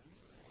so bad.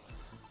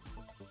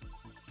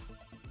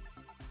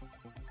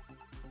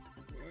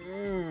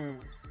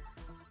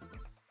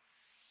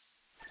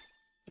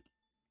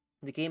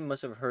 The game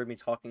must have heard me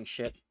talking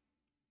shit.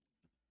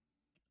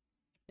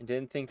 And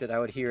didn't think that I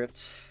would hear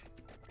it.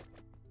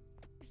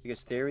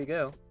 Because there we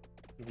go.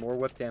 More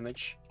whip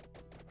damage.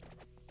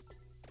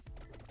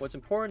 What's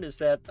important is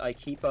that I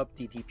keep up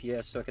the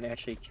DPS so I can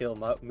actually kill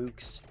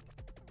mooks.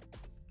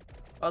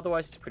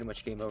 Otherwise, it's pretty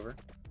much game over.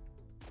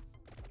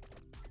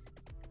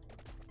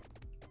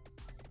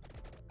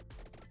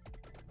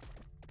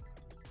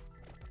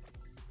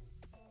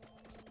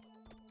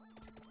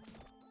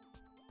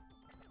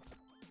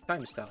 Time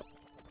to stop.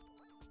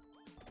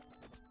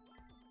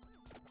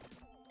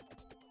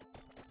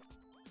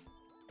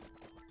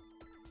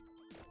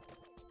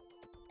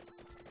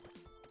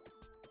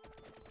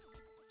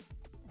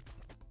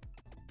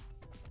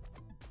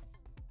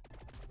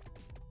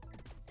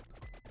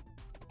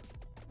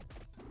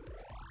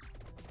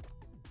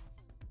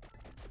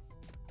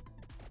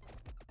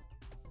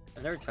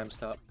 Another time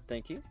stop.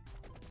 Thank you.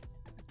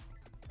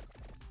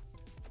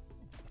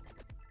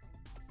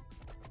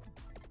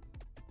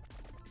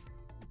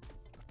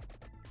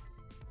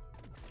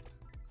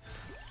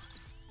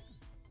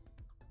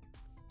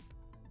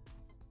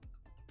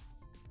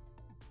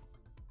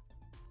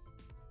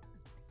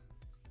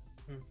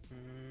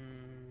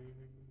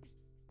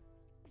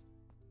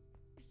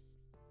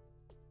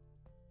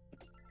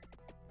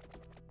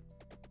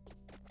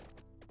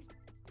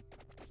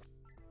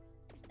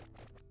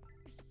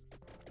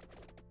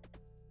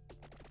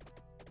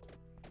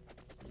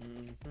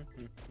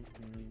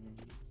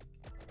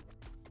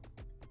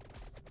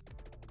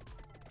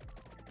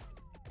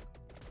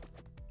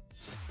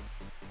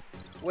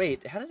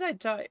 Wait, how did I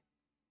die?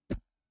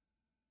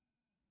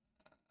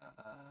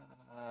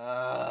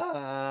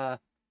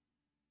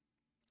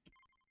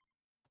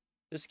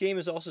 This game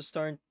is also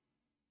starting to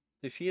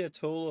defeat a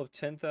total of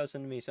 10,000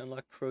 enemies.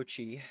 Unlock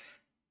Croce.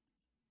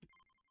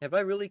 Have I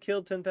really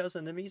killed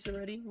 10,000 enemies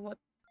already? What?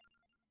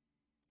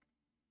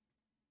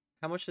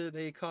 How much did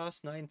they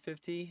cost?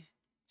 $9.50.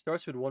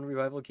 Starts with 1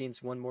 revival,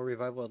 gains 1 more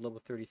revival at level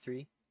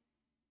 33.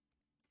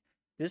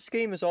 This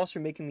game is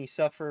also making me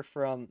suffer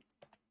from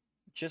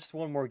just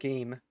one more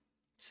game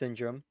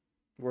syndrome,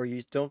 where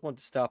you don't want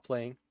to stop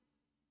playing.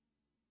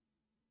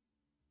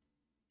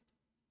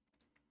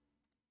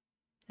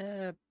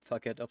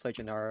 Fuck it, I'll play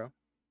Gennaro.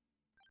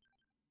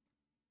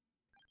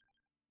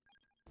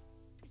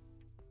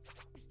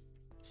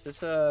 Is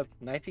this a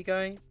knifey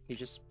guy? He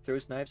just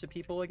throws knives at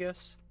people, I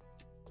guess?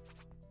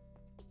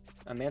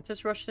 A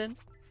mantis rushed in?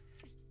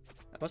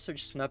 I must have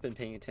just not been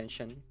paying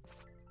attention.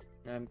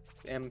 I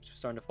am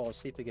starting to fall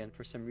asleep again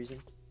for some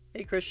reason.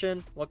 Hey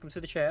Christian, welcome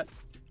to the chat.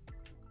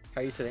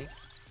 How are you today?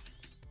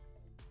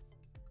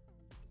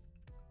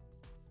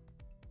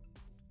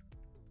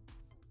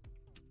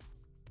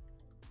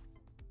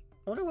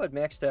 I wonder what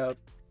maxed out.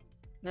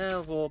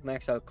 Nah, we'll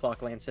max out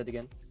Clock Lancet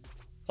again.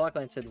 Clock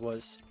Lancet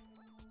was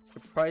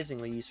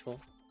surprisingly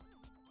useful.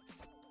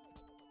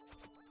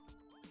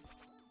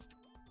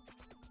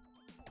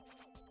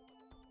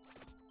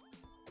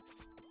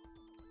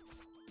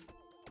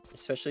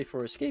 Especially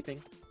for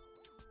escaping.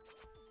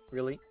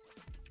 Really.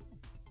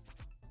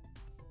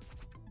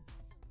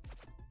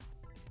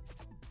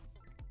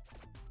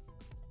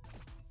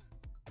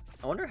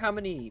 I wonder how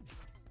many...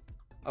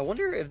 I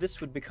wonder if this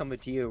would become a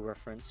Dio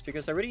reference,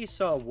 because I already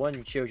saw one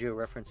JoJo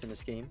reference in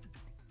this game.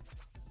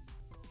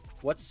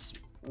 What's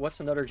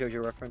another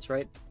JoJo reference,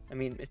 right? I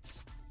mean,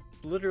 it's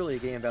literally a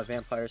game about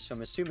vampires, so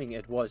I'm assuming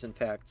it was, in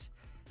fact,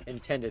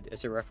 intended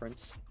as a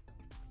reference.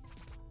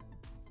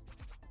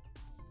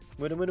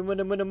 Muda muda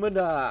muda muda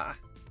muda.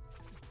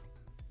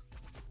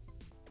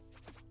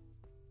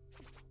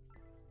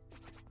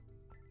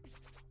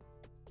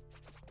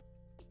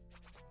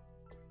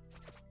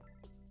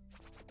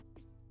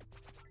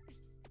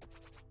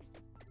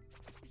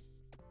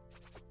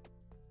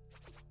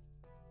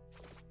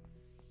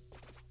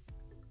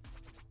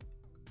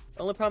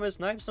 The only problem is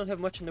knives don't have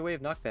much in the way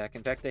of knockback.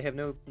 In fact, they have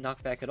no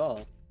knockback at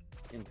all.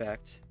 In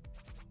fact.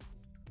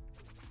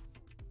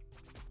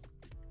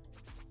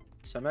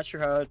 So I'm not sure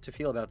how to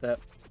feel about that.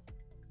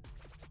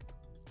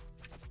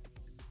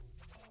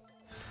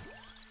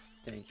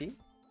 Thank you.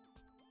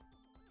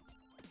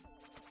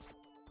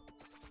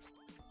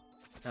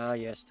 Ah,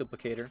 yes,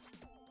 duplicator.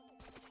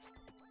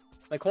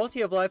 My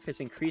quality of life has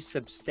increased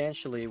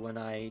substantially when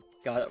I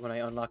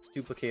unlocked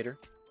duplicator.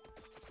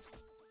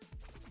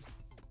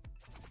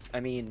 I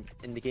mean,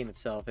 in the game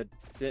itself,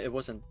 it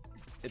wasn't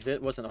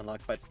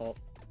unlocked by default.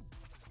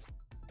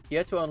 You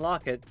had to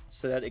unlock it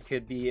so that it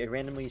could be a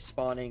randomly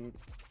spawning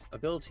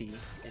ability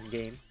in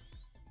game.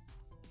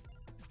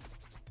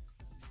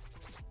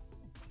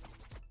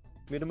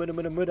 Muda muda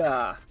muda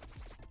muda.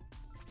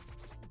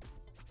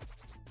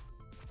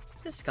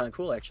 This is kind of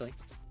cool, actually.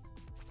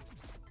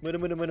 Muda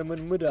muda muda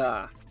muda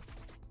muda.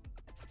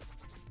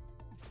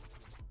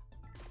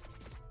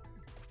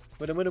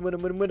 Muda muda muda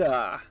muda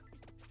muda.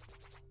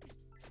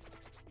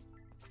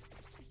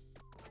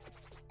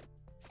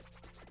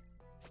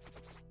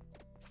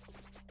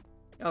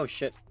 Oh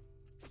shit.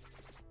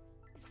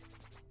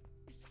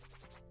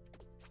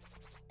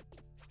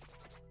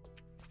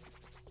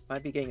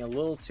 Might be getting a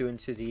little too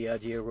into the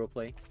Dio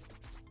roleplay.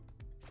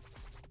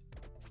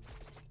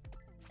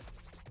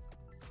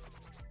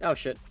 Oh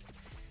shit.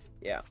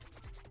 Yeah.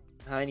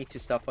 I need to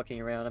stop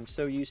fucking around. I'm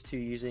so used to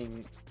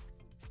using,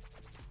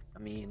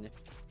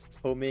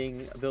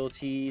 homing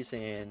abilities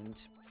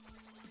and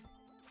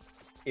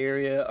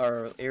area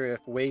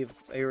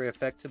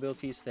effect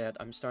abilities that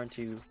I'm starting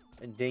to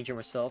endanger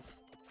myself.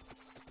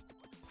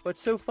 But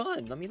it's so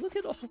fun. I mean, look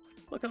at all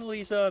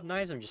these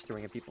knives I'm just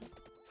throwing at people.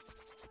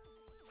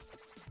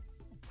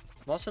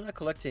 I'm also not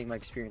collecting my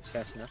experience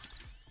fast enough.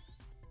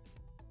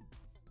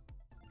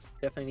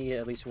 Definitely need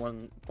at least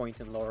 1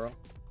 point in Laurel.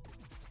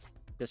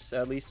 Just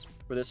at least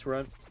for this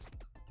run.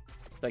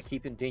 So I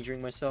keep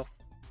endangering myself.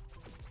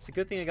 It's a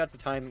good thing I got the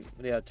time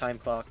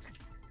clock,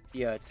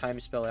 the time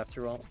spell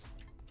after all.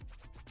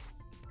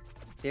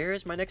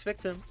 There's my next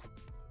victim.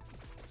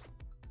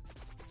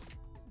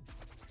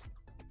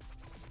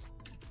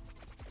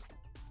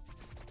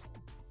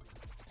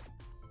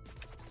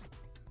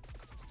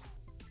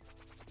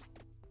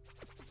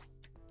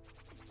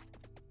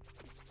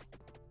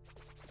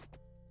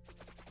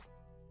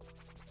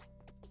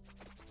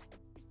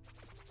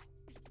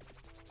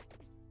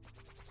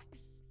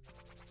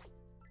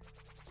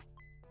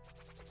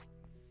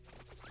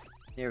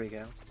 There we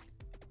go.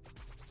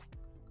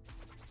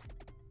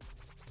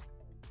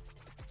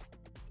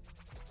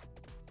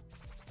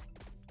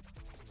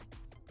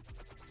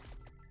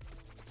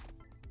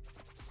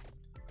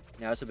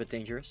 Now it's a bit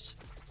dangerous.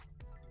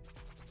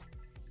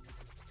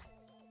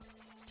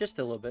 Just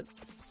a little bit.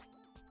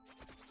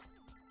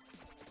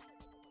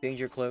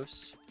 Danger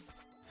close.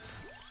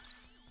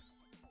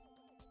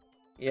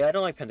 Yeah, I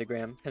don't like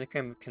Pentagram.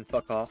 Pentagram can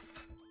fuck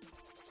off.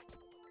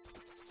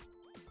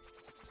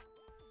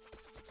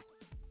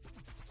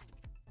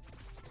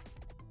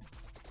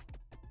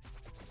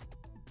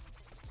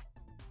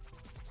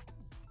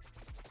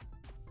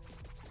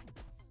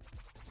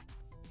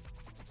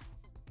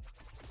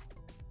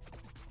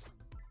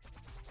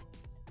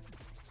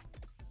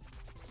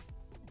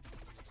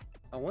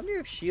 I wonder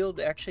if shield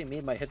actually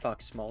made my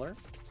hitbox smaller,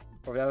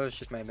 or that was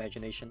just my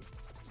imagination.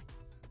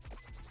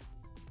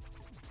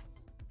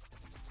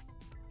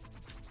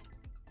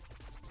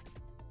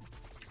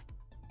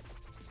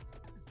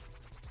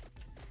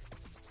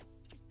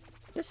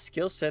 This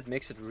skill set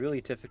makes it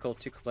really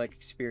difficult to collect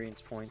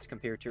experience points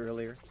compared to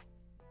earlier.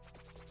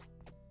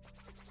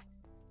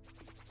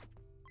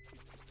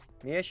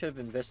 Maybe I should have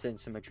invested in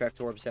some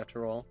attract orbs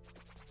after all.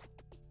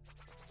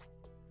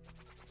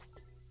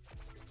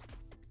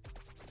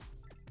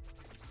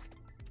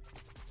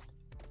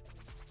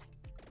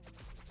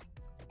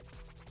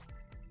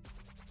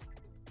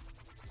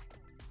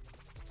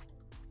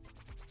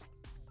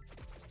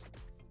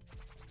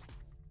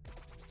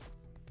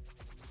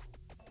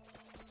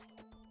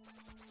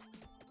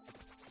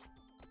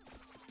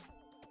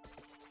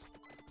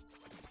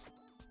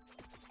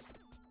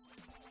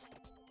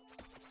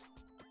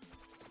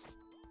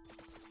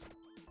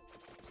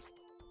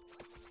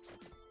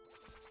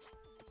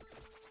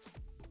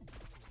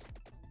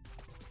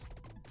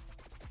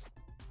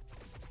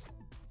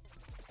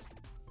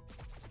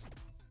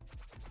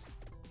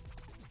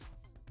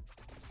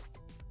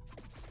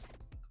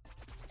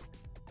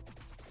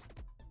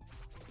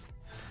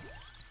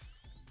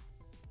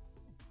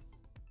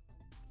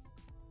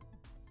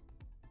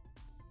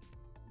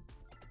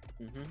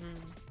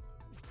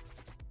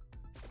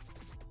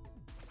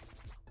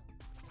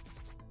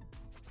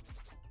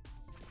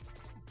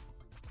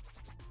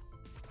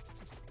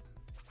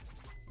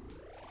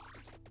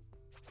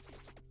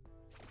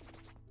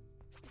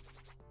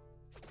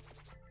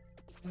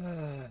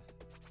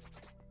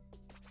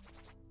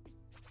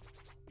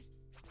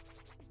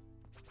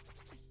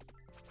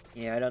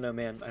 Yeah, I don't know,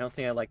 man. I don't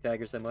think I like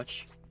daggers that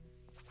much.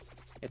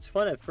 It's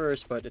fun at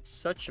first, but it's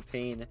such a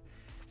pain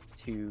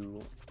to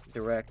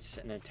direct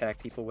and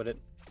attack people with it.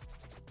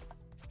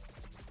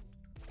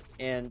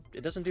 And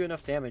it doesn't do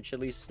enough damage, at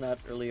least not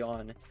early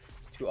on,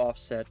 to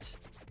offset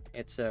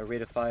its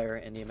rate of fire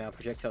and the amount of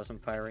projectiles I'm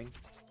firing.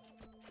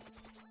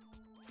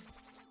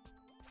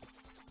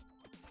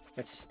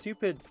 That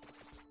stupid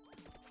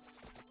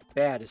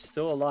bat is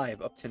still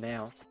alive up to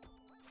now.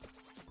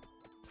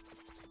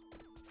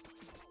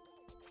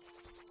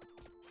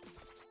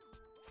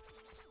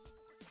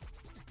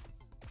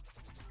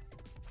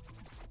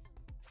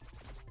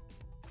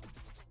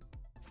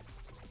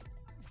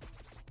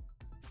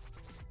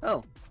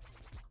 Oh,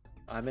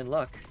 I'm in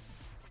luck.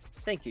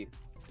 Thank you.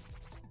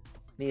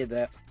 Needed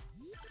that.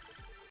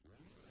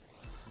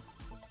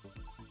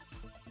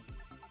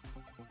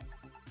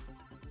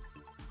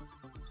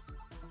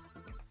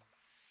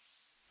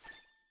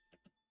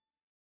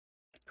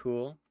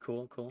 Cool,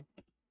 cool, cool.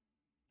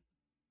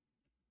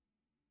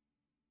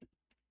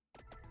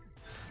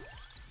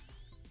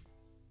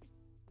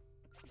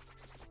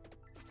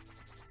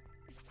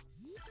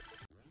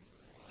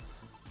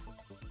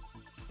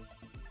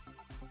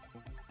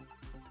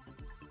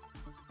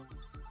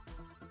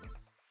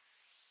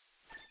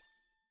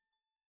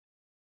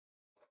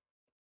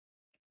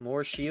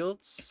 More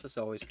shields? That's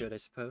always good, I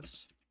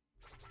suppose.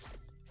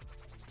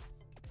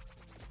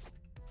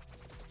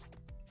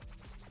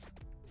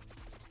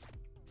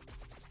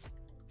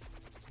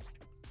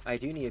 I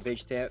do need a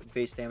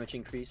base damage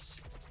increase.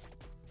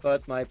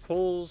 But my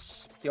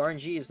pulls, the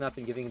RNG has not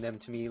been giving them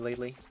to me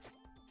lately.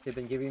 They've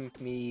been giving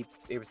me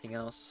everything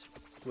else,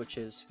 which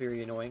is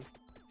very annoying.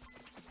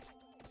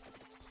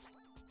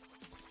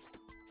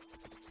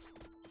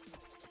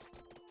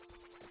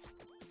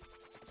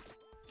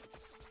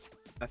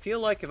 I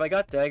feel like if I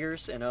got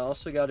daggers and I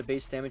also got a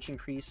base damage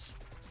increase,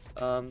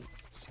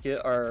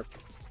 skill or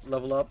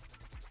level up,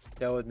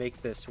 that would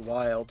make this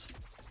wild.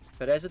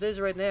 But as it is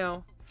right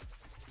now,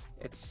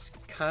 it's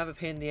kind of a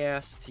pain in the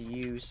ass to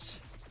use,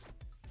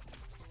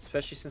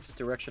 especially since it's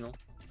directional.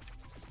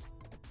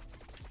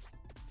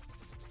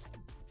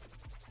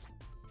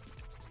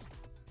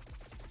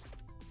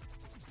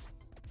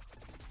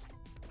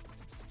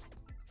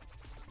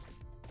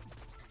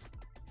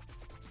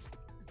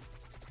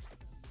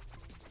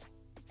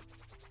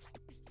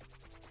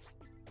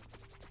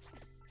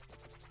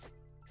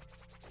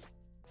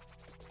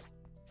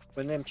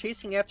 When I'm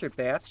chasing after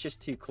bats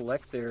just to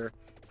collect their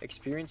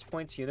experience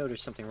points, you know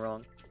there's something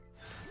wrong.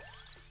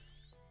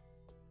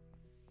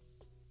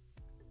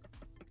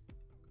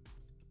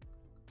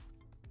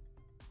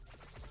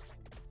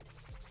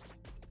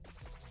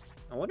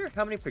 I wonder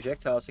how many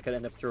projectiles I could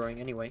end up throwing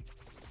anyway.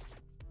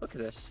 Look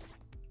at this.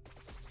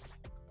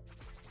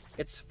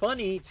 It's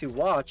funny to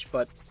watch,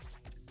 but...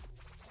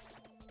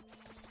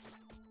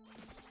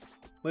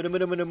 Muda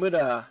muda muda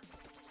muda!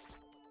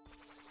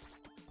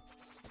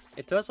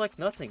 It does like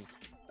nothing.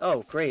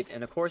 Oh, great,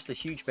 and of course the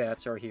huge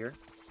bats are here.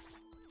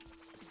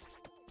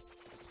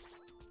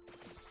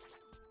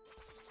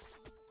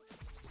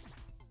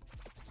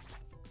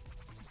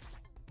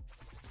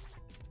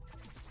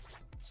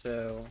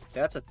 So,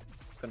 that's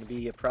gonna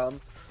be a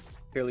problem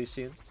fairly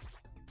soon.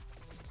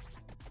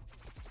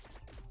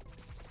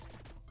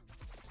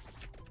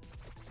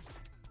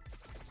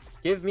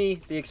 Give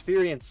me the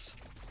experience!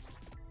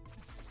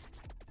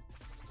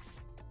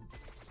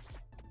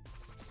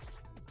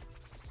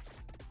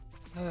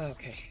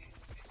 Okay.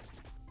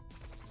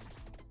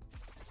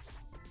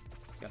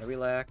 Gotta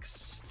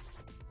relax.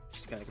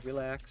 Just gotta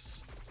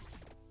relax.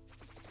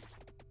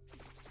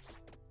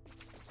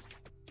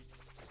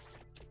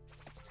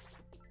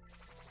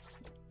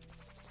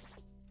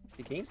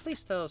 The gameplay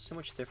style is so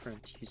much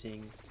different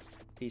using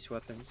these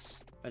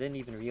weapons. I didn't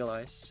even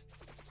realize.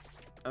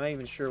 I'm not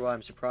even sure why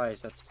I'm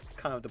surprised. That's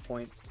kind of the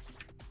point.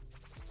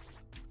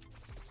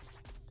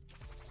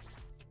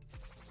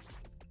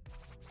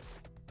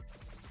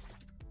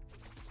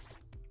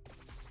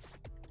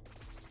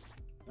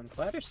 I'm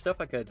glad there's stuff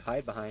I could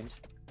hide behind.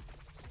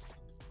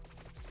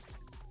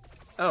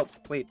 Oh,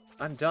 wait,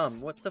 I'm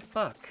dumb. What the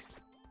fuck?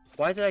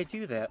 Why did I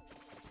do that?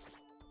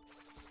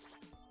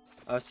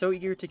 I was so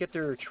eager to get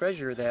their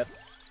treasure that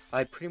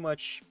I pretty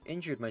much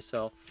injured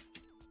myself.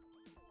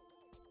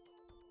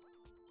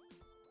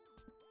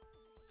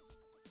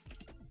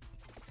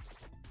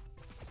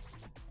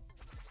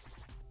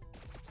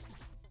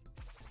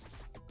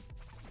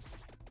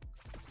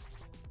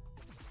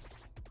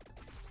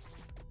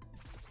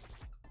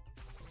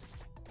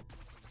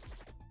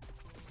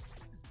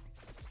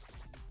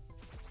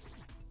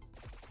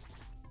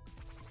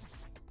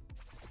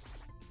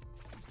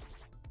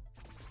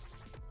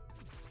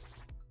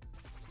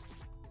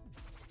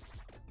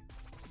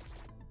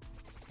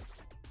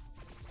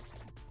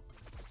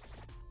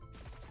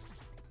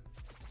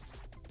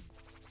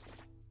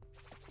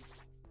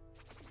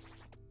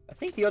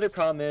 I think the other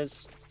problem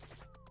is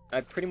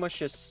I pretty much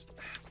just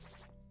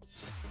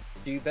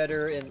do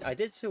better, and I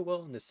did so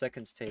well in the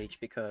second stage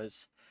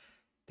because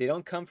they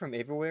don't come from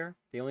everywhere.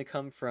 They only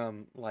come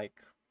from like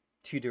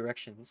two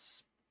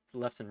directions,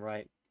 left and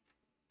right.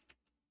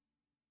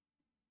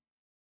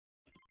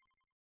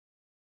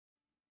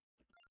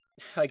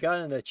 I got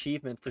an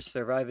achievement for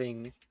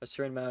surviving a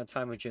certain amount of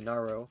time with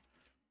Gennaro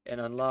and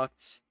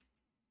unlocked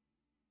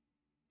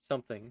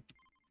something.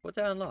 What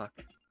did I unlock?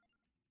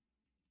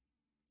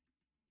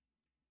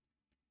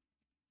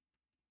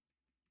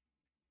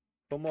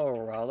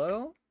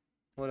 Pomoralo?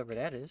 Whatever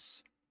that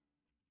is.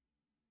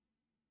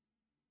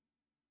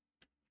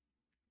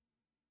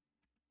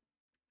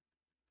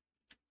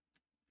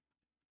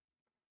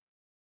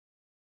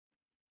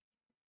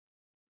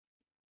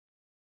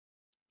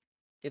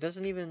 It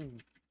doesn't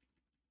even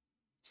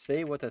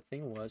say what the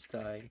thing was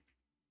that I...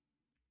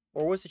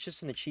 Or was it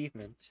just an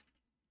achievement?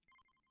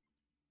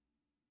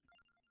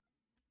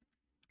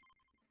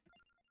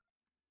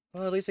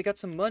 Well, at least I got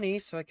some money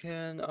so I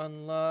can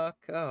unlock...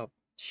 Oh,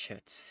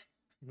 shit.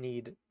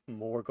 Need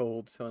more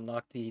gold to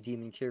unlock the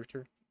demon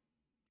character.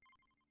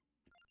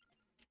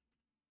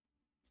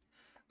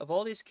 Of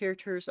all these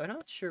characters, I'm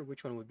not sure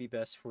which one would be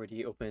best for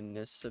the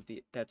openness of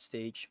that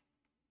stage.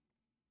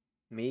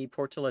 Maybe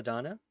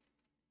Portoladana?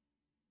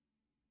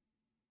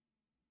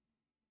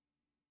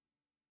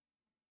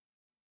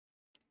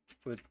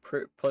 With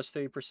plus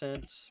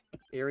 30%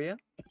 area?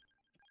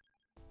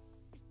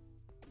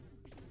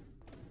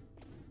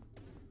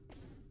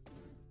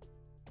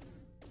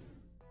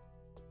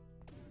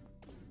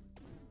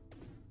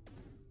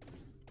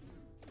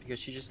 Because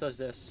she just does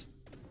this.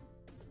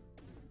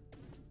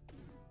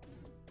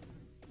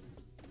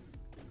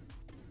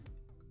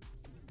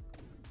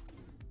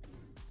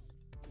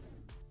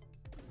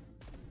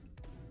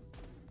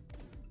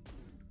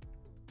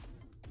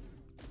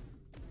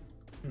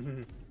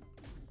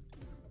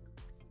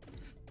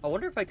 I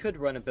wonder if I could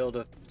run a build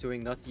of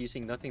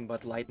using nothing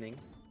but lightning.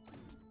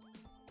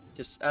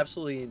 Just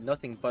absolutely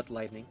nothing but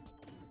lightning.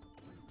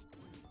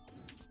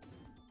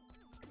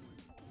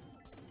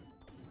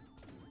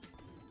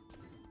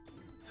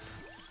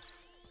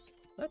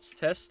 Let's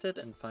test it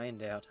and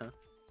find out, huh?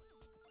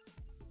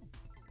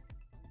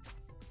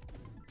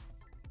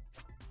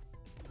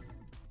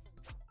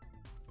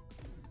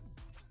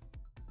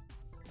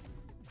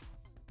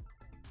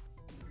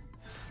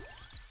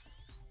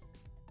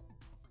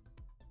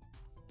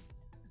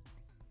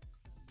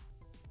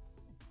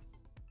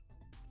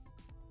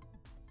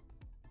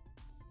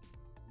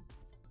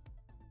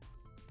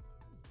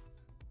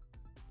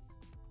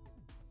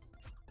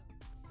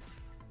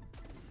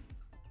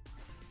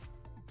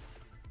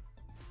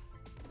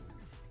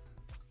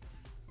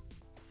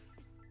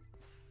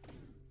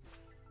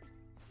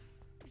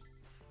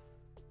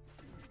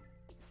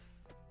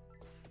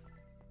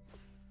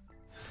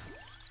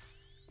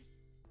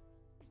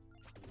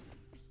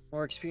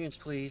 More experience,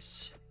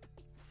 please.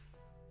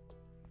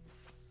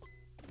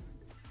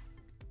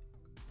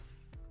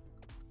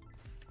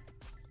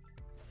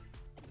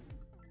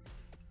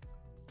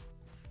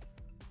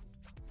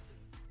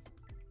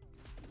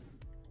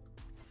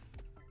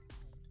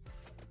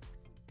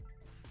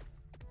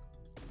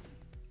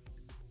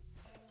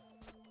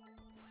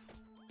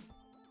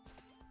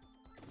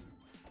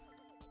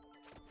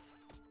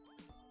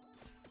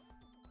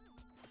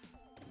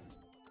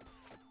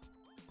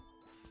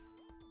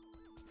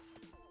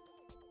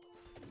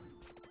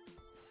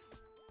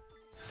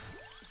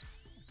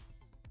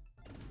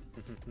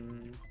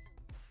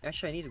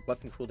 Actually, I need a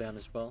weapon cooldown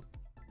as well.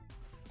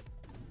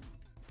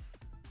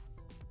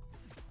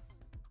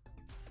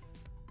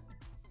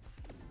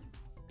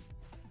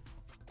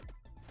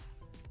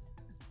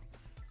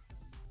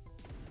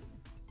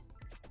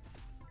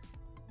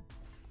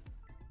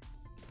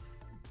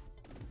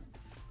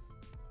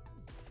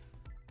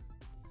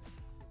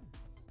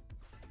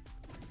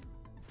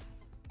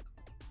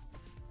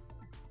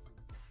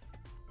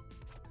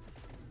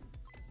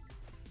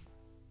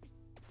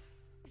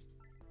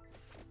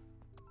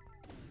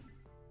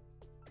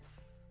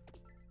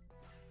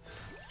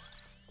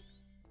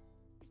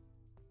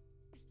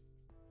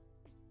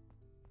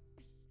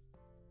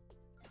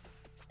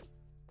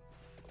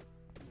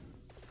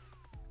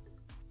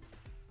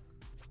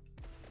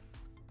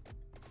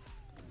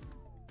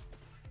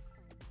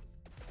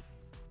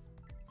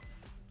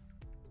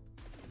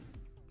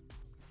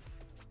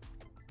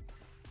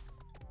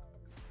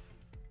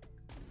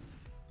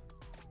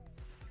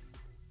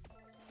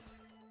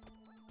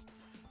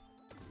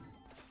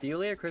 See you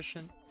later,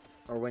 Christian.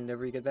 Or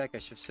whenever you get back, I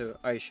should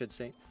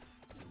say.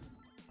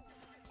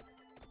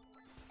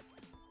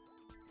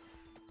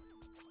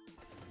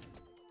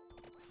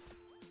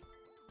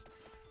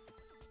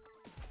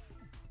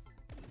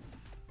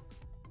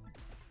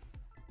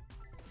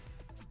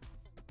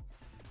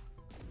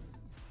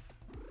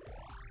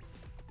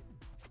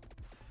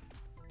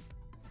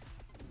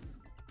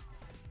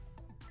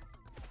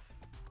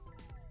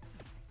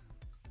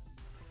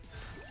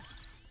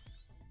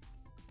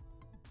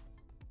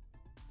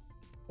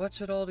 What's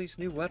with all these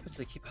new weapons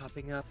that keep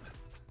popping up?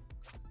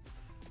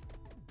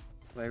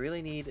 What I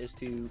really need is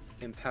to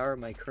empower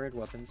my current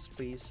weapons,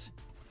 please.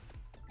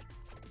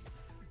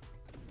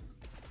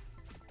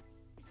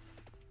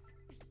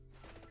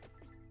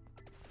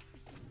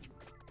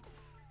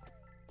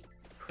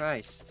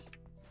 Christ.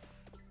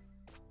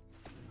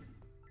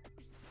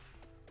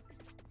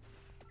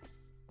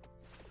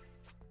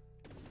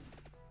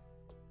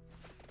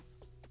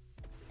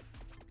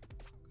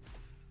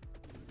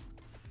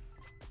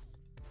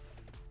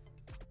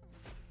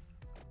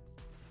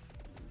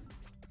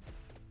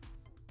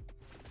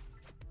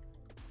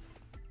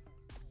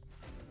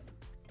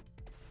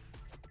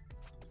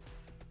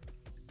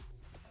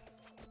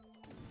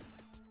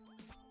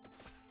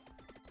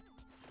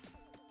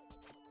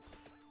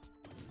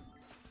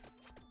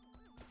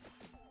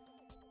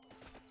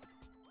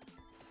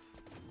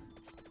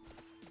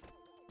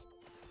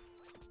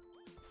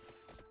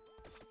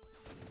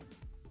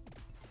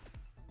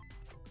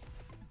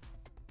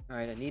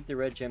 Alright, I need the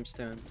red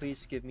gemstone.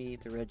 Please give me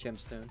the red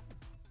gemstone.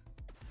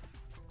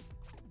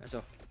 There's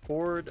a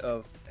horde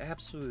of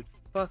absolute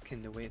fuck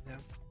in the way though.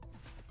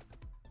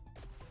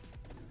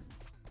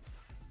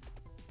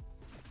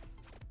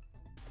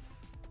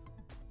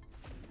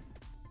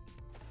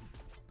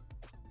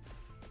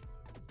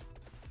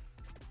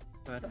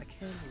 But I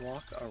can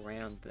walk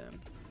around them.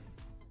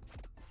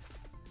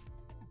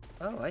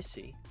 Oh, I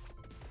see.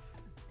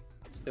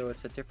 So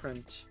it's a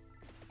different...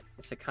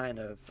 It's a kind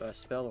of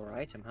spell or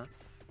item, huh?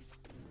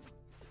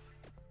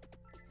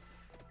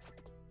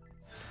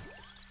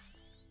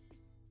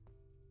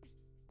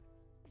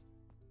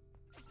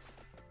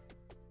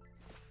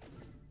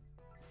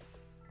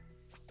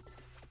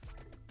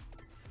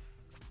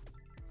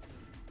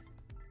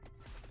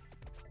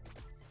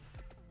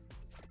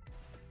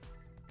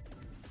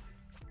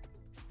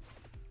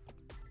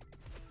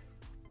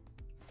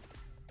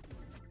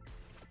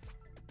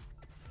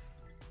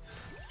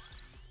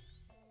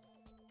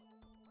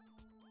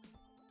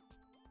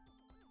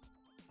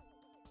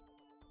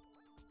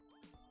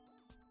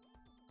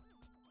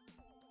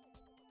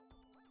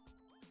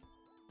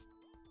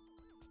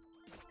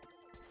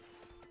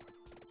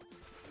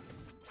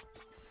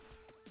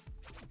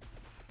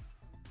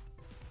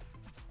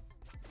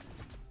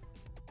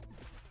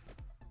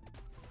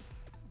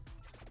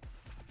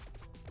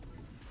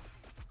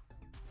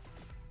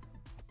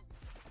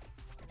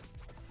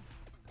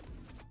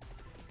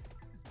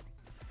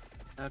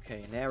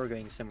 Okay, now we're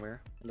going somewhere,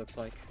 it looks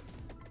like.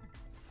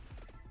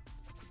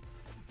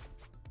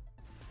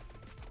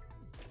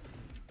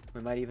 We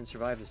might even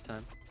survive this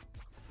time.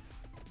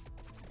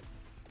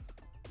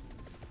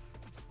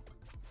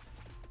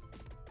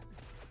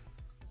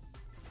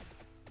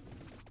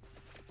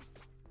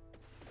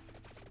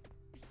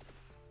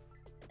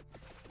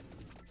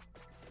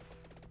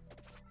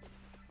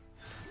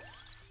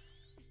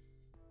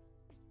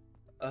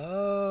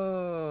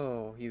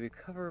 Oh, you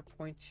recover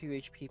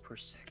 0.2 HP per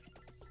second.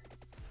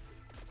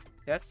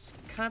 That's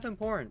kind of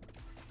important.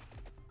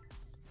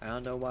 I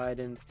don't know why I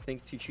didn't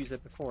think to choose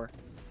that before.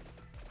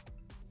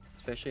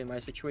 Especially in my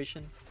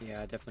situation.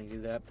 Yeah, I definitely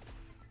do that.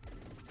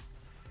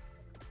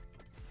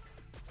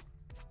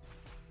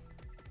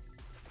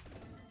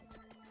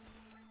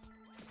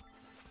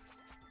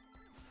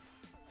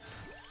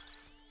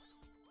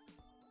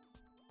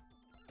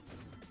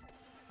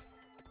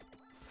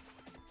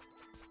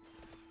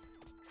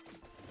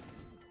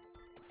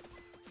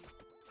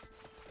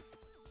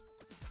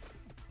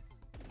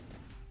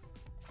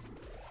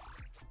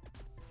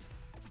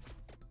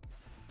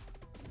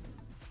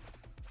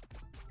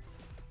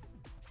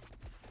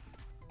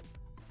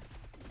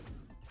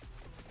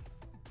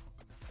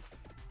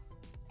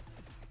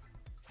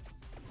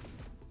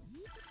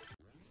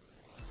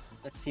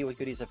 Let's see what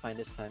goodies I find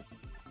this time.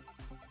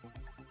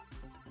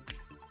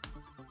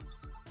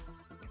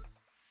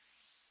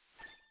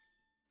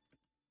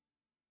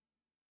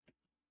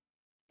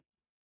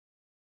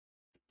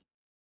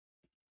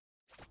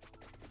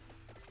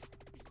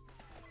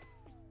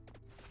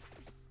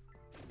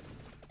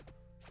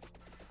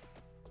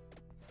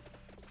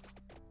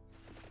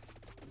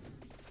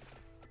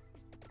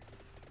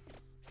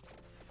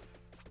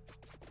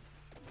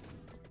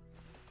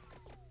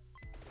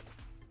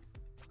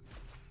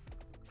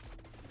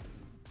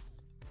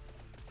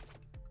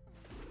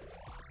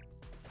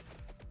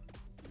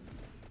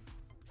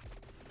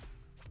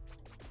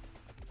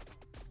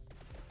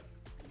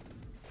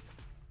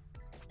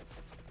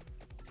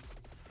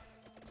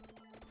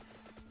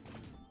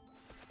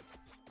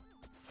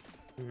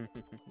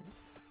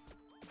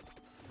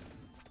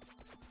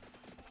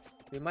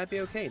 We might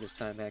be okay this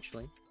time,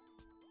 actually.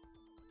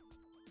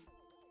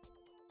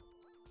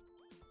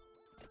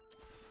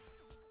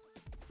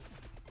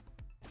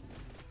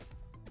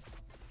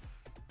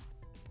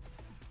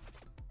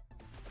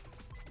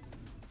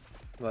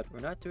 But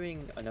we're not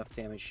doing enough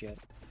damage yet.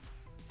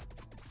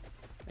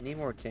 I need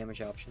more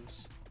damage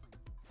options,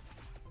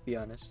 to be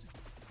honest.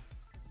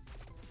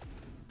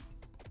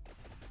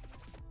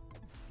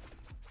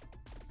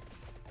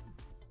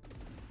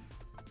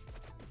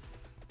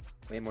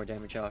 Way more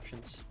damage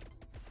options.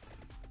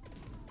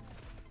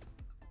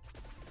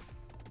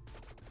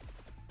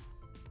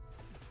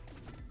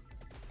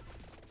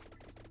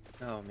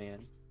 Oh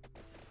man.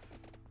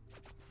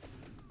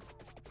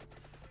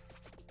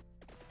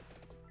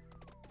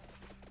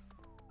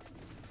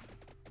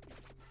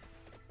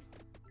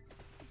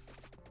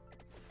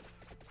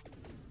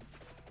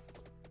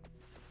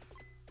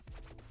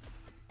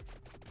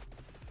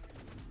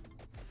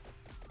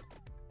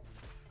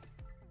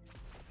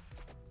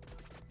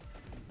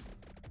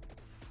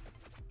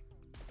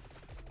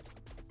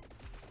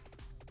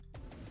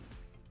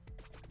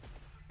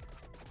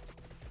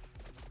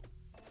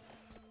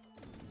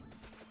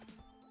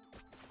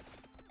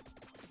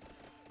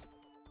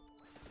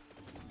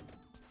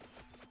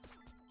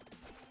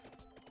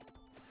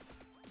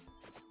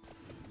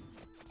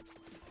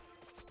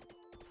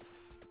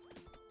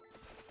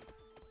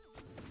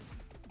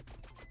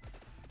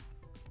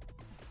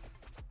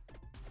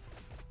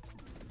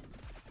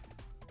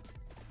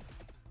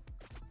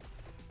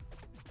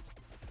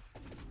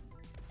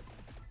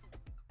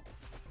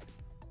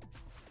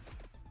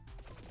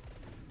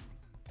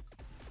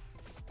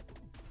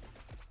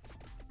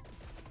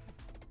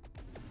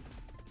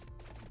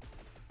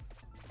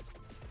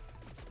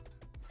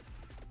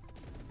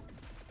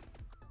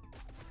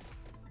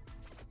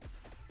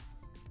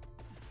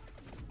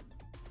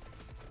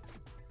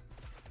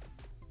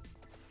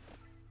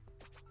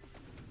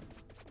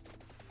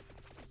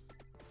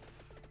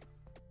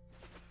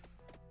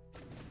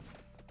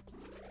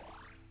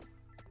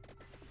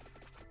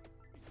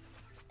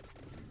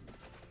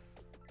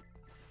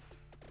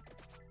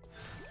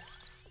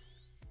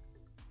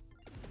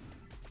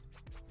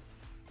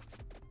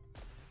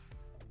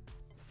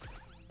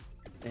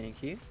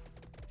 Thank you.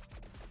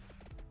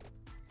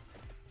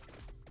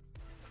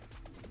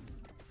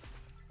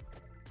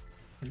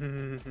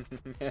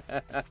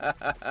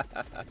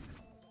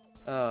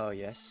 Oh,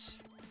 yes.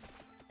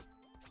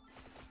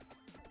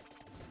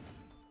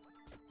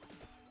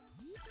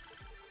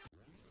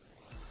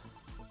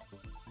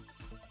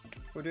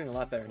 We're doing a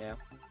lot better now.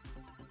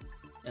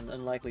 An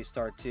unlikely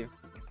start, too.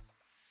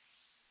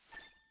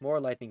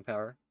 More lightning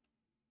power.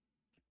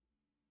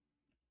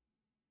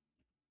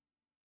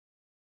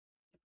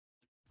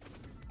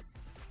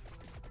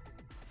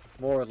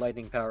 More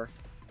lightning power.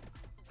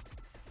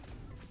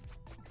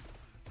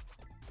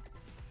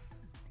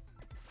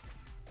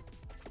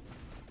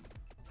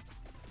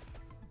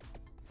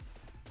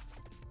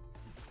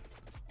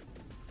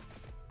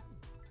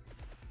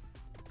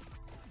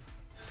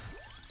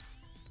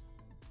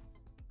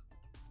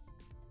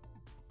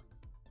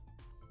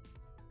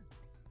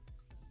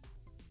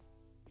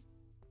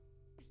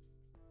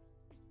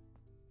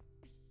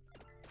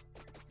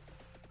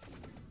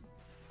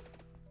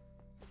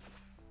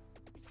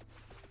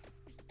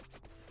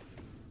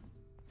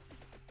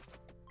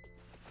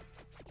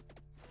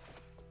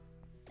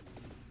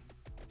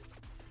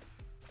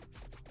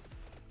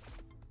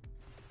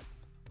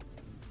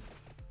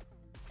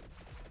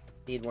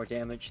 Need more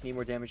damage, need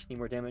more damage, need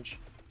more damage.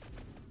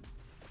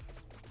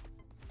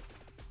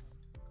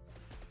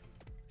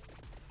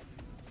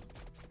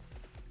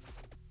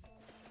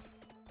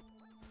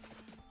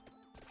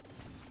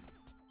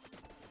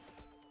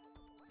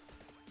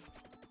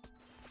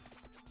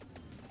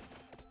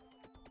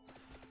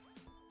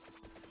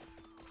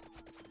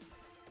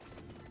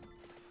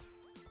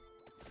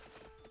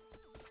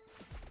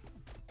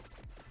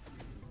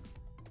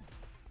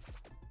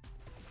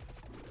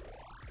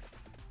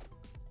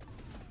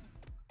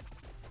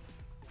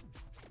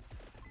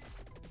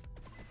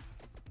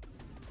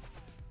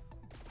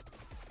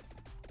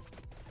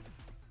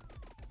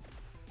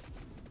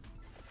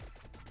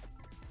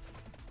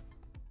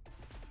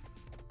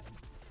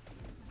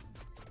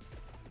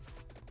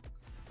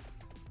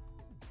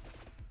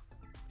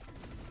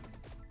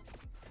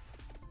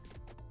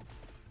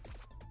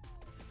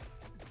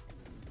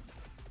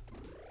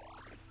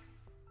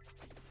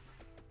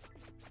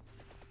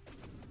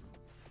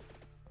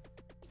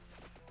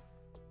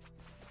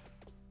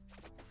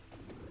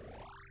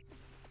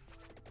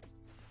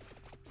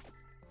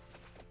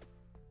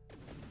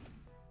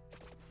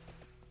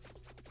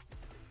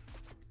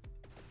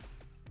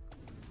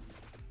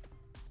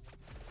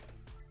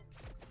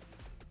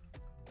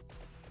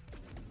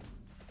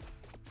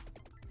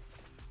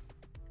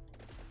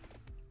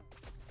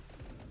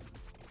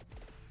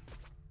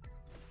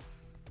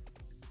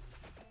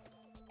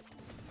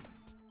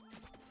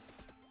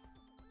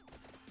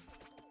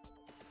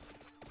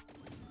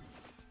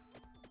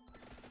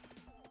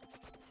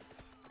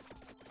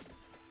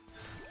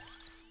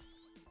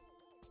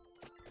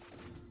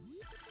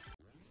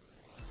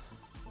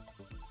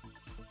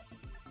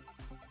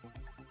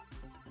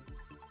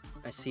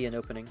 I see an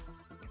opening.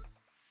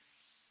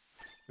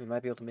 We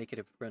might be able to make it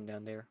if we run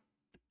down there.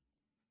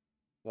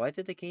 Why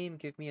did the game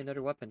give me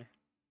another weapon?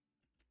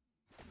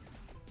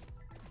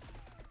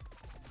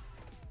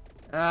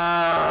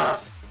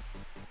 Ah!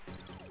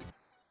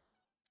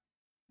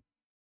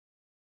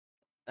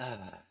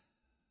 I'm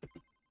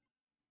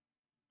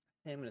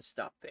gonna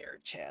stop there,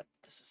 chat.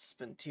 This has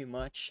been too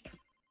much.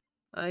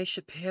 I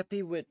should be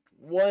happy with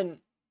one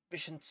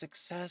mission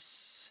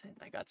success, and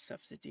I got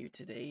stuff to do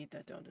today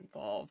that don't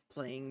involve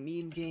playing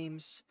meme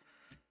games.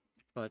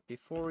 But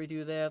before we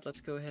do that,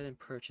 let's go ahead and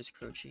purchase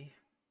Croce.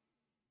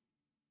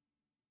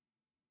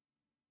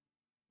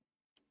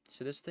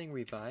 So this thing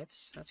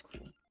revives. That's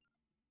cool.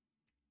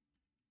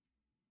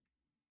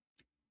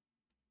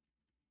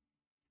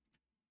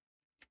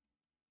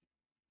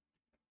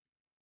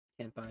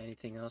 Can't buy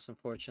anything else,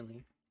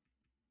 unfortunately.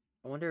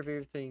 I wonder if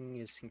everything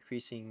is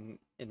increasing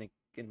in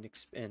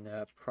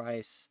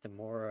price the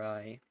more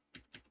I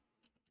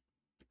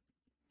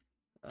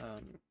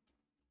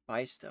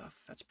buy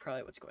stuff. That's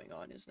probably what's going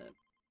on, isn't it?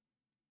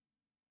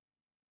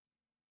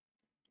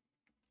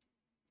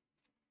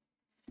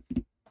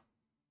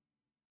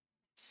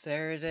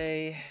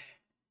 Saturday.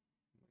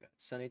 We got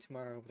Sunday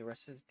tomorrow. The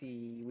rest of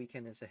the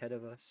weekend is ahead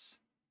of us.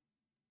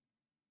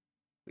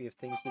 We have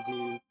things to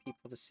do,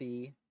 people to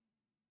see.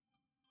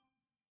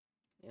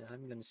 And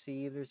I'm gonna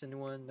see if there's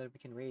anyone that we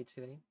can raid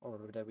today, or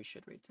that we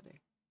should raid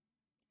today.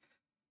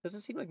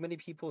 Doesn't seem like many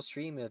people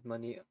stream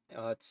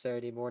at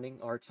Saturday morning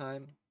our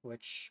time,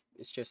 which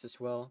is just as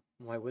well.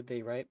 Why would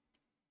they, right?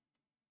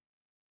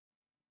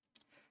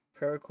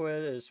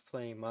 Paraqued is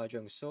playing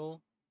Mahjong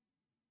Soul.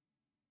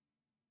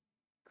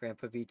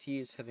 Grandpa VT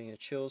is having a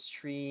chill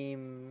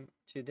stream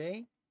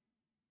today.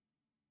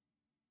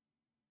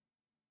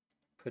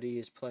 Putty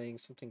is playing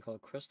something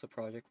called Crystal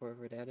Project,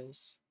 wherever that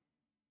is.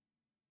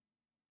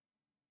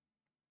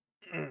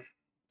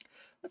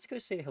 Let's go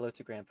say hello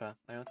to Grandpa.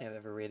 I don't think I've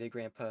ever raided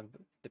Grandpa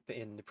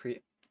in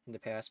the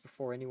past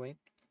before anyway.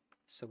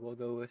 So we'll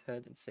go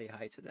ahead and say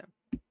hi to them.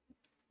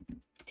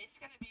 It's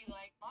gonna be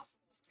like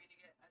possible for me to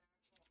get an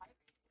actual high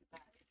rate with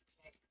that if you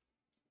take.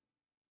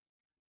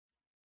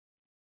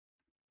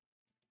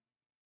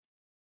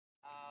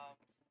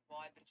 Well,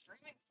 I've been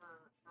streaming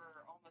for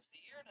almost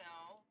a year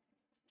now,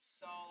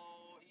 so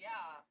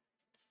yeah,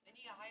 they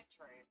need a hype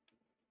trade.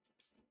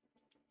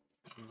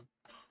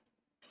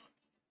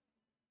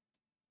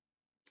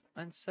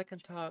 On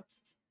second thought,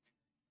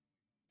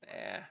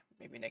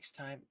 maybe next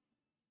time.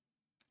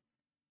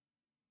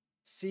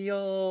 See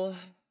y'all.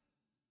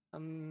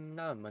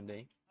 Not on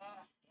Monday. Yeah.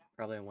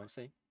 Probably on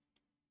Wednesday.